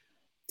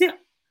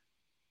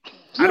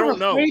 I don't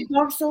know. Played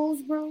Dark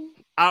Souls, bro.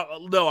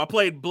 No, I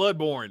played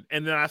Bloodborne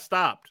and then I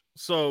stopped.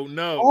 So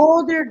no.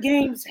 All their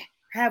games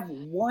have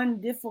one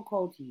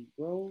difficulty,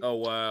 bro. Oh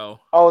wow.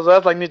 Oh, so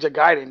that's like Ninja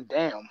Gaiden.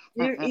 Damn.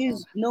 There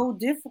is no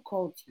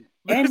difficulty.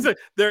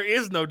 There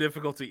is no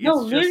difficulty.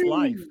 It's just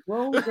life,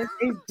 bro.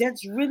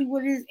 That's really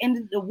what it is.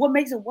 And what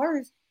makes it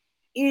worse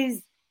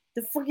is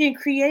the freaking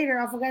creator.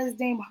 I forgot his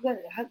name.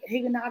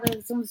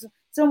 Higanata,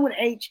 some with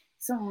H,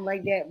 something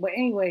like that. But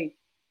anyway,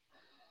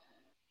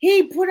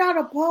 he put out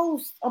a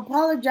post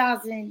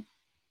apologizing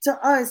to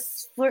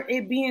us for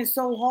it being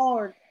so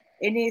hard,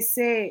 and it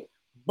said,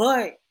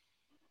 "But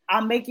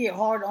I make it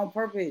hard on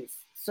purpose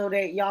so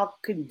that y'all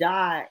could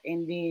die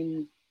and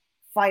then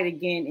fight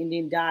again and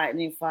then die and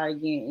then fight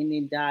again and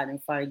then die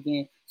and fight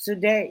again, so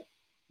that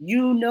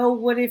you know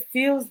what it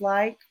feels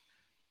like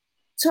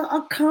to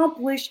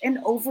accomplish and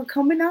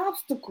overcome an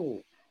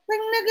obstacle." Like,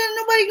 nigga,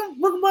 nobody can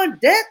talk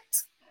about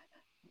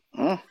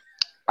that.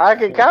 I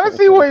can kind of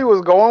see where he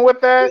was going with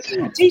that.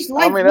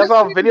 I mean, that's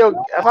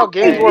how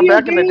games were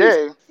back in the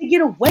day. To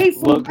get away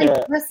from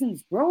life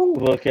lessons, bro.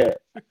 Look at,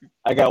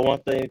 I got one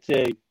thing to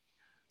tell you.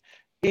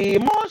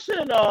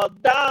 Emotional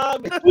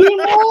damage.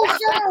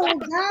 Emotional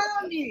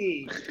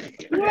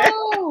damage.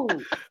 Bro.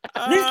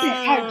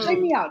 Listen,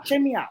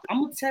 check me out.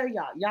 I'm gonna tell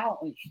y'all don't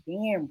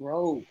understand,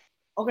 bro.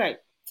 Okay.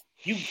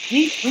 When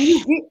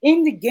you get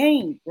in the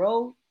game,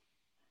 bro,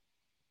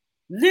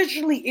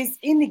 literally it's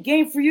in the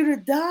game for you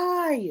to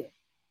die.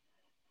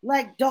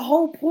 Like, the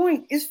whole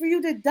point is for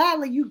you to die.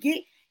 Like, you're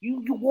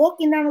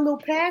walking down a little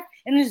path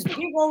and this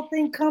big old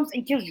thing comes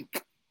and kills you.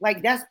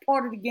 Like, that's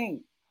part of the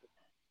game.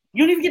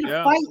 You don't even get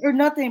to fight or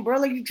nothing, bro.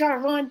 Like, you try to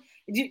run.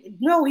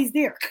 No, he's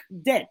there.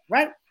 Dead,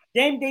 right?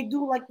 Then they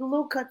do, like, the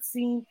little cut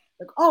scene.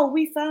 Like, oh,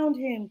 we found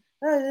him.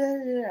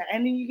 And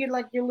then you get,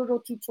 like, your little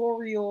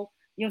tutorial.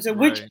 You know what I'm saying?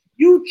 Right. Which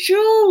you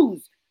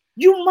choose.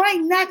 You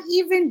might not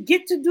even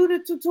get to do the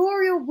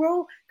tutorial,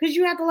 bro. Because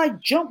you have to, like,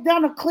 jump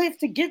down a cliff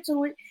to get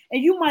to it.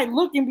 And you might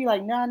look and be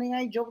like, nah, nigga,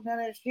 I ain't jumping down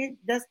that shit.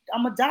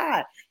 I'm going to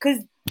die.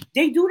 Because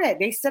they do that.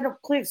 They set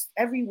up cliffs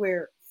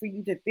everywhere for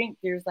you to think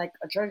there's, like,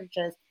 a treasure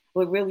chest.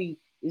 But really,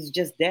 it's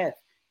just death.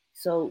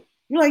 So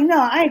you're like, no,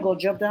 I ain't gonna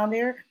jump down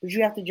there, but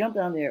you have to jump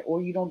down there,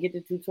 or you don't get the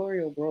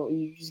tutorial, bro,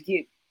 and you just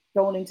get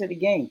thrown into the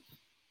game.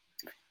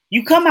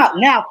 You come out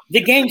now,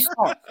 the game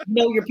starts. You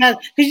know your path,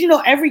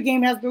 because every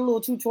game has their little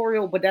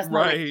tutorial, but that's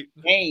not a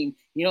game.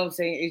 You know what I'm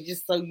saying? It's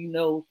just so you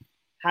know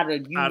how to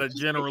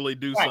generally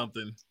do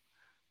something.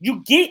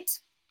 You get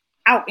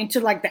out into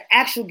like the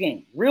actual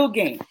game, real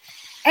game.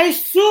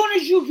 As soon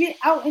as you get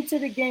out into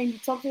the game, you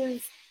talk to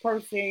this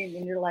person,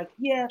 and you're like,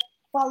 yeah,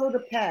 follow the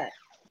path.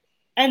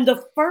 And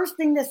the first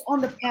thing that's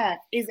on the path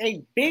is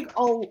a big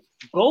old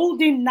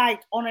golden knight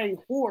on a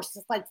horse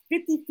that's like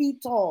 50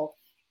 feet tall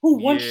who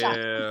one-shot.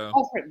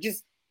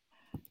 Just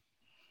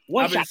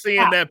one shot. I've been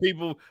seeing that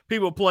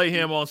people play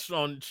him on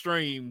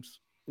streams.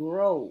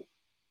 Bro,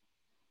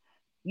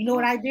 you know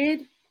what I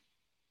did?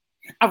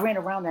 I ran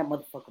around that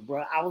motherfucker,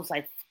 bro. I was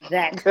like,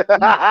 that.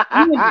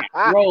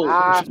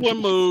 Bro, swim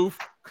move.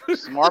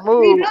 Smart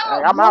move.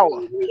 I'm out.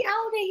 We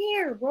out of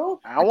here, bro.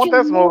 I want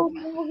that smoke.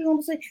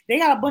 They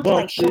got a bunch of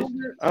like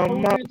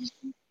shoulders.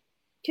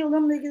 Kill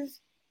them niggas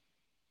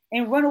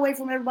and run away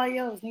from everybody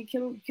else. And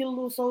kill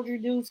little soldier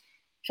dudes.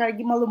 Try to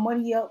get my little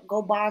money up.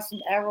 Go buy some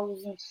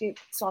arrows and shit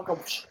so I can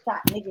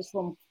shot niggas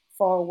from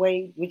far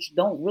away, which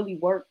don't really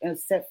work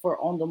except for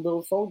on the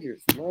little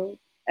soldiers, bro.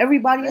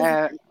 Everybody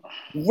is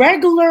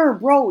regular,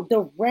 bro.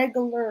 The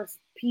regular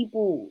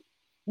people.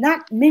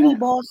 Not mini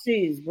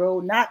bosses, bro.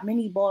 Not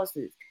mini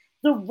bosses.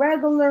 The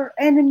regular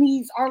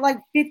enemies are like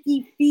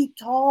 50 feet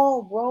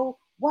tall, bro.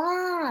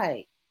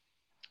 Why?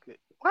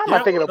 Why am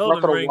I thinking of Breath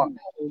of the Wild?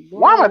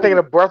 Why am I thinking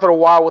of Breath of the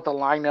Wild with the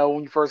Lino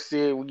when you first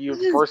see it, when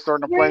you first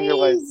starting to play? You're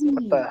like,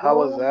 what the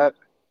hell is that?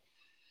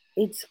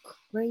 It's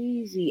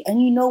crazy.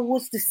 And you know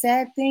what's the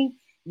sad thing?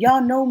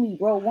 Y'all know me,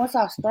 bro. Once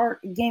I start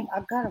a game,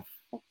 I gotta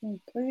fucking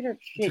play that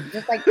shit,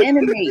 just like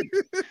anime.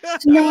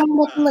 So now I'm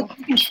looking like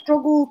you can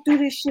struggle through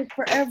this shit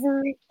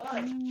forever.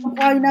 I'm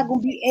probably not gonna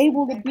be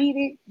able to beat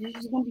it. You're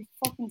just gonna be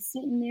fucking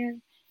sitting there.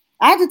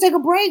 I had to take a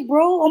break,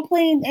 bro. I'm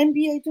playing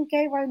NBA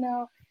 2K right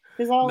now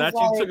Not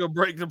you took a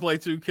break to play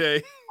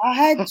 2K. I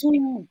had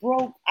to,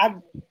 bro.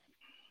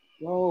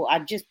 I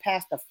just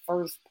passed the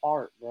first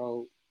part,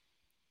 bro.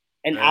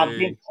 And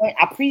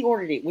I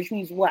pre-ordered it, which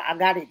means what? I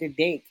got it the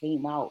day it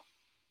came out,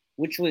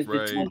 which was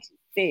the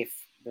 25th,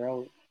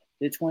 bro.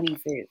 The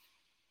 25th.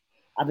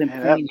 I've been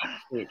playing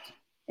it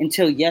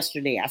until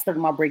yesterday. I started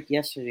my break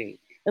yesterday.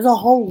 There's a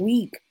whole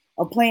week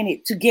of playing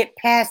it to get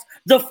past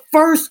the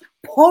first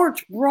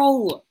part,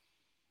 bro.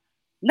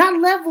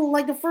 Not level,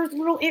 like the first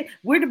little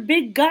where the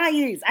big guy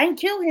is. I didn't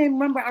kill him.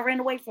 Remember, I ran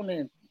away from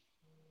him.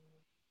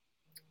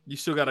 You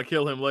still got to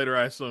kill him later,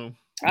 I assume.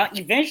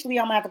 Eventually,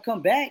 I'm going to have to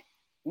come back.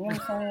 You know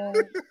what I'm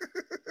saying?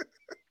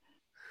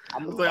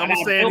 I'm going to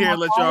stand here and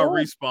let y'all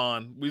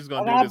respawn. We just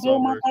going to do this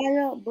over. I build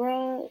my up,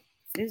 bro.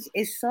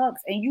 It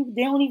sucks. And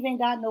they don't even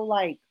got no,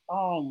 like,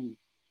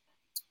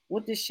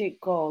 what this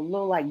shit called?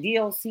 Little, like,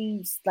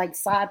 DLCs, like,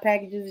 side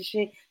packages and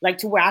shit. Like,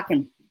 to where I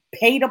can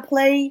pay to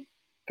play.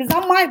 Because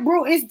I might,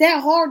 bro, it's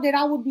that hard that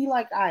I would be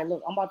like, all right,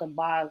 look, I'm about to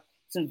buy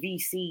some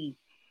VC,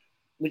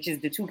 which is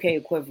the 2K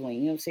equivalent.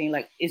 You know what I'm saying?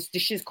 Like, this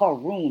shit's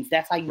called runes.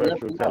 That's how you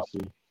level up.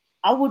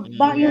 I would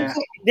buy, you know what I'm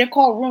saying? They're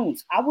called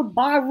runes. I would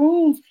buy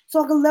runes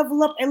so I can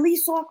level up, at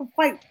least so I can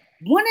fight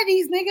one of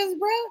these niggas,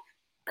 bro.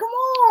 Come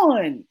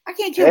on. I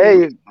can't kill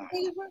you.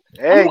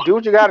 Hey, do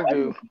what you got to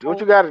do. Do what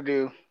you got to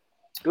do.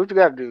 Do what you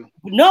got to do.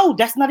 No,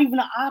 that's not even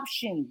an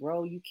option,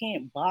 bro. You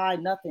can't buy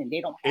nothing.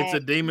 They don't have It's a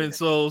Demon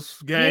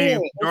Souls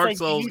game, Dark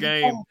Souls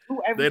game.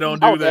 They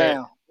don't do that.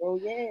 Damn. Bro,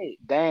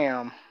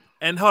 Damn.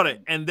 And hold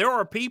it. And there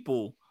are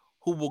people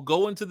who will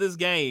go into this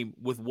game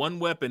with one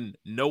weapon,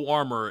 no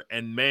armor,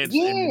 and that's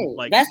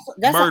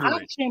murder an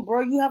option,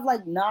 bro. You have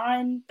like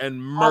 9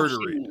 and murder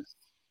options.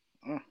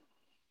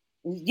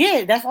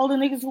 Yeah, that's all the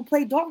niggas who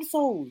play Dark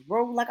Souls,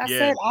 bro. Like I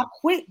said, I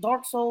quit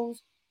Dark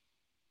Souls.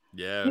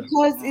 Yeah.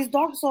 Because it's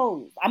Dark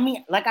Souls. I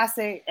mean, like I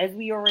said, as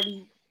we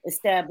already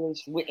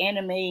established with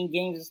anime and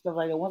games and stuff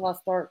like that, once I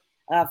start,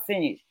 I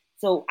finish.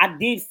 So I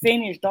did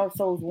finish Dark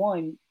Souls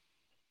 1.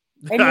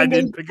 And I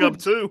didn't pick up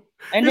 2.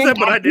 And then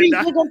I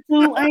didn't pick up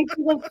 2. I ain't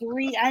pick up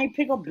 3. I ain't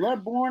pick up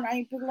Bloodborne. I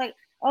ain't pick I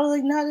was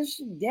like, nah, this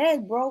shit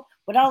dead, bro.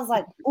 But I was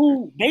like,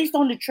 ooh, based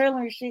on the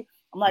trailer and shit,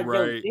 I'm like,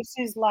 yo, this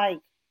is like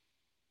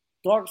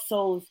Dark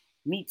Souls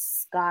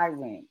meets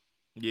Skyrim.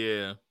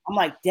 Yeah. I'm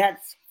like,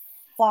 that's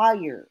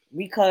fire,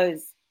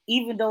 because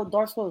even though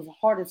Dark Souls is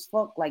hard as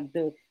fuck, like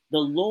the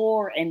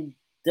lore and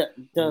the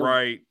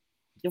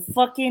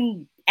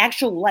fucking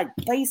actual like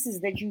places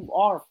that you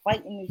are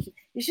fighting,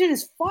 this shit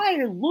is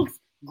fire. It looks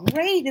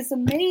great. It's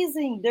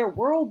amazing. Their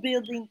world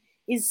building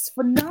is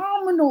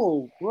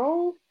phenomenal,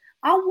 bro.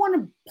 I want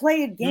to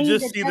play a game. You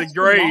just see the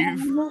grave.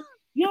 You know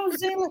what I'm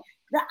saying?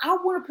 Like, I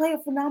want to play a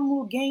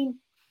phenomenal game,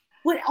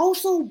 but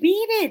also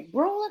beat it,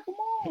 bro. Like, come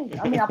on.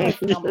 I mean, I play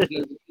phenomenal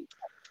games.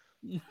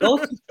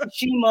 Ghost of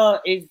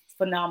Tsushima is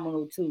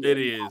phenomenal too. It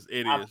is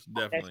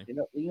definitely.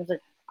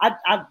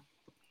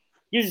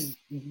 It's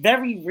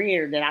very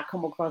rare that I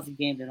come across a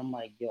game that I'm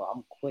like, yo,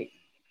 I'm quitting.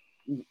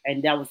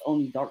 And that was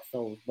only Dark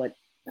Souls, but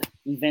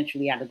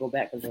eventually I had to go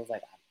back because I was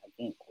like, I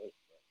can't quit.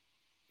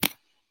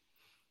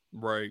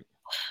 Right.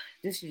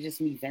 This is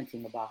just me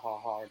venting about how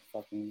hard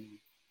fucking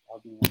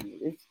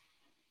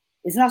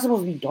it's not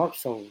supposed to be Dark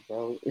Souls,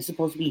 bro. It's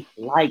supposed to be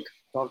like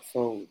Dark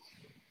Souls.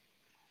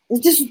 It's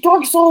just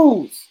Dark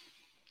Souls.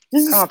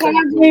 This is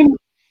Skyrim.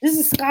 This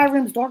is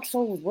Skyrim's Dark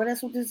Souls, bro.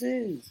 That's what this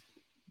is.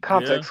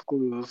 Context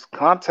clues.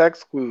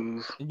 Context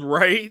clues.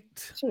 Right.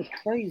 This is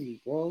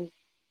crazy, bro.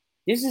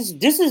 This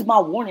is my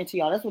warning to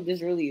y'all. That's what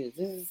this really is.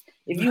 This is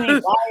if you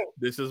ain't buy it.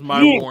 This is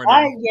my warning.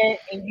 Buy it yet,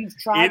 and you've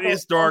tried. It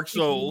is Dark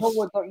Souls.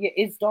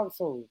 It's Dark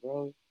Souls,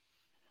 bro.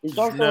 It's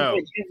Dark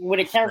Souls with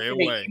a character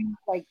that you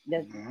like.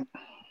 That.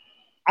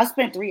 I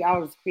spent 3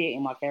 hours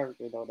creating my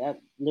character, though.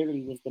 That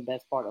literally was the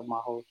best part of my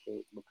whole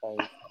shit, because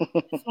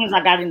as soon as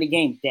I got in the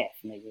game, death,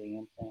 nigga. You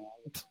know what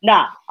I'm saying?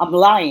 Nah, I'm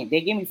lying. They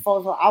gave me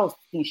false. I was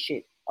fucking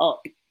shit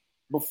up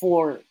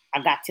before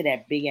I got to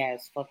that big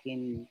ass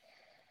fucking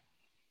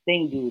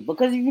thing, dude.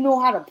 Because if you know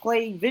how to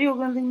play video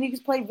games, and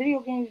niggas play video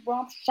games, bro.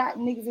 I'm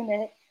shotting niggas in the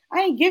head. I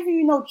ain't giving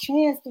you no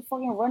chance to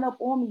fucking run up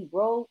on me,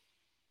 bro.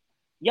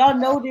 Y'all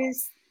know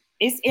this.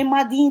 It's in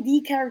my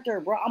D&D character,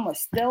 bro. I'm a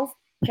stealth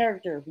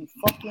character who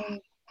fucking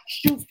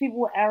shoots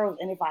people with arrows,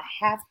 and if I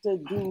have to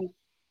do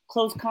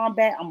close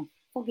combat, I'm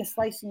fucking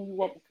slicing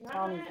you up with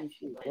katanas and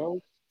shit,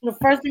 bro. So the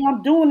first thing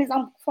I'm doing is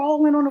I'm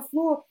crawling on the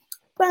floor,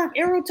 bam,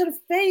 arrow to the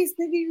face,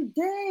 nigga, you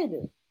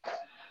dead.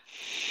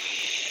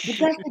 But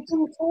that's the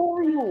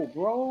tutorial,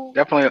 bro.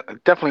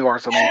 Definitely are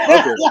some.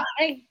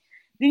 Then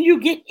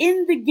you get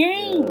in the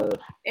game,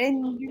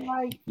 and you're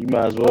like, you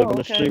might as well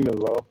gonna stream it,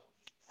 bro.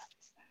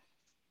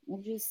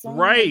 I'm just saying,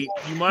 right?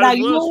 You might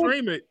as well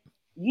stream it.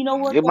 You know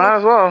what? You might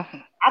as well.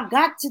 I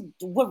got to.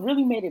 What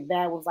really made it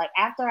bad was like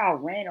after I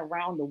ran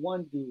around the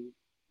one dude,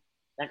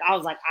 like I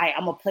was like,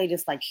 I'm gonna play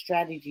this like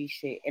strategy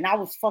shit, and I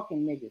was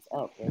fucking niggas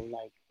up, bro.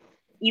 Like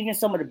even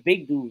some of the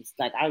big dudes,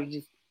 like I was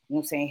just, you know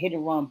what I'm saying, hit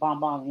and run, bomb,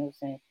 you know what I'm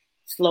saying,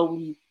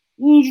 slowly.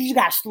 You just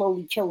gotta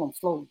slowly kill them,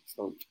 slowly.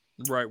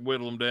 Right,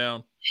 whittle them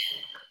down.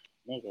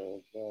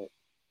 Nigga, but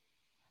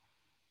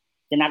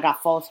Then I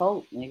got false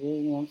hope, nigga.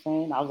 You know what I'm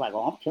saying? I was like,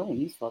 oh, I'm killing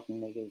these fucking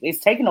niggas. It's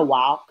taking a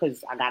while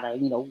because I gotta,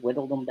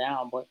 whittle them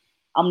down, but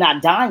I'm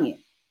not dying.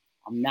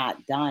 I'm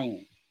not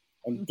dying.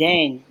 And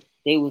then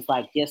they was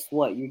like, guess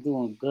what? You're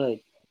doing good.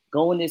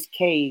 Go in this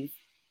cave,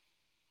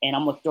 and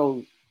I'm gonna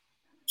throw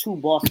 2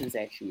 bosses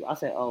at you. I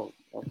said, oh,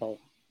 okay.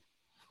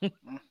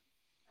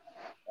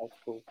 That's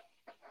cool.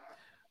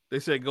 They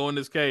said go in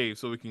this cave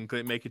so we can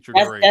make it your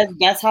grave.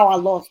 That's how I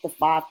lost the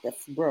 5.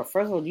 Bro,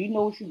 first of all, do you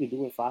know what you could do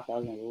with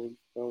 5,000 rubles,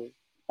 bro?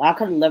 I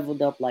could have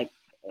leveled up like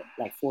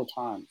 4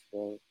 times,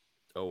 bro.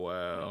 Oh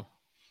wow!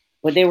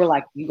 But they were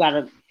like, you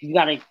gotta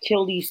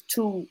kill these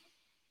two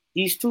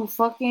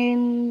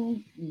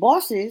fucking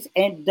bosses.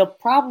 And the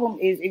problem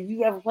is, if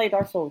you ever played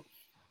Dark Souls,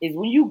 is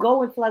when you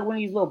go into like one of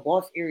these little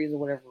boss areas or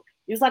whatever,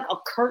 there's like a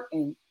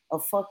curtain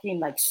of fucking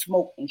like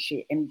smoke and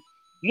shit, and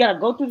you gotta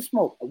go through the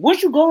smoke.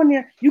 Once you go in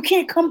there, you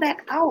can't come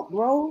back out,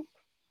 bro.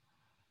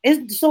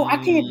 I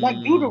can't like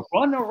do the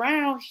run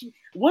around.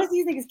 Once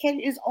these niggas catch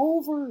it, it's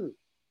over.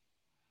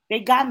 They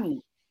got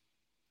me.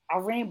 I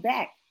ran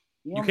back.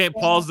 You can't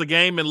pause the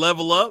game and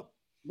level up?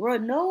 Bro,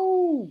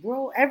 no,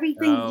 bro.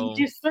 Everything,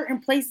 just certain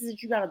places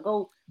that you gotta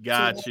go.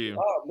 Got you.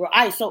 Bro. All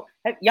right, so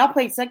y'all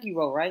played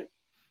Sekiro, right?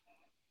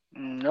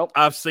 Nope.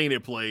 I've seen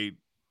it played.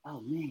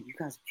 Oh, man, you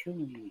guys are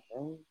killing me,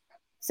 bro.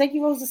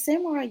 Sekiro's a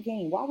samurai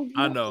game. Why would you?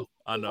 I know.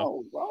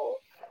 Bro. All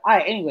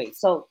right, anyway,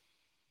 so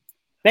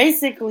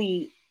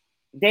basically,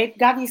 they've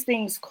got these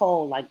things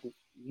called like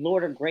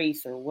Lord of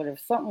Grace or whatever,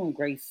 something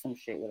Grace, some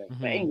shit, whatever.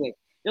 But anyway,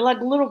 they're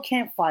like little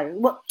campfires.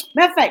 Well,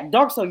 matter of fact,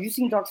 Dark Souls, you've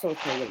seen Dark Souls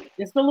play.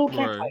 It's the little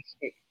campfire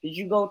shit. Did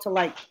you go to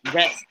like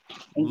rest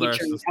and get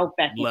your health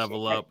back?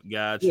 Level up,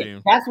 got you.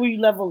 That's where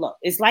you level up.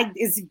 It's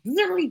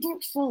literally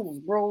Dark Souls,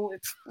 bro.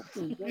 It's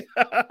fucking great.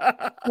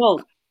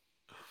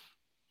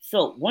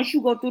 So once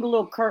you go through the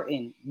little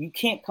curtain, you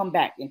can't come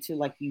back until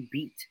like you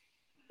beat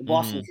the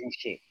bosses and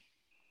shit.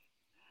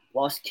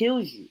 Boss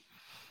kills you.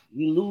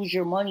 You lose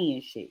your money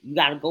and shit. You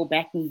gotta go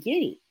back and get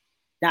it.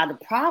 Now the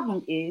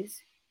problem is,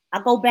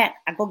 I go back,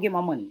 I go get my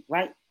money,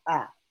 right?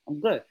 I'm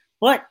good.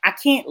 But I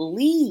can't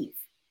leave.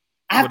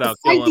 I have to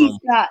fight these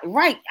guys.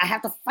 Right. I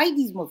have to fight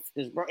these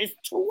motherfuckers, bro. It's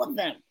 2 of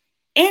them.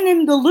 And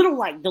then the little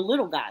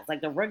guys,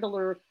 like the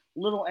regular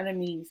little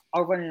enemies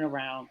are running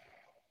around,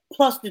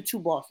 plus the 2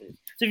 bosses.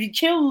 So if you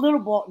kill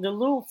the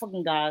little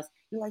fucking guys,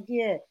 you're like,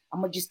 yeah,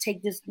 I'm gonna just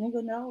take this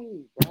nigga.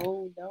 No,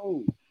 bro,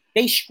 no.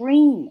 They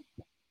scream.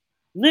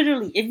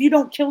 Literally, if you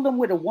don't kill them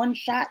with a 1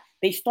 shot,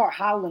 they start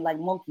howling like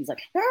monkeys,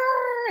 like,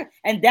 Arr!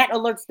 And that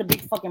alerts the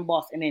big fucking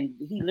boss, and then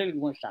he literally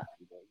 1 shot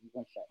you, bro. He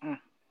 1 shot.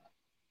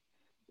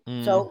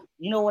 So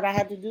you know what I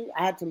had to do?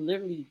 I had to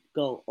literally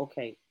go,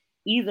 okay,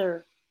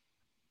 either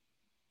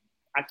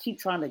I keep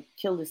trying to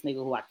kill this nigga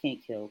who I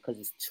can't kill because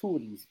it's 2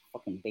 of these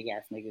fucking big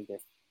ass niggas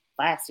that's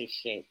fast as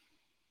shit,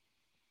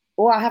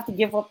 or I have to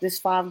give up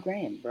this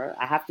 $5,000, bro.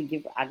 I have to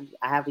give up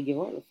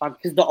the 5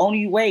 because the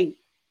only way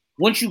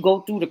once you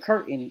go through the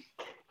curtain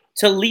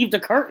to leave the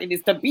curtain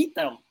is to beat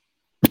them.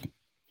 You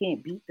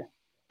can't beat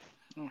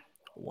them.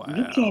 Wow.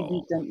 You can't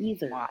beat them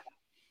either. Wow.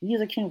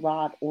 Neither can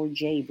Rod or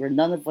Jay, bro.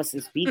 None of us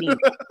is beating them.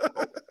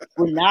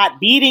 We're not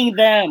beating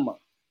them.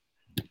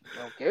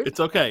 Okay.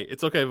 It's okay.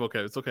 It's okay,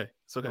 Vokev. It's okay.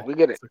 It's okay. We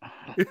get it.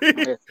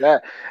 It's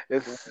that.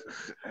 It's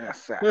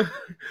that.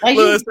 Like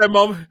look, it's that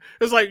moment.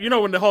 It's like,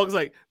 when the Hulk's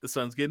like, the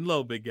sun's getting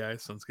low, big guy.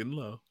 Sun's getting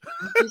low.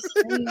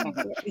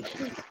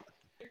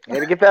 You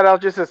gotta get that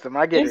out your system.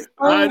 I get it.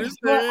 I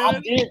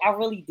understand. I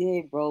really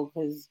did, bro,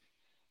 because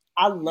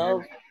I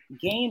love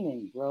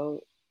gaming,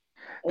 bro.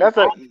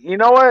 You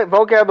know what,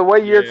 Vokev, the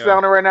way you're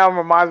sounding right now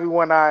reminds me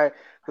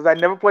because I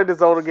never played the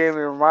Zelda game.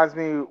 It reminds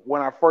me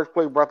when I first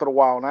played Breath of the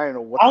Wild, and I didn't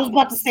know what. I was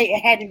about to say it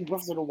had to be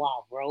Breath of the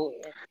Wild, bro.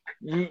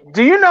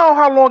 Do you know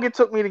how long it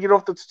took me to get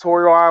off the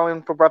tutorial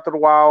island for Breath of the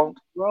Wild?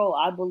 Bro,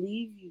 I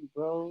believe you,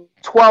 bro.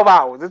 12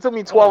 hours. It took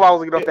me 12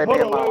 hours to get off that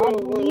damn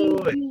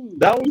island. Wait.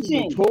 That was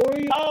the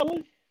tutorial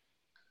island?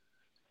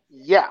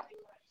 Yeah.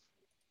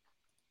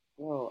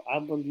 Bro, I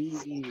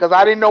believe you. Because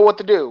I didn't know what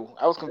to do.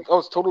 I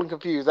was totally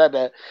confused at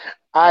that.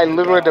 I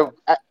literally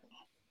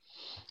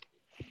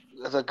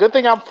it's a good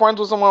thing I'm friends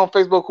with someone on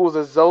Facebook who's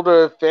a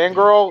Zelda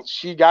fangirl.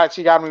 She got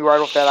me right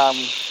off that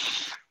island.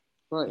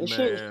 Bro, this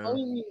shit is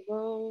crazy,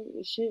 bro.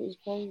 This shit is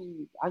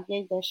crazy. I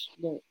gave that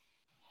shit.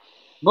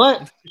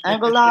 But I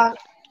ain't gonna lie,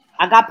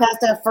 I got past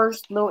that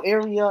first little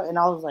area and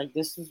I was like,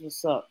 this is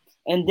what's up.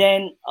 And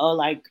then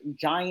like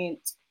giant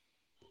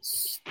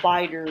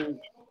spider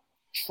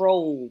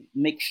troll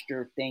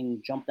mixture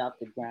thing jumped out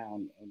the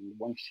ground and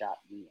 1 shot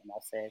me, and I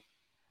said,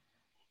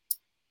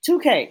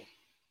 2K,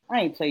 I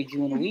ain't played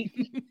you in a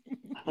week.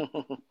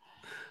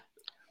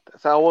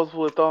 That's how I was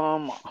with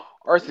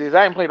Arceus.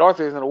 I ain't played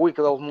Arceus in a week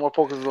because I was more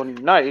focused on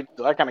Unite.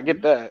 So I kind of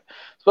get that,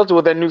 especially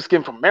with that new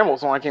skin from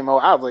Emerald when I came out.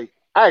 I was like,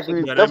 that's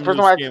the first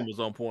time skin was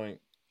on point.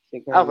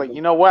 I was like,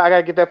 you know what? I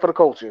gotta get that for the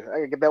culture. I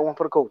gotta get that one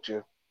for the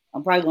culture.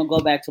 I'm probably gonna go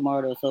back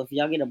tomorrow though. So if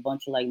y'all get a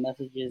bunch of like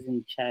messages in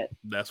the chat,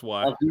 that's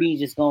why of me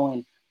just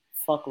going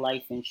fuck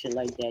life and shit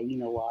like that. You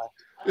know why?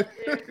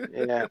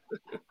 Yeah,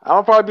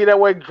 I'll probably be that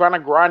way, trying to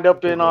grind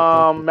up in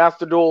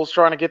Master Duels,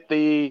 trying to get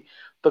the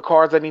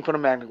cards I need for the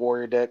Magnet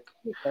Warrior deck.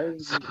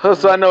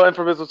 So I know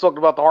Infamous was talking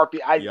about the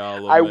Harpy.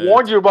 I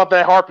warned you about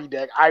that Harpy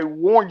deck. I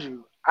warned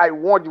you.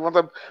 Once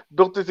I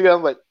built this together, I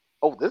was like,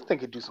 oh, this thing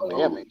could do some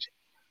damage.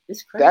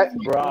 It's crazy.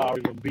 Bro, I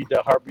already beat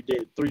that Harpy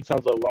deck 3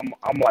 times over.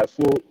 I'm like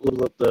full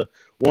of the.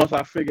 Once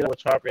I figured out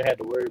which Harpy I had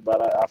to worry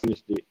about, I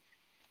finished it.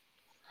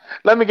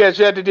 Let me guess,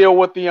 you had to deal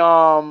with the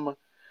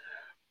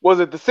was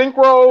it the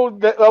synchro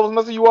that was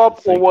messing you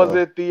up, or was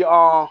it the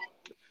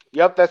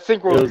Yep, that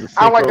synchro.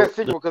 I don't like that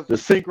synchro because the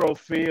synchro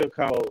field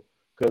combo,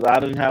 because I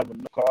didn't have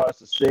enough cards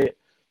to set.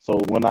 So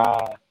when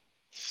I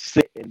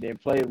sit and then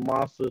play the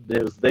monster,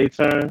 it was their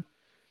turn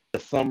to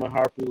summon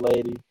Harpy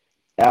Lady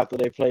after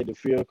they played the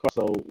field card.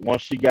 So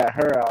once she got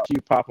her out, she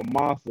pop a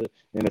monster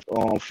and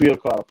the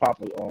field card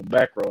pop on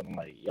back row. I'm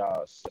like,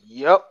 y'all,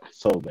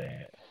 so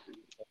bad.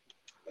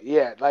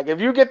 Yeah, like if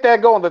you get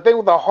that going, the thing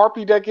with the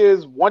Harpy deck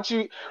is once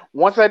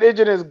that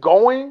engine is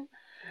going,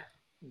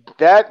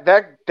 that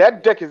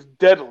deck is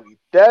deadly.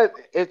 And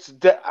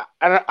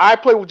I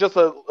play with just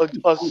a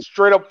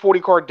straight up 40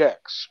 card deck,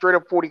 straight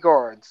up 40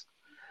 cards,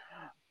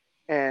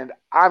 and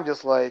I'm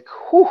just like,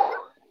 whew.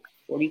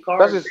 40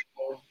 cards.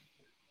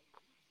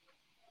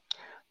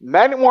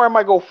 Magnet Warrior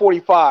might go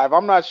 45.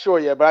 I'm not sure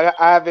yet, but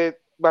I have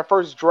it. My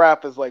first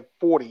draft is like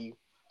 40,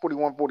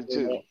 41,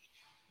 42.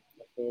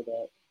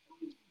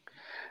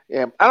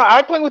 Yeah, I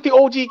like playing with the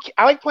OG.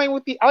 I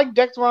like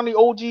decks around the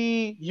OG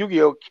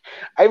Yu-Gi-Oh.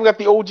 I even got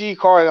the OG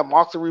card. I got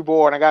Monster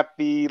Reborn. I got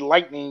the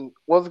Lightning.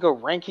 What's it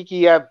called?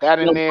 Rankiki. I have that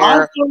in there.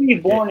 Monster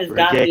Reborn has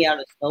got me out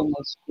of so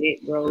much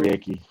shit, bro.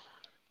 Regeki.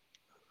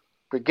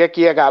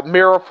 I got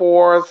Mirror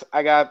Force.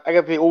 I got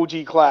the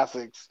OG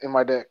classics in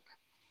my deck.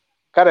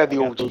 Gotta have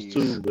the OGs. Those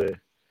too, but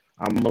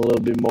I'm a little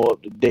bit more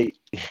up to date.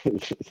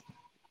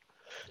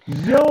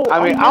 Yo,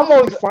 I mean, I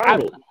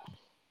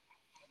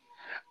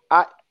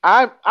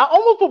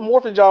almost put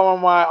Morphin Jar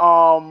in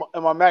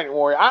my Magnet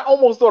Warrior. I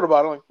almost thought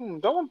about it. I'm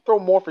like, don't throw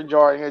Morphin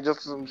Jar in here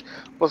just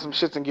for some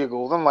shits and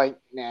giggles. I'm like,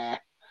 nah.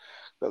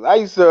 Because I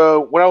used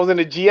to, when I was in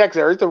the GX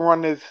era, I used to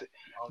run this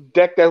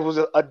deck that was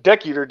a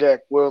Deck Eater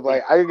deck where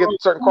like I could get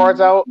certain cards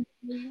out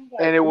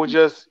and it would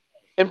just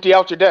empty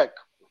out your deck.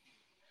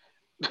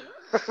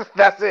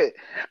 That's it.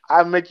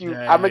 I make you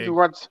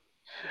run to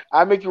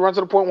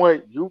the point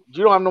where you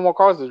don't have no more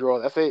cards to draw.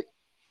 That's it.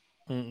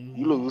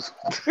 You lose.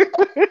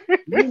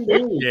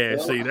 Yeah,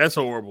 see, that's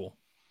horrible.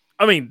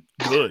 I mean,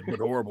 good, but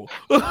horrible.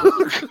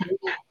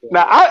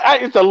 Now, I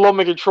used to love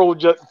making troll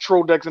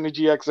decks in the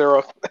GX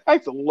era. I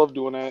used to love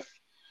doing that.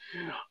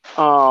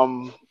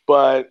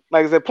 But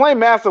like I said, playing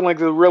Master Link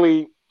is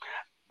really,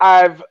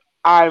 I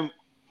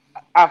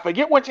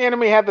forget which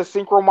anime had the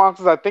synchro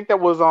monsters. I think that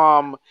was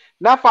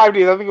not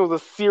 5Ds. I think it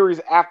was a series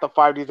after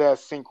 5Ds that had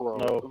synchro.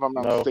 No, if I'm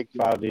not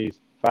mistaken.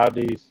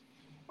 5Ds.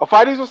 Oh,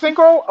 5Ds was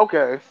synchro?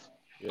 Okay.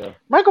 Yeah. I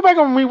might go back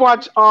and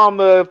rewatch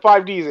the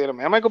 5Ds anime.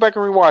 I might go back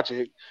and rewatch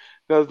it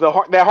because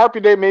that Harpy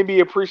Day made me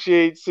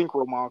appreciate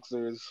synchro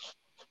monsters.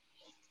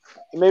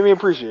 It made me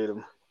appreciate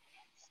them.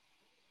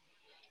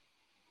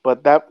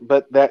 But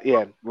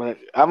yeah, I'm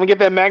gonna get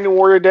that Magnet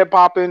Warrior deck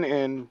popping,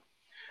 and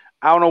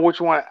I don't know which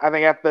one. I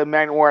think after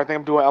Magnet Warrior, I think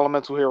I'm doing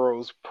Elemental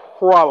Heroes.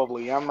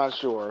 Probably, I'm not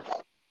sure.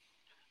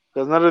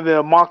 Because none of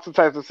the monster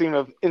types have seemed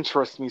to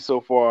interest me so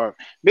far.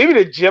 Maybe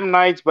the Gem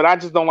Knights, but I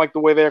just don't like the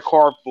way their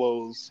card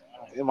flows.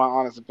 In my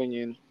honest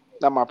opinion,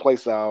 not my play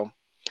style.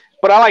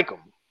 But I like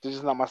them. They're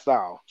just not my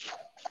style.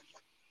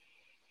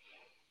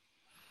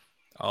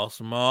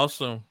 Awesome.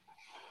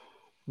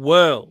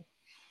 Well,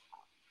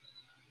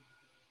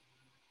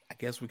 I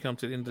guess we come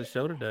to the end of the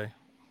show today.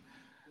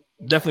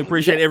 Definitely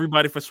appreciate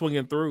everybody for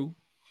swinging through.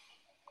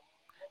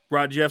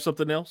 Rod, do you have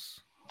something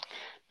else?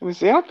 Let me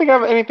see. I don't think I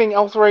have anything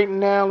else right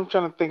now. I'm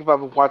trying to think if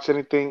I've watched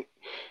anything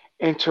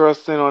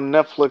interesting on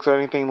Netflix or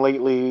anything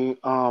lately.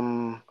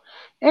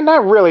 And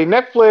not really.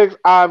 Netflix,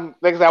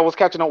 like I said, I was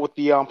catching up with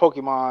the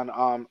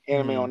Pokemon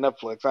anime on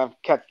Netflix. I'm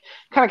kind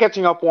of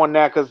catching up on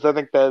that because I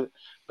think the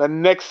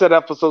next set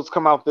of episodes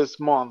come out this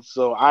month.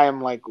 So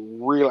I'm like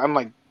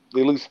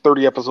at least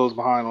 30 episodes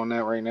behind on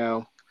that right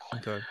now.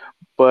 Okay.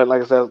 But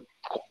like I said,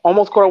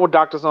 almost caught up with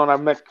Dr. Stone.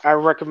 I'm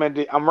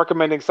recommending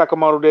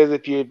Sakamoto Days.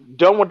 If you're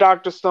done with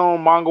Dr.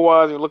 Stone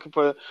manga-wise, you're looking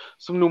for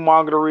some new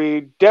manga to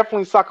read,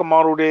 definitely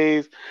Sakamoto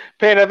Days.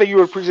 Pan, I think you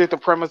would appreciate the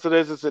premise of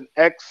this. It's an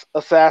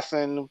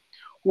ex-assassin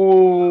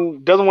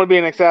who doesn't want to be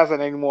an assassin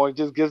anymore. He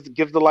just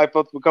gives the life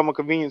up to become a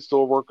convenience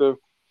store worker.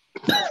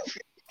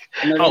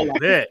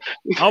 That.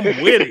 I'm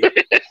with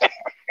it.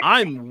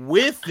 I'm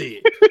with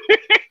it.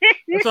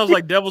 That sounds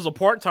like Devil's a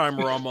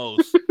part-timer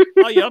almost.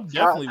 Oh, yeah, I'm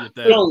definitely with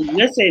that. Yo,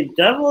 listen,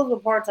 Devil's a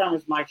part-timer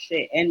is my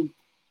shit. And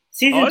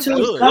season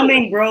 2 is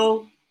coming,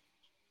 bro.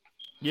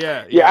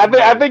 Yeah.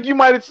 I think you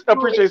might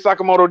appreciate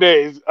Sakamoto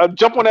Days.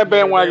 Jump on that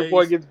bandwagon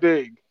before it gets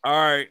big. All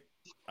right.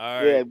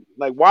 Yeah,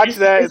 like watch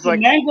that. It's like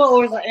manga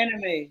or is it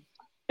anime?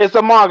 It's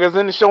a manga. It's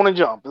in the Shonen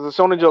Jump. It's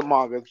a Shonen Jump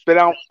manga. It's been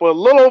out for a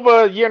little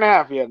over a year and a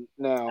half yet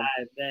now.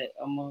 I bet.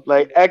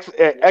 Like X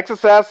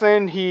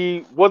Assassin,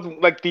 he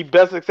wasn't like the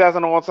best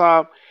assassin of all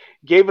time.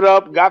 Gave it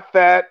up, got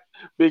fat,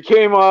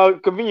 became a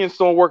convenience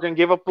store worker, and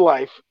gave up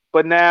life.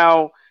 But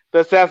now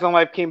the assassin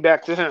life came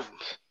back to him.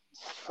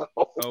 So.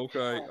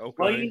 Okay.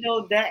 Well, you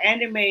know that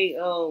anime,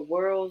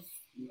 world's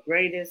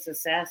greatest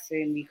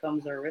assassin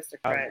becomes an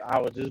aristocrat. I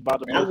was just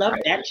about to. I love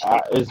that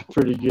shit. It's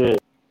pretty good.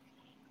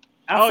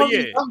 I love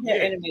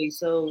that anime.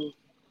 So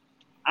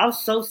I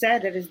was so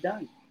sad that it's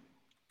done,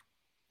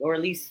 or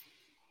at least,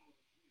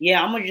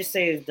 yeah, I'm gonna just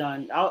say it's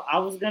done. I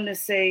was gonna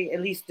say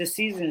at least the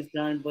season's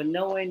done, but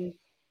knowing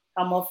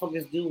how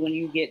motherfuckers do when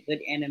you get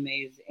good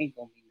animes, ain't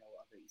gonna be no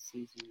other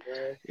season,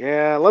 bro.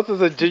 Yeah, unless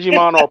it's a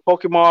Digimon or a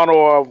Pokemon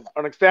or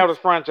an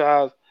established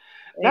franchise.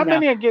 Not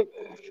many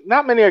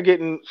are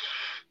getting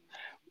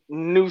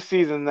new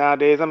seasons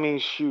nowadays. I mean,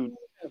 shoot,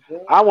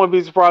 I wouldn't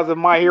be surprised if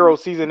My Hero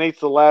season 8's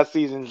the last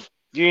season.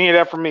 You hear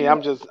that from me?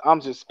 I'm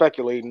just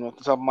speculating off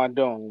the top of my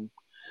dome.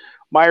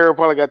 My Hero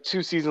probably got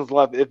 2 seasons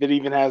left if it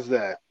even has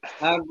that.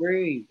 I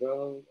agree,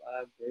 bro.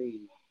 I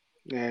agree.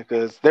 Yeah,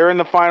 because they're in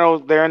the final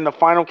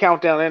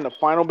countdown. They're in the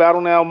final battle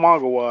now,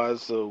 manga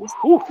wise. So,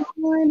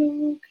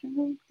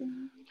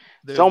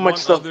 there's so much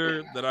stuff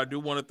that I do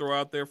want to throw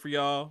out there for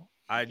y'all.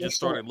 I just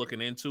started looking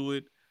into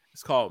it.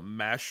 It's called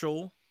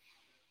Mashle.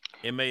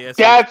 MAS.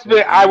 That's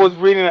been. I was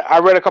reading. I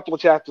read a couple of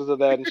chapters of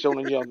that in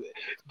Shonen Jump.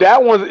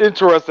 That one's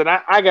interesting.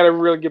 I got to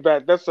really get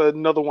back. That's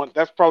another one.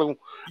 That's probably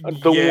one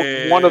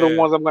of the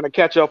ones I'm going to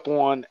catch up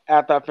on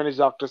after I finish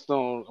Dr.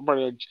 Stone.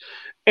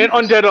 And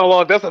Undead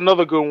Unluck. That's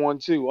another good one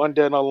too.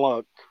 Undead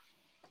Unluck.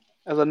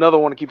 That's another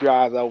one to keep your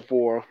eyes out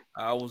for.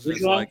 I was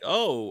just like,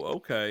 oh,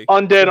 okay.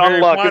 Undead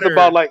Unluck. It's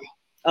about like.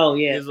 Oh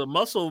yeah. Is a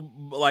muscle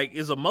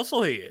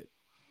head.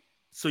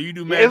 So you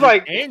do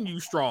magic and you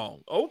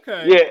strong.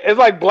 Okay. Yeah, it's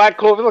like Black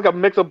Clover. It's like a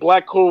mix of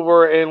Black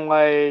Clover and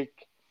like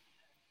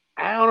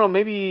I don't know,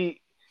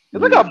 maybe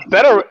it's like a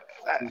better.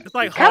 It's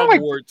like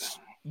Hogwarts,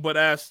 but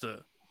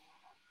Asta.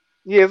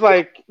 Yeah, it's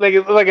like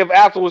if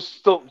Asta was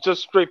still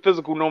just straight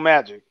physical, no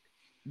magic.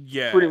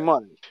 Yeah, pretty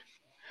much.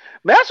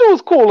 Mashle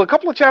was cool. A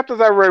couple of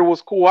chapters I read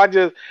was cool. I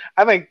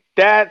think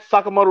that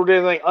Sakamoto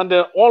Days, like all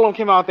of them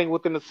came out I think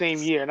within the same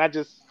year, and I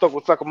just stuck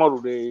with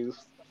Sakamoto Days.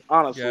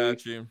 Honestly.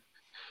 Got you.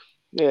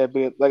 Yeah,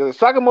 but like the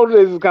Sakamoto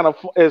Days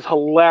is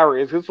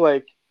hilarious. It's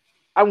like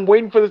I'm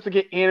waiting for this to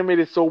get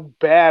animated so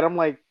bad. I'm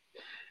like,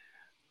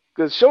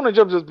 because Shonen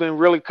Jump has been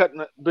really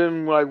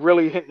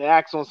really hitting the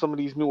axe on some of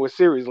these newer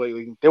series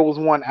lately. There was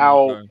one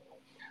out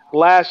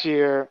last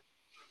year.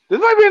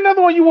 This might be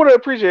another one you would have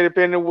appreciated,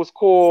 and it was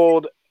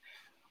called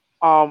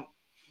the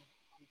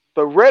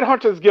Red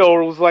Hunters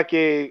Guild. It was like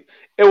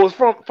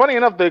funny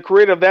enough, the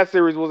creator of that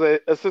series was an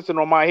assistant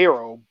on My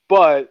Hero,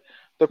 but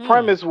the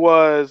premise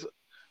was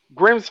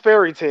Grimm's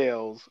Fairy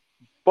Tales,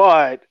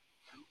 but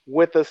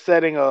with a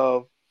setting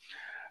of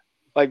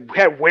like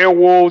had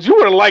werewolves. You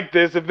would have liked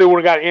this if they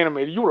would have got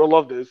animated. You would have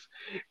loved this.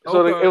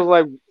 So it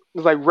was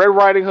like Red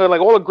Riding Hood,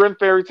 like all the Grimm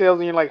fairy tales,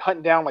 and you're like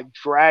hunting down like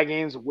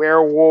dragons,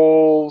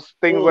 werewolves,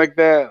 things like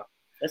that.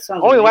 That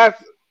sounds Hold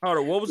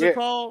on, what was it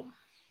called?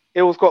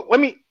 It was called. I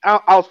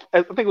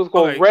think it was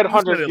called Red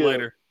Hunters Guild.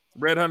 Later.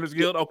 Red Hunters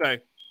Guild. Okay.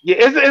 Yeah,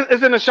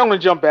 it's in the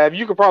Shonen Jump app.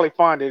 You could probably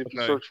find it if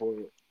you search for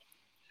it.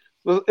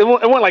 It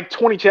went like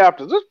 20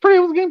 chapters. It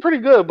was getting pretty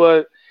good,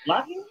 but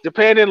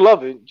Japan didn't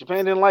love it.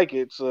 Japan didn't like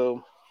it,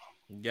 so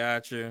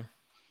gotcha.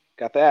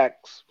 Got the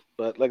axe,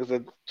 but like I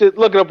said, just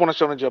look it up on the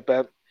Shonen Jump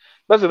app.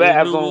 That's that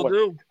app's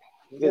on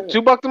Yeah,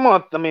 $2 a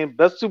month. I mean,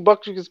 that's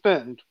 $2 you can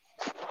spend.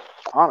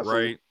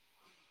 Honestly,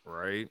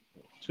 right.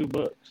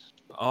 $2.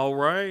 All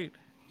right.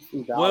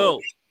 Well,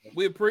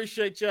 we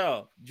appreciate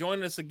y'all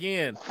joining us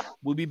again.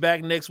 We'll be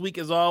back next week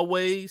as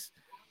always.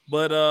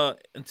 But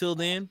until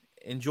then,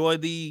 enjoy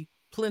the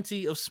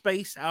plenty of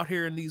space out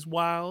here in these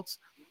wilds.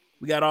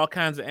 We got all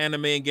kinds of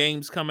anime and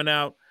games coming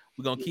out.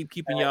 We're going to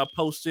keeping y'all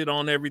posted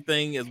on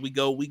everything as we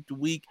go week to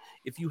week.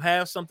 If you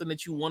have something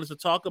that you want us to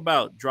talk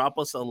about, drop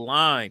us a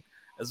line.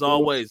 As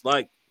always,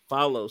 like,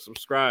 follow,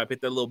 subscribe,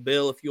 hit that little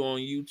bell if you're on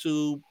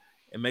YouTube,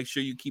 and make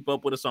sure you keep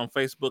up with us on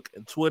Facebook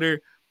and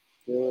Twitter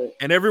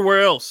and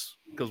everywhere else,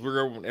 because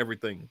we're on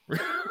everything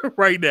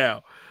right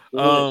now.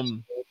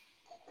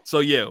 So,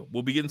 yeah,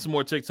 we'll be getting some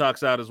more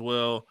TikToks out as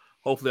well.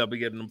 Hopefully, I'll be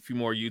getting a few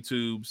more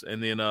YouTubes.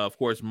 And then, of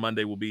course,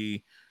 Monday will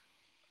be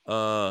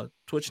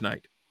Twitch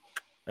night,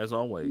 as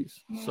always.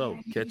 So,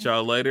 catch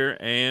y'all later,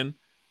 and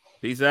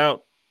peace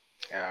out.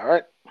 All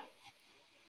right.